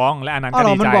อกว่าท้องและอนันต์ก็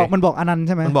ดีใจมันบอกอนันต์ใ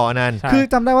ช่ไหมมันบอกอนันต์คือ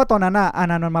จำได้ว่าตอนนั้นอ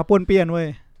นันต์มันมาป้วนเปี้ยนเว้ย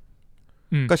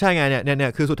ก็ใช่ไงเนี่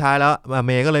ยคือสุดท้ายแล้วเ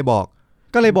มย์ก็เลยบอก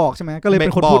ใช่ไหมก็เลยเป็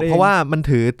นคนพูดเองเพราะว่ามัน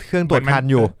ถือเครื่องตรวจคัน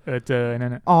อยู่เจอนั่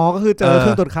นนะก็คือเจอเค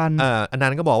รื่องตรวจคันอนั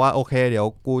นต์ก็บอกว่าโอเคเดี๋ยว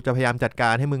กูจะพยายามจัดกา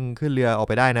รให้มึงขึ้นเรือออก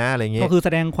ไปได้นะอะไรเงี้ยก็คือแส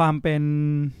ดงความเป็น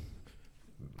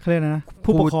เขาเรียกนะ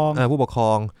ผู้ปกคร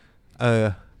อง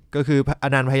ก็คืออ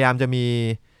นันต์พยายามจะมี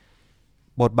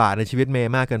บทบาทในชีวิตเม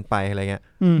ย์มากเกินไปอะไรเงี้ย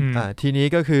ทีนี้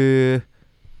ก็คือ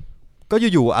ก็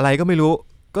อยู่ๆอะไรก็ไม่รู้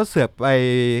ก็เสือกไป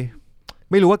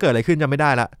ไม่รู้ว่าเกิดอะไรขึ้นจำไม่ได้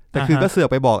ละแต่คือก็เสือก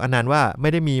ไปบอกอนันต์ว่าไม่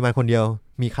ได้มีมันคนเดียว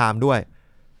มีคามด้วย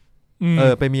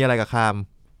ไปมีอะไรกับคาม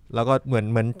แล้วก็เห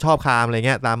มือนชอบคามอะไรเ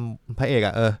งี้ยตามพระเอก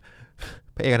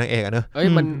พระเอกกับนางเอกเนอะ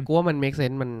มันกูว่ามัน make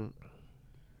sense มัน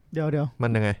เดี๋ยวมั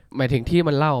นยังไงหมายถึงที่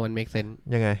มันเล่ามัน make sense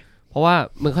ยังไงเพราะว่า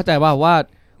มึงเข้าใจว่า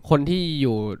คนที่อ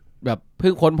ยู่แบบเ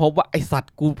พิ่งค้นพบว่าไอสัต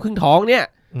ว์กูเพิ่งท้องเนี่ย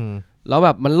แล้วแบ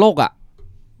บมันโรค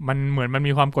มันเหมือนมัน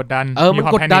มีความกดดันมัน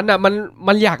กดดัน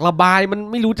มันอยากระบายมัน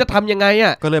ไม่รู้จะทำยังไง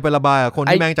ก็เลยไประบายคน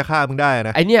ที่แม่งจะฆ่ามึงได้น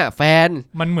ะไอเนี่ยแฟน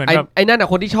มันเหมือนแบบไอนั่น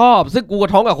คนที่ชอบซึ่งกู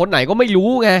ท้องกับคนไหนก็ไม่รู้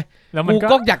ไงกู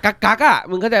ก็อยากกัก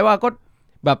มึงเข้าใจว่าก็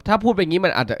แบบถ้าพูดไปงี้มั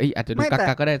นอาจจะดูกั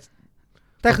กก็ได้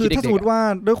แต่คือถ้าสมมติว่า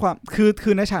ด้วยความคื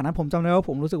อในฉากนั้นผมจำได้ว่า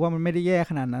ผมรู้สึกว่ามันไม่ได้แย่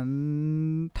ขนาดนั้น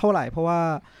เท่าไหร่เพราะว่า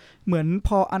เหมือนพ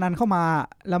ออนันต์เข้ามา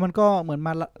แล้วมันก็เหมือนม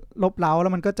าลบเล้าแล้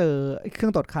วมันก็เจอเครื่อ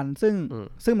งตรวจคัน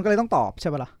ซึ่งมันก็เลยต้องตอบใช่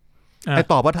ป่ะล่ะไอ้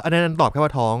ตอบว่าอันนั้นตอบแค่ว่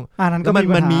าท้องแล้ว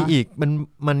มันมีอีก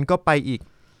มันก็ไปอีก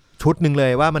ชุดหนึ่งเล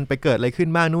ยว่ามันไปเกิดอะไรขึ้น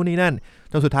บ้างนู่นนี่นั่น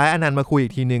จนสุดท้ายอนันต์มาคุยอี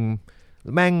กทีนึง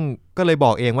แม่งก็เลยบ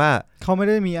อกเองว่าเขาไม่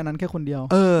ได้มีอนันต์แค่คนเดียว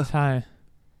ใช่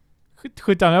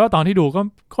คือจำได้ว่าตอนที่ดู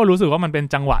ก็รู้สึกว่ามันเป็น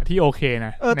จังหวะที่โอเคน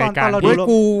ะในการที่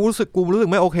กูรู้สึก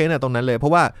ไม่โอเคเนี่ยตรงนั้นเลยเพรา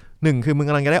ะว่าหนึ่งคือมึงก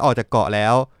ำลังจะได้ออกจากเกาะแล้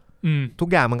วทุก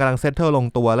อย่างมันกำลังเซตเทิลลง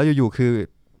ตัวแล้วอยู่ๆคือ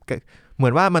เหมื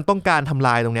อนว่ามันต้องการทำล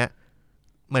ายตรงเนี้ย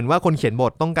เหมือนว่าคนเขียนบ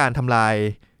ทต้องการทำลาย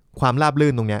ความราบรื่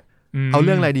นตรงเนี้ยเอาเ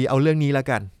รื่องอะไรดีเอาเรื่องนี้แล้ว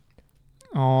กัน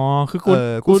คือ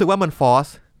กูรู้สึกว่ามันฟอร์ส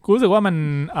กูรู้สึกว่ามัน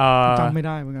จำไม่ไ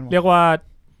ด้เหมือนกันเรียกว่า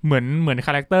เหมือนค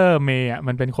าแรคเตอร์เมย์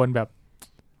มันเป็นคนแบบ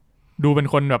ดูเป็น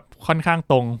คนแบบค่อนข้าง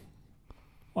ตรง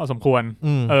พอสมควร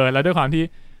แล้วด้วยความที่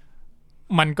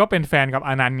มันก็เป็นแฟนกับ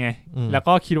อนันต์ไงแล้ว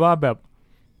ก็คิดว่าแบบ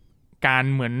การ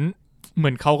เหมื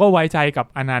อนเขาก็ไว้ใจกับ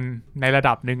อนันต์ในระ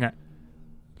ดับนึงอ่ะ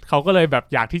เขาก็เลยแบบ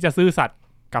อยากที่จะซื่อสัตย์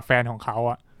กับแฟนของเขา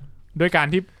อะด้วยการ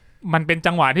ที่มันเป็น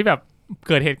จังหวะที่แบบ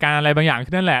เกิดเหตุการณ์อะไรบางอย่าง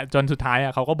ขึ้นนั่นแหละจนสุดท้ายอ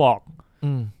ะเขาก็บอก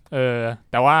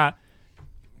แต่ว่า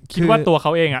คิดว่าตัวเข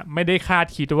าเองอะไม่ได้คาด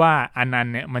คิดว่าอันนั้น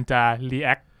เนี่ยมันจะรีแอ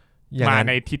คมาใ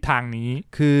นทิศทางนี้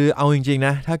คือเอาจริงๆน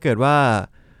ะถ้าเกิด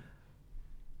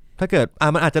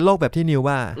มันอาจจะโลกแบบที่นิว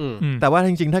ว่าแต่ว่าจ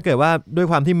ริงๆถ้าเกิดว่าด้วย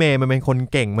ความที่เมย์มันเป็นคน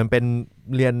เก่งมันเป็น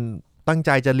เรียนตั้งใจ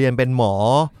จะเรียนเป็นหมอ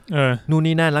นู่น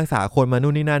นี่นั่นรักษาคนมา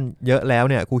นู่นนี่นั่นเยอะแล้ว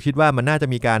เนี่ยกูคิดว่ามันน่าจะ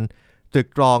มีการตรึก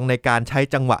ตรองในการใช้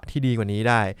จังหวะที่ดีกว่านี้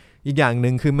ได้อีกอย่างนึ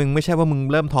งคือมึงไม่ใช่ว่ามึง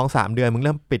เริ่มท้อง3 เดือนมึงเ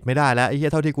ริ่มปิดไม่ได้แล้วไอ้เหี้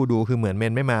ยเท่าที่กูดูคือเหมือนเม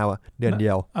นไม่มาว่ะเดือนเดี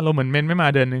ยวอารมณ์เหมือนเมนไม่มา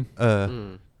เดือนนึง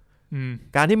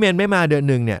การที่เมนไม่มาเดือน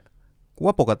นึงเนี่ยกู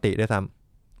ว่าปกติด้วยซ้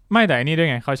ำไม่แต่อันนี้ด้วย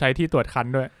ไงเขาใช้ที่ตรวจคัน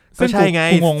ด้วยก็ใช่ไง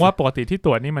กูงงว่าปกติที่ต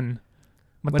รวจนี่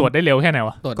มันตรวจได้เร็วแค่ไหน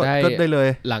วะตรวจได้เลย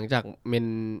หลังจากเมน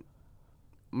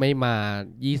ไม่มา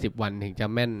20 วันถึงจะ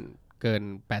แม่นเกิน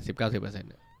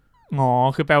 80-90% อ๋อ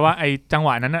คือแปลว่าไอ้จังหว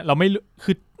ะนั้นนะเราไม่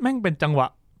คือแม่งเป็นจังหวะ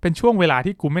เป็นช่วงเวลา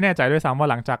ที่กูไม่แน่ใจด้วยซ้ำว่า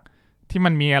หลังจากที่มั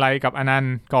นมีอะไรกับอนัน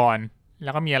ต์ก่อนแล้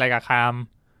วก็มีอะไรกับคาม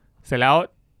เสร็จแล้ว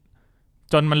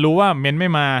จนมันรู้ว่าเมนไม่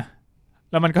มา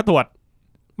แล้วมันก็ตรวจ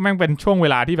แม่งเป็นช่วงเว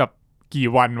ลาที่แบบกี่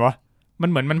วันวะมัน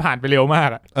เหมือนมันผ่านไปเร็วมาก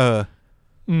อ่ะ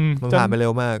มันผ่านไปเร็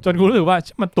วมากจนกูรู้สึกว่า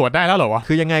มันตรวจได้แล้วเหรอวะ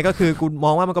คือยังไงก็คือกูม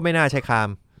องว่ามันก็ไม่น่าใช้คาม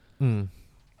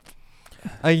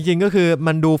จริงๆก็คือ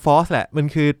มันดูฟอร์สแหละมัน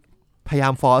คือพยายา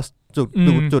มฟอร์ส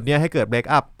จุดเนี้ยให้เกิดเบรก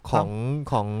อัพ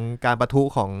ของการปะทุ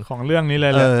ของเรื่องนี้เล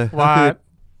ยว่า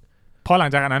พอหลัง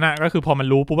จากนั้นน่ะก็คือพอมัน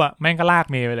รู้ปุ๊บอะแม่งก็ลาก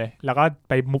เมย์ไปเลยแล้วก็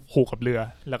ไปมุกขู่กับเรือ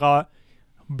แล้วก็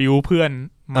บิวเพื่อน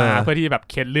มาเพื่อที่แบบ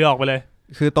เข็นเรือออกไปเลย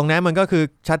คือตรงนั้นมันก็คือ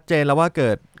ชัดเจนแล้วว่าเกิ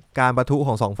ดการปะทุข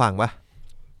อง2 ฝั่งปะ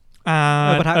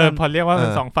พอเรียกว่าเป็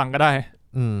น2 ฝั่งก็ได้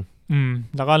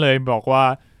แล้วก็เลยบอกว่า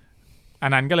อั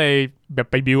นนั้นก็เลยแบบ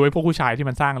ไปบิวไอ้พวกผู้ชายที่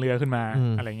มันสร้างเรือขึ้นมา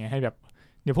อะไรเงี้ยให้แบบ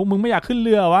เดี๋ยวพวกมึงไม่อยากขึ้นเ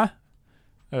รือวะ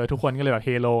ทุกคนก็เลยแบบเฮ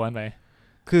โลกันไป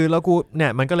คือแล้วกูเนี่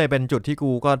ยมันก็เลยเป็นจุดที่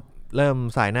กูก็เริ่ม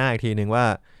สายหน้าอีกทีนึงว่า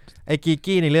ไอ้กี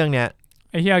กี้ในเรื่องเนี้ย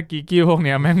ไอ้เฮียกีกี้พวกเ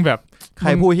นี้ยแม่งแบบใคร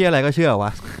พูดเฮียอะไรก็เชื่อว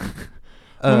ะ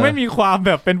มึงไม่มีความแ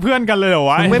บบเป็นเพื่อนกันเลยเหรอ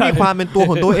วะมึงไม่มีความเป็นตัว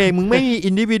ของตัวเองมึงไม่มี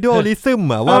อินดิวิดวลิซึม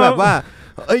ว่าแบบว่า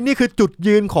นี่คือจุด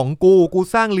ยืนของกู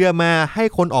สร้างเรือมาให้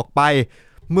คนออกไป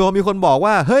เมื่อมีคนบอก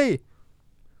ว่าเฮ้ย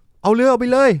เอาเรือไป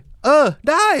เลย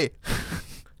ได้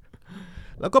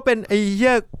แล้วก็เป็นไอ้เหี้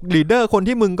ยลีดเดอร์คน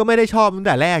ที่มึงก็ไม่ได้ชอบตั้งแ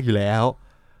ต่แรกอยู่แล้ว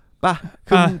ป่ะ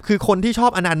คือคนที่ชอ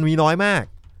บอนันต์มีน้อยมาก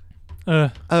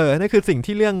นั่นคือสิ่ง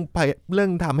ที่เรื่อง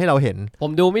ทำให้เราเห็นผ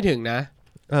มดูไม่ถึงนะ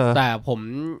แต่ผม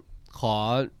ขอ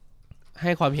ใ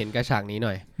ห้ความเห็นกระฉากนี้ห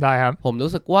น่อยได้ครับผม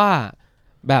รู้สึกว่า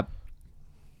แบบ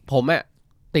ผม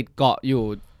ติดเกาะอยู่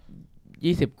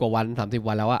20 กว่าวัน30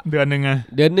 วันแล้วอะเดือนนึงอะ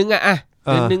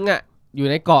อยู่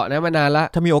ในเกาะนะมานานละ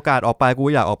ถ้ามีโอกาสออกไปกู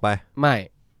อยากออกไปไม่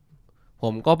ผ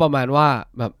มก็ประมาณว่า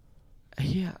แบบเ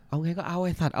ฮียเอาไงก็เอาไ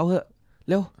อ้สัตว์เอาเถอะ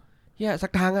เร็วเฮียสั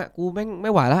กทางอะกูแม่งไ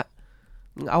ม่ไหวละ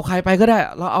เอาใครไปก็ได้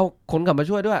เราเอาคนกลับมา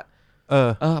ช่วยด้วย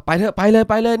ไปเถอะไปเล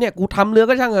ยเนี่ยกูทำเรือ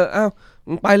ก็ช่างเถอะอ้าว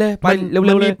มึงไปเลยไปเ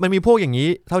ร็วๆเลยมันมีพวกอย่างนี้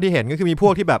เท่าที่เห็นก็คือมีพว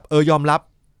กที่แบบยอม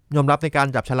รับในการ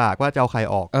จับฉลากว่าจะเอาใคร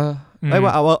ออกไม่ว่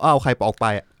าเอาใครออกไป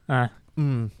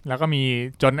แล้วก็มี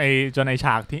จนไอฉ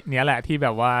ากที่เนี้ยแหละที่แบ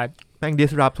บว่าแม่ง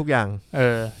disrupt ทุกอย่าง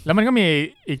แล้วมันก็มี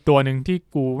อีกตัวนึงที่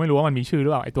กูไม่รู้ว่ามันมีชื่อหรื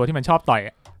อเปล่าไอตัวที่มันชอบต่อย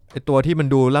ไอตัวที่มัน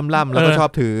ดูล่ำๆแล้วก็ชอบ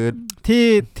ถือ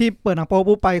ที่เปิดหนังโป๊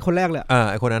ปุ๊บไปคนแรกเลย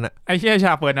ไอคนนั้นไอเชี่ยฉ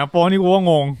ากเปิดหนังโป๊นี่กูก็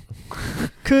งง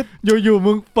คืออยู่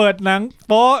มึงเปิดหนัง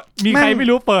โป๊มีใครไม่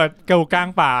รู้เปิดเกี่ยวกลาง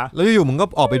ป่าแล้วอยู่มึงก็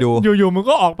ออกไปดูอยู่มึง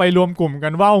ก็ออกไปรวมกลุ่มกั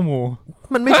นว่าวหมู่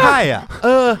มันไม่ใช่อ่ะ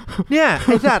เนี่ยไ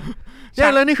อ้สัตว์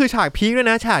แล้วนี่คือฉากพีคด้วย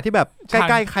นะฉากที่แบบใ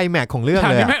กล้ๆไคลแม็กซ์ของเรื่องเลยฉ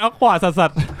ากที่ไม่เอาขวาสั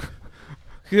ส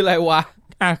คืออะไรวะ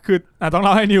คือต้องเ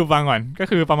ล่าให้นิวฟังก่อนก็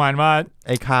คือประมาณว่าไ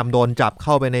อ้คามโดนจับเ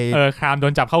ข้าไปในคามโด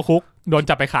นจับเข้าคุกโดน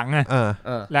จับไปขัง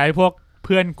แล้วไอ้พวกเ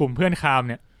พื่อนกลุ่มเพื่อนคาม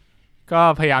เนี่ยก็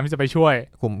พยายามที่จะไปช่วย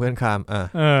กลุ่มเพื่อนคาม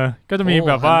ก็จะมีแ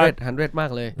บบว่า100มา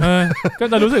กเลยก็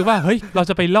จะรู้สึกว่าเฮ้ยเรา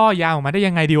จะไปล่อยาวออกมาได้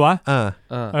ยังไงดีวะ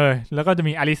แล้วก็จะ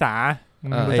มีอลิสา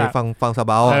ฟังส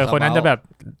บาคนนั้นจะแบบ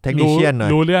เทคนิคเชียนหน่อย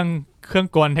รู้เรื่องเครื่อง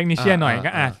กลเทคนิคเชียนหน่อย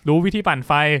ก็รู้วิธีปั่นไ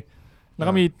ฟแล้ว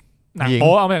ก็มีหนังโ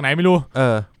ป๊เอามาจากไหนไม่รู้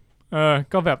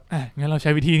ก็แบบงั้นเราใ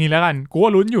ช้วิธีนี้แล้วกันกูว่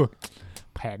าลุ้นอยู่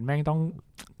แผนแม่งต้อง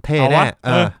เท่แน่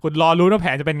กูรอรู้ว่าแผ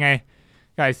นจะเป็นไง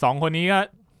ไก่2 คนนี้ก็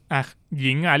ห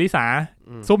ญิงอลิสา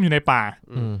ซุ่มอยู่ในป่า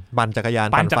ปั่นจักรยาน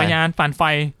ปั่นไฟ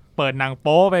เปิดหนังโ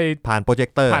ป๊ไปผ่านโปรเจค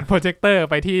เตอร์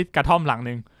ไปที่กระท่อมหลัง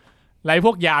นึงไล่พ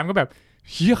วกยามก็แบบ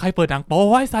เฮียใครเปิดหนังโป๊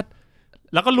ไว้สัตว์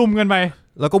แล้วก็ลุมกันไป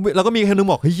แล้วก็มีคนนึง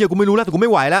บอกเฮียกูไม่รู้แล้วแต่กูไ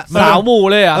ม่ไหวแล้วสาวหมู่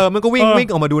เลยมันก็วิ่ง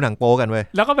ออกมาดูหนังโป๊กันเว้ย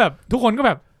แล้วก็แบบทุกคนก็แ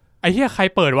บบไอ้เฮียใคร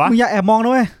เปิดวะมึงอย่าแอบมองน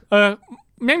ะเว้ย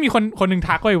แม่งมีคนนึง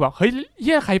ทักไว้บอกเฮ้ยเ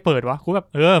หี้ยใครเปิดวะกูแบบ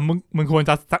มึงควร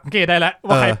จะสังเกตได้แล้ว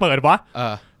ว่าใครเปิดวะ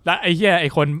แล้วไอ้เหี้ยไอ้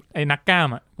คนไอ้นักกล้าม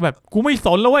อ่ะแบบกูไม่ส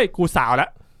นแล้วเว้ยกูสาวแล้ว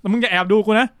มึงอย่าแอบดู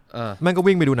กูนะแม่งก็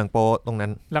วิ่งไปดูหนังโป๊ตรงนั้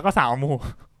นแล้วก็สาวมู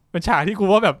เป็นฉากที่กู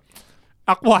ว่าแบบ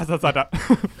อักวาดสัสๆอ่ะ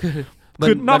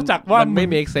คือนอกจากว่ามันไม่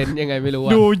make sense ยังไงไม่รู้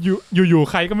ดูอยู่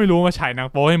ใครก็ไม่รู้มาฉายหนัง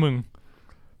โป๊ให้มึง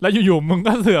แล้วอยู่ๆมึง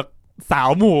ก็เสือกสาว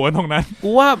หมู่กันตรงนั้นกู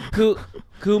ว่า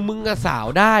คือมึงอะสาว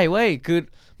ได้เว้ยคือ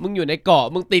มึงอยู่ในเกาะ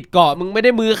มึงติดเกาะมึงไม่ไ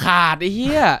ด้มือขาดไอ้เ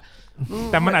หี้ย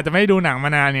แต่มันอาจจะไม่ได้ดูหนังมา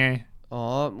นานไงอ๋อ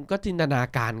ก็จินตนา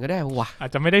การก็ได้วะอา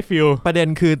จจะไม่ได้ฟีลประเด็น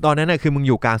คือตอนนั้นน่ะคือมึงอ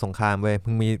ยู่กลางสงครามเว้ยมึ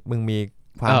งมี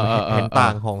ความเห็นต่า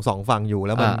งของสองฝั่งอยู่แ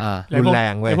ล้วมันรุนแร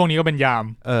งเว้ยไอ้พวกนี้ก็เป็นยาม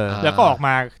แล้วก็ออกม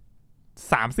า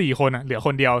 3-4 คนอ่ะเหลือค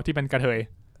นเดียวที่เป็นกระเทย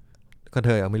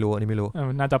ไม่รู้อันนี้ไม่รู้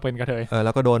น่าจะเป็นกระเทยแ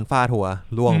ล้วก็โดนฟาดหัว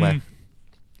ล่วงไป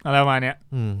อะไรประมาณเนี้ย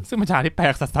ซึ่งมันฉากที่แปล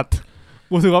กสัสๆ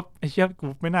กูรู้สึกว่าไอ้เชี่ยกู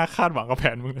ไม่น่าคาดหวังกับแผ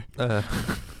นมึงเลย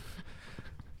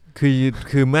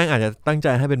คือแม่งอาจจะตั้งใจ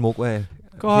ให้เป็นมุกเว้ย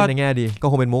ก็ในแง่ดีก็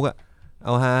คงเป็นมุกอ่ะเอ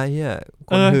าฮาเฮีย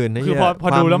คนอื่นนะเฮียคือพอ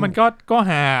ดูแล้วมันก็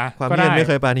ฮาความเฮียไม่เ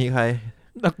คยปาณีใคร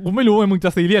แต่กูไม่รู้ไงมึงจะ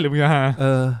ซีเรียสหรือมึงจะฮา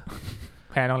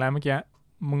แผนของแล้วเมื่อกี้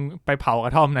มึงไปเผากร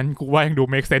ะท่อมนั้นกูว่ายังดู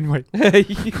make sense เว้ย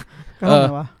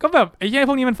ก็แบบไอ้เหี้ย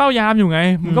พวกนี้มันเฝ้ายามอยู่ไง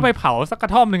มึงก็ไปเผาสักกร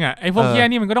ะท่อมนึงอ่ะไอ้พวกเหี้ย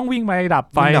นี่มันก็ต้องวิ่งไปดับ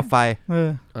ไฟ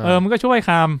มึงก็ช่วยค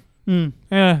าม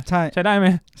ใช้ได้ไหม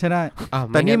ใช้ได้แ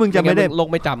ต่นี่มึงจะไม่ได้ลง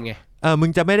ไม่จำไงมึง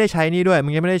จะไม่ได้ใช้นี่ด้วยมึ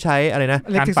งจะไม่ได้ใช้อะไรนะ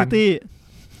electricity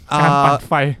การปั่น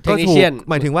ไฟเทคนิเชียน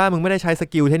หมายถึงว่ามึงไม่ได้ใช้ส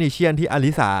กิลเทคนิเชียนที่อ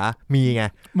ลิสามีไง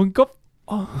มึงก็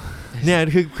เนี่ย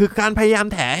คือการพยายาม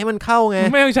แถให้มันเข้าไง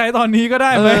ไม่ต้องใช้ตอนนี้ก็ไ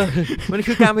ด้ไหมมัน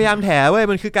คือการพยายามแถเว้ย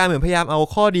มันคือการเหมือนพยายามเอา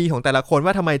ข้อดีของแต่ละคน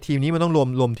ว่าทำไมทีมนี้มันต้อง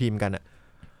รวมทีมกันอ่ะ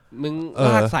มึง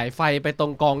ลากสายไฟไปตร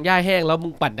งกองหญ้าแห้งแล้วมึ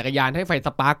งปั่นจักรยานให้ไฟส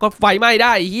ปาร์กก็ไฟไหม้ไ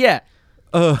ด้ไอ้เหี้ย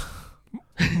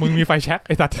มึงมีไฟแช็กไ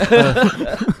อ้สัตว์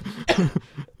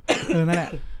นั่นแหล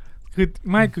ะคือ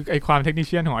ไม่คือไอความเทคนิคเ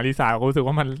ชียนของอลิซาก็รู้สึก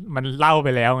ว่ามันเล่าไป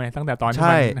แล้วไงตั้งแต่ตอนที่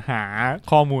มันหา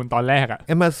ข้อมูลตอนแรกอ่ะ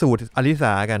มาสูตรอลิซ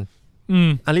ากัน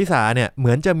อลิซาเนี่ยเห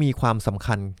มือนจะมีความสำ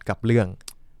คัญกับเรื่อง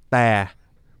แต่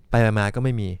ไปมาก็ไ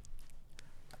ม่มี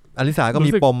อลิซาก็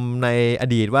มีปมในอ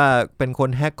ดีตว่าเป็นคน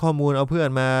แฮ็กข้อมูลเอาเพื่อน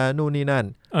มานู่นนี่นั่น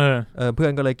เพื่อ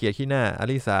นก็เลยเกลียดขี้หน้าอ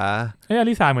ลิซาอ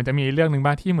ลิซาเหมือนจะมีเรื่องนึง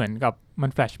บ้างที่เหมือนกับมั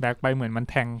นแฟลชแบ็กไปเหมือนมัน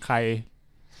แทงใคร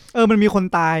มันมีคน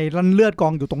ตายแล้วเลือดกอ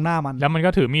งอยู่ตรงหน้ามันแล้วมันก็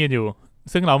ถือมีดอยู่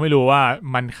ซึ่งเราไม่รู้ว่า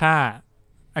มันฆ่า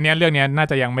อันนี้เรื่องนี้น่า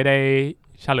จะยังไม่ได้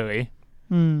เฉลย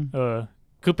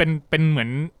คือเป็นเหมือ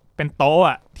นเป็นโต๊ะ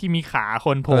อ่ะที่มีขาค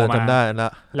นโผล่มาจำได้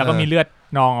แล้วก็มีเลือด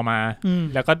นองออกมา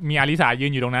แล้วก็มีอลิสายื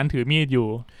นอยู่ตรงนั้นถือมีดอยู่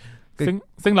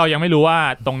ซึ่งเรายังไม่รู้ว่า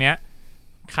ตรงเนี้ย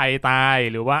ใครตาย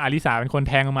หรือว่าอลิสาเป็นคน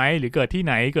แทงไหมหรือเกิดที่ไ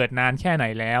หนเกิดนานแค่ไหน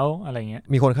แล้วอะไรเงี้ย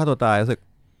มีคนฆ่าตัวตายรู้สึก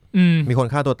มีคน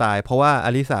ฆ่าตัวตายเพราะว่าอ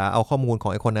ลิสาเอาข้อมูลขอ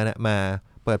งไอ้คนนั้นมา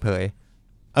เปิดเผย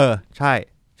ใ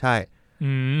ช่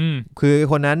คือ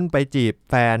คนนั้นไปจีบ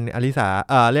แฟนอลิสา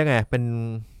เรียกไงเป็น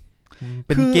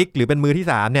กิ๊กหรือเป็นมือที่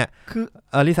3เนี่ยคือ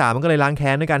อลิสามันก็เลยล้างแ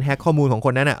ค้นด้วยการแฮกข้อมูลของค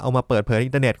นนั้นน่ะเอามาเปิดเผยอิ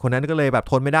นเทอร์เน็ตคนนั้นก็เลยแบบ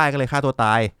ทนไม่ได้ก็เลยฆ่าตัวต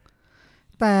าย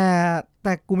แ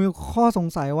ต่กูมีข้อสง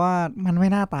สัยว่ามันไม่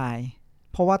น่าตาย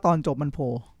เพราะว่าตอนจบมันโผล่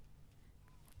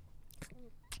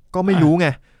ก็ไม่รู้ไง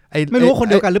ไม่รู้ว่าคน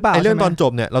เดียวกันหรือเปล่าเรื่องตอนจ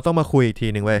บเนี่ยเราต้องมาคุยอีกที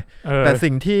นึงเว้ยแต่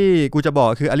สิ่งที่กูจะบอก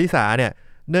คืออลิสาเนี่ย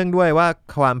เนื่องด้วยว่า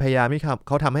ความพยายามที่เ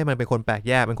ขาทำให้มันเป็นคนแปลก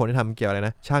แยกเป็นคนที่ทำเกี่ยวอะไรน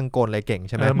ะช่างกลอะไรเก่งใ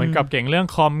ช่ไหมเหมือนกับเก่งเรื่อง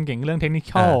คอมเก่งเรื่องเทคนิ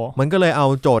คอลมันก็เลยเอา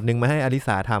โจทย์นึงมาให้อลิส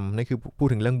าทำนั่นคือพูด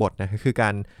ถึงเรื่องบทนะคือก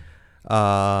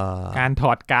ารถ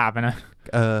อดกาบนะ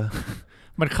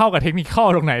มันเข้ากับเทคนิคอล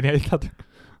ตรงไหนเนี่ย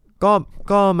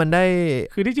ก็มันได้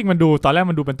คือที่จริงมันดูตอนแรก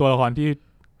มันดูเป็นตัวละครที่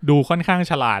ดูค่อนข้าง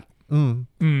ฉลาด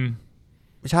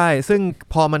ใช่ซึ่ง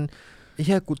พอมันไอ้เ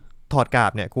หี้ยกูถอดกา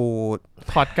บเนี่ยกู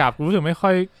ถอดกาบกูรู้สึกไม่ค่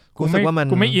อยกูรู้สึกว่ามัน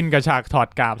กูไม่อินกับฉากถอด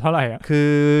กาบเท่าไหร่อ่ะคื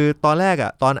อตอนแรกอ่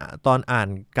ะตอนอ่าน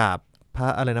กาบพระ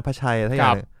อะไรนะพระชัยอะไรอย่าง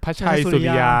เงี้ยพระชัยสุริ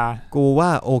ยากูว่า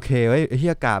โอเคเว้ยไอ้เหี้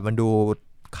ยกาบมันดู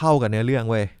เข้ากับเนื้อเรื่อง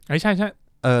เว้ยใช่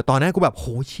ตอนนั้นกูแบบโห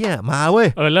เชี่ยมาเว้ย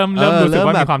เริ่มรู้สึก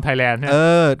ว่ามีความไทยแลนด์เนี่ย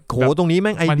โหตรงนี้แ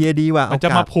ม่งไอเดียดีว่ะมันจะ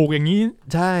มาผูกอย่างนี้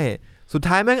ใช่สุด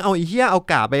ท้ายแม่งเอาไอ้เหี้ยเอา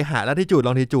กาบไปหาลัทิจูดล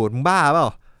องทิจูดมึงบ้าเปล่า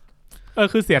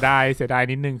คือเสียดาย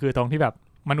นิดนึงคือตรงที่แบบ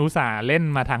มันอุตส่าห์เล่น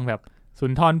มาทางแบบสุ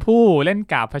นทรภู่เล่น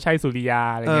กาบพระชัยสุริยา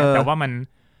อะไรเงี้ยแต่ว่า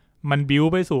มันบิ้ว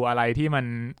ไปสู่อะไรที่มัน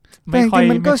ไม่ค่อย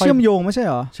มันก็เชื่อมโยงไม่ใช่เ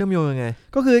หรอเชื่อมโยงยังไง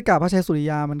ก็คือกาบพระชัยสุริ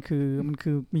ยามัน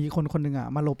คือมีคนนึงอ่ะ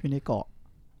มาหลบอยู่ในเกาะ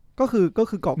ก็คือ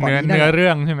เกาะนี้เนื้อเรื่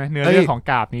องใช่ไหมเนื้อเรื่องของ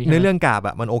กาบนี้เนื้อเรื่องกาบ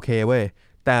อ่ะมันโอเคเว้ย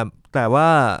แต่ว่า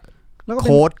โ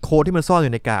ค้ดที่มันซ่อนอ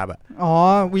ยู่ในกาบอ่ะ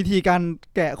วิธีการ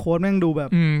แกะโค้ดแม่งดูแบบ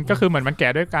ก็คือเหมือนมันแก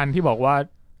ะด้วยการที่บอกว่า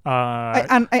ไอ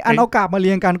อันเอากาบมาเ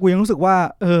รียงกันกูยังรู้สึกว่า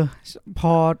พ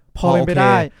อเป็นไปไ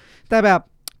ด้แต่แบบ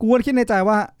กูคิดในใจ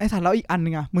ว่าไอ้สัตว์แล้วอีกอันนึ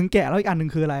งอ่ะมึงแกะแล้วอีกอันนึง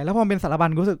คืออะไรแล้วพอมันเป็นสารบัญ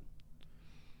กูรู้สึ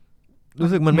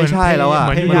กมันไม่ใช่แล้วอ่ะ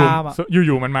พยายามอ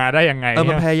ยู่ๆมันมาได้ยังไง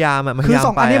มันพยายามอ่ะคือ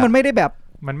2อันนี้มันไม่ได้แบบ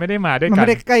มันไม่ได้มาด้วยกันมันไม่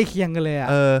ได้ใกล้เคียงกันเลยอ่ะ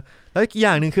แล้วอีกอ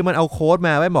ย่างนึงคือมันเอาโค้ดม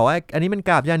าไว้บอกว่าอันนี้มัน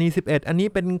กาบยานี11อันนี้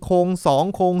เป็นโครง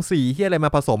2โครง4ที่อะไรมา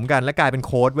ผสมกันแล้วกลายเป็นโ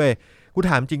ค้ดเว้ยกู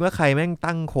ถามจริงว่าใครแม่ง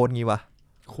ตั้งโค้ดงี้วะ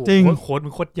จริงโค้ดมั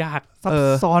นโคตรยากซับ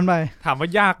ซ้อนไปถามว่า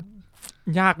ย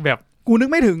ากแบบกูนึก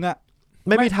ไม่ถึงอ่ะ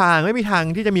ไม่มีทาง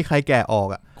ที่จะมีใครแกะออก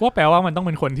อ่ะก็แปลว่ามันต้องเ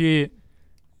ป็นคนที่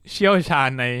เชี่ยวชาญ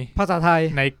ในภาษาไทย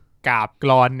ในกาบก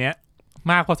ลอนเนี้ย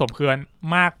มากพอสมควร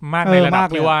มากในระดับ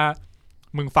ที่ว่า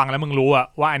มึงฟังแล้วมึงรู้อะ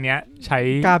ว่าอันเนี้ยใช้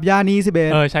กาบยานี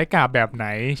11ใช้กาบแบบไหน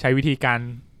ใช้วิธีการ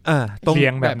เรีย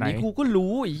งแบบไหนกูก็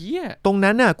รู้ไอ้เหี้ยตรง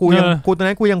นั้นน่ะตรง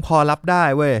นั้นกูยังพอรับได้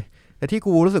เว้ยแต่ที่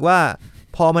กูรู้สึกว่า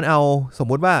พอมันเอาสม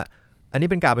มุติว่าอันนี้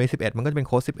เป็นกาบใน11มันก็จะเป็นโ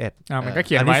ค้ด11มันก็เ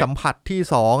ขียนไว้อันนี้สัมผัสที่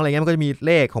2อะไรเงี้ยมันก็จะมีเ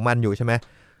ลขของมันอยู่ใช่ไหม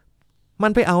มั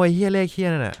นไปเอาไอ้เหี้ยเลขเหี้ย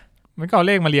นั่นน่ะมันก็เอาเ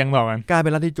ลขมาเรียงบอกกันกลายเป็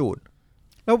นลัติจูด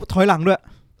แล้วถอยหลังด้วย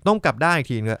ต้องกลับได้อีก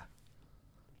ทีนึง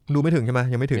ดูไม่ถึงใช่ไหม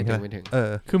ยังไม่ถึงใช่ไหม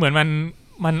คือเหมือน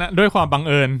มันด้วยความบัง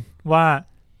เอิญว่า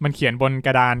มันเขียนบนก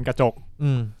ระดานกระจก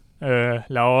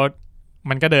แล้ว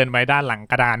มันก็เดินไปด้านหลัง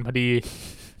กระดานพอดี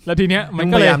แล้วทีเนี้ยมัน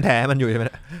ก็พยายามแถมันอยู่ใช่ไหม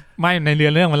ไม่ในเ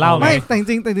รื่องมันเล่าไม่แต่จ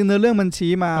ริงเนื้อเรื่องมัน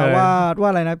ชี้มาว่า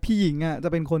อะไรนะพี่หญิงอ่ะจะ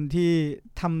เป็นคนที่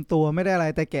ทำตัวไม่ได้อะไร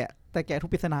แต่แกะทุก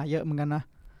ปริศนาเยอะเหมือนกันนะ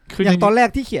อย่างตอนแรก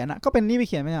ที่เขียนอ่ะก็เป็นนี่ไป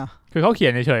เขียนไหมอ่ะคือเขาเขีย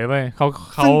นเฉยๆไปเขา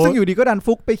ซึ่งอยู่ดีก็ดัน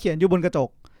ฟุกไปเขียนอยู่บนกระจก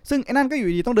ซึ่งไอ้นั่นก็อยู่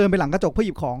ดีต้องเดินไปหลังกระจกเพื่อห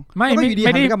ยิบของไม่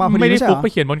ได้ฟุกไป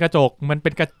เขียนบนกระจกมั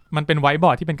นเป็นไวท์บอ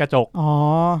ร์ดที่เป็นกระจก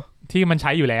ที่มันใ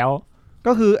ช้อยู่แล้ว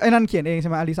ก็คือไอ้นั่นเขียนเองใช่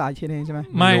ไหมอลิสาเขียนเองใช่ไหม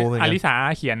ไม่อลิสา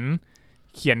เ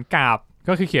ขียนกาบ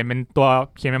ก็คือเขียนเป็นตัว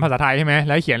เขียนเป็นภาษาไทยใช่ไหมแ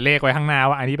ล้วเขียนเลขไว้ข้างหน้า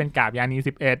ว่าอันนี้เป็นกาบยานี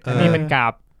11อันนี้เป็นกา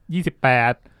บ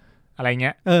28อะไรเ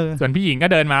งี้ยส่วนพี่หญิงก็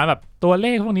เดินมาแบบตัวเล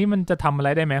ขพวกนี้มันจะทำอะไร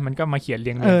ได้ไหมมันก็มาเขียนเรี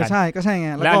ยงกันใช่ก็ใช่ไง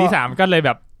แล้วอลิสาก็เลยแ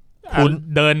บบ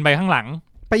เดินไปข้างหลัง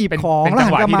ไปหยิบของแล้ว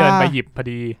หันกลับมาเดินไปหยิบพอ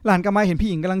ดีหลานกลับมาเห็นพี่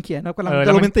หญิงกำลังเขียนแล้วกำลัง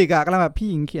โรแมนติกอ่ะกำลังแบบพี่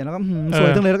หญิงเขียนแล้วก็สวย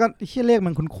จังเลยแล้วก็เฮียเลข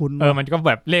มันคุ้นๆมันก็แ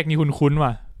บบเลขนี้คุ้นๆว่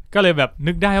ะก็เลยแบบ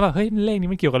นึกได้ว่าเฮ้ยเลขนี้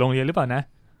มันเกี่ยวกับโรงเรียนหรือเปล่านะ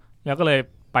แล้วก็เลย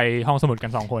ไปห้องสมุดกั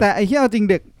น2คนแต่ไอ้เฮียจริง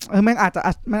เด็กมันอาจ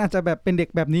จะแบบเป็นเด็ก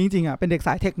แบบนี้จริงอ่ะเป็นเด็กส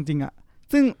ายเทคจริงอ่ะ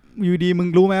ซึ่งอยู่ดีมึง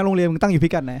รู้ไหมโรงเรียนมึงตั้งอยู่พิ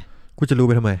กัดไหนกูจะรู้ไ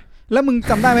ปทำไมแล้วมึง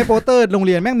จำได้ไหมโปสเตอร์โรงเ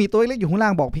รียนแม่งมีตัวเล็กอยู่ข้างล่า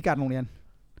งบอกพิกัดโรงเรียน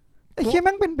ไอ้เหี้ยแ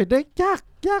ม่งเป็นไปได้ยา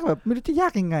กแบบไม่รู้จะยา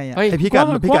กยังไงอ่ะไอ้พิกัด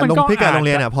โรงเ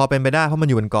รียนอ่ะพอเป็นไปได้เพราะมัน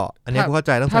อยู่บนเกาะอันนี้กูเข้าใ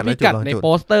จต้องใส่พิกัดในโป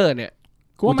สเตอร์เนี่ย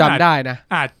กูจำได้นะ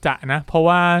อาจจะนะเพรา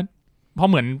ะ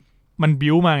เหมือนมัน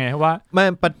บิ้วมาไงว่าไม่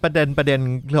ประเด็น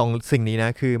ของสิ่งนี้นะ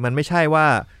คือมันไม่ใช่ว่า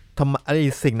ทำไอ้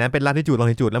สิ่งนั้นเป็นlatitude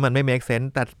longitudeแล้วมันไม่ make sense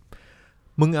แต่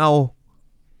มึงเอา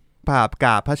ภาพก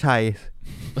าบพระชัย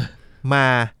มา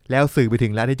แล้วสื่อไปถึ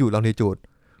งlatitude longitude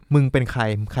มึงเป็นใ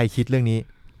ครคิดเรื่องนี้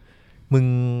มึง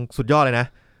สุดยอดเลยนะ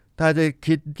ถ้าจะ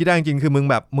คิดได้จริงๆคือมึง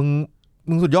แบบ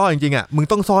มึงสุดยอดจริงๆอ่ะมึง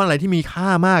ต้องซ่อนอะไรที่มีค่า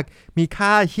มากมีค่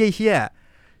าเชี่ย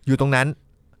อยู่ตรงนั้น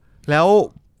แล้ว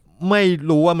ไม่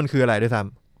รู้ว่ามันคืออะไรด้วยซ้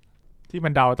ำที่มั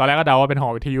นเดาตอนแรกก็เดาว่าเป็นหอ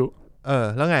วิทยุ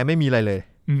แล้วไงไม่มีอะไรเลย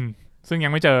ซึ่งยั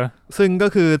งไม่เจอซึ่งก็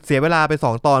คือเสียเวลาไป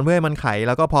2ตอนเพื่อให้มันไขแ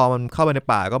ล้วก็พอมันเข้าไปใน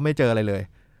ป่าก็ไม่เจออะไรเลย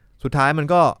สุดท้ายมัน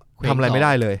ก็ทำอะไรไม่ไ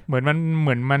ด้เลยเหมือน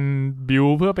มันบิว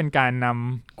เพื่อเป็นการน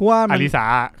ำอลิสา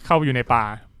เข้าไปอยู่ในป่า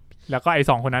แล้วก็ไอ้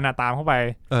2คนนั้นตามเข้าไป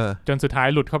จนสุดท้าย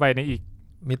หลุดเข้าไปในอีก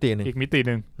มิติ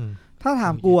นึงถ้าถา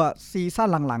มกูซีซั่น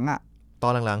หลังๆตอ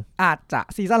นหลังๆอาจจะ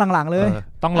ซีซั่นหลังๆเลย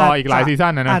ต้องรออีกหลายซีซั่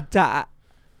นนะอาจจะ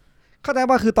เข้าใจ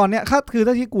ว่าคือตอนเนี้ยคือ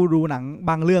ถ้าที่กูดูหนัง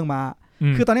บางเรื่องมา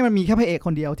คือตอนนี้มันมีแค่พระเอกค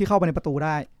นเดียวที่เข้าไปในประตูไ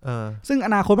ด้ซึ่งอ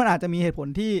นาคตมันอาจจะมีเหตุผล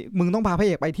ที่มึงต้องพาพระเ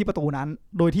อกไปที่ประตูนั้น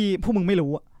โดยที่พวกมึงไม่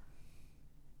รู้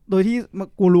โดยที่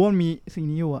กูรู้ว่ามีสิ่ง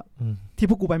นี้อยู่ที่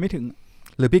พวกกูไปไม่ถึง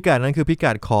หรือพิกัดนั้นคือพิ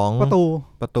กัดของประ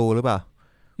ตูหรือเปล่า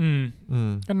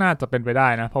ก็น่าจะเป็นไปได้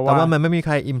นะเพราะว่าแต่ว่ามันไม่มีใค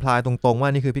รอิมพลายตรงๆว่า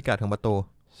นี่คือพิกัดของประตู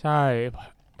ใช่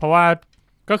เพราะว่า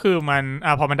ก็คือมัน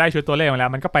พอมันได้ชุดตัวเลขมาแล้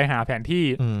วมันก็ไปหาแผนที่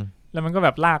แล้วมันก็แบ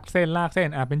บลากเส้น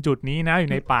เป็นจุดนี้นะอ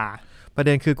ยู่ในป่าประเ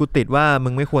ด็นคือกูติดว่ามึ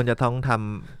งไม่ควรจะต้องท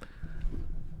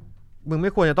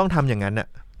ำอย่างนั้นน่ะ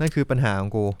นั่นคือปัญหาขอ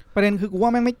งกูประเด็นคือกูว่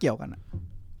าแม่งไม่เกี่ยวกัน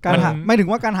การหาไม่ถึง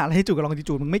ว่าการหาlatitudeกับ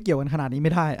longitudeมึงไม่เกี่ยวกันขนาดนี้ไ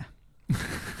ม่ได้อะ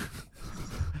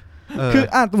คือ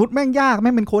สมมติแม่งยากแ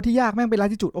ม่งเป็นโค้ดที่ยากแม่งเป็น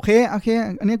latitudeโอเค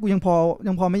อันนี้กูยัง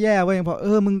พอไม่แย่เว้ยยังพอ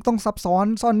มึงต้องซับซ้อน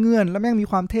ซ่อนเงื่อนแล้วแม่งมี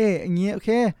ความเท่อย่างเงี้ยโอเค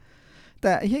แ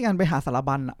ต่ไอ้ที่การไปหาสาร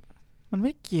บัญอ่ะมันไ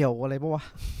ม่เกี่ยวอะไรป่ะวะ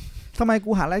ทำไมกู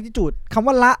หาlatitudeคำ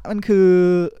ว่าละมันคือ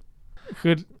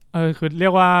เรี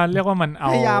ยกว่ามันเอา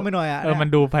พยายามไปหน่อยมัน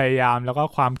ดูพยายามแล้วก็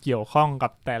ความเกี่ยวข้องกั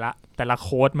บแต่ละโ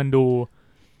ค้ดมันดู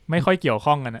ไม่ค่อยเกี่ยว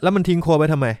ข้องกันแล้วมันทิ้งโค้ดไว้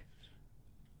ทำไม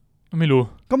ไม่รู้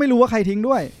ก็ไม่รู้ว่าใครทิ้ง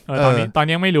ด้วยตอน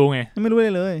นี้ยังไม่รู้ไงไม่รู้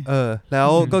เลยแล้ว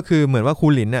ก็คือเหมือนว่าครู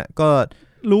หลินเนี่ยก็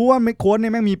รู้ว่าโค้ดเนี่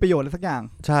ยแม่งมีประโยชน์อะไรสักอย่าง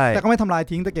ใช่แต่ก็ไม่ทำลาย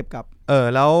ทิ้งแต่เก็บกลับ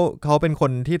แล้วเขาเป็นค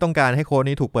นที่ต้องการให้โค้ด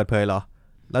นี้ถูกเปิดเผยเหรอ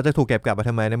แล้วจะถูกเก็บกลับไป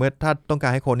ทำไมในเมื่อถ้าต้องกา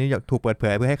รให้โค้ดนี้ถูกเปิดเผ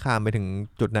ยเพื่อให้คามไปถึง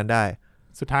จุดนั้นได้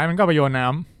สุดท้ายมันก็ไปโยนน้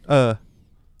ำ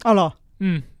เอาเหรอ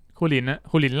ครูหลินนะ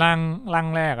ครูหลินร่าง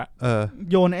แรกอ่ะ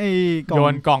โยนไอ้โย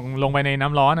นกล่องลงไปในน้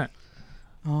ำร้อนอ่ะ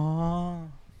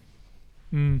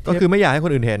ก็คือไม่อยากให้ค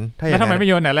นอื่นเห็นถ้าอย่างนั้นแล้วทำไมไม่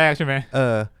โยนแต่แรกใช่ไหม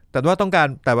แต่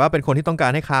ว่าเป็นคนที่ต้องกา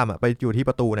รให้คามไปอยู่ที่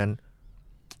ประตูนั้น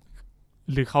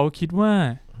หรือเขาคิดว่า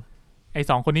ไอ้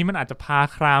2คนนี้มันอาจจะพา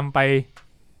ครามไป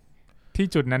ที่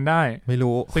จุดนั้นได้ไม่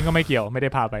รู้ซึ่งก็ไม่เกี่ยวไม่ได้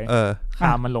พาไปคร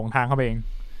ามมันหลงทางเข้าไปเอง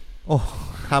โอ้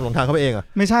คามหลงทางเข้าไปเองอ่ะ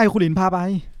ไม่ใช่คุณหลินพาไป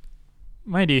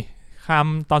ไม่ดิคราม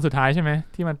ตอนสุดท้ายใช่ไหม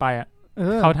ที่มันไปอ่ะ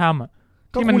เข้าถ้ำอ่ะ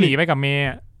ที่มันหนีไปกับเมย์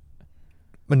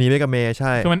มันหนีไปกับเมย์ใ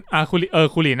ช่คือมันคุ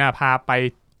ณหลินพาไป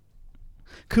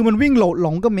คือมันวิ่งหล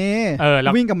งกับเมย์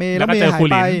วิ่งกับเมย์แล้วเมย์หาย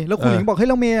ไปแล้วคุณหลินบอกเฮ้ย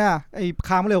แล้วเมย์อ่ะไอ้ค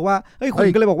ามเลยบอกว่าเฮ้ยคุณห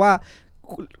ลินก็เลยบอกว่า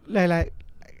อะไร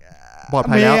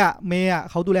เมย์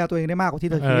เขาดูแลตัวเองได้มากกว่าที่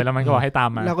เธอคิดแล้วมันก็บอกให้ตาม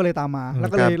มาแล้วก็เลยตามมาแล้ว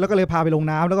ก็เลยพาไปลง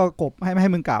น้ำแล้วก็กบให้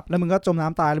มึงกลับแล้วมึงก็จมน้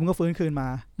ำตายแล้วมึงก็ฟื้นคืนมา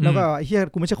แล้วก็ไอ้เหี้ย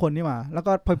กูไม่ใช่คนนี่มาแล้ว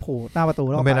ก็พอยโผล่หน้าประตู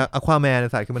แล้วมันเป็นอควาแมน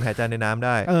สัตว์คือมันหายใจในน้ำไ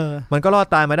ด้มันก็รอด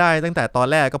ตายมาได้ตั้งแต่ตอน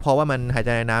แรกก็เพราะว่ามันหายใจ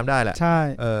ในน้ำได้แหละใช่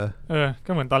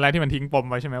ก็เหมือนตอนแรกที่มันทิ้งปม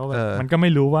ไว้ใช่ไหมว่ามันก็ไม่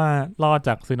รู้ว่ารอดจ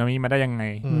ากสึนามิมาได้ยังไง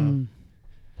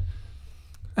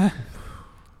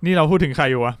นี่เราพูดถึงใคร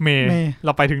อยู่วะเมย์เร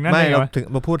าไปถึงนั่นเลยเราถึง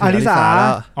มาพูดถึงอลิสาแล้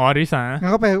วอลิสางั้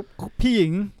นก็ไปพี่หญิ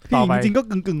งจริงๆก็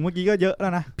กึ่งเมื่อกี้ก็เยอะแล้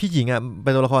วนะพี่หญิงอ่ะเป็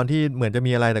นตัวละครที่เหมือนจะ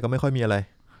มีอะไรแต่ก็ไม่ค่อยมีอะไร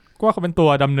ก็ว่าเขาเป็นตัว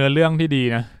ดำเนินเรื่องที่ดี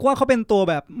นะก็ว่าเขาเป็นตัว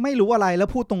แบบไม่รู้อะไรแล้ว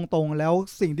พูดตรงๆแล้ว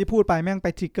สิ่งที่พูดไปแม่งไป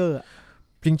ทริกเกอร์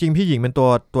จริงๆพี่หญิงเป็น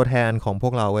ตัวแทนของพ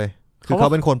วกเราเว้ยคือเขา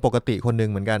เป็นคนปกติคนนึง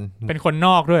เหมือนกันเป็นคนน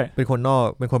อกด้วยเป็นคนนอก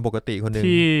เป็นคนปกติคนนึง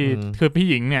ที่คือพี่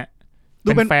หญิงเนี่ยเ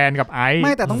ป็นแฟนกับไอซ์ไ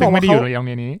ม่แต่ต้องบอกว่าเขาอยู่ใ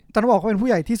นนี้ต้องบอกเขาเป็นผู้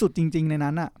ใหญ่ที่สุดจริงๆใน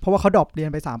นั้นอ่ะเพราะว่าเขาดรอปเรียน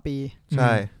ไป3ปีใ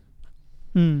ช่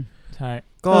ใช่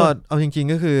ก็เอาจริง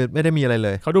ๆก็คือไม่ได้มีอะไรเล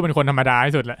ยเขาดูเป็นคนธรรมดา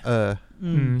ที่สุดแหละ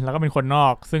แล้วก็เป็นคนนอ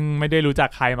กซึ่งไม่ได้รู้จัก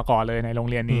ใครมาก่อนเลยในโรง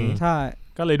เรียนนี้ใช่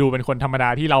ก็เลยดูเป็นคนธรรมดา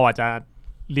ที่เราอาจจะ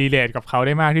รีเลทกับเขาไ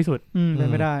ด้มากที่สุดเลย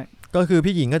ไม่ได้ก็คือ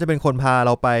พี่หญิงก็จะเป็นคนพาเ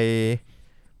ราไป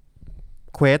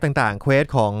เควสต่างๆเควส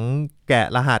ของแกะ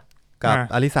รหัสกับ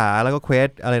อลิสาแล้วก็เควส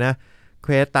อะไรนะเค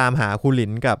วสตามหาครูหลิ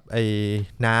นกับไอ้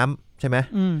น้ำใช่ไหม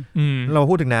เรา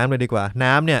พูดถึงน้ำเลยดีกว่า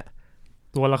น้ำเนี่ย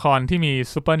ตัวละครที่มี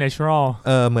supernatural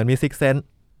เหมือนมี six sense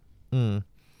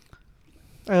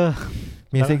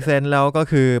มี six sense แล้วก็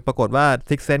คือปรากฏว่า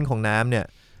six sense ของน้ำเนี่ย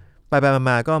ไป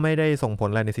มาก็ไม่ได้ส่งผล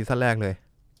อะไรในซีซั่นแรกเลย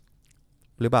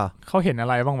หรือเปล่าเขาเห็นอะ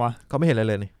ไรบ้างวะเขาไม่เห็นอะไร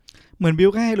เลยนี่เหมือนบิว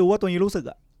แค่ให้รู้ว่าตัวนี้รู้สึก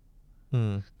อ่ะ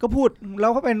ก็พูดแล้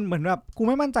วเขาเป็นเหมือนแบบกูไ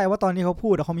ม่มั่นใจว่าตอนนี้เขาพู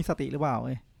ดเขามีสติหรือเปล่าเ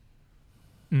ว้ย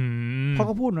เพราะเ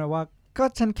ขาพูดมาว่าก็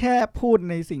ฉันแค่พูด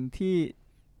ในสิ่งที่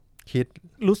คิด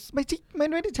รู้ไม่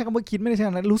ได้ใช้คำว่าคิดไม่ได้ใช้ค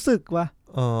ำนั้นรู้สึกว่า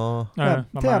แบบ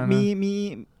ที่แบบมี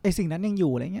ไอสิ่งนั้นยังอ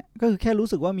ยู่อะไรเงี้ยก็คือแค่รู้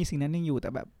สึกว่ามีสิ่งนั้นยังอยู่แต่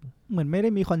แบบเหมือนไม่ได้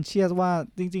มีคอนเชียสว่า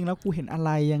จริงๆแล้วกูเห็นอะไร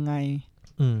ยังไง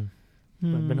เ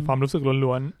หมือนเป็นความรู้สึก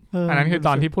ล้วนๆอันนั้นคือต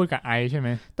อนที่พูดกับไอใช่ไหม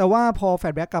แต่ว่าพอแฟล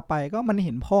ชแบ็กกลับไปก็มันเ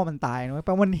ห็นพ่อมันตายนะแป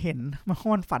ลว่ามันเห็นมั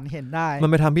นฝันเห็นได้มั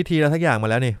นไปทำพิธีแล้วทักอย่างมา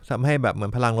แล้วนี่ทำให้แบบเหมือ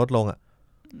นพลังลดลงอ่ะ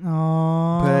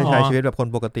เพื่อใช้ชีวิตแบบคน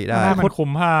ปกติได้มันคุ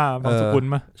มผ้าบางสกุล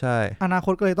มาใช่อนาค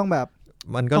ตก็เลยต้องแบบ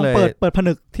มันก็เลยเปิดผ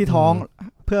นึกที่ท้อง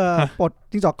เพื่อปลด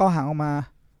จิ้งจอกเก้าหางออกมา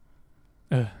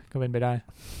ก็เป็นไปได้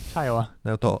ใช่วะแ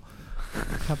ล้วโต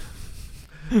ครับ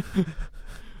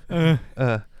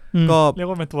ก็เรียก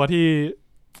ว่าเป็นตัวที่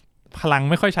พลัง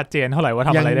ไม่ค่อยชัดเจนเท่าไหร่ว่าท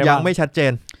ำอะไรได้บ้างยังไม่ชัดเจ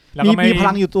นมีพ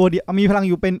ลังอยู่ตัวเดียวมีพลังอ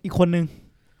ยู่เป็นอีกคนนึง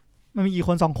มันมีกี่ค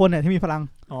น2คนเนี่ยที่มีพลัง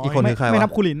อีกคนคือใครวะไม่นั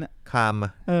บคูลินคาม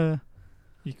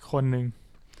อีกคนนึง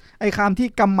ไอ้คามที่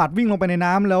กำหมัดวิ่งลงไปใน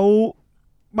น้ำแล้ว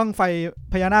บั้งไฟ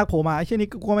พญานาคโผล่มาไอ้เช่นนี้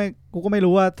กูก็ไม่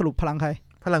รู้ว่าสรุปพลังใคร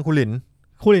พลังคูลิน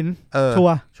ชัว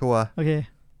โอเค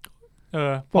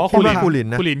เพราะคู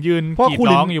ลินยืนกีด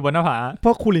ร้องอยู่บนหน้าผาเพร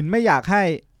าะคูลินไม่อยากให้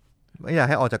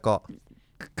ออกจากเกาะ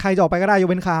ใครจะออกไปก็ได้ยก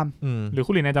เว้นคามหรือ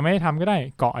คูลินอาจจะไม่ทำก็ได้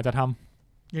เกาะอาจจะท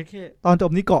ำตอนจ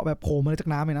บนี้เกาะแบบโผล่มาจาก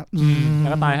น้ำเลยนะแล้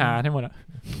วก็ตายหาทั้งหมดอ่ะ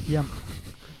เยี่ยม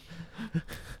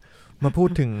มาพูด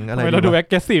ถึงอะไรเราดูแอค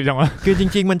ทีฟจังวะคือจ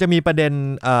ริงๆมันจะมีประเ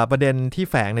ด็นที่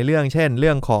แฝงในเรื่องเช่นเ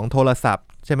รื่องของโทรศัพท์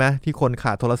ใช่ไหมที่คนข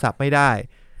าดโทรศัพท์ไม่ได้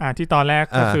ที่ตอนแรก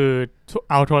ก็คือ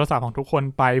เอาโทรศัพท์ของทุกคน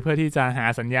ไปเพื่อที่จะหา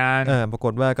สัญญาณปราก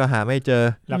ฏว่าก็หาไม่เจอ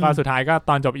แล้วก็สุดท้ายก็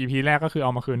ตอนจบ EP แรกก็คือเอ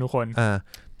ามาคืนทุกคน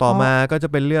ต่อมาก็จะ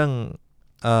เป็นเรื่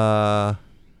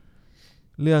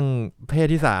องเพศ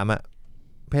ที่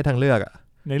3เพศทางเลือก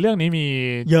ในเรื่องนี้มี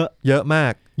เยอะมา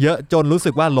กเยอะจนรู้สึ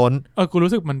กว่าล้นกู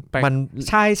รู้สึกมัน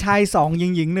ชาย2ห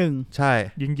ญิง1ใช่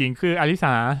หญิงคืออลิส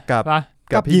า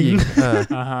กับพี่หญิง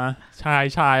ฮะ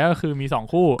ชายก็คือมี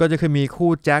2คู่ก็จะคือมี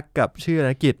คู่แจ็คกับชื่ออะไร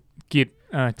กิจ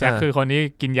แจ็คคือคนที่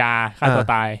กินยาฆ่าตัว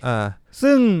ตาย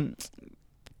ซึ่ง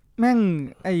แม่ง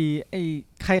ไอ้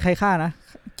ใครฆ่านะ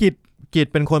กิจ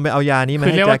เป็นคนไปเอายานี้มาใ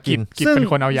ห้แจ็คกินกิจเป็น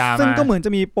คนเอายามาซึ่งก็เหมือนจ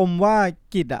ะมีปมว่า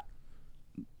กิจอ่ะ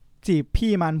จีบ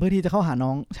พี่มันเพื่อที่จะเข้าหาน้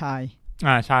องชาย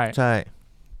ใช่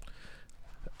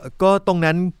ก็ตรง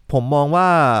นั้นผมมองว่า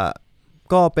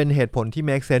ก็เป็นเหตุผลที่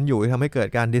make sense อยู่ที่ทำให้เกิด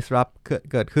การ disrupt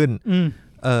เกิดขึ้น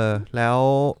แล้ว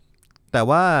แต่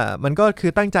ว่ามันก็คื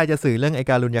อตั้งใจจะสื่อเรื่องไอ้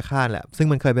การุญยฆาตแหละซึ่ง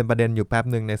มันเคยเป็นประเด็นอยู่แป๊บ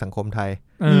นึงในสังคมไทย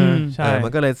ใช่มั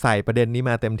นก็เลยใส่ประเด็นนี้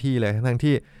มาเต็มที่เลยทั้ง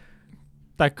ที่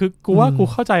แต่คือกูว่ากู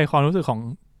เข้าใจความรู้สึกของ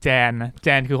แจนนะแจ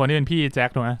นคือคนที่เป็นพี่แจ็ค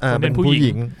ถูกไหมคนเป็นผู้ห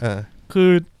ญิงคื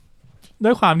อด้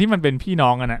วยความที่มันเป็นพี่น้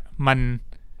องกันนะมัน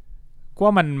ก็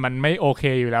มันไม่โอเค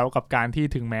อยู่แล้วกับการที่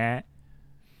ถึงแม้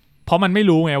เพราะมันไม่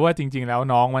รู้ไงว่าจริงๆแล้ว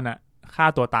น้องมันอ่ะฆ่า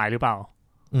ตัวตายหรือเปล่า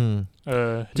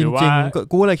จริง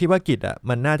ๆกูเลยคิดว่ากิจอ่ะ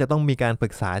มันน่าจะต้องมีการปรึ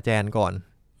กษาแจนก่อน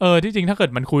ที่จริงถ้าเกิด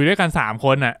มันคุยด้วยกัน3ค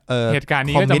นอ่ะเหตุการณ์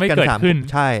นี้ก็จะไม่เกิดขึ้น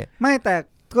ใช่ไม่แต่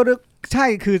ก็ใช่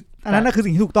คืออันนั้นน่ะคือ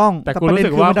สิ่งที่ถูกต้องแต่กูรู้สึ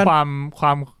กว่า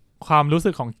ความรู้สึ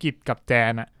กของกิจกับแจ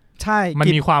นอ่ะใช่มัน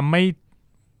มีความไม่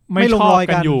ชอบ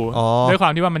กันอยู่ด้วยควา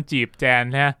มที่ว่ามันจีบแจน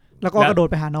ใช่แล้วก็กระโดด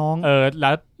ไปหาน้อง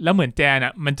แล้วเหมือนแจนอ่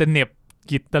ะมันจะเหน็บ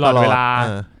กิจตลอดเวลา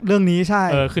เรื่องนี้ใช่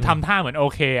คือทำท่าเหมือนโอ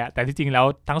เคอ่ะแต่ที่จริงแล้ว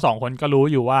ทั้ง2คนก็รู้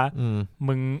อยู่ว่า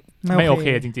มึงไม่โอเค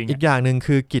จริงๆอีกอย่างนึง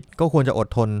คือกิจก็ควรจะอด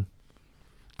ทน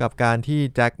กับการที่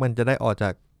แจ็คมันจะได้ออกจา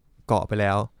กเกาะไปแ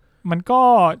ล้วมันก็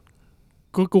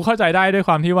กูเข้าใจได้ด้วยค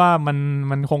วามที่ว่า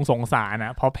มันคงสงสารน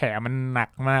ะเพราะแผลมันหนัก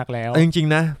มากแล้วจริง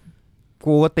ๆนะ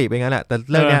กูก็ติไปงั้นแหละแต่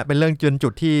เรื่องเนี้ยเป็นเรื่องจุ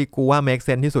ดที่กูว่า make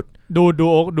sense ที่สุดดู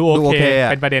โอเค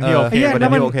เป็นประเด็นที่โอเคประเด็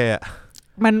นที่โอเค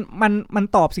มัน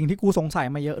ตอบสิ่งที่กูสงสัย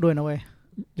มาเยอะด้วยนะเว้ย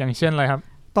อย่างเช่นอะไรครับ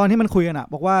ตอนที่มันคุยกันอ่ะ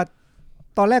บอกว่า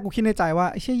ตอนแรกกูคิดในใจว่า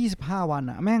ไอ้เชี่ย25 วัน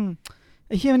อ่ะแม่งไ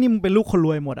อ้เชี่ยนี่มึงเป็นลูกคนร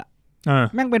วยหมดอ่ะ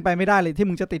แม่งเป็นไปไม่ได้เลยที่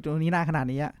มึงจะติดตรงนี้นานขนาด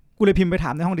นี้อ่ะกูเลยพิมพ์ไปถา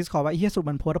มในห้อง Discord ว่าไอ้เชี่ยสุด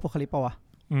มันโพสต์อพอคาลิปส์ป่ะวะ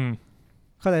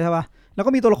เข้าใจใช่ป่ะแล้ว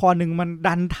ก็มีตัวละครหนึ่งมัน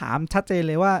ดันถามชัดเจน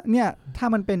เลยว่าเนี่ยถ้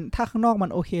าข้างนอกมั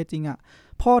นโอเคจริงอ่ะ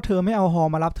พ่อเธอไม่เอาฮอ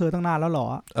มารับเธอตั้งนานแล้วหรอ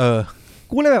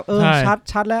กูเลยแบบ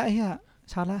ชัดแล้วไอ้เหี้ย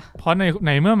ชัดแล้วเพราะใ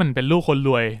นเมื่อมันเป็นลูกคนร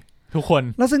วยทุกคน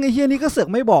แล้วซึ่งไอ้เหี้ยนี่ก็เสือก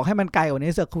ไม่บอกให้มันไกลกว่า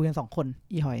นี้เสือกคุยกัน2คน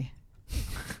อีหอย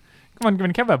มันเป็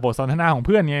นแค่แบบบทสนทนาของเ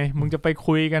พื่อนไงมึงจะไป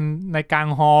คุยกันในกลาง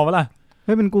ฮอลล่ะเ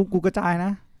ฮ้ยเป็นกูกระจายน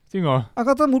ะจริงเหรอ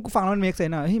ก็สมมุติกูฟังแล้วมันเมคเซน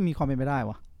ส์อ่ะเฮ้ยมีความเป็นไปได้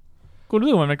วะกูรู้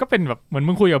สึกมันก็เป็นแบบเหมือน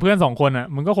มึงคุยกับเพื่อน2คนอ่ะ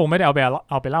มึงก็คงไม่ได้เอาไ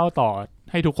ปเล่าต่อ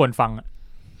ให้ทุกคนฟังอ่ะ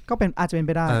ก็เป็นอาจจะเป็นไ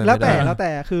ปได้แล้วแต่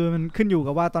คือมันขึ้นอยู่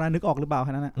กับว่าตอนนั้นนึกออกหรือเปล่าแ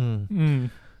ค่นั้นน่ะ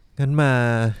งั้นมา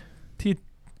ที่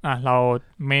เรา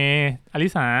เมอลิ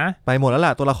สาไปหมดแล้วล่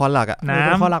ะตัวละครหลักอ่ะตั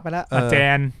วละครหลักไปแล้วแจ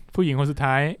นผู้หญิงคนสุด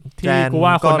ท้ายที่กู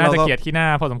ว่าคนน่าจะเกลียดขี้หน้า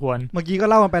พอสมควรเมื่อกี้ก็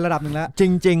เล่ามันไประดับนึงแล้วจ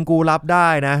ริงๆกูรับได้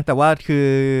นะแต่ว่าคือ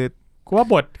กูว่า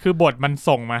บทมัน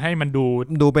ส่งมาให้มัน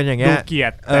ดูเป็นอย่างเงี้ยดูเกลีย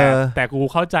ดแต่กู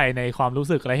เข้าใจในความรู้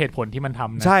สึกและเหตุผลที่มันท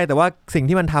ำนะใช่แต่ว่าสิ่ง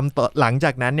ที่มันทำหลังจ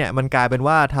ากนั้นเนี่ยมันกลายเป็น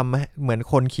ว่าทำเหมือน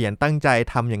คนเขียนตั้งใจ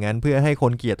ทำอย่างนั้นเพื่อให้ค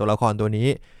นเกลียดตัวละครตัวนี้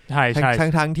ใช่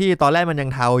ทั้งที่ตอนแรกมันยัง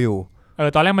เทาอยู่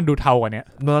ตอนแรกมันดูเทากว่านี้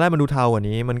ตอนแรกมันดูเทากว่า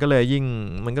นี้มันก็เล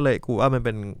ยกูว่ามันเ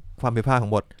ป็นความผิดพลาดขอ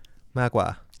งบทมากกว่า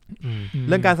เ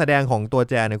รื่องการแสดงของตัว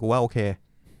แจนเนี่ยกูว่าโอเค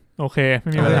ไ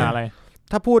ม่มีปัญหาอะไร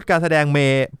ถ้าพูดการแสดงเม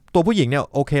ย์ตัวผู้หญิงเนี่ย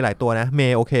โอเคหลายตัวนะเม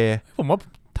ย์โอเคผมว่า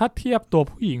ถ้าเทียบตัว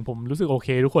ผู้หญิงผมรู้สึกโอเค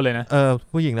ทุกคนเลยนะ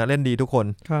ผู้หญิงนะเล่นดีทุกคน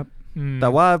ครับแต่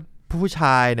ว่าผู้ช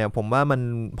ายเนี่ยผมว่ามัน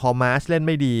พอมาสเล่นไ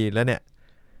ม่ดีแล้วเนี่ย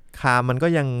คามมันก็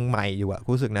ยังใหม่อยู่อะ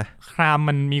รู้สึกนะคาม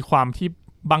มันมีความที่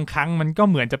บางครั้งมันก็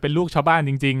เหมือนจะเป็นลูกชาวบ้าน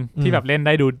จริงๆที่แบบเล่นไ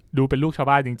ด้ดูเป็นลูกชาว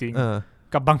บ้านจริง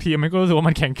ๆกับบางทีมันก็รู้สึกว่า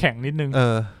มันแข็งนิดนึง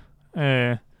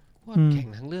ว่าแข็ง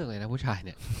ทั้งเรื่องเลยนะผู้ชายเ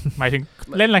นี่ยหมายถึง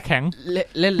เล่นอะไรแข็ง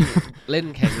เล่น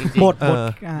แข็งจริงๆบท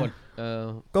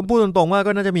ก็พูดตรงๆว่า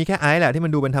ก็น่าจะมีแค่ไอซ์แหละที่มั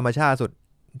นดูเป็นธรรมชาติสุด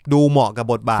ดูเหมาะกับ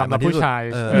บทบาทสำหรับผู้ชาย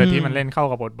ที่มันเล่นเข้า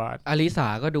กับบทบาทอลิสา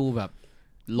ก็ดูแบบ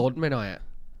ล้นไปหน่อยอ่ะ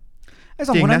ไอ้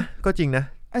2คนนั้นก็จริงนะ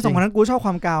ไอ้2คนนั้นกูชอบค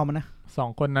วามกาวมันนะ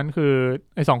2คนนั้นคือ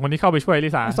ไอ้2คนที่เข้าไปช่วยอลิ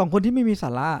สา2คนที่ไม่มีสา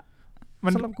ระมั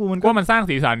นกูว่ามันสร้าง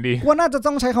สีสันดีว่าน่าจะ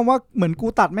ต้องใช้คำว่าเหมือนกู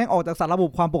ตัดแม่งออกจากสารระบบ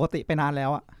ความปกติไปนานแล้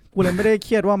วอ่ะกูเลยไม่ได้เค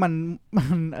รียดว่า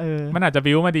มันอาจจะ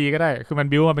บิ้วมาดีก็ได้คือมัน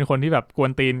บิ้วมาเป็นคนที่แบบกว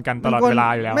นตีนกันตลอดเวลา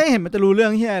อยู่แล้วไม่เห็นมันจะรู้เรื่อ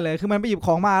งเหี้ยเลยคือมันไปหยิบข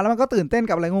องมาแล้วมันก็ตื่นเต้น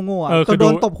กับอะไรโง่ๆก็โด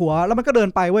นตบหัวแล้วมันก็เดิน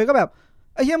ไปเว้ยก็แบบ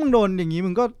ไอ้เหี้ยมึงโดนอย่างงี้มึ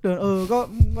งก็เดินก็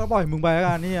ปล่อยมึงไปแล้ว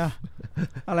กันนี่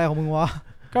อะไรของมึงวะ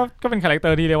ก็เป็นคาแรคเตอ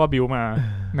ร์ที่เรียกว่าบิ้วมา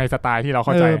ในสไตล์ที่เราเ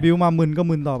ข้าใจบิ้วมามึนก็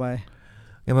มึนต่อไป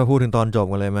งั้นมาพูดถึงตอนจบ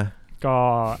กันเลยไหมก็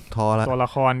ท้อละตัวละ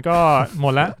ครก็หม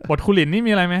ดแล้วบทคุลินนี่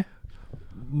มีอะไรไหม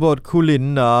บทคูลิน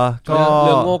เหรอก็เ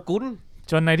รื่องโงกุน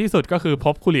จนในที่สุดก็คือพ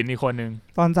บคูลินอีกคนนึง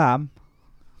ตอน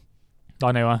3ตอ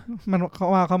นไหนวะมันเข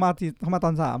ามาต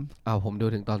อน3ผมดู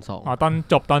ถึงตอน2ตอน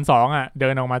จบตอน2อ่ะเดิ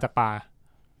นออกมาจากป่า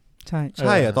ใช่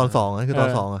เหรอตอน2นั่นคือตอน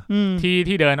2อ่ะ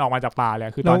ที่เดินออกมาจากป่าเลย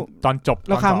คือตอนจบแ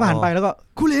ล้วคำก็หันไปแล้วก็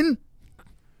คูลิน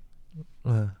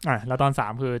แล้วตอน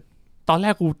3คือตอนแร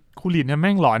กคูลินเนี่ยแ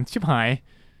ม่งหลอนชิบหาย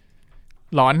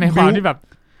หลอนในความที่แบบ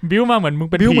บิ้วมาเหมือนมึง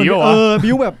เป็นผีวะ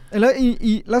บิ้วแบบแ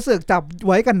ล้วเสือกจับ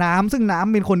ไว้กับน้ำซึ่งน้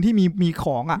ำเป็นคนที่มีข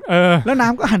องอ่ะแล้วน้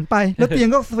ำก็หันไปแล้วเตียง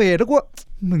ก็เฟดแล้วก็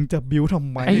มึงจะบิ้วทำ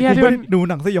ไมกูไม่ได้ดู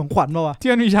หนังสยองขวัญมาวะที่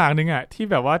มันมีฉากนึงอ่ะที่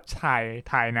แบบว่า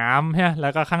ถ่ายน้ำใช่แล้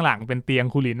วก็ข้างหลังเป็นเตียง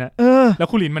คูลินอ่ะแล้ว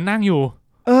คูลินมันนั่งอยู่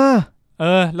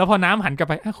แล้วพอน้ำหันกลับ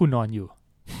ไปคุณนอนอยู่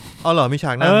เหรอมีฉ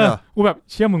ากนั้นเหรอกูแบบ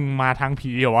เชื่อมึงมาทางผี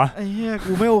เหรอวะไอ้เหี้ย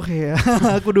กูไม่โอเค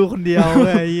กูดูคนเดียวเ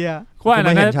ลยไอ้เหี้ยกูว่า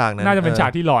น่าจะเป็นฉา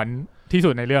กที่หลอนที่สุ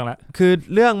ดในเรื่องแล้วคือ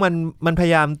เรื่องมันพย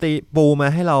ายามตีปูมา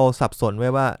ให้เราสับสนไว้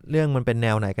ว่าเรื่องมันเป็นแน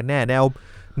วไหนกันแน่แนว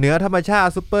เหนือธรรมชาติ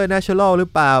ซูเปอร์เนเชอรัลหรือ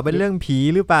เปล่าเป็นเรื่องผี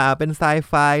หรือเปล่าเป็นไซ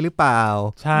ไฟหรือเปล่า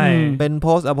ใช่เป็นโพ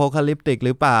สต์อโพคาลิปติกห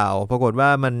รือเปล่าปรากฏว่า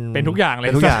มันเป็นทุกอย่างเลย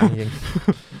ทุกอย่างจริง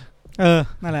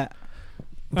นั่นแหละ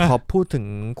ขอพูดถึง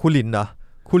คูลินเหรอ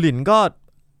คูลินก็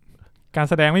การ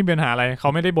แสดงไม่มีปัญหาอะไรเขา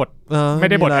ไม่ได้บท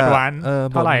แอดวานซ์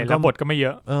เท่าไหร่แล้วบทก็ไม่เย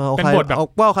อะเป็นบทแบบเ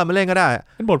อาใครมาเล่นก็ได้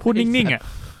เป็นบทพูดนิ่งๆอ่ะ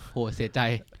โหเสียใจ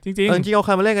จริงๆจริงเอาใค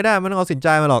รมาเล่นก็ได้ไม่ต้องเอาสินใจ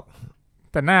มาหรอก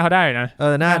แต่หน้าเขาได้นะ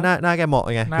หน้าแกเหมาะ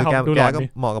ไงคือแกก็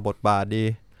เหมาะกับบทบาทดี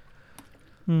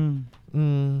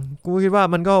กูคิดว่า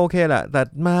มันก็โอเคแหละแต่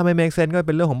มาไม่ make sense ก็เ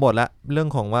ป็นเรื่องของบทละเรื่อง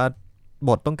ของว่าบ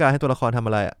ทต้องการให้ตัวละครทำอ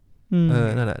ะไรอ่ะ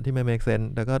นั่นแหละที่ไม่ make sense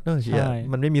แต่ก็เชี่ย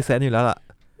มันไม่มีเซนส์อยู่แล้วล่ะ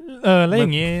แล้วอย่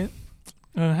างงี้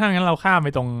ถ้างั้นเราข้ามไป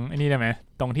ตรงไอ้นี่ได้ไหม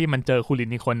ตรงที่มันเจอคูลิน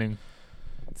อีกคนนึง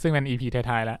ซึ่งเป็น EP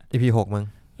ท้ายๆแล้ว EP 6มั้ง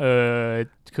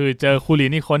คือเจอคูลิ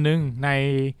นอีกคนนึงใ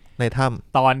นถ้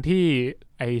ำตอนที่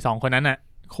ไอ้2คนนั้นน่ะ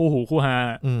คู่หูคู่หา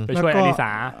ไปช่วยอลิส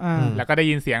าแล้วก็ได้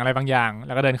ยินเสียงอะไรบางอย่างแ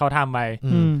ล้วก็เดินเข้าถ้ำไป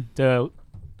เจอ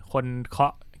คนเคา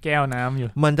ะแก้วน้ำอยู่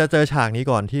มันจะเจอฉากนี้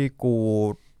ก่อนที่กู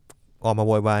ออกมาโ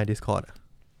วยวาย Discord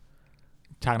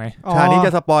ฉากไหนฉากนี้จ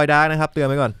ะสปอยดาร์กนะครับเตือน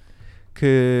ไว้ก่อน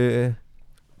คือ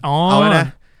เอาแล้วนะ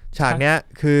ฉากเนี้ย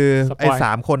คือไอ้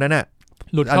3คนนั้นน่ะ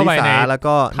หลุดเข้าไปในแล้ว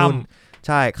ก็นุ่นใ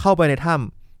ช่เข้าไปในถ้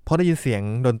ำเพราะได้ยินเสียง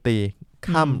ดนตรี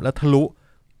ค่ำแล้วทะลุ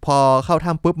พอเข้า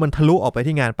ถ้ำปุ๊บมันทะลุออกไป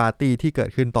ที่งานปาร์ตี้ที่เกิด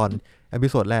ขึ้นตอนเอพิ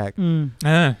โซดแรก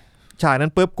ฉากนั้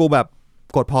นปุ๊บกูแบบ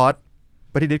กดพอส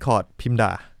ไปที่ Discord พิมพ์ด่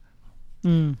า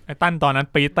ไอ้ตั้นตอนนั้น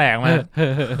ปีแตกมา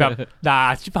แบบด่า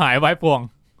ชิบหายไว้ป่วง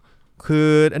คือ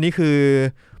อันนี้คือ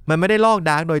มันไม่ได้ลอก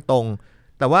ดาร์กโดยตรง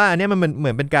แต่ว่าอันนี้มันเหมื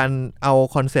อนเป็นการเอา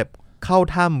คอนเซปต์เข้า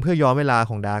ถ้ำเพื่อย้อนเวลา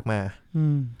ของดาร์กมา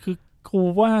คือกู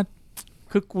ว่า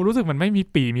คือกูรู้สึกมันไม่มี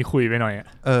ปีมีคุยไปหน่อย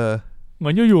เหมื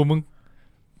อนอยู่ๆมึง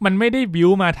มันไม่ได้บิว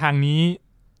มาทางนี้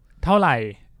เท่าไหร่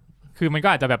คือมันก็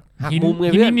อาจจะแบบหักมุม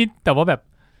นิดๆแต่ว่าแบบ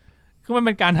คือมันเ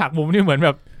ป็นการหักมุมที่เหมือนแบ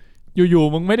บอยู่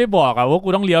ๆมึงไม่ได้บอกอะว่ากู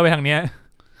ต้องเลี้ยวไปทางเนี้ย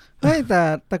เฮ้ยแ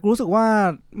ต่รู้สึกว่า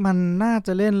มันน่าจ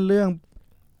ะเล่นเรื่อง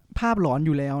ภาพหลอนอ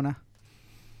ยู่แล้วนะ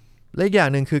และอีกอย่า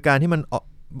งนึงคือการที่มันอ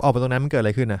อกไปตรงนั้นมันเกิดอะไ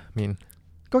รขึ้นนะมิน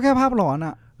ก็แค่ภาพหลอนอ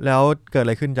ะแล้วเกิดอะ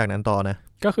ไรขึ้นจากนั้นต่อนะ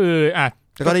ก็คือ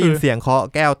แล้วก็ได้ยินเสียงเคาะ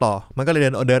แก้วต่อมันก็เลย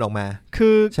เดินออกมา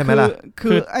ใช่ไหมล่ะคื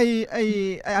อไอ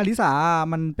อลิสา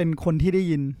มันเป็นคนที่ได้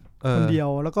ยินคนเดียว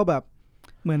แล้วก็แบบ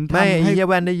เหมือนทำให้เย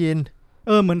แวนได้ยิน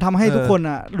เหมือนทำให้ทุกคน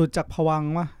อ่ะหลุดจากภวัง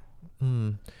ค์ว่ะ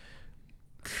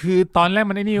คือตอนแรก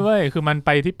มันไอ้นี่เว้ยคือมันไป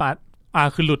ที่ปาร์ตี้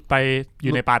คือหลุดไปอ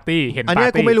ยู่ในปาร์ตี้เห็นปาร์ตี้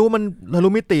อันนี้กูไม่รู้มันทะลุ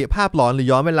มิติภาพหลอนหรือ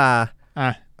ย้อนเวลา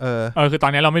คือตอ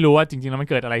นนี้เราไม่รู้ว่าจริงๆแล้วมัน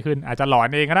เกิดอะไรขึ้นอาจจะหลอน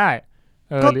เองก็ได้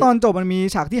ก็ตอนจบมันมี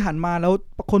ฉากที่หันมาแล้ว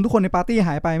คนทุกคนในปาร์ตี้ห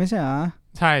ายไปไม่ใช่เหรอ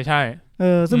ใช่ใช่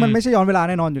ซึ่งมันไม่ใช่ย้อนเวลา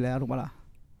แน่นอนอยู่แล้วถูกปะล่ะ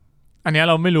อันนี้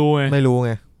เราไม่รู้ไง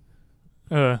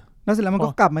แล้วเสร็จแล้วมันก็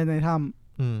กลับมาในถ้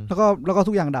ำแล้วก็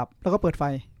ทุกอย่างดับแล้วก็เปิดไฟ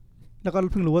แล้วก็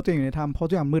เพิ่งรู้ว่าตัวเองอยู่ในถ้ำเพราะ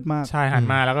ทุกอย่างมืดมากใช่หัน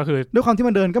มาแล้วก็คือด้วยความที่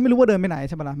มันเดินก็ไม่รู้ว่าเดินไปไหน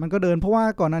ใช่ปะล่ะมันก็เดินเพราะว่า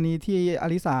ก่อนหน้านี้ที่อ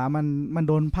ลิสามัน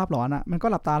โดนภาพหลอนอ่ะมันก็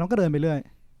หลับตาแล้วก็เดินไปเรื่อย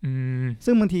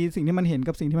ซึ่งบางทีสิ่งที่มันเห็น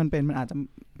กับสิ่งที่มันเป็นมันอาจจะ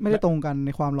ไม่ได้ตรงกันใน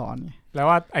ความหลอนไงแล้ว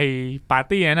ว่าไอ้ปาร์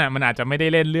ตี้นั้นน่ะมันอาจจะไม่ได้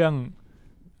เล่นเรื่อง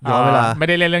ย้อนเวลาไม่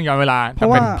ได้เล่นเรื่องย้อนเวลาแต่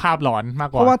เป็นภาพหลอนมาก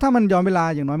กว่าเพราะว่าถ้ามันย้อนเวลา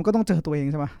อย่างน้อยมันก็ต้องเจอตัวเอง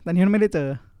ใช่ป่ะแต่นี้มันไม่ได้เจอ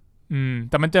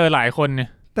แต่มันเจอหลายคนเนี่ย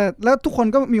แต่แล้วทุกคน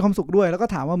ก็มีความสุขด้วยแล้วก็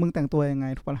ถามว่ามึงแต่งตัวยังไง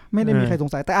ถูกปะล่ะไม่ได้มีใครสง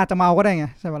สัยแต่อาจจะเมาก็ได้ไง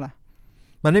ใช่ปะล่ะ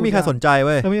มันไม่มีใครสนใจเ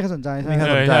ว้ยไม่มีใครสนใจใ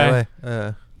ช่เว้ย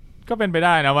ก็เป็นไปไ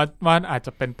ด้นะว่าอาจจ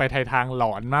ะเป็นไปทางหล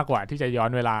อนมากกว่าที่จะย้อน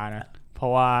เวลานะเพร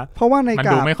าะว่าในมัน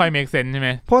ดูไม่ค่อย make sense ใช่ไหม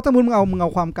เพราะถ้ามึงเอา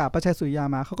ความกาบประชัยสุริยา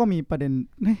มาเขาก็มีประเด็น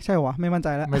ใช่หรอไม่มั่นใจ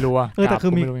แล้วไม่รู้แต่คื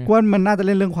อมีว่ามันน่าจะเ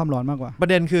ล่นเรื่องความหลอนมากกว่าประ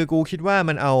เด็นคือกูคิดว่า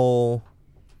มันเอา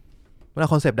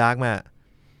คอนเซปต์ดาร์กมา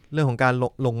เรื่องของการ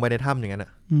ลงไปในถ้ำอย่างนั้นอ่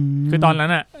ะคือตอนนั้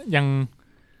นอ่ะยัง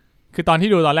คือตอนที่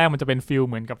ดูตอนแรกมันจะเป็นฟิล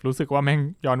เหมือนกับรู้สึกว่าแม่ง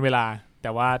ย้อนเวลาแ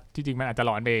ต่ว่าที่จริงมันอาจจะห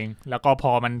ลอนเองแล้วก็พ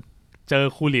อมันเจอ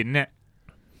คูหลินเนี่ย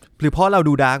หรือเพราะเรา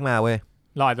ดูดาร์กมาเว้ย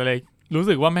เราอาจจะเลยรู้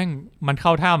สึกว่าแม่งมันเข้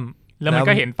าถ้ำแล้วมัน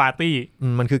ก็เห็นปาร์ตี้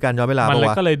มันคือการย้อนเวลามันเลย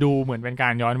ก็เลยดูเหมือนเป็นกา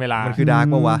รย้อนเวลามันคือดาร์ก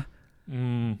ป่ะวะ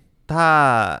ถ้า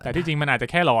แต่ที่จริงมันอาจจะ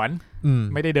แค่หลอน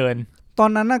ไม่ได้เดินตอน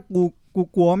นั้นน่ะกู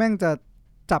กลัวแม่งจะ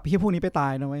จับไอ้พวกนี้ไปตา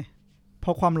ยนะเว้ยเพร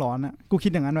าะความหลอนอ่ะกูคิ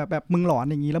ดอย่างนั้นแบบมึงหลอน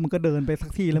อย่างนี้แล้วมึงก็เดินไปสั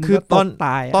กที่แล้วมึงก็ต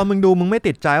ายตอนมึงดูมึงไม่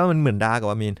ติดใจว่ามันเหมือนดาร์ก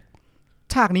ว่ามีน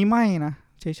ฉากนี้ไม่นะ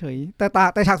เฉยๆแ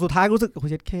ต่ฉากสุดท้ายกูรู้สึกโอ้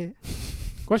เจ็ดเค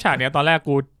ก็ฉากเนี้ยตอนแรก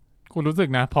กูรู้สึก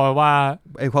นะเพราะว่า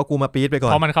เพราะกูมาปี๊ดไปก่อ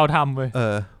นเพราะมันเข้าถ้ำเว้ย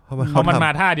เพราะมันมา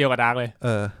ท่าเดียวกับดาร์กเลย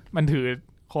มันถือ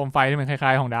โคมไฟที่มันคล้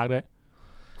ายๆของดาร์กด้วย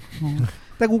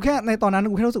แต่กูแค่ในตอนนั้น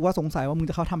กูแค่รู้สึกว่าสงสัยว่ามึง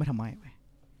จะเข้าถ้ำไปทำไม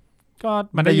ก็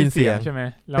มันได้ยินเสียงใช่ไหม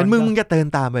เป็นมึงจะเตือน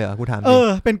ตามไปเหรอกูถาม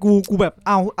เป็นกูแบบเ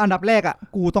อาอันดับแรกอ่ะ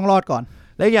กูต้องรอดก่อน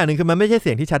และอีกอย่างหนึ่งคือมันไม่ใช่เ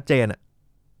สียงที่ชัดเจนอ่ะ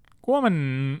กูว่ามัน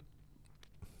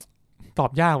ตอ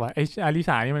บยากว่ะไอ้อาริส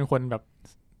านี่มันคนแบบ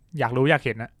อยากรู้อยากเ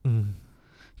ห็นนะ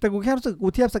แต่กูแค่รู้สึกกู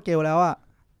เทียบสเกลแล้วอ่ะ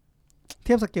เ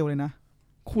ทียบสเกลเลยนะ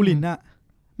คูลินอ่ะ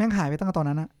แม่งหายไปตั้งแต่ตอน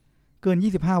นั้นอ่ะเกิน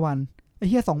25วันไอ้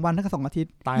เหี้ย2วันตั้งแต่2อาทิต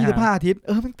ย์25อาทิตย์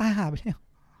แม่งตายหาไปแล้ว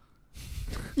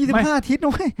25อาทิตย์น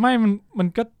ะเว้ยไม่มัน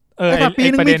ก็แต่ปี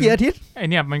นึงมีกี่อาทิตย์ไอ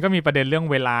เนี่ยมันก็มีประเด็นเรื่อง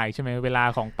เวลาใช่ไหมเวลา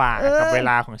ของป่ากับเว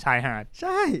ลาของชายหาดใ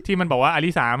ช่ที่มันบอกว่าอลิ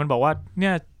สามันบอกว่าเนี่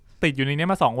ยติดอยู่ในนี้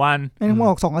มา2วันไอ้มึง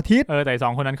บอก2อาทิตย์แต่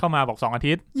2คนนั้นเข้ามาบอก2อา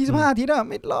ทิตย์25อาทิตย์อ่ะ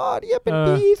ไม่รอดเนี่ยเป็น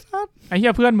ปีสัตว์ไอ้เหี้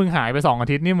ยเพื่อนมึงหายไป2อา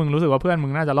ทิตย์นี่มึงรู้สึกว่าเพื่อนมึ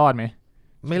งน่าจะรอดไหม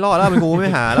ไม่รอดแล้วเป็นกูไม่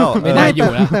หาแล้วไม่ได้อยู่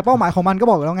แล้วแต่เป้าหมายของมันก็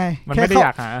บอกแล้วไงมันไม่ได้อย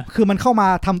ากหาคือมันเข้ามา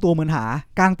ทำตัวเหมือนหา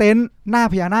กางเต็นท์หน้า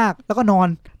พญานาคแล้วก็นอน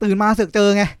ตื่นมาสึกเจ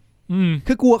อไง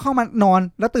คือกลัวเข้ามานอน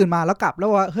แล้วตื่นมาแล้วกลับแล้ว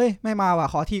ว่าเฮ้ยไม่มาว่ะ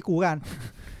ขอทีกูกัน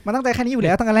มันตั้งแต่แค่นี้อยู่แ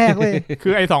ล้วตั้งแต่แรกเว้ยคื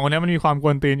อไอ้2คนนี้มันมีความก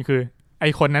วนตีนคือไอ้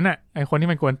คนนั้นน่ะไอ้คนที่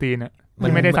มันกวนตีนน่ะ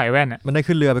ที่ไม่ได้ใส่แว่นน่ะมันได้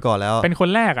ขึ้นเรือไปก่อนแล้วเป็นคน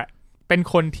แรกอ่ะเป็น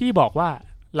คนที่บอกว่า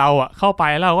เราอ่ะเข้าไป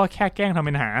แล้วเราก็แค่แกล้งทำเ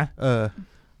ป็นหา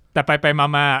แต่ไปมา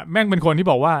แม่งเป็นคนที่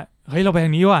บอกว่าเฮ้ยเราไปท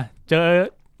างนี้ว่ะเจอ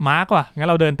มาร์กว่ะงั้น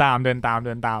เราเดินตามเ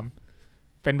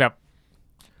ป็นแบบ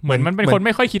เหมือนมันเป็นคนไ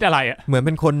ม่ค่อยคิดอะไรอ่ะเหมือนเ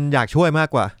ป็นคนอยากช่วยมาก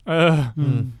กว่า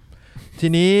ที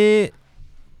นี้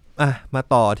มา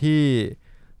ต่อที่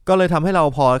ก็เลยทำให้เรา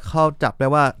พอเข้าจับได้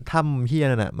ว่าถ้ำเฮีย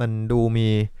นั่นน่ะมันดูมี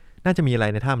น่าจะมีอะไร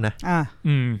ในถ้ำนะ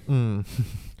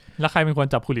แล้วใครเป็นคน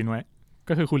จับคูลินไว้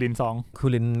ก็คือคูลิน2คู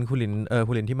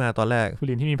ลินที่มาตอนแรกคู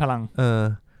ลินที่มีพลัง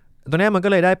ตอนนี้มันก็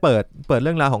เลยได้เปิดเ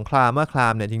รื่องราวของคลามว่าคลา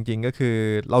มเนี่ยจริงๆก็คือ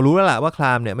เรารู้แล้วแหละว่าคล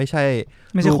ามเนี่ยไม่ใช่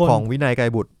ลูกของวินัยไกร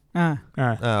บุตร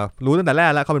รู้ตั้งแต่แร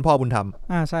กแล้วเขาเป็นพ่อบุญธรรม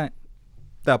ใช่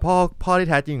แต่พ่อที่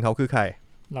แท้จริงเขาคือใคร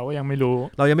เราก็ยังไม่รู้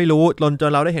จ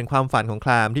นเราได้เห็นความฝันของค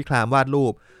ลามที่คลามวาดรู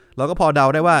ปเราก็พอเดา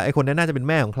ได้ว่าไอ้คนนั้นน่าจะเป็น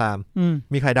แม่ของคลาม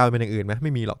มีใครเดาเป็นอย่างอื่นไหมไ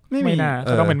ม่มีหรอกไม่น่า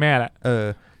จะต้องเป็นแม่แหละ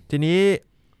ทีนี้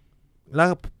แ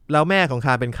ล้วแม่ของค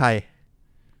ลามเป็นใคร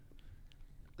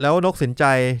แล้วนกสินใจ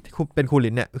เป็นคูลิ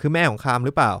นเนี่ยคือแม่ของคลามห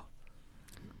รือเปล่า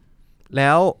แ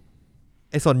ล้ว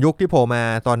ไอ้สนยุคที่โผล่มา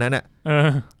ตอนนั้นน่ะ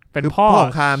เป็นพ่อขอ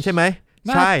งคลามใช่ไหม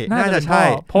ใช่น่าจะใช่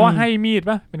เพราะว่าให้มีด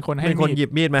ป่ะเป็นคนหยิบ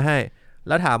มีดมาให้แ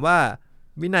ล้วถามว่า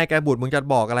วินัยไกรบุตรมึงจะ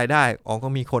บอกอะไรได้ก็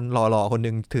มีคนหล่อๆคน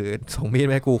นึงถือส่งมีด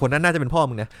มาให้กูคนนั้นน่าจะเป็นพ่อ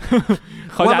มึงนะ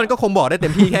ว่ามันก็คงบอกได้เต็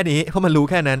มที่แค่นี้เพราะมันรู้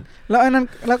แค่นั้นแล้วไอ้นั้น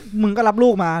แล้วมึงก็รับลู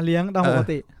กมาเลี้ยงตามปก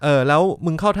ติแล้ว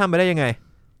มึงเข้าถ้ำไปได้ยังไง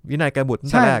วินัยไกรบุตร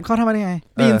ใช่เข้าถ้ำไปได้ยังไง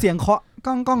ได้ยินเสียงเคาะ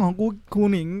ก้องของครู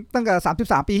หนิงตั้งแต่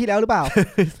33ปีที่แล้วหรือเปล่า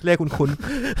เรียกคุณ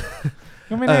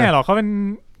ก็ไม่แน่หรอกเขาเป็น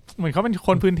เหมือนเขาเป็นค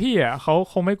นพื้นที่อ่ะเขา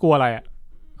คงไม่กลัวอะไรอ่ะ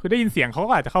คือได้ยินเสียงเขา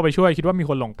ก็อาจจะเข้าไปช่วยคิดว่ามี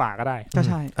คนหลงป่าก็ได้ก็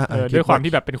ใช่ด้วยความ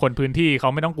ที่แบบเป็นคนพื้นที่เขา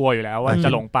ไม่ต้องกลัวอยู่แล้วว่าจะ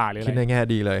หลงป่าหรืออะไรคิดในแง่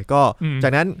ดีเลยก็จา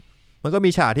กนั้นมันก็มี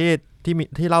ฉาก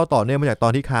ที่เล่าต่อเนื่องมาจากตอ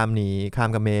นที่คาม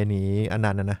กับเมย์หนีอ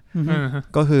นันต์นะ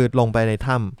ก็คือลงไปใน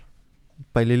ถ้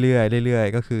ำไปเรื่อย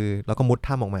ๆก็คือเราก็มุด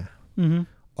ถ้ำออก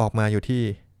มาอยู่ที่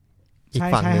อีก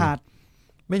ฝั่งนึง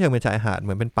ไม่เชิงเป็นชายหาดเห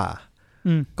มือนเป็นป่า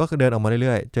ก็คือเดินออกมาเ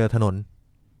รื่อยๆเจอถนน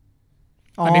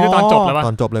อันนี้คือตอนจบแล้วป่ะต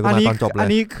อนจบเลยตอนจบเลยอั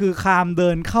นนี้คือคามเดิ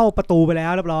นเข้าประตูไปแล้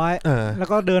วเรียบร้อยแล้ว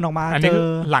ก็เดินออกมาเจอ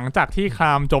หลังจากที่ค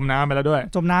ามจมน้ำไปแล้วด้วย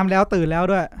จมน้ำแล้วตื่นแล้ว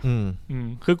ด้วย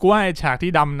คือกูว่าไอ้ฉาก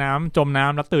ที่ดำน้ำจมน้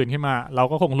ำแล้วตื่นขึ้นมาเรา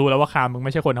ก็คงรู้แล้วว่าคามมึงไ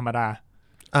ม่ใช่คนธรรมดา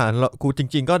กูจ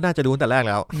ริงๆก็น่าจะรู้ตั้งแต่แรก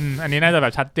แล้วอันนี้น่าจะแบ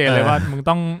บชัดเจนเลยว่ามึง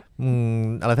ต้อง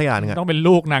อะไรทั้งอย่างนึงต้องเป็น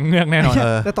ลูกนางเงือกแน่นอน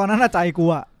แต่ตอนนั้นใจ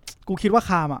กูคิดว่า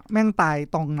คามแม่งตาย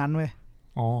ตรงนั้นเว้ย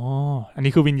อัน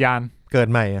นี้คือวิญญาณเกิด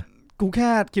ใหม่กูแค่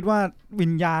คิดว่าวิ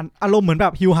ญญาณอารมณ์เหมือนแบ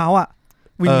บฮิวเฮาส์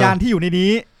วิญญาณที่อยู่ใน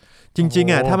นี้ จริง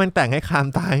ๆอ่ะถ้ามันแต่งให้คาม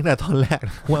ตายตั้งแต่ตอนแรก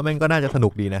ว่ามันก็น่าจะสนุ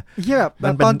กดีนะเหี้ยแบ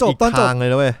บตอนจบเลย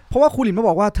นะเว้ยเพราะว่าครูหลินมา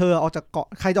บอกว่าเธอออกจากเกาะ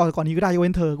ใครจะออกจากเกาะนี้ก็ได้ยกเ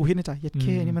ว้นเธอกูคิดในใจเย็ดเค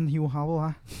นี่มันฮิวเฮาส์ว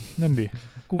ะนั่นดิ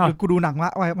กูดูหนังมา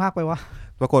กไปวะ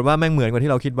ปรากฏว่าแม่งเหมือนกว่า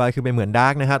ที่เราคิดไว้คือเป็นเหมือนดา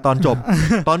ร์กนะฮะตอนจบ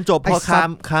พอ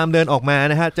คามเดินออกมา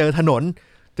นะฮะเจอถน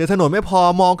นไม่พอ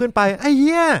มองขึ้นไปไอ้เ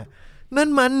หี้ยนั่น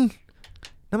มั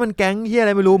นแก๊งเหี้ยอะไ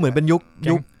รไม่รู้เหมือนเป็นยุค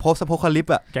โพสต์อโพคาลิป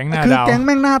ส์อ่ะแก๊งหน้าดาวคือแก๊งแ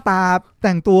ม่งหน้าตาแ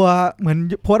ต่งตัวเหมือน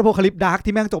โพสต์อโพคาลิปส์ดาร์ก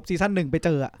ที่แม่งจบซีซั่น1ไปเจ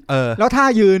ออ่ะแล้วท่า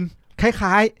ยืนค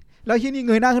ล้ายๆแล้วที่นี่เ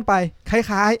งยหน้าขึ้นไปค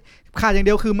ล้ายๆขาดอย่างเ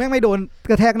ดียวคือแม่งไม่โดน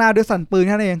กระแทกหน้าด้วยสั่นปืนแ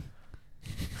ค่นั้นเอง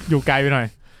อยู่ไกลไปหน่อย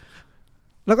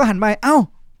แล้วก็หันไปเอ้า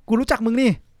กูรู้จักมึง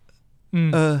นี่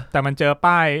แต่มันเจอ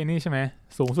ป้ายนี่ใช่ไหม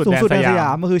สูงสุดแดนสยา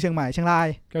มมันคือเชียงใหม่เชียงราย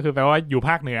ก็คือแปลว่าอยู่ภ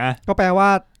าคเหนือก็แปลว่า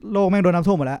โลกแม่งโดนน้ำ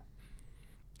ท่วมหมดแล้ว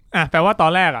แปลว่าตอ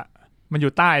นแรกอ่ะมันอ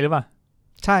ยู่ใต้หรือเปล่า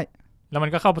ใช่แล้วมัน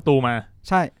ก็เข้าประตูมา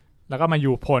ใช่แล้วก็มาอ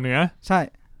ยู่โผล่เหนือใช่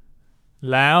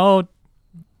แล้ว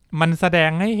มันแสดง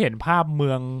ให้เห็นภาพเมื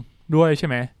องด้วยใช่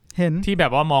ไหมเห็นที่แบ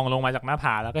บว่ามองลงมาจากหน้าผ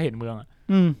าแล้วก็เห็นเมือง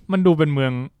มันดูเป็นเมือ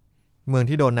ง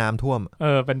ที่โดนน้ำท่วม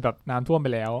เป็นแบบน้ำท่วมไป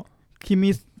แล้วคิ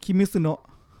มิซุโนะ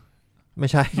ไม่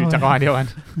ใช่อยู่จักรวาลเดียวกัน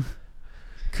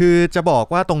คือจะบอก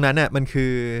ว่าตรงนั้นเนี่ยมัน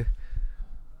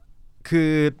คือ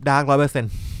ดาร์ก 100%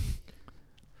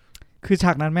 คือฉ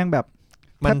ากนั้นแม่งแบบ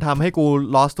มันทำให้กู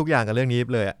ลอสทุกอย่างกับเรื่องนี้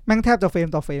เลยอ่ะแม่งแทบจะเฟรม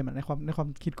ต่อเฟรมในความ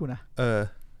คิดกูนะ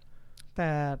แ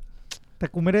ต่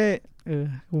กูไม่ได้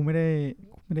กูไม่ไ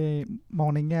ด้มอง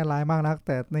ในแง่ร้ายมากนักแ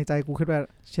ต่ในใจกูคิดว่า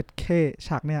เช็ดเคฉ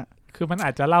ากเนี่ยคือมันอ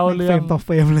าจจะเล่าเรื่องเฟรมต่อเฟ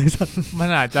รมเลยสัสมัน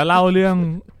อาจจะเล่าเรื่อง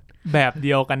แบบเ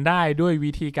ดียวกันได้ด้วย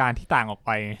วิธีการที่ต่างออกไ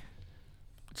ป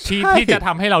ที่จะท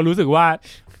ำให้เรารู้สึกว่า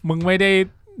มึงไม่ไ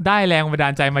ด้แรงบันดา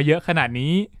ลใจมาเยอะขนาด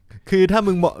นี้คือถ้า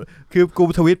มึงบอกคือกู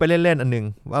ทวิตไปเล่นๆอันนึง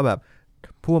ว่าแบบ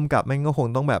ผู้กำกับแม่งก็คง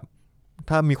ต้องแบบ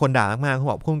ถ้ามีคนด่ามากๆเขา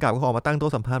บอกผู้กำกับก็ออกมาตั้งโต๊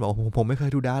ะสัมภาษณ์บอกผมไม่เคย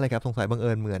ดูด้าเลยครับสงสัยบังเ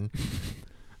อิญเหมือน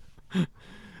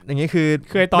อย่างงี้คือ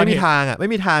ไม่มีทางอ่ะไม่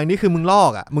มีทางนี่คือมึงลอ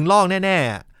กแน่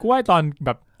ๆกูว่าตอนแบ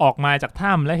บออกมาจาก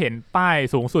ถ้ำแล้วเห็นป้าย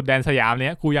สูงสุดแดนสยามเ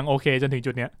นี้ยกูยังโอเคจนถึง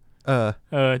จุดเนี้ย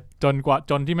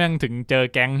จนที่แม่งถึงเจอ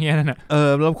แก๊งเฮียนั่นน่ะ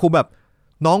แล้วครูแบบ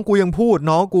น้องกูยังพูด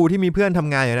น้องกูที่มีเพื่อนท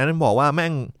ำงานอย่างนั้นบอกว่าแม่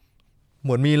งเห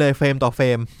มือนมีเลยเฟรมต่อเฟร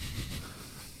ม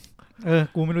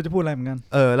กูไม่รู้จะพูดอะไรเหมือนกัน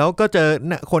แล้วก็เจอ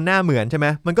คนหน้าเหมือนใช่ไหม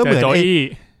มันก็เหมือน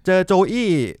เจอโจ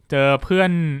อี้เจอเพื่อ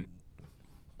น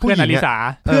อลิสา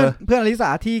เพื่อนอลิสา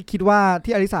ที่คิดว่า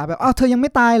ที่อลิสาแบบอ้าวเธอยังไ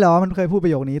ม่ตายเหรอมันเคยพูดปร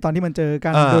ะโยคนี้ตอนที่มันเจอกั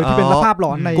นโดยที่เป็นภาพหล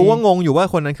อนในกูว่างงอยู่ว่า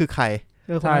คนนั้นคือใคร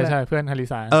ใช่เพื่อนอลิ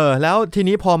สาแล้วที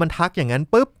นี้พอมันทักอย่างนั้น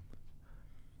ปุ๊บ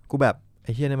กูแบบไ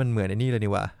อ้เหี้ยนี่มันเหมือนไอ้นี่เลย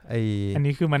นี่วะอัน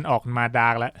นี้คือมันออกมาดา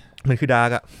ร์กแล้วมันคือดาร์ก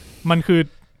อ่ะมันคื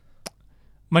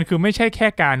อไม่ใช่แค่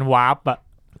การวาร์ปอ่ะ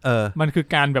มันคือ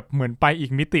การแบบเหมือนไปอี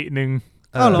กมิตินึง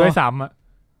ด้วยซ้ำอ่ะ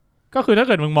ก็คือถ้าเ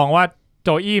กิดมึงมองว่าโจ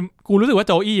อี้กูรู้สึกว่าโ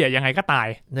จอี้อ่ะยังไงก็ตาย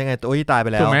ยังไงโจอี้ตายไป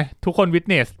แล้วถูกไหมทุกคนวิท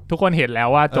เนสทุกคนเห็นแล้ว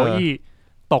ว่าโจอี้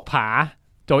ตกผา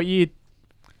โจอี้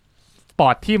ปอ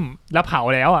ดทิ่มแล้วเผา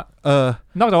แล้วอ่ะ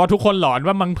นอกจากว่าทุกคนหลอน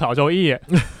ว่ามึงเผาโจอี้อ่ะ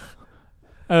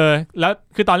แล้ว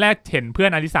คือตอนแรกเห็นเพื่อ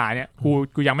นอลิสาเนี่ย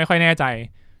กูยังไม่ค่อยแน่ใจ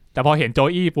แต่พอเห็นโจ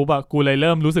อี้ปุ๊บอ่ะกูเลยเ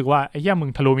ริ่มรู้สึกว่าไอ้เหี้ยมึ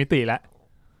งทะลุมิติแล้ว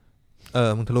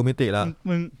มึงทะลุมิติแล้ว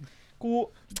มึงกู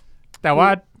แต่ว่า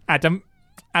อาจจะ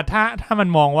ถ้ามัน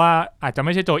มองว่าอาจจะไ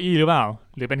ม่ใช่โจอี้หรือเปล่า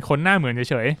หรือเป็นคนหน้าเหมือน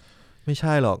เฉยๆไม่ใ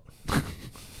ช่หรอก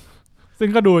ซึ่ง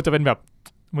ก็ดูจะเป็นแบบ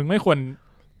มึงไม่ควร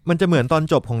มันจะเหมือนตอน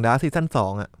จบของดาร์ซีซั่น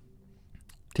2อ่ะ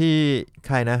ที่ใ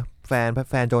ครนะแ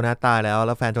ฟนโจนาสตายแล้ว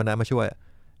แฟนโจนาสมาช่วย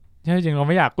ใช่จริงเรา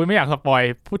ไม่อยากสปอย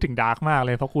พูดถึงดาร์กมากเ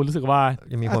ลยเพราะกูรู้สึกว่า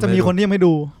อาจจะมีคนที่ยังไม่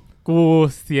ดูกู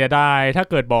เสียดายถ้า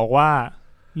เกิดบอกว่า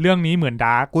เรื่องนี้เหมือนด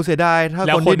าร์กกูเสียดายถ้า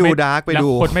คนที่ดูดาร์กไปดู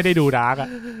คนไม่ได้ดูดาร์กอ่ะ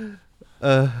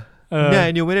เนี่ย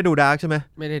นิวไม่ได้ดูดาร์กใช่ไหม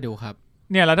ไม่ได้ดูครับ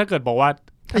เนี่ยแล้วถ้าเกิดบอกว่า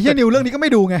ไอ้เหี้ยนิวเรื่องนี้ก็ไ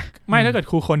ม่ดูไงไม่ถ้าเกิด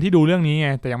ครูคนที่ดูเรื่องนี้ไง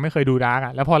แต่ยังไม่เคยดูดาร์กอ่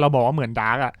ะแล้วพอเราบอกว่าเหมือนด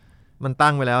าร์กอ่ะมัน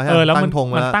ตั้งไปแล้วใช่แล้วมัน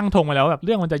ตั้งธงไปแล้วแบบเ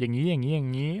รื่องมันจะอย่างนี้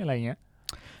อะไรเงี้ย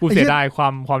กูเสียดายค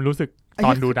วามรู้สึกต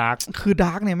อนดูดาร์กคือด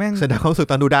าร์กเนี่ยแม่งเสียดายความรู้สึก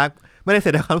ตอนดูดาร์กไม่ได้เสี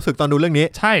ยดายความรู้สึกตอนดูเรื่องนี้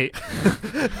ใช่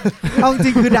เอาจ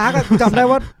ริงคือดาร์กจำได้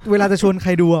ว่าเวลาจะชวนใค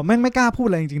รดูอ่ะแม่งไม่กล้าพูด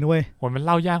อะไรจริงๆด้วยโหมันเ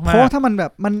ล่ายากมากเพราะถ้ามันแบ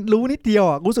บมันรู้นิดเดียว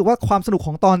อ่ะรู้สึกว่าความสนุกข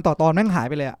องตอนต่อตอนแม่งหาย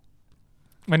ไปเลยอ่ะ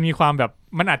มันมีความแบบ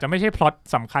มันอาจจะไม่ใช่พล็อต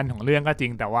สำคัญของเรื่องก็จริ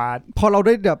งแต่ว่าพอเราไ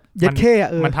ด้แบบเย็ดเข้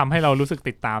มันทำให้เรารู้สึก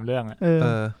ติดตามเรื่องอ่ะ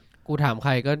กูถามใค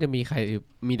รก็จะมีใคร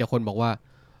มีแต่คนบอกว่า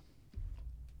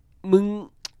มึ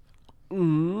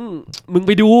งไ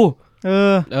ปดู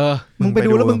มึงไป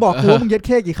ดูแล้วมึงบอกกูว่ามึงเย็ดเ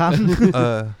ข้กี่ครั้ง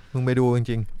มึงไปดูจ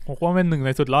ริงๆผมว่าเป็นหนึ่งใน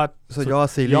สุดยอด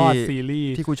ซีรีส์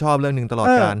ที่กูชอบเรื่องนึงตลอด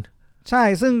กาลใช่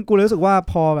ซึ่งกูรู้สึกว่า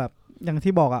พอแบบอย่าง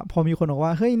ที่บอกอ่ะพอมีคนบอกว่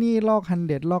าเฮ้ยนี่ลอก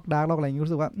100ลอกดาร์กลอกอะไรอย่างงี้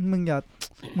รู้สึกว่ามึงอย่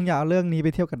าเอาเรื่องนี้ไป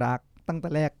เที่ยวกับดาร์กตั้งแต่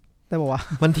แรก แต่บอกว่า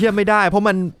มันเทียบไม่ได้เพราะ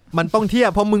มันต้องเทียบ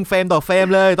เพราะมึงเฟรมต่อเฟรม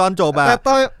เลยตอนจบอะแต่ต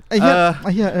อนไอ้เหี้ย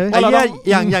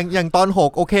อย่างตอน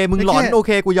6โอเคมึงหลอนโอเ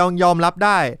คกูยอมรับไ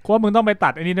ด้กูว่ามึงต้องไปตั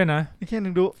ดไอ้นี่ด้วยนะแค่นึ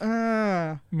งดู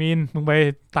มีนมึงไป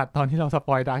ตัดตอนที่เราสป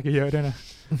อยดาร์กเยอะๆด้วยนะ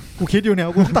กูคิดอยู่เนี่ย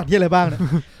กูต้องตัดที่อะไรบ้างเนี่ย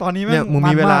ตอนนี้เนี่ยมึง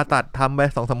มีเวลาตัดทำไป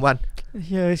 2-3 วัน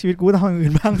เฮ้ยชีวิตกูต้องทำ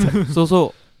อื่นบ้างสู้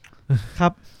ครั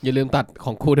บอย่าลืมตัดข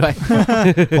องกูด้วย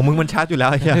ของมึงมันชัดอยู่แล้ว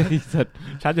ไอ้เหี้ย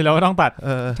ชัดอยู่แล้วว่าต้องตัด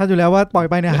ชัดอยู่แล้วว่าปล่อย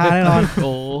ไปเนี่ยฮาแน่นอนโ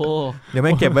อ้เดี๋ยวไ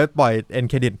ม่เก็บไว้ปล่อยเอ็น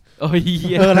เครดิต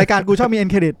รายการกูชอบมีเอ็น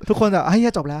เครดิตทุกคนแบบเฮ้ย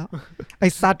จบแล้วไอ้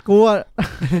สัตว์กู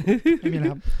ไม่มีแ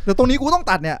ล้วแต่ตรงนี้กูต้อง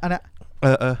ตัดเนี่ยอันนี้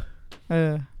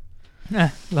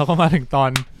เราก็มาถึงตอน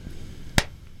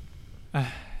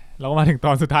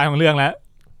สุดท้ายของเรื่องแล้ว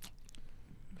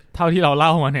เท่าที่เราเล่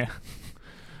ามาเนี่ย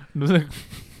รู้สึก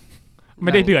ไ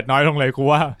ม่ได้เดือดน้อยลงเลยกู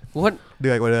ว่าเ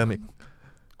ดือดกว่าเดิมอีก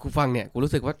กูฟังเนี่ยกู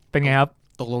รู้สึกว่าเป็นไงครับ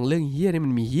ตกลงเรื่องเหี้ยนี่มั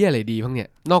นมีเหี้ยอะไรดีบ้างเนี่ย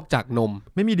นอกจากนม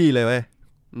ไม่มีดีเลยเว้ย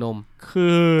นมคื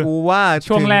อกูว่า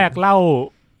ช่วงแรกเล่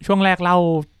า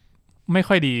ไม่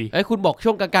ค่อยดีคุณบอกช่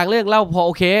วงกลางๆเรื่องเล่าพอโ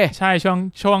อเคใช่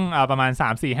ช่วงประมาณ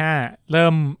 3-4-5 เริ่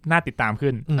มน่าติดตาม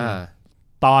ขึ้น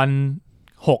ตอน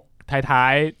6ท้า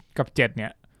ยๆกับ7เนี่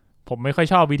ยผมไม่ค่อย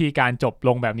ชอบวิธีการจบล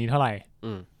งแบบนี้เท่าไหร่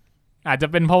อาจจะ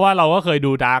เป็นเพราะว่าเราก็เคย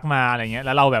ดูดาร์กมาอะไรเงี้ยแ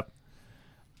ล้วเราแบบ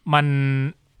มัน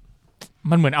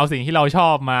เหมือนเอาสิ่งที่เราชอ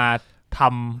บมาท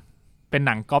ำเป็นห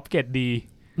นังก๊อปเกรด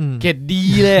ดี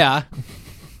เลยอ่ะ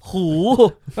หู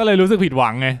ก็เลยรู้สึกผิดหวั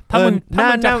งไงถ้ามึง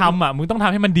จะทำมึงต้องท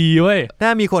ำให้มันดีเว้ยน่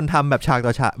ามีคนทำแบบฉากต่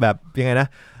อฉากแบบยังไงนะ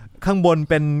ข้างบน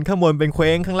เป็นเค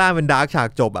ว้งข้างล่างเป็นดาร์กฉาก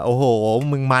จบโอ้โห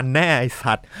มึงมันแน่ไอ้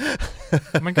สัตว์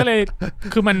มันก็เลย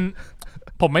คือ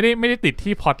ผมไม่ได้ติด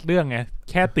ที่พล็อตเรื่องไง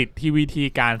แค่ติดที่วิธี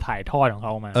การถ่ายทอดของเข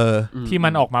ามาที่มั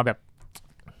นออกมาแบบ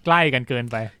ใกล้กันเกิน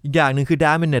ไปอีกอย่างนึงคือ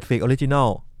Dark เป็น Netflix Original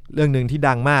เรื่องนึงที่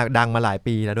ดังมากดังมาหลาย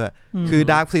ปีแล้วด้วยคือ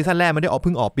Dark ซีซั่นแรกมันได้เ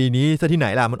พิ่งออกปีนี้ซะที่ไหน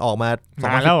ล่ะมันออกมา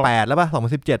2018แล้วป่ะ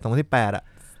2017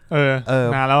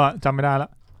 2018นานแล้วจำไม่ได้แล้ว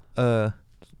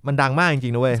มันดังมากจริ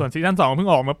งๆนะเว้ยส่วนซีซั่น2เพิ่ง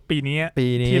ออกมาปีนี้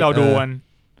ที่เราดูกัน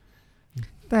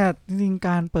แต่จริงๆก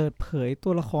ารเปิดเผยตั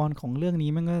วละครของเรื่อง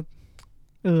นี้มันก็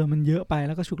มันเยอะไปแ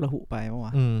ล้วก็ฉุกละหุไปป่ะว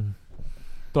ะ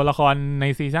ตัวละครใน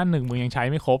ซีซั่น1มึงยังใช้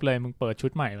ไม่ครบเลยมึงเปิดชุ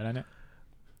ดใหม่มาแล้วเนี่ย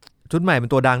ชุดใหม่เป็น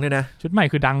ตัวดังด้วยนะชุดใหม่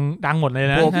คือดังหมดเล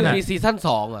ยนะมีซีซั่น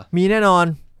2อ่ะมีแน่นอน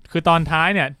คือตอนท้าย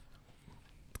เนี่ย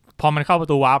พอมันเข้าประ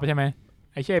ตูวาร์ปใช่ไหม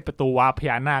ไอ้เช่ประตูวาร์ปพ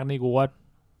ญานาคนี่กูว่า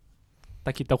ต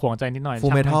ะขิดตะขวงใจนิดหน่อย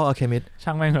Full Metal Alchemist ช่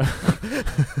างแม่งเหรอ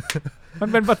มัน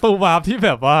เป็นประตูวาร์ปที่แ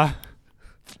บบว่า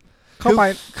เข้าไป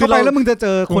แล้วมึงจะเจ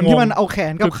อคนที่มันเอาแข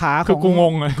นกับขาของกูง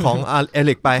งของเอ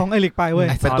ลิกไปของเอลิกไปเว้ย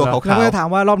เป็นตัวขาวๆแล้วก็ถาม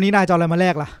ว่ารอบนี้นายจะอะไรมาแล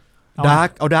กล่ะดาร์ก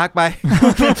เอาดาร์กไป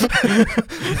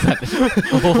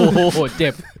โอ้โหเจ็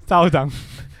บเศร้าจัง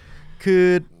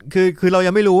คือเรา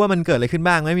ยังไม่รู้ว่ามันเกิดอะไรขึ้น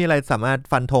บ้างไม่มีอะไรสามารถ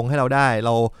ฟันธงให้เราได้เร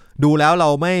าดูแล้วเรา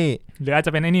ไม่หรืออาจจ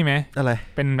ะเป็นไอ้นี่ไหมอะไร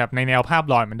เป็นแบบในแนวภาพ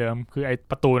ลอยเหมือนเดิมคือไอ้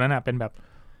ประตูนั้นน่ะเป็นแบบ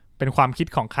เป็นความคิด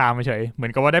ของคามเฉยเหมือ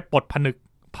นกับว่าได้ปลดผนึก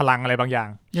พลังอะไรบางอย่าง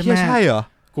ใช่เหรอ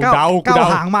กูเดา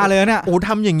หางมาเลยเนี่ยโอ้ท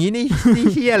ำอย่างนี้นี่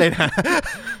เหี้ยเลยนะ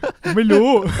ไม่รู้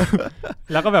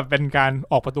แล้วก็แบบเป็นการ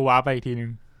ออกประตูวาร์ปไปอีกทีนึ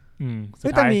งสุ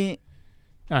ดท้าย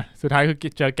สุดท้ายคือ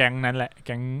เจอแก๊งนั้นแหละแ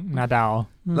ก๊งนาดาว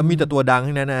แล้วมีแต่ตัวดัง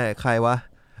ทั้งนั้นน่ะใครวะ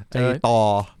เจอต่อ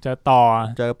เจ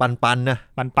อปันนะ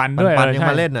ปันด้วยปันยัง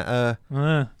มาเล่นน่ะ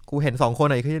กูเห็น2คน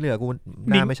ไหนที่เหลือกู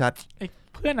หน้าไม่ชัด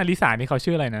เพื่อนอลิสานี่เขา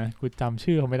ชื่ออะไรนะกูจำ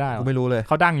ชื่อเขาไม่ได้กูไม่รู้เลยเ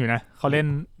ขาดังอยู่นะเขาเล่น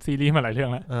ซีรีส์มาหลายเรื่อง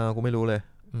แล้วกูไม่รู้เลย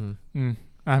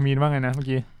มีนว่าไงนะเมื่อ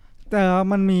กี้แต่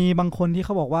มันมีบางคนที่เข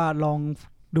าบอกว่าลอง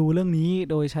ดูเรื่องนี้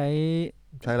โดยใช้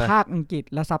ภาคอังกฤษ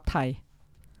และซับไทย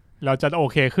เราจะโอ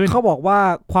เคขึ้นเขาบอกว่า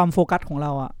ความโฟกัสของเร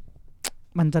า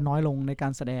มันจะน้อยลงในกา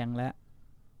รแสดงและ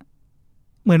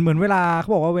เหมือนเวลาเขา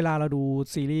บอกว่าเวลาเราดู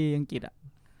ซีรีส์อังกฤษ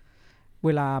เว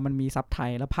ลามันมีซับไท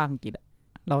ยและภาคอังกฤษ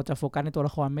เราจะโฟกัสในตัวล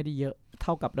ะครไม่ได้เยอะเท่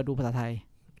ากับเราดูภาษาไทย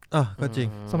ก็จริง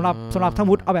สำหรับทั้ง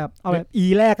วุฒิเอาแบบE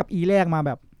แรกกับ E แรกมาแ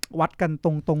บบวัดกันต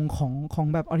รงของ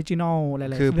แบบออริจินอลอะ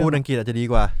ไรคือพูดอังกฤษอาจจะดี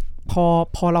กว่า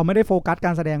พอเราไม่ได้โฟกัสก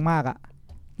ารแสดงมาก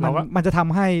มันจะท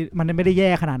ำให้มันไม่ได้แย่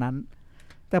ขนาดนั้น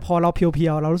แต่พอเราเพี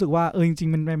ยวๆเรารู้สึกว่าจริง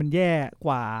ๆมันแย่ก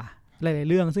ว่าหลายๆ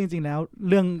เรื่องซึ่งจริงๆแล้ว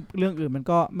เรื่องอื่นมัน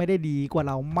ก็ไม่ได้ดีกว่าเ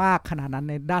รามากขนาดนั้น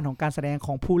ในด้านของการแสดงข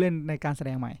องผู้เล่นในการแสด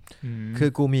งใหม่คือ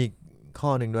กูมีข้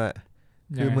อหนึ่งด้วย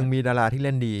คือมึงมีดาราที่เ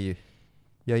ล่นดี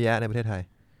เยอะแยะในประเทศไทย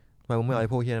ทำไมมึงไม่เอาไอ้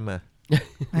พวกเหี้ยนั้นมา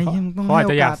เขาอาจ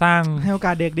จะอยากสร้างให้โอก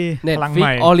าสเด็กดีพลังให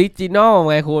ม่ออริจินอล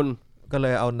ไงคุณก็เล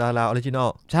ยเอาดาราออริจินอล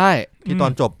ใช่ที่ตอ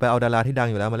นจบไปเอาดาราที่ดัง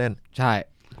อยู่แล้วมาเล่นใช่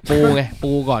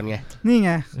ปูก่อนไงนี่ไ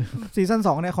งซีซั่น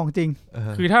2เนี่ยของจริง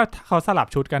คือถ้าเขาสลับ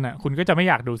ชุดกันคุณก็จะไม่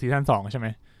อยากดูซีซั่น2ใช่ไหม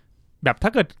แบบถ้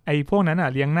าเกิดไอ้พวกนั้น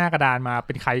เลี้ยงหน้ากระดานมาเ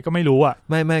ป็นใครก็ไม่รู้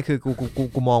ไม่คือ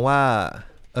กูมองว่า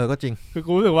ก็จริงคือ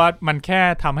กูรู้สึกว่ามันแค่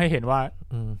ทำให้เห็นว่า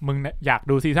มึงอยาก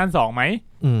ดูซีซั่น2ไหม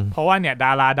เพราะว่าเนี่ยด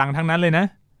าราดังทั้งนั้นเลยนะ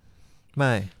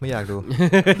ไม่อยากดู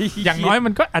อย่างน้อยมั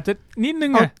นก็อาจจะนิดนึ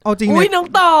งเอาจริงอุ้ยน้อง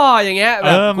ต่ออย่างเงี้ยแบ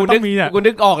บกู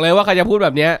นึกออกเลยว่าใครจะพูดแบ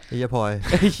บเนี้ยไอ้เหี้ยพลอย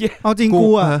เอาจริง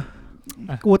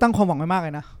กูตั้งความหวังไว้มากเล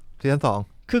ยนะซีซั่น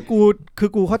2คือ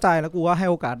กูเข้าใจแล้วกูว่าให้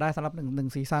โอกาสได้สำหรับ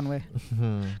1ซีซั่นเว้ย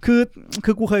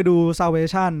คือกูเคยดู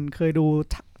Salvation เคยดู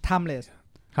Timeless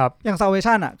ครับอย่าง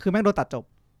Salvation อ่ะคือแม่งโดนตัดจบ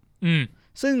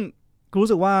ซึ่งกูรู้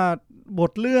สึกว่าบ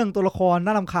ทเรื่องตัวละคร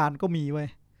น่ารำคาญก็มีเว้ย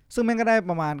ซึ่งแม่งก็ได้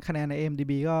ประมาณคะแนนใน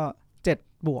IMDb ก็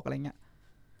7 บวกอะไรเงี้ย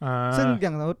ซึ่งอย่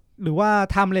างหรือว่า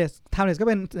Timeless ก็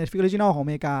เป็น Netflix Original ของอ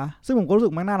เมริกาซึ่งผมก็รู้สึ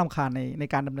กแม่งน่ารำคาญใน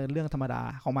การดำเนินเรื่องธรรมดา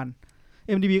ของมัน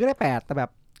IMDb ก็ได้8แต่แบ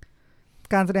บ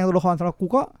การแสดงตัวละครสำหรับกู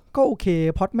ก็โอเค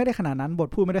พล็อตไม่ได้ขนาดนั้นบท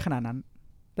พูดไม่ได้ขนาดนั้น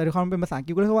แต่ด้วยความเป็นภาษาอังก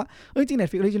ฤษก็เลยว่าจริง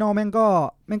Netflix Original แม่งก็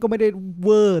ไม่ได้เว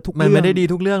อร์ทุกเรื่องมันไม่ได้ดี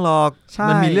ทุกเรื่องหรอก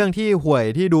มันมีเรื่องที่ห่วย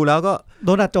ที่ดูแล้วก็โด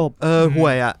นตัดจบห่ว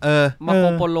ยอ่ะมาโค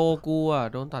โปโลกูอ่ะ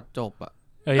โดนตัดจบอ่ะ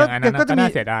อย่างนั้นก็น่า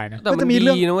เสียดายนะแต่มันมีเ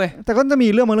รื่องนะเว้ยแต่ก็จะมี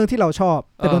เรื่องบางเรื่องที่เราชอบ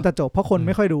แต่โดนตัดจบเพราะคนไ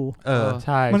ม่ค่อยดูใ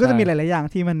ช่มันก็จะมีหลายๆอย่าง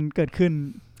ที่มันเกิดขึ้น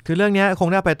คือเรื่องนี้คง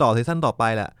ได้ไปต่อซีซั่นต่อไป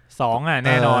แหละ2อ่ะแ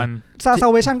น่นอน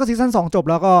Salvation ก็ซีซั่น2จบ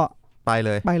แล้วก็ไปเ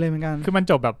ลยเหมือนกันคือมัน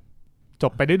จบแบบจ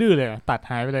บไปดื้อๆเลยตัด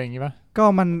หายไปเลยอย่างงี้ป่ะก็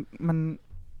มัน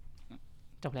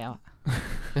จบแล้ว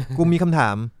กูมีคำถา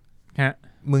มฮะ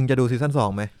มึงจะดูซีซั่น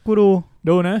2ไหมกู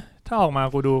ดูนะถ้าออกมา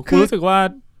กูดูกูรู้สึกว่า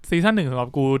ซีซั่น1สำหรับ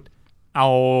กูเอา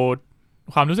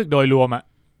ความรู้สึกโดยรวมอ่ะ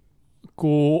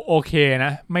กูโอเคน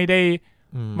ะไม่ไ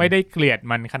ด้เกลียด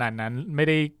มันขนาดนั้นไม่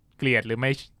ได้เกลียดหรือไ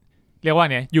ม่เรียกว่า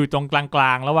เนี่ยอยู่ตรงกล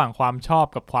างๆระหว่างความชอบ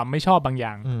กับความไม่ชอบบางอ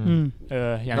ย่าง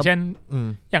อย่างเช่น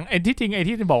อย่างไอ้ที่จริงไอ้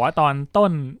ที่บอกว่าตอนต้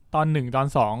นตอน1ตอน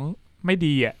2ไม่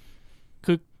ดีอ่ะ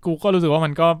คือกูก็รู้สึกว่ามั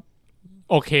นก็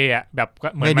โอเคอ่ะแบบ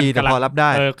เหมือนมันกำลังรับได้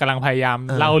กำลังพยายาม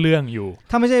เล่าเรื่องอยู่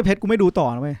ถ้าไม่ใช่เพชรกูไม่ดูต่อ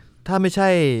นะเว้ยถ้าไม่ใช่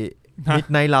มิด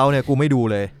ไนท์เล้าเนี่ยกูไม่ดู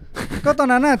เลยก็ตอน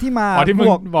นั้นน่ะที่มา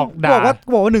บอ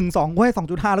กว่า1-2กูให้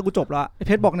 2.5 แล้วกูจบแล้วเ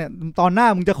พชรบอกเนี่ยตอนหน้า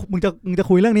มึงจะ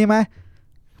คุยเรื่องนี้ไหม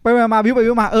ไปมาวิ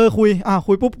วมา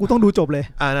คุยปุ๊บกูต้องดูจบเลย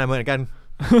น่ะเหมือนกัน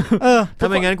ถ้า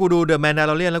ไม่งั้นกูดู The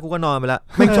Mandalorian แล้วกูก็นอนไปละ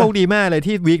ไม่โชคดีมากเลย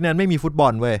ที่วีคนั้นไม่มีฟุตบอ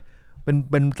ลเว้ยเ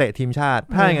ป็นเตะทีมชาติ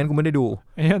ถ้าอย่างนั้นกูไม่ได้ดู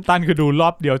ตันคือดูรอ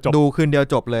บเดียวจบดูคืนเดียว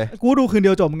จบเลยกูดูคืนเดี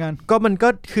ยวจบเหมือนกันก็มันก็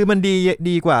คือมัน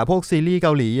ดีกว่าพวกซีรีส์เก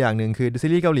าหลีอย่างนึงคือซี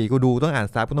รีส์เกาหลีกูดูต้องอ่าน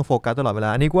ซับกูต้องโฟกัสตลอดเวลา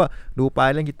อันนี้กูดูไป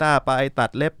เล่นกีตาร์ไปตัด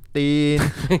เล็บตีน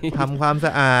ทำความส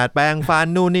ะอาดแปรงฟัน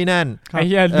นู่นนี่นั่นไอ้เ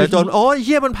หี้ยจนโอ้ยเ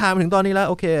หี้ยมันผ่านมาถึงตอนนี้แล้ว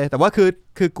โอเคแต่ว่า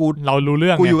คือกูเรารู้เ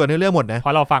รื่องกูอยู่กับเรื่องหมดนะเพร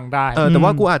าะเราฟังได้แต่ว่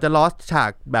ากูอาจจะ lost ฉา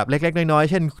กแบบเล็กๆน้อยๆ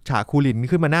เช่นฉากคูหลิน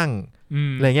ขึ้นมานั่ง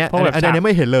อะไรเงี้ยอันนี้ไ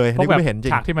ม่เห็นเลยนี่ไม่เห็นจริ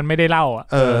งฉากที่มันไม่ได้เล่า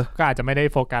ก็อาจจะไม่ได้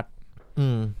โฟกัส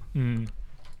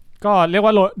ก็เรียกว่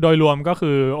าโดยรวมก็คื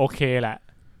อโอเคแหละ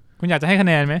คุณอยากจะให้คะแ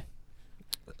นนไหม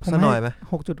สักหน่อยไหม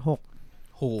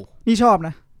 6.6 โหนี่ชอบน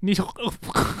ะนี่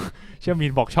เชื่อมี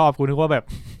นบอกชอบกูนึกว่าแบบ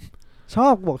ชอ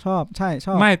บบอกชอบใช่ช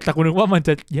อบไม่แต่กูนึกว่ามันจ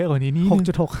ะเยอะกว่านี้นี่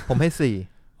 6.6 ผมให้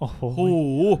4โอ้โห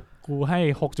กูให้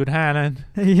 6.5 นั่น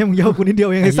เฮ้ยมึงเยอะกูนิดเดียว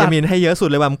เองไอ้สัตว์มีนให้เยอะสุด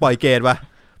เลยว่ะมึงปล่อยเกรดว่ะ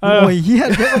โอ้ยเหี้ย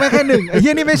ก็ไม่แค่1ไอ้เ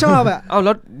หี้ยนี่ไม่ชอบอ่ะแ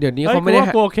ล้วเดี๋ยวนี้เขาไม่ได้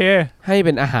โอเคให้เ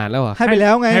ป็นอาหารแล้วเหรอให้ไปแล้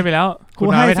วไงให้ไปแล้วกู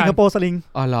ให้สิงคโปร์สลิง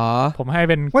อ๋อเหรอผมให้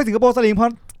เป็นว่าสิงคโปร์สลิงเพราะ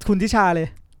คุณทิชาเลย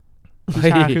ทิ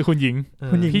ชาคือคุณหญิง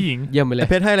พี่หญิงเยี่ยมไปเลย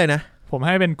เพชรให้อะไรนะผมใ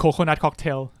ห้เป็นโคโคนัทค็อกเท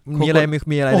ลมีอะไร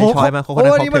ในช้อยมาโคโคนั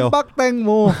ทค็อกเทลนี่มันบักแตงโม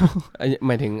ห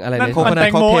มายถึงอะไรโคโคนัท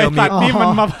ค็อกเทลนี่มัน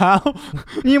มะพร้าว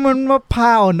นี่มันมะพร้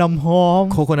าวน้ำหอม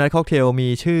โคโคนัทค็อกเทลมี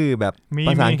ชื่อแบบภ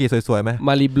าษาอังกฤษสวยๆไหมม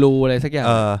ารีบลูอะไรสักอย่าง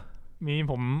มี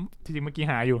ผมจริงๆเมื่อกี้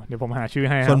หาอยู่เดี๋ยวผมหาชื่อ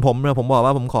ให้ส่วนผมบอกว่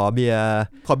าผมขอเบีย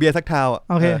ร์สักเท้า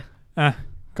โอเค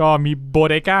ก็มีโบ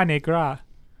เดก้าเนกรา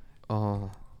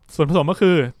ส่วนผสมก็คื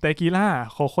อเตกิล่า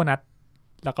โคโคนัท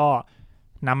แล้วก็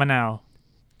น้ำมะนาว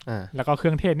แล้วก็เค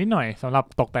รื่องเทศนิดหน่อยสำหรับ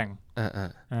ตกแต่ง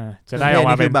จะได้ออก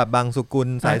มาเป็นแบบบางสุกุล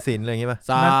สายสิญจน์อะไรอย่างงี้ป่ะ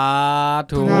สา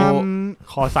ธุ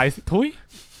ขอสายทุย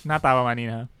หน้าตาประมาณนี้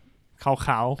นะครับข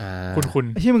าวๆคุณ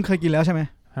ที่มึงเคยกินแล้วใช่ไหม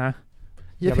ฮะ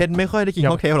เพชรไม่ค่อยได้กิน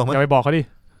ค็อกเทลหรอกมั้ยอย่าไปบอกเขาดิ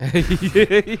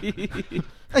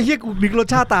ไอ้เหี้ยกูนึกรส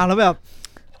ชาติตามแล้วแบบ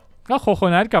ก็โคโค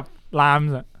นัทกับลามส์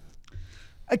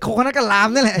ไอ้โคโคนัทกับลาม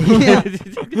นี่แหละ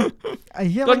ไอ้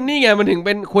เหี้ยก็นี่ไงมันถึงเ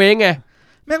ป็นเคว้งไง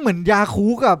แม่งเหมือนยาคู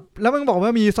กับแล้วมึงบอกว่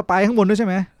ามีสไปซ์ข้างบนด้วยใช่ไ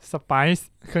หมสไปซ์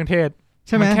เครื่องเทศใ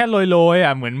ช่ไหมแค่โรย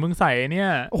ๆเหมือนมึงใส่เนี่ย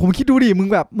โอ้โหคิดดูดิมึง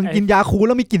แบบมึงกินยาคูแ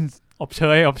ล้วมีกลิ่นอบเช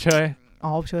ยอบเชยโ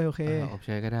อเคอบเช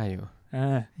ยก็ได้อยู่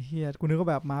เฮียกูนึกว่า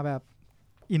แบบมาแบบ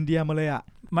อินเดียมาเลย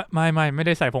ไม่ไ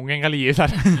ด้ใส่ผงแกงกะหรี่สัต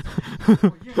ว์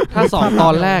ถ้า2ตอ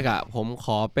นแรกผมข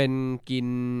อเป็นกิน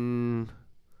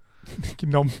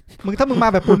นมถ้ามึงมา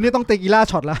แบบปุ้นนี่ต้องเตกิล่า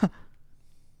ช็อตละ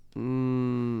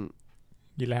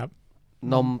กินแล้ว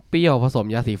นมเปรี้ยวผสม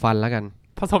ยาสีฟันแล้วกัน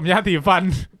ผสมยาสีฟัน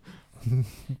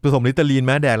ผสมลิตาลีนไห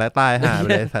มแดกแล้วตายหาไป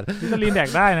เลยสัตว์ลิตาลีนแดก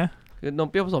ได้นะคือนม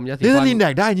เปรี้ยวผสมยาสีฟันลิตาลีนแด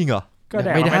กได้จริงเหรอก็แด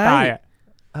กแล้วไม่ตาย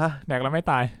แดกแล้วไม่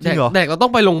ตายจริงเหรอแดกเราต้อ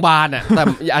งไปโรงพยาบาลอ่ะแต่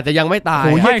อาจจะยังไม่ตายโ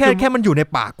อ้ยแค่มันอยู่ใน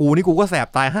ปากกูนี่กูก็แสบ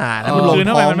ตายห่าแล้วมันลง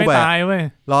ท้องมันไม่ตายเว้ย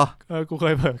เหรอกูเค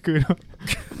ยเผลอคืน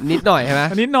นิดหน่อยใช่ไหม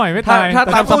นิดหน่อยไม่ตายถ้า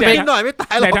ตามสเปคนิดหน่อยไม่ต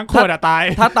ายหรอกแต่ทั้งขวดตาย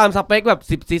ถ้าตามสเปคแบบ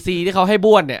10 cc ที่เขาให้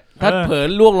บ้วนเนี่ยถ้าเผลอ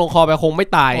ล่วงลงคอไปคงไม่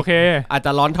ตายโอเคอาจจ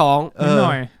ะร้อนท้องนิดห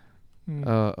น่อย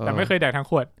แต่ไม่เคยแดกทั้ง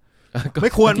ขวดไ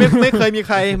ม่ควรไม่เคยมีใ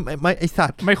ครไม่ไอสั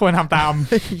ตว์ไม่ควรทำตาม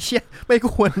เชี่ยไม่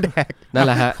ควรแดกนั่นแ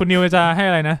หละฮะคุณนิวจะให้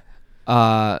อะไรนะ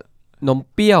นม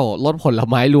เปรี้ยวรสผล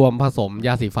ไม้รวมผสมย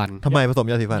าสีฟันทำไมผสม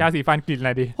ยาสีฟันกลิ่นอะไ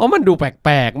รดีเพราะมันดูแป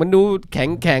ลกๆมันดูแ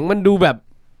ข็งมันดูแบบ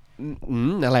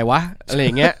อะไรวะอะไรอ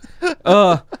ย่างเงี้ย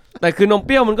แต่คือนมเป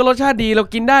รี้ยวมันก็รสชาติดีเรา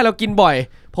กินได้เรากินบ่อย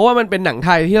เพราะว่ามันเป็นหนังไท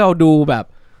ยที่เราดูแบบ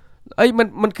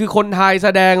มันคือคนไทยแส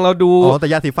ดงเราดูแต่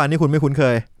ยาสีฟันนี่คุณไม่คุ้นเค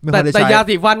ยแต่ยา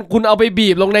สีฟันคุณเอาไปบี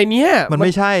บลงในเนี้ยมันไ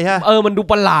ม่ใช่ฮะมันดู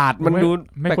ประหลาดมันดู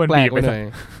ไม่ควรบีบไปหน่อย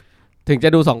ถึงจะ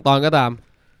ดู2 ตอนก็ตาม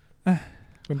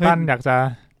คุณตั้นอยากจะ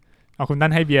เอาคุณตั้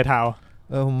นให้เบียร์เทา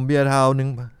ผมเบียร์เทานึง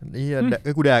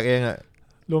นี่กูแดกเองอ่ะ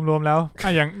รวมๆแล้ว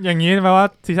อย่างนี้แปลว่า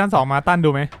ซีซั่น2มาตั้นดู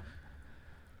ไหม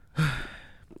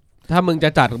ถ้ามึงจะ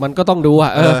จัดมันก็ต้องดูอ่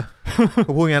ะ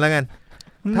กูพูดงั้นแล้วกัน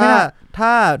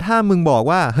ถ้ามึงบอก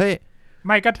ว่าเฮ้ยไ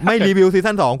ม่รีวิวซี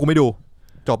ซั่น2กูไม่ดู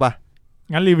จบป่ะ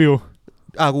งั้นรีวิว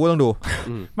กูก็ต้องดู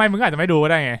ไม่มึงอาจจะไม่ดูก็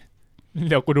ได้ไง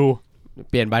เดี๋ยวกูดู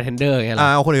เปลี่ยนบาร์เทนเดอร์ไงล่ะ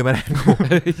เอาคนอื่นมาแทนกู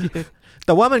แ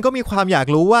ต่ว่ามันก็มีความอยาก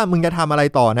รู้ว่ามึงจะทำอะไร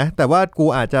ต่อนะแต่ว่ากู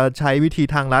อาจจะใช้วิธี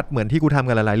ทางลัดเหมือนที่กูทำ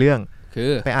กันหลายๆเรื่องคื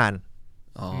อไปอ่าน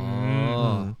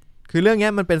คือเรื่องนี้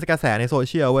มันเป็นกระแสในโซเ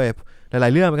ชียลเว้ยหลา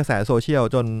ยๆเรื่องเป็นกระแสโซเชียล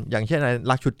จนอย่างเช่น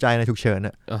รักฉุดใจในฉุกเฉิน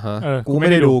อ่ะกูไม่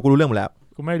ได้ดูกูรู้เรื่องหมดแล้ว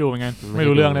กูไม่ดูเหมือนกันไม่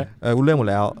รู้เรื่องเลยกูเรื่องหมด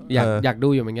แล้วอยากดู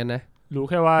อยู่เหมือนกันนะรู้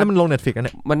แค่ว่ามันลง Netflix อ่ะเ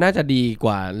นี่ยมันน่าจะดีก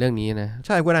ว่าเรื่องนี้นะใ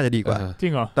ช่ก็น่าจะดีกว่าจริ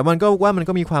งเหรอแต่มันก็ว่ามัน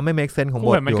ก็มีความไม่ make sense ของบ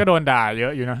ทอยู่มันก็โดนด่าเยอ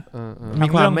ะอยู่นะมี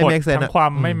ความไม่ make sense ทั้งควา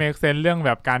มไม่ make sense เรื่องแ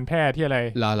บบการแพทย์ที่อะไร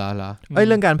เหรอเ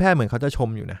รื่องการแพทย์เหมือนเขาจะชม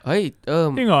อยู่นะ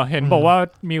จริงเหรอเห็นบอกว่า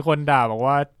มีคนด่าบอก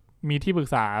ว่ามีที่ปรึก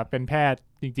ษาเป็นแพทย์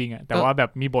จริงๆอ่ะแต่ว่าแบบ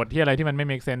มีบทที่อะไรที่มันไม่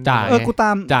make sense กูต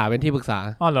ามจ่าเป็นที่ปรึกษา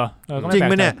เหรอจริงไ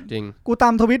หมเนี่ยจริงกูตา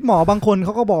มทวิตหมอบางคนเข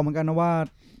าก็บอกเหมือนกันนะว่า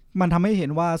มันทำให้เห็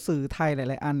นว่าสื่อไทยห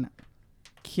ลายๆอัน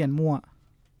เขียนมั่ว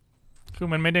คือ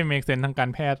มันไม่ได้ make sense ทางการ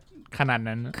แพทย์ขนาด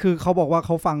นั้นคือเขาบอกว่าเข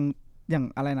าฟังอย่าง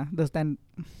อะไรนะ The Stand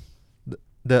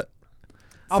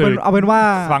เอาเป็นว่า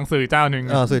ฟังสื่อเจ้าหนึ่ง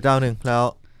สื่อเจ้าหนึ่งแล้ว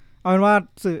เอาเป็นว่า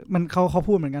สื่อมันเขา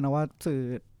พูดเหมือนกันนะว่าสื่อ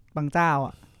บางเจ้าอ่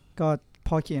ะก็พ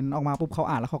อเขียนออกมาปุ๊บเขา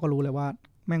อ่านแล้วเขาก็รู้เลยว่า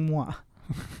แม่งมั่ว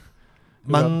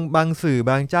บางสื่อ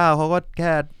บางเจ้าเขาก็แ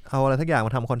ค่เอาอะไรสักอย่างม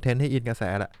าทำคอนเทนต์ให้อินกระแส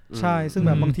แหละใช่ซึ่งแ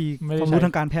บบบางทีความรู้ท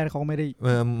างการแพทย์เขาไม่ได้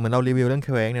เหมือนเรารีวิวเรื่องเค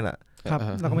ว้งเนี่ยแหละครับ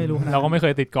เราก็ไม่รู้เราก็ไม่เค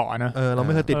ยติดเกาะนะเราไ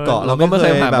ม่เคยติดเกาะเราก็ไม่เค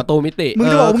ยผ่านประตูมิติมึง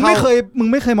จะบอกมึงไม่เ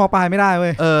คยม.ปลายไม่ได้เว้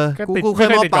ยกูเคย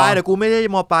ม.ปลายแต่กูไม่ได้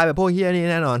ม.ปลายแบบพวกเฮียนี่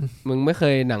แน่นอนมึงไม่เค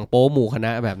ยหนังโป๊หมู่คณ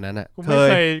ะแบบนั้นอ่ะ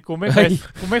กูไม่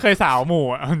เคยสาวหมู่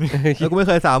อ่ะแล้วกูไม่เ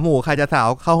คยสาวหมู่ใครจะสาว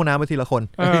เข้าห้องน้ำไปทีละคน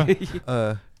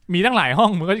มีตั้งหลายห้อง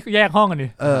มึงก็แยกห้องกันดิ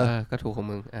ก็ถูกของ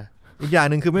มึงอีกอย่าง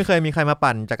นึงคือไม่เคยมีใครมา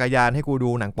ปั่นจักรยานให้กูดู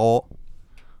หนังโป๊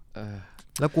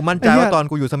แล้วกูมั่นใจว่าตอน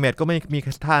กูอยู่เสม็ดก็ไม่มี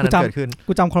ท่านั้นเกิดขึ้น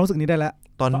กูจำความรู้สึกนี้ได้แล้ว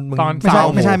ตอนมึง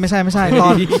ไม่ใช่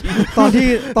ตอ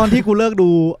นที่กูเลิกดู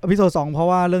อพิโซด2เพราะ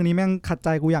ว่าเรื่องนี้แม่งขัดใจ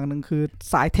กูอย่างนึงคือ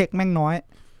สายเทคแม่งน้อย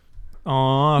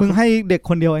มึงให้เด็ก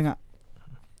คนเดียวเองอะ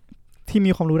ที่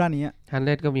มีความรู้ด้านนี้ฮันเด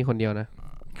ดก็มีคนเดียวนะ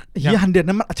ฮันเดด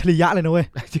นั้นมันอัจฉริยะเลยนะเว้ย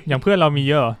อย่างเพื่อนเรามี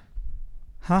เยอะ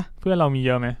ฮะเพื่อนเรามีเ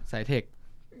ยอะไหมสายเทค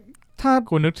ถ้า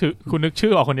คุณนึกชื่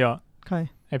อออกคนเดียวใคร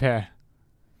ไอ้แพร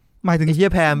หมายถึงไอ้เหี้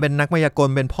ยแพรเป็นนักมายากล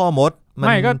เป็นพ่อมดไ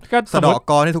ม่ก็สะดอก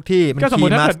กรในทุกที่มันคี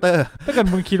ย์มาสเตอร์ถ้าเกิด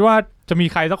มึงคิดว่าจะมี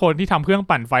ใครสักคนที่ทำเครื่อง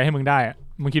ปั่นไฟให้มึงได้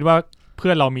มึงคิดว่าเพื่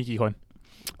อนเรามีกี่คน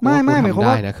ไม่หมายความ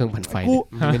ว่าเครื่องปั่นไฟ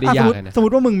ไม่ได้ยากเลยนะสมม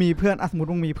ติว่ามึงมีเพื่อนสมมติ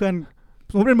มึงมีเพื่อน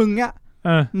สมมติเป็นมึงเนี้ย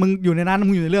มึงอยู่ในนั้น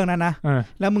มึงอยู่ในเรื่องนั้นนะ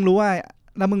แล้วมึงรู้ว่า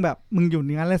แล้วมึงแบบมึงอยู่ใ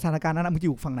นนั้นในสถานการณ์นั้นมึงอ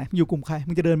ยู่ฝั่งไหนมึงอยู่กลุ่มใคร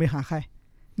มึงจะเดินไปหาใคร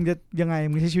มึงจะยังไง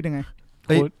มึงใช้ชีวิตยังไง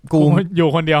กูอยู่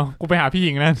คนเดียวกูไปหาพี่ห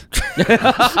ญิงนั่น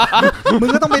มึง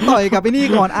ก็ต้องไปต่อยกับไอ้นี่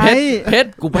ก่อนไอ้เพชร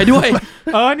กูไปด้วย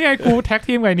เนี่ยกูแท็ก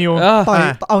ทีมกับนิวต่อย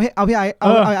เอาพี่ไอ้เอา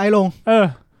ไอ้ลง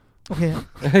โอเค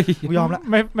กูยอมแล้ว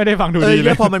ไม่ได้ฟังดูดีเล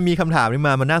ยพอมันมีคำถามนี้ม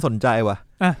ามันน่าสนใจว่ะ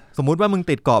สมมุติว่ามึง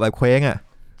ติดเกาะแบบเคว้งอ่ะ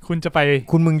คุณจะไป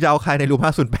มึงจะเอาใครในรูป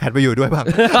508ไปอยู่ด้วยบ้าง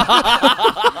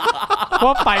เพรา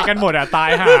ะไปกันหมดอ่ะตาย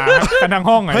ห่ากันทั้ง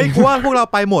ห้องไงเฮ้ยกูว่าพวกเรา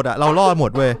ไปหมดอ่ะเรารอดหม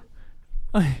ดเว้ย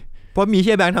เพราะมีเ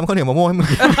ชี่ยแบงค์ทำข้าวเหนียวมะม่วงให้มึง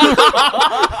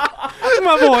ม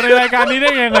าโบในรายการนี้ได้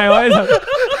ยังไงวะ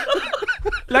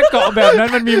และเกาะแบบนั้น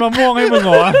มันมีมะม่วงให้มึงเ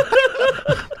หรอ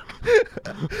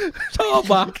ชอบ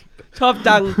ว่ะชอบ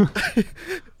จัง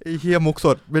ไอ้เฮียมุกส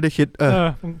ดไม่ได้คิด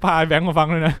มึงพาแบงค์มาฟัง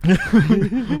เลยนะ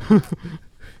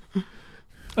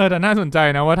แต่น่าสนใจ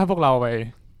นะว่าถ้าพวกเราไป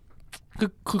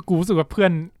คือกูรู้สึกว่าเพื่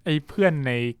อนใ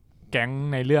นแก๊ง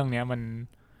ในเรื่องเนี้ย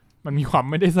มันมีความ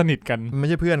ไม่ได้สนิทกันไม่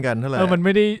ใช่เพื่อนกันเท่าไหร่มันไ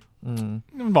ม่ได้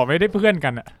มันบอกไม่ได้เพื่อนกั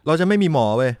นอ่ะเราจะไม่มีหมอ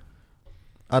เว้ย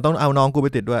ต้องเอาน้องกูไป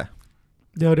ติดด้วย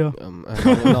เดี๋ยว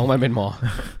น้องมันเป็นหมอ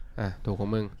ถูกของ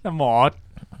มึงแต่หม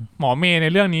อเมย์ใน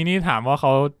เรื่องนี้นี่ถามว่าเข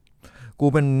ากู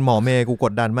เป็นหมอเมย์กูก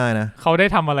ดดันมากนะเขาได้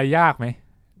ทำอะไรยากไหม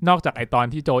นอกจากไอตอน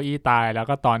ที่โจอี้ตายแล้ว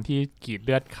ก็ตอนที่กรีดเ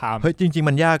ลือดคามเฮ้ยจริงๆ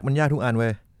มันยากทุกอันเว้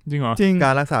ยจริงเหรอจริงก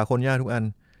ารรักษาคนยากทุกอัน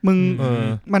มึง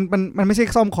มันไม่ใช่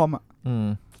ซ่อมคอมอ่ะ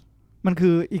มันคื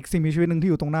ออีกสิ่งมีชีวิตนึงที่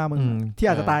อยู่ตรงหน้ามึงที่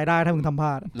อาจจะตายได้ถ้ามึงทำพล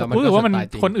าดรู้สึกว่ามัน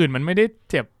คนอื่นมันไม่ได้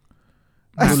เจ็บ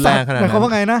รุนแรงขนาดนั้นหมายความว่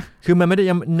าไงนะคือมันไม่ได้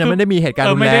ยังไม่ได้มีเหตุการณ์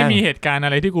รุนแรงไม่ได้มีเหตุการณ์อะ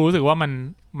ไรที่กูรู้สึกว่า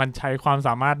มันใช้ความส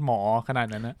ามารถหมอขนาด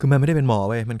นั้นนะคือมันไม่ได้เป็นหมอ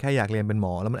เว้ยมันแค่อยากเรียนเป็นหม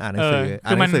อแล้วมันอ่านหนัง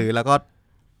สือแล้วก็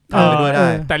ทำไปด้วยได้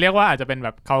แต่เรียกว่าอาจจะเป็นแบ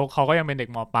บเขาก็ยังเป็นเด็ก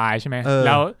ม.ปลายใช่ไหมแ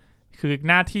ล้วคือ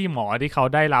หน้าที่หมอที่เขา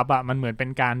ได้รับมันเหมือนเป็น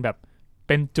การแบบเ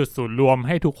ป็นจุดศูนย์รวมใ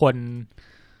ห้ทุกคน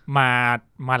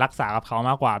มารักษากับเขา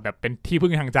มากกว่าแบบเป็นที่พึ่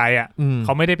งทางใจเข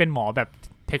าไม่ได้เป็นหมอแบบ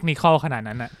เทคนิคอลขนาด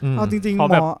นั้นเอาจริงๆหม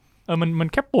อมัน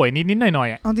แค่ป่วยนิดๆหน่อย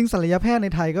เอาจริงศัลยแพทย์ใน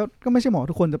ไทยก็ไม่ใช่หมอ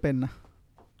ทุกคนจะเป็นนะ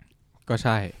ก็ใ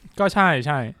ช่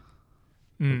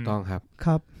ถูกต้องครับ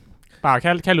เปล่า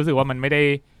แค่รู้สึกว่ามันไม่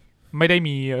ได้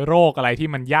มีโรคอะไรที่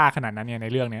มันยากขนาดนั้นเนี่ยใน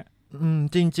เรื่องเนี้ย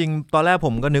จริงๆตอนแรกผ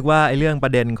มก็นึกว่าไอ้เรื่องปร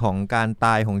ะเด็นของการต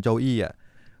ายของโจอี้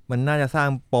มันน่าจะสร้าง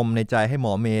ปมในใจให้หม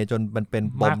อเมย์จนมันเป็น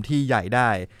ปมที่ใหญ่ได้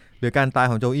หรือการตาย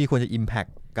ของโจอี้ควรจะอิมแพค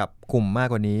กับกลุ่มมาก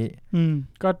กว่านี้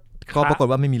ก็ปรากฏ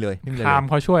ว่าไม่มีเลยคาม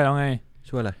เขาช่วยแล้วไง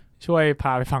ช่วยอะไรช่วยพ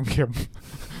าไปฝังเข็ม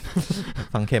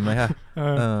ฝังเข็มไหมครับ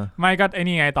ไม่ก็ไอ้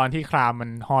นี่ไงตอนที่ครามมัน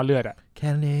ห่อเลือดแค่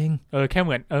นั้นเองแค่เห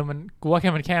มือนมันกูว่าแค่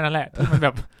นั้นแหละที่มันแบ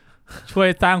บช่วย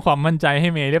สร้างความมั่นใจให้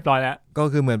เมย์เรียบร้อยแล้วก็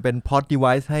คือเหมือนเป็นพอตดีไว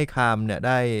ซ์ให้คามเนี่ยไ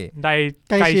ด้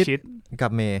ใกล้ชิดกั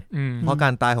บเมย์เพราะกา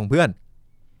รตายของเพื่อน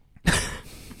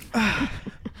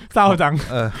เศร้าจัง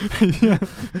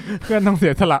เพื่อนต้องเสี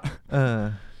ยสละ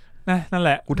นั่นแห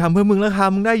ละกูทำเพื่อมึงแล้วครับ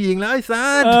มึงได้ยิงแล้วไอ้ซั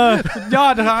นยอ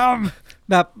ดครับ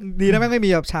แบบดีนะไม่มี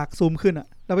แบบฉากซูมขึ้น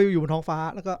แล้วไปอยู่บนท้องฟ้า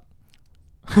แล้วก็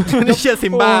นี่เชียร์ซิ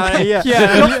มบ้าไอ้เหี้ย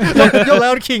ยกแล้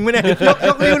วคิงไหมเนี่ยย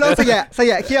กนิ้วแล้วเส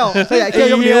ยะเขี้ยว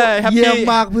ยกนิ้วเยี่ยม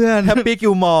มากเพื่อนแฮปปี้กิ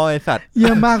ลมอร์ไอ้สัตว์เยี่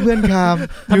ยมมากเพื่อนครับ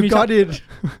ยูก็ดิ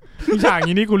มีฉาก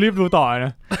นี้นี่กูรีบดูต่อน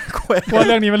ะเพราะเ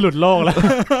รื่องนี้มันหลุดโลกแล้ว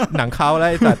หนังเขาแล้ว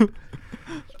ไอ้สัตว์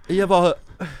ไอ้เหี้ยพอเหอะ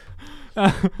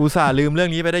อุตส่าห์ลืมเรื่อ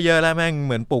งนี้ไปได้เยอะแล้วแม่งเ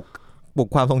หมือนปลุก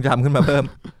ความทรงจำขึ้นมาเพิ่ม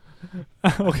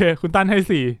โอเคคุณตั้นให้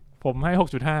4ผมให้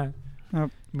 6.5 ครับ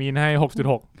มีนให้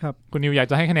 6.6 ครับคุณนิวอยาก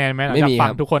จะให้คะแนนไหมอยากฟั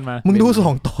งทุกคนมามึงดู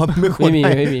2ตอนไม่ควร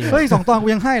ไม่มีเฮ้ย2ตอนกู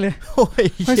ยังให้เลย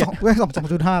ให้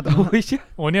2.5 ตัว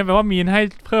โอ้เนี่ยแปลว่ามีนให้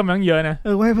เพิ่มตั้งเยอะนะ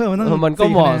ให้เพิ่มมันก็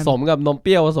เหมาะสมกับนมเป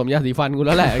รี้ยวผสมยาสีฟันกูแ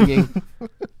ล้วแหละจริง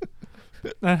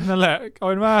นั่นแหละเอา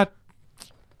เป็นว่า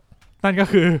นั่นก็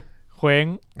คือเคว้ง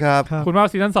ครับคุณว่า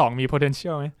ซีซั่น2มี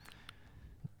potential ไหม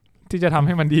ที่จะทำใ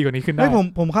ห้มันดีกว่านี้ขึ้นได้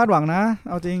ผมคาดหวังนะ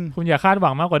เอาจริงคุณอย่าคาดหวั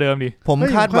งมากกว่าเดิมดิผม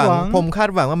คาดห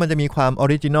วังว่ามันจะมีความออ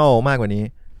ริจินอลมากกว่านี้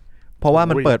เพราะว่า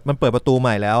มันเปิดประตูให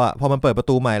ม่แล้วพอมันเปิดประ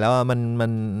ตูใหม่แล้ว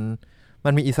มั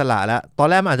นมีอิสระแล้วตอน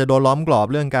แรกมันอาจจะโดนล้อมกรอบ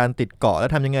เรื่องการติดเกาะแล้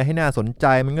วทำยังไงให้น่าสนใจ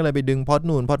มันก็เลยไปดึงพอด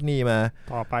นู่นพอดนี่มา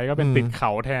ต่อไปก็เป็นติดเข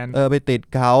าแทนไปติด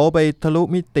เขาไปทะลุ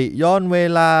มิติย้อนเว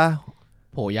ลา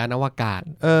โผยานอวกาศ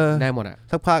ได้หมด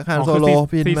สักพักฮันโซโล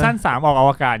ซีซั่น3ออกอ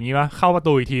วกาศงี้ป่ะเข้าประ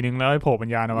ตูอีกทีนึงแล้วไปโผล่เป็น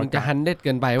ยานอวกาศมันจะฮันเด็ดเ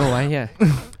กินไปป่าววะเฮีย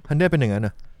ฮันเด็ดเป็นอย่างนั้น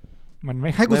มันไม่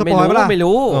ให้กูสปอยล์ไม่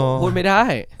รู้พูดไม่ได้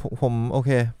ผมโอเค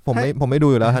ผมไม่ดู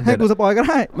อยู่แล้วฮันเด็ดให้กูสปอยล์ก็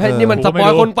ได้ไม่นี่มันสปอย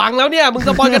ล์คนฟังแล้วเนี่ยมึงส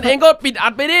ปอยล์กันเองก็ปิดอั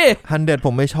ดไปดิฮันเด็ดผ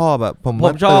มไม่ชอบผม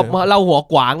ชอบเล่าหัว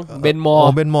กวางเบน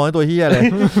มอตัวเฮียเลย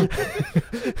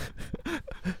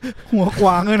หัวกว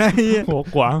างเลยนะหัว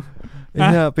กวาง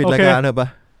ปิดรายการเถอะปะ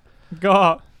ก็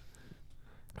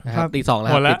ตี 2แล้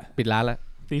วปิดร้านแล้ว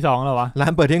ตี 2แล้ววะร้า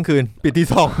นเปิดเที่ยงคืนปิดตี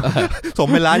 2สม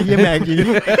เป็นร้านเยี่ยมแม่จริง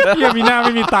เยี่ยมมีหน้าไ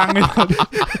ม่มีตังค์เลย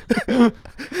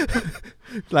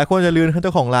หลายคนจะลืมเจ้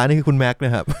าของร้านนี่คือคุณแม็กน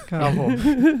ะครับครับผม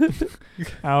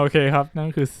โอเคครับนั่น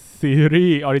คือซีรี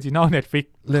ส์ออริจินอล Netflix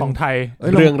ของไทย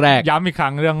เรื่องแรกย้ำอีกครั้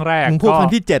งเรื่องแรกมึงพูดครั้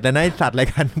งที่7แล้วนะไอ้สัตว์อะไร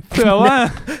กันเผื่อว่า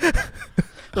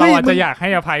เราอาจจะอยากให้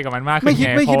อภัยกับมันมากขึ้นไ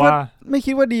งเพราะว่าไม่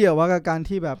คิดว่าดีเหรอว่ากับการ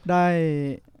ที่แบบได้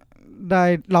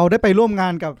เราได้ไปร่วมงา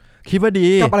นกับคิดว่าดี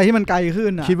กับอะไรที่มันไกลขึ้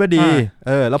นคิดว่าดี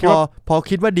แล้วพอ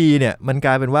คิดว่าดีเนี่ยมันก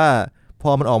ลายเป็นว่าพ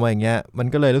อมันออกมาอย่างเงี้ยมัน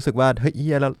ก็เลยรู้สึกว่าเฮ้ย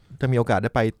แล้วจะมีโอกาสได้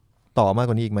ไปต่อมาก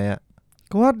กว่านี้อีกไหม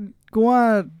กูว่า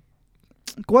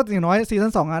อย่างน้อยซีซั่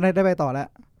น2ได้ไปต่อแล้ว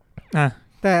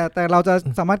แต่เราจะ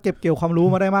สามารถเก็บเกี่ยวความรู้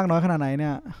มาได้มากน้อยขนาดไหนเนี่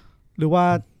ยหรือว่า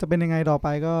จะเป็นยังไงต่อไป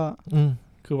ก็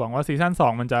คือหวังว่าซีซั่น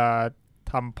2มันจะ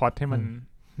ทำพล็อตให้มัน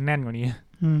แน่นกว่านี้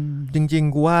จริง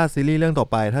ๆกูว่าซีรีส์เรื่องต่อ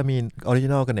ไปถ้ามีออริจิ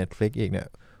นอลกับ Netflix อีกเนี่ย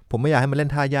ผมไม่อยากให้มันเล่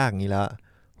นท่ายากอย่างนี้แล้ว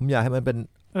ผมอยากให้มันเป็น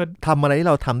ทำอะไรที่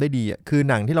เราทำได้ดีอ่ะคือ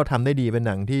หนังที่เราทำได้ดีเป็นห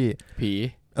นังที่ผี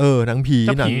หนังผี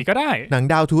หนังก็ได้หนัง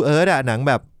Down to Earth อ่ะหนัง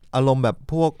แบบอารมณ์แบบ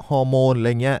พวกฮอร์โมนอะไร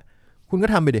เงี้ยคุณก็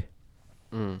ทำไปดิ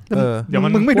เดี๋ยว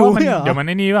มึงไม่ดูเดี๋ยวมันไ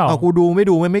อ้นี่เปล่ากูดูไ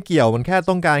ม่เกี่ยวมันแค่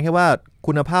ต้องการแค่ว่า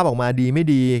คุณภาพออกมาดีไม่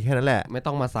ดีแค่นั้นแหละไม่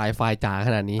ต้องมาไซไฟจ๋าข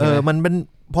นาดนี้มันเป็น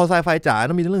พอไซไฟจ๋า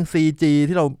ต้องมีเรื่อง CG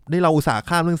ที่เราอุตส่าห์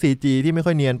ข้ามเรื่อง CG ที่ไม่ค่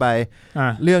อยเนียนไป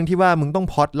เรื่องที่ว่ามึงต้อง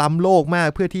พล็อตล้ำโลกมาก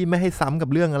เพื่อที่ไม่ให้ซ้ำกับ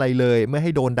เรื่องอะไรเลยไม่ใ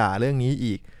ห้โดนด่าเรื่องนี้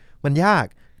อีกมันยาก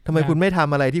ทำไมคุณไม่ท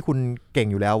ำอะไรที่คุณเก่ง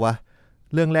อยู่แล้ววะ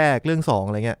เรื่องแรกเรื่อง2อ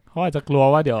ะไรเงี้ยเขาอาจจะกลัว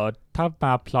ว่าเดี๋ยวถ้าม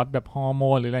าพล็อตแบบฮอร์โม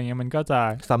นหรืออะไรเงี้ยมันก็จะ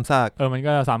ซ้ำซากมัน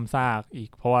ก็จะซ้ำซากอีก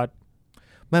เพราะว่า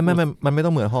มันไม่ต้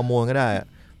องเหมือนฮอร์โมนก็ได้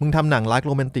มึงทำหนังรักโ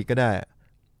รแมนติกก็ได้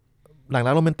หนัง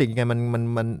รักโรแมนติกยังไง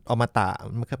มันเอามาตะ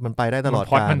มันไปได้ตลอด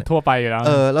กาลมันทั่วไปอยู่แล้ว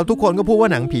แล้วทุกคนก็พูดว่า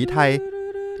หนังผีไทย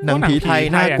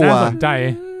น่ากลัวสนใจ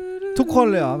ทุกคน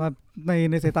เลยเหรอแบบ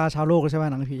ในสายตาชาวโลกใช่ไหม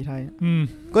หนังผีไทย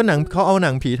ก็หนังเขาเอาห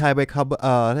นังผีไทยไป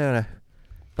เรียกอะไร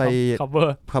ไป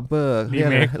cover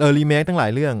รีเมคตั้งหลา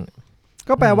ยเรื่อง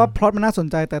ก็แปลว่าพล็อตมันน่าสน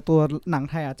ใจแต่ตัวหนัง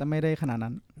ไทยอาจจะไม่ได้ขนาด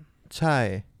นั้นใช่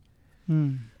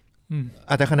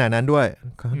อาจจะขนาดนั้นด้วย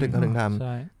เขาถึงท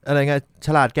ำอะไรเงี้ยฉ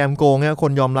ลาดแกมโกงเนี่ยค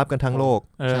นยอมรับกันทั้งโลก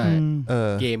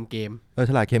เกม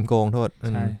ฉลาดเกมโกงโทษ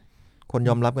คน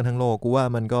ยอมรับกันทั้งโลกกูว่า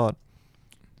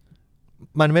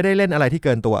มันไม่ได้เล่นอะไรที่เ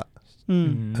กินตัว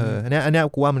อันนี้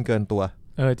กูว่ามันเกินตัว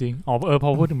จริงพ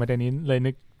อพูดถึงประเด็นนี้เลย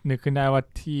นึกขึ้นได้ว่า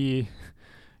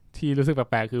ที่รู้สึกแ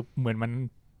ปลกๆคือเหมือนมัน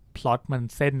พล็อตมัน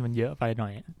เส้นมันเยอะไปหน่อ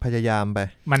ยพยายามไป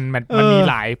มันมี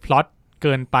หลายพล็อตเ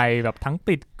กินไปแบบทั้ง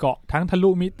ติดเกาะทั้งทะลุ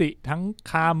มิติทั้ง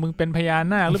คามึงเป็นพญา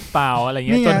นาคหรือเปล่าอะไร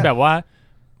เงี้ยจนแบบว่า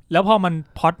แล้วพอมัน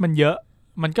พล็อตมันเยอะ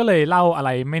มันก็เลยเล่าอะไร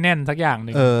ไม่แน่นสักอย่าง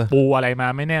นึงปูอะไรมา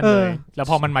ไม่แน่นเลยแล้ว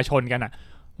พอมันมาชนกันอ่ะ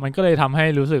มันก็เลยทำให้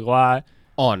รู้สึกว่า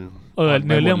อ่อนเ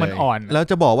นื้อเรื่องมันอ่อนแล้ว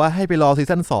จะบอกว่าให้ไปรอซี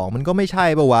ซั่น2มันก็ไม่ใช่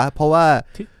ป่ะวะเพราะ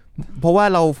ว่า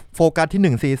เราโฟกัส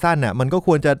ที่1ซีซั่นน่ะมันก็ค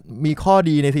วรจะมีข้อ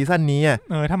ดีในซีซั่นนี้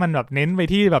ถ้ามันแบบเน้นไป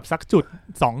ที่แบบสักจุด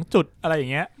2จุดอะไรอย่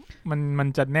างเงี้ยมัน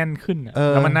จะแน่นขึ้น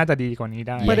แล้วมันน่าจะดีกว่านี้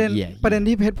ได้ประเด็น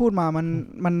ที่เพชรพูดมา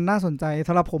มันน่าสนใจส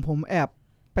ำหรับผมแอบ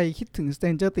ไปคิดถึง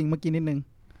Stranger Things เมื่อกี้นิดนึง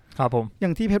ครับผมอย่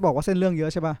างที่เพชรบอกว่าเส้นเรื่องเยอ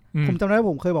ะใช่ป่ะผมจำได้ว่า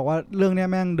ผมเคยบอกว่าเรื่องนี้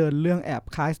แม่งเดินเรื่องแอบ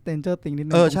คล้าย Stranger Things นิด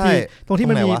นึงตรงที่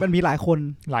มันมีหลายคน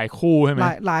หลายคู่ใช่ไหม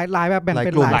หลายแบบแบ่งเ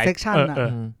ป็นหลายเซกชันนะ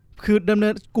คือดำเนิ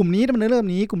นกลุ่มนี้ดำเนินเรื่อง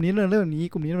นี้กลุ่มนี้ดำเนินเรื่องนี้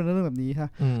กลุ่มนี้ดำเนินเรื่องแบบนี้ค่ะ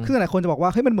คือหลายคนจะบอกว่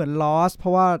าเฮ้ยมันเหมือน Lost เพรา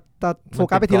ะว่าจะโฟ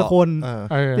กัสไปทีละคน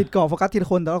ติดเกาะโฟกัสทีละ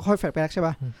คนแต่แล้วค่อยแฟลชแบ็กใช่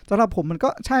ป่ะสำหรับผมมันก็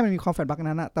ใช่มันมีความแฟลชแบ็ก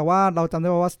นั้นอะแต่ว่าเราจำได้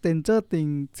ว่า Stranger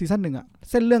Things ซีซั่น1อะ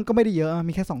เส้นเรื่องก็ไม่ได้เยอะ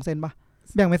มีแค่2เส้นป่ะ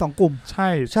แบ่งเป็น2กลุ่มใช่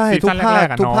ทุกภ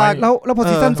าคแล้วพอ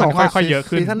ซีซั่น2ค่อยๆเยอะ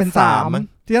ขึ้นเป็น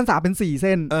3ซีซั่น3เป็น4เ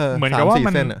ส้นเหมือนกับว่า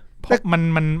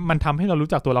มันทำให้เรารู้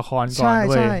จักตัวละครก่อน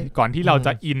ด้วยก่อนที่เราจ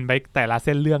ะอินไปแต่ละเ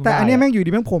ส้นเรื่องแต่อันนี้แม่งอยู่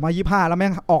ดีแม่งโผล่มา25แล้วแม่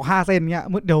งออก5เส้นเงี้ย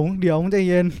เดี๋ยวมึงใจ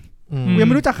เย็นยังไ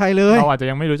ม่รู้จักใครเลยเราอาจจะ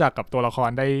ยังไม่รู้จักกับตัวละคร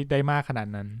ได้มากขนาด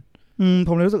นั้นผ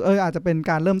มเลยรู้สึกอาจจะเป็น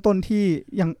การเริ่มต้นที่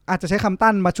ยังอาจจะใช้คำ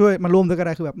ตั้นมาช่วยมาร่วมด้วยก็ไ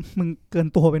ด้คือแบบมึงเกิน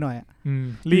ตัวไปหน่อย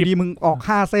รีบดีมึงออก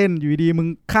5เส้นอยู่ดีมึง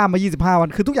ข้ามมา25วัน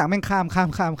คือทุกอย่างแม่งข้าม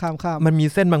มันมี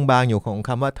เส้นบางๆอยู่ของค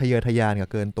ำว่าทะเยอทะยานกับ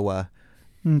เกินตัว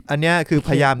อันเนี้ยคือพ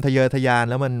ยายามทะเยอทะยาน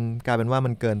แล้วมันกลายเป็นว่ามั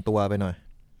นเกินตัวไปหน่อย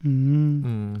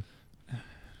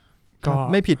ก็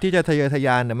ไม่ผิดที่จะทะเยอทะย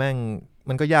านแต่แม่ง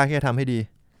มันก็ยากแค่ทำให้ดี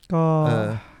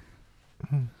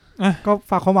ก็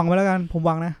ฝากความหวังไว้แล้วกันผมห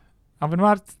วังนะเอาเป็นว่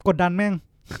ากดดันแม่ง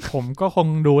ผมก็คง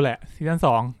ดูแหละซีซั่น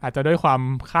2อาจจะด้วยความ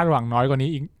คาดหวังน้อยกว่านี้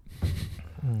อีก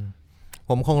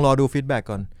ผมคงรอดูฟีดแบ็ก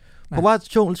ก่อนเพราะว่า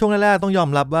ช่วงแรกๆต้องยอม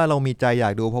รับว่าเรามีใจอยา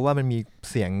กดูเพราะว่ามันมี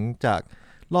เสียงจาก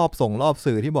รอบ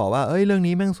สื่อที่บอกว่าเอ้ยเรื่อง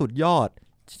นี้แม่งสุดยอด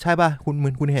ใช่ป่ะ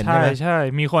คุณเห็นใช่ไหมใช่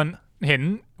มีคนเห็น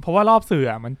เพราะว่ารอบสื่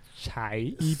อมันฉาย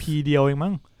EP เดียวเอง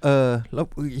มั้งแล้ว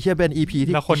เชื่อเป็น EP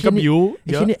ที่แล้วคนก็บิ้วไ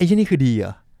อ้ที่นี่คือดีเหร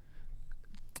อ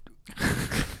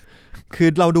คือ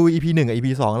เราดู EP 1 กับ EP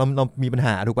 2เรามีปัญห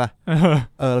าถูกป่ะ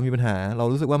เรามีปัญหาเรา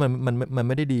รู้สึกว่ามันไ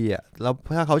ม่ได้ดีอ่ะแล้ว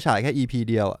ถ้าเขาฉายแค่ EP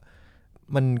เดียวอ่ะ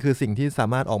มันคือสิ่งที่สา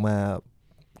มารถออกมา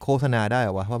โฆษณาได้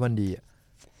วะว่ามันดี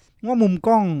ว่ามุมก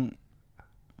ล้อง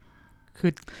คื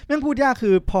อแม่งพูดยากคื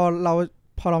อพอเ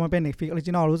รามาเป็น Netflix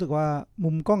Original รู้สึกว่ามุ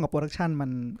มกล้องกับโปรดักชันมั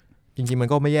นจริงๆมัน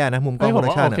ก็ไม่แย่นะมุมกล้องโปรดั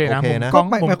กชันโอเคนะ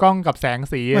มุมกล้องกับแสง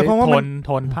สีโ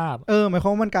ทนภาพหมายควา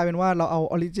มว่ามันกลายเป็นว่าเราเอา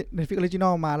Netflix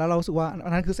Original มาแล้วเรารู้สึกว่าอั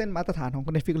นนั้นคือเส้นมาตรฐานของ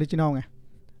Netflix Original ไง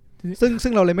ซึ่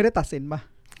งเราเลยไม่ได้ตัดสินป่ะ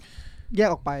แยก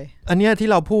ออกไปอันเนี้ยที่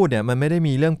เราพูดเนี่ยมันไม่ได้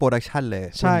มีเรื่องโปรดักชันเลย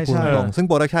ใช่ซึ่ง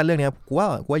โปรดักชันเรื่องนี้กู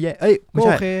ว่าแย่ไม่ใ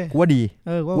ช่กูว่าดี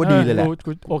กูว่าดีเลยแหละ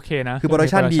โอเคนะคือโปรดัก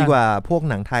ชันดีกว่าพวก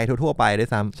หนังไทยทั่วๆไปด้วย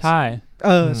ซ้ำใช่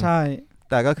ใช่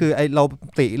แต่ก็คือไอเรา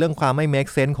ติเรื่องความไม่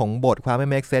make sense ของบทความไม่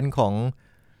make sense ของ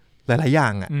หลายๆอย่า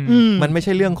งอ่ะมันไม่ใ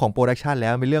ช่เรื่องของโปรดักชันแล้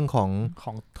วเป็นเรื่องข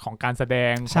องการแสด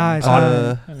งใช่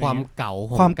ความเก่า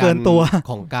ของความเกินตัว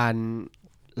ของการ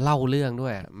เล่าเรื่องด้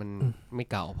วยมันไม่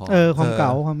เก่าพอความเ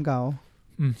ก่า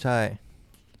ใช่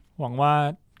หวังว่า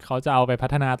เขาจะเอาไปพั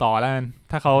ฒนาต่อแล้ว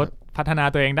ถ้าเขาพัฒนา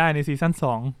ตัวเองได้ในซีซั่น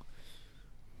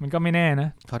2มันก็ไม่แน่นะ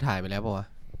เขาถ่ายไปแล้วป่ะวะ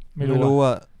ไม่รู้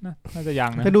อ่ะน่าจะยั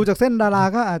งนะแต่ดูจากเส้นดารา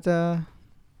ก็อาจจะ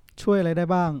ช่วยอะไรได้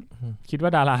บ้างคิดว่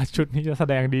าดาราชุดนี้จะแส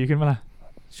ดงดีขึ้นมั้ยล่ะ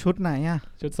ชุดไหนอ่ะ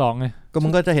ชุด2ไงก็มึ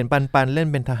งก็จะเห็นปันเล่น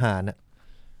เป็นทหารน่ะ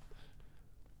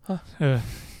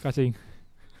ก็จริง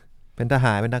เป็นทห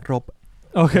ารเป็นนักรบ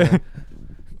โอเค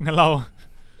งั้นเร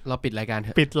าปิดรายการเถ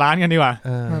อะปิดร้านกันดีกว่า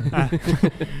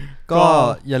ก็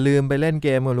อย่าลืมไปเล่นเก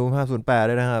มกับรูม508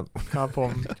ด้วยนะครับครับผม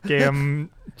เกม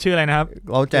ชื่ออะไรนะครับ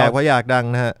เราแจกเพราะอยากดัง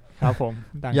นะฮะครับผม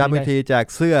ย้ำอีกทีแจก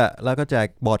เสื้อแล้วก็แจก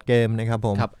บอร์ดเกมนะครับผ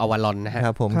มครับอวารอนนะฮะค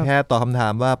รับผมแค่ตอบคำถา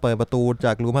มว่าเปิดประตูจ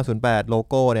ากรูม508โล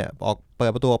โก้เนี่ยออกเปิ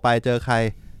ดประตูออกไปเจอใคร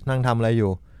นั่งทำอะไรอ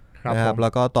ยู่นะครับแล้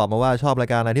วก็ตอบมาว่าชอบราย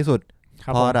การอะไรที่สุดเ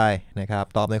พราะอะไรนะครับ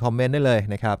ตอบในคอมเมนต์ได้เลย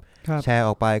นะครับแชร์อ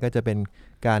อกไปก็จะเป็น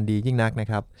การดียิ่งนักนะ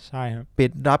ครับใช่ครับปิ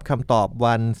ดรับคำตอบ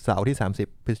วันเสาร์ที่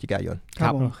30พฤศจิกายนค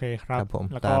รับโอเคครับผม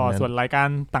แล้วก็ส่วนรายการ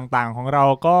ต่างๆของเรา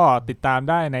ก็ติดตาม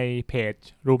ได้ในเพจ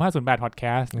Room 508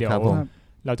 Podcast เดี๋ยว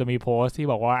เราจะมีโพสต์ที่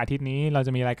บอกว่าอาทิตย์นี้เราจ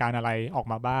ะมีรายการอะไรออก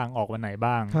มาบ้างออกวันไหน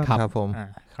บ้างครับผม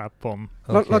ครับผม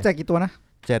เราแจกกี่ตัวนะ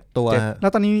7ตัวแล้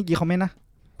วตอนนี้มีกี่คอมเมนต์นะ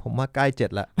ผมว่าใกล้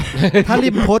7ละถ้ารี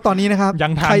บโพสต์ตอนนี้นะครับยั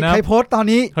งทันนะใครโพสต์ตอน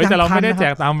นี้แต่เราไม่ได้แจ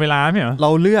กตามเวลาไม่เหรอเร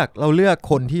าเลือก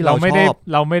คนที่เราชอบ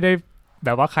เราไม่ได้แบ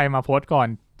บว่าใครมาโพสต์ก่อน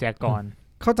แจกก่อน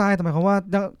เข้าใจแต่หมายความว่า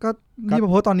ก็รีบม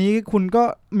าโพสต์ตอนนี้คุณก็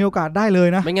มีโอกาสได้เลย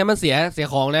นะไม่งั้นมันเสีย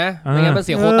ของนะไม่งั้นมันเ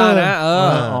สียโควต้านะ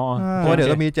เพราะเดี๋ยว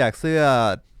ก็มีแจกเสื้อ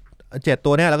7ตั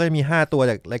วเนี่ยแล้วก็จะมี5ตัว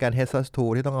จากรายการ Hessus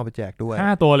 2ที่ต้องเอาไปแจกด้วย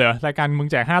5ตัวเลยรายการมึง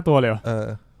แจก5ตัวเลย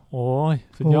โอ้ย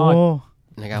สุดยอด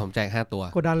รายการผมแจก5ตัว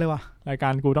กดดันเลยว่ะรายกา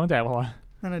รกูต้องแจกพอ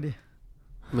นั่นแหละดิ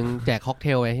มึงแจกค็อกเท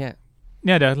ลไว้เ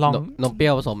นี่ยเดี๋ยวลองนมเปรี้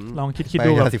ยวผสมลองคิด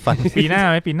ดูแบบปีหน้า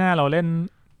ไหมปีหน้าเราเล่น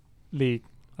ลีก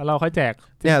แล้วเราค่อยแจก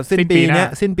เนี่ยสิ้นปีเ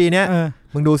นี้ย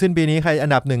มึงดูสิ้นปีนี้ใครอั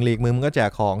นดับ1ลีกมึงก็แจ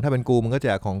กของถ้าเป็นกูมึงก็แจ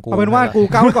กของกูเอาเป็นว่ากู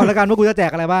ก้าวไว้ก่อนแล้วกันว่ากูจะแจ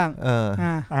กอะไรบ้าง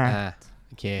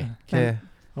โอเ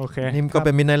คนี่ก็เ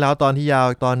ป็นมิดไนท์แล้วตอนที่ยาว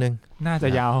อีกตอนนึงน่าจะ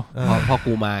ยาวพอ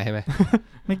กูมาใช่ไหม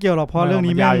ไม่เกี่ยวหรอกเพราะเรื่อง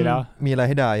นี้ยาวอยู่แล้วมีอะไรใ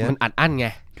ห้ด่ามันอัดอั้นไง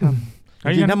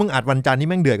จริงถ้ามึงอัดวันจันทร์นี่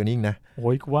แม่งเดือดกว่านี้อีกนะโ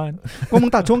อ้ยกูว่ามึ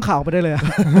งตัดช่วงข่าวไปได้เลย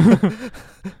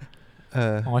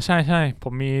อ๋อใช่ผ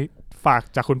มมีฝาก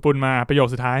จากคุณปุณมาประโยค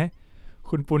สุดท้าย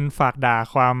คุณปุณฝากด่า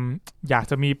ความอยาก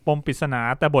จะมีปมปริศนา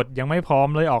แต่บทยังไม่พร้อม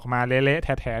เลยออกมาเละๆ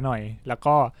แถๆหน่อยแล้ว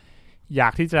ก็อยา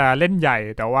กที่จะเล่นใหญ่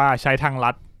แต่ว่าใช้ทาง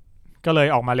ลัดก็เลย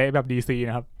ออกมาเละแบบ DC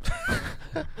นะครับ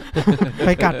ไป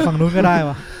กัดฝั่งนู้นก็ได้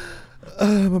วะ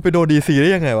มันไปโดน DC ได้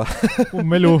ยังไงวะผม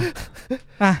ไม่รู้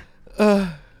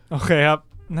โอเคครับ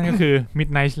นั่นก็คือ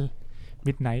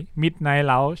Midnight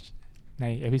Lounge ใน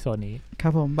เอพิโซดนี้ครั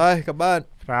บผมไปกลับบ้าน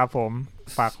ครับผม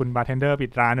ฝากคุณบาร์เทนเดอร์ปิ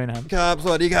ดร้านด้วยนะครับครับส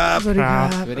วัสดีครับสวัสดี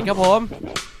ครับผม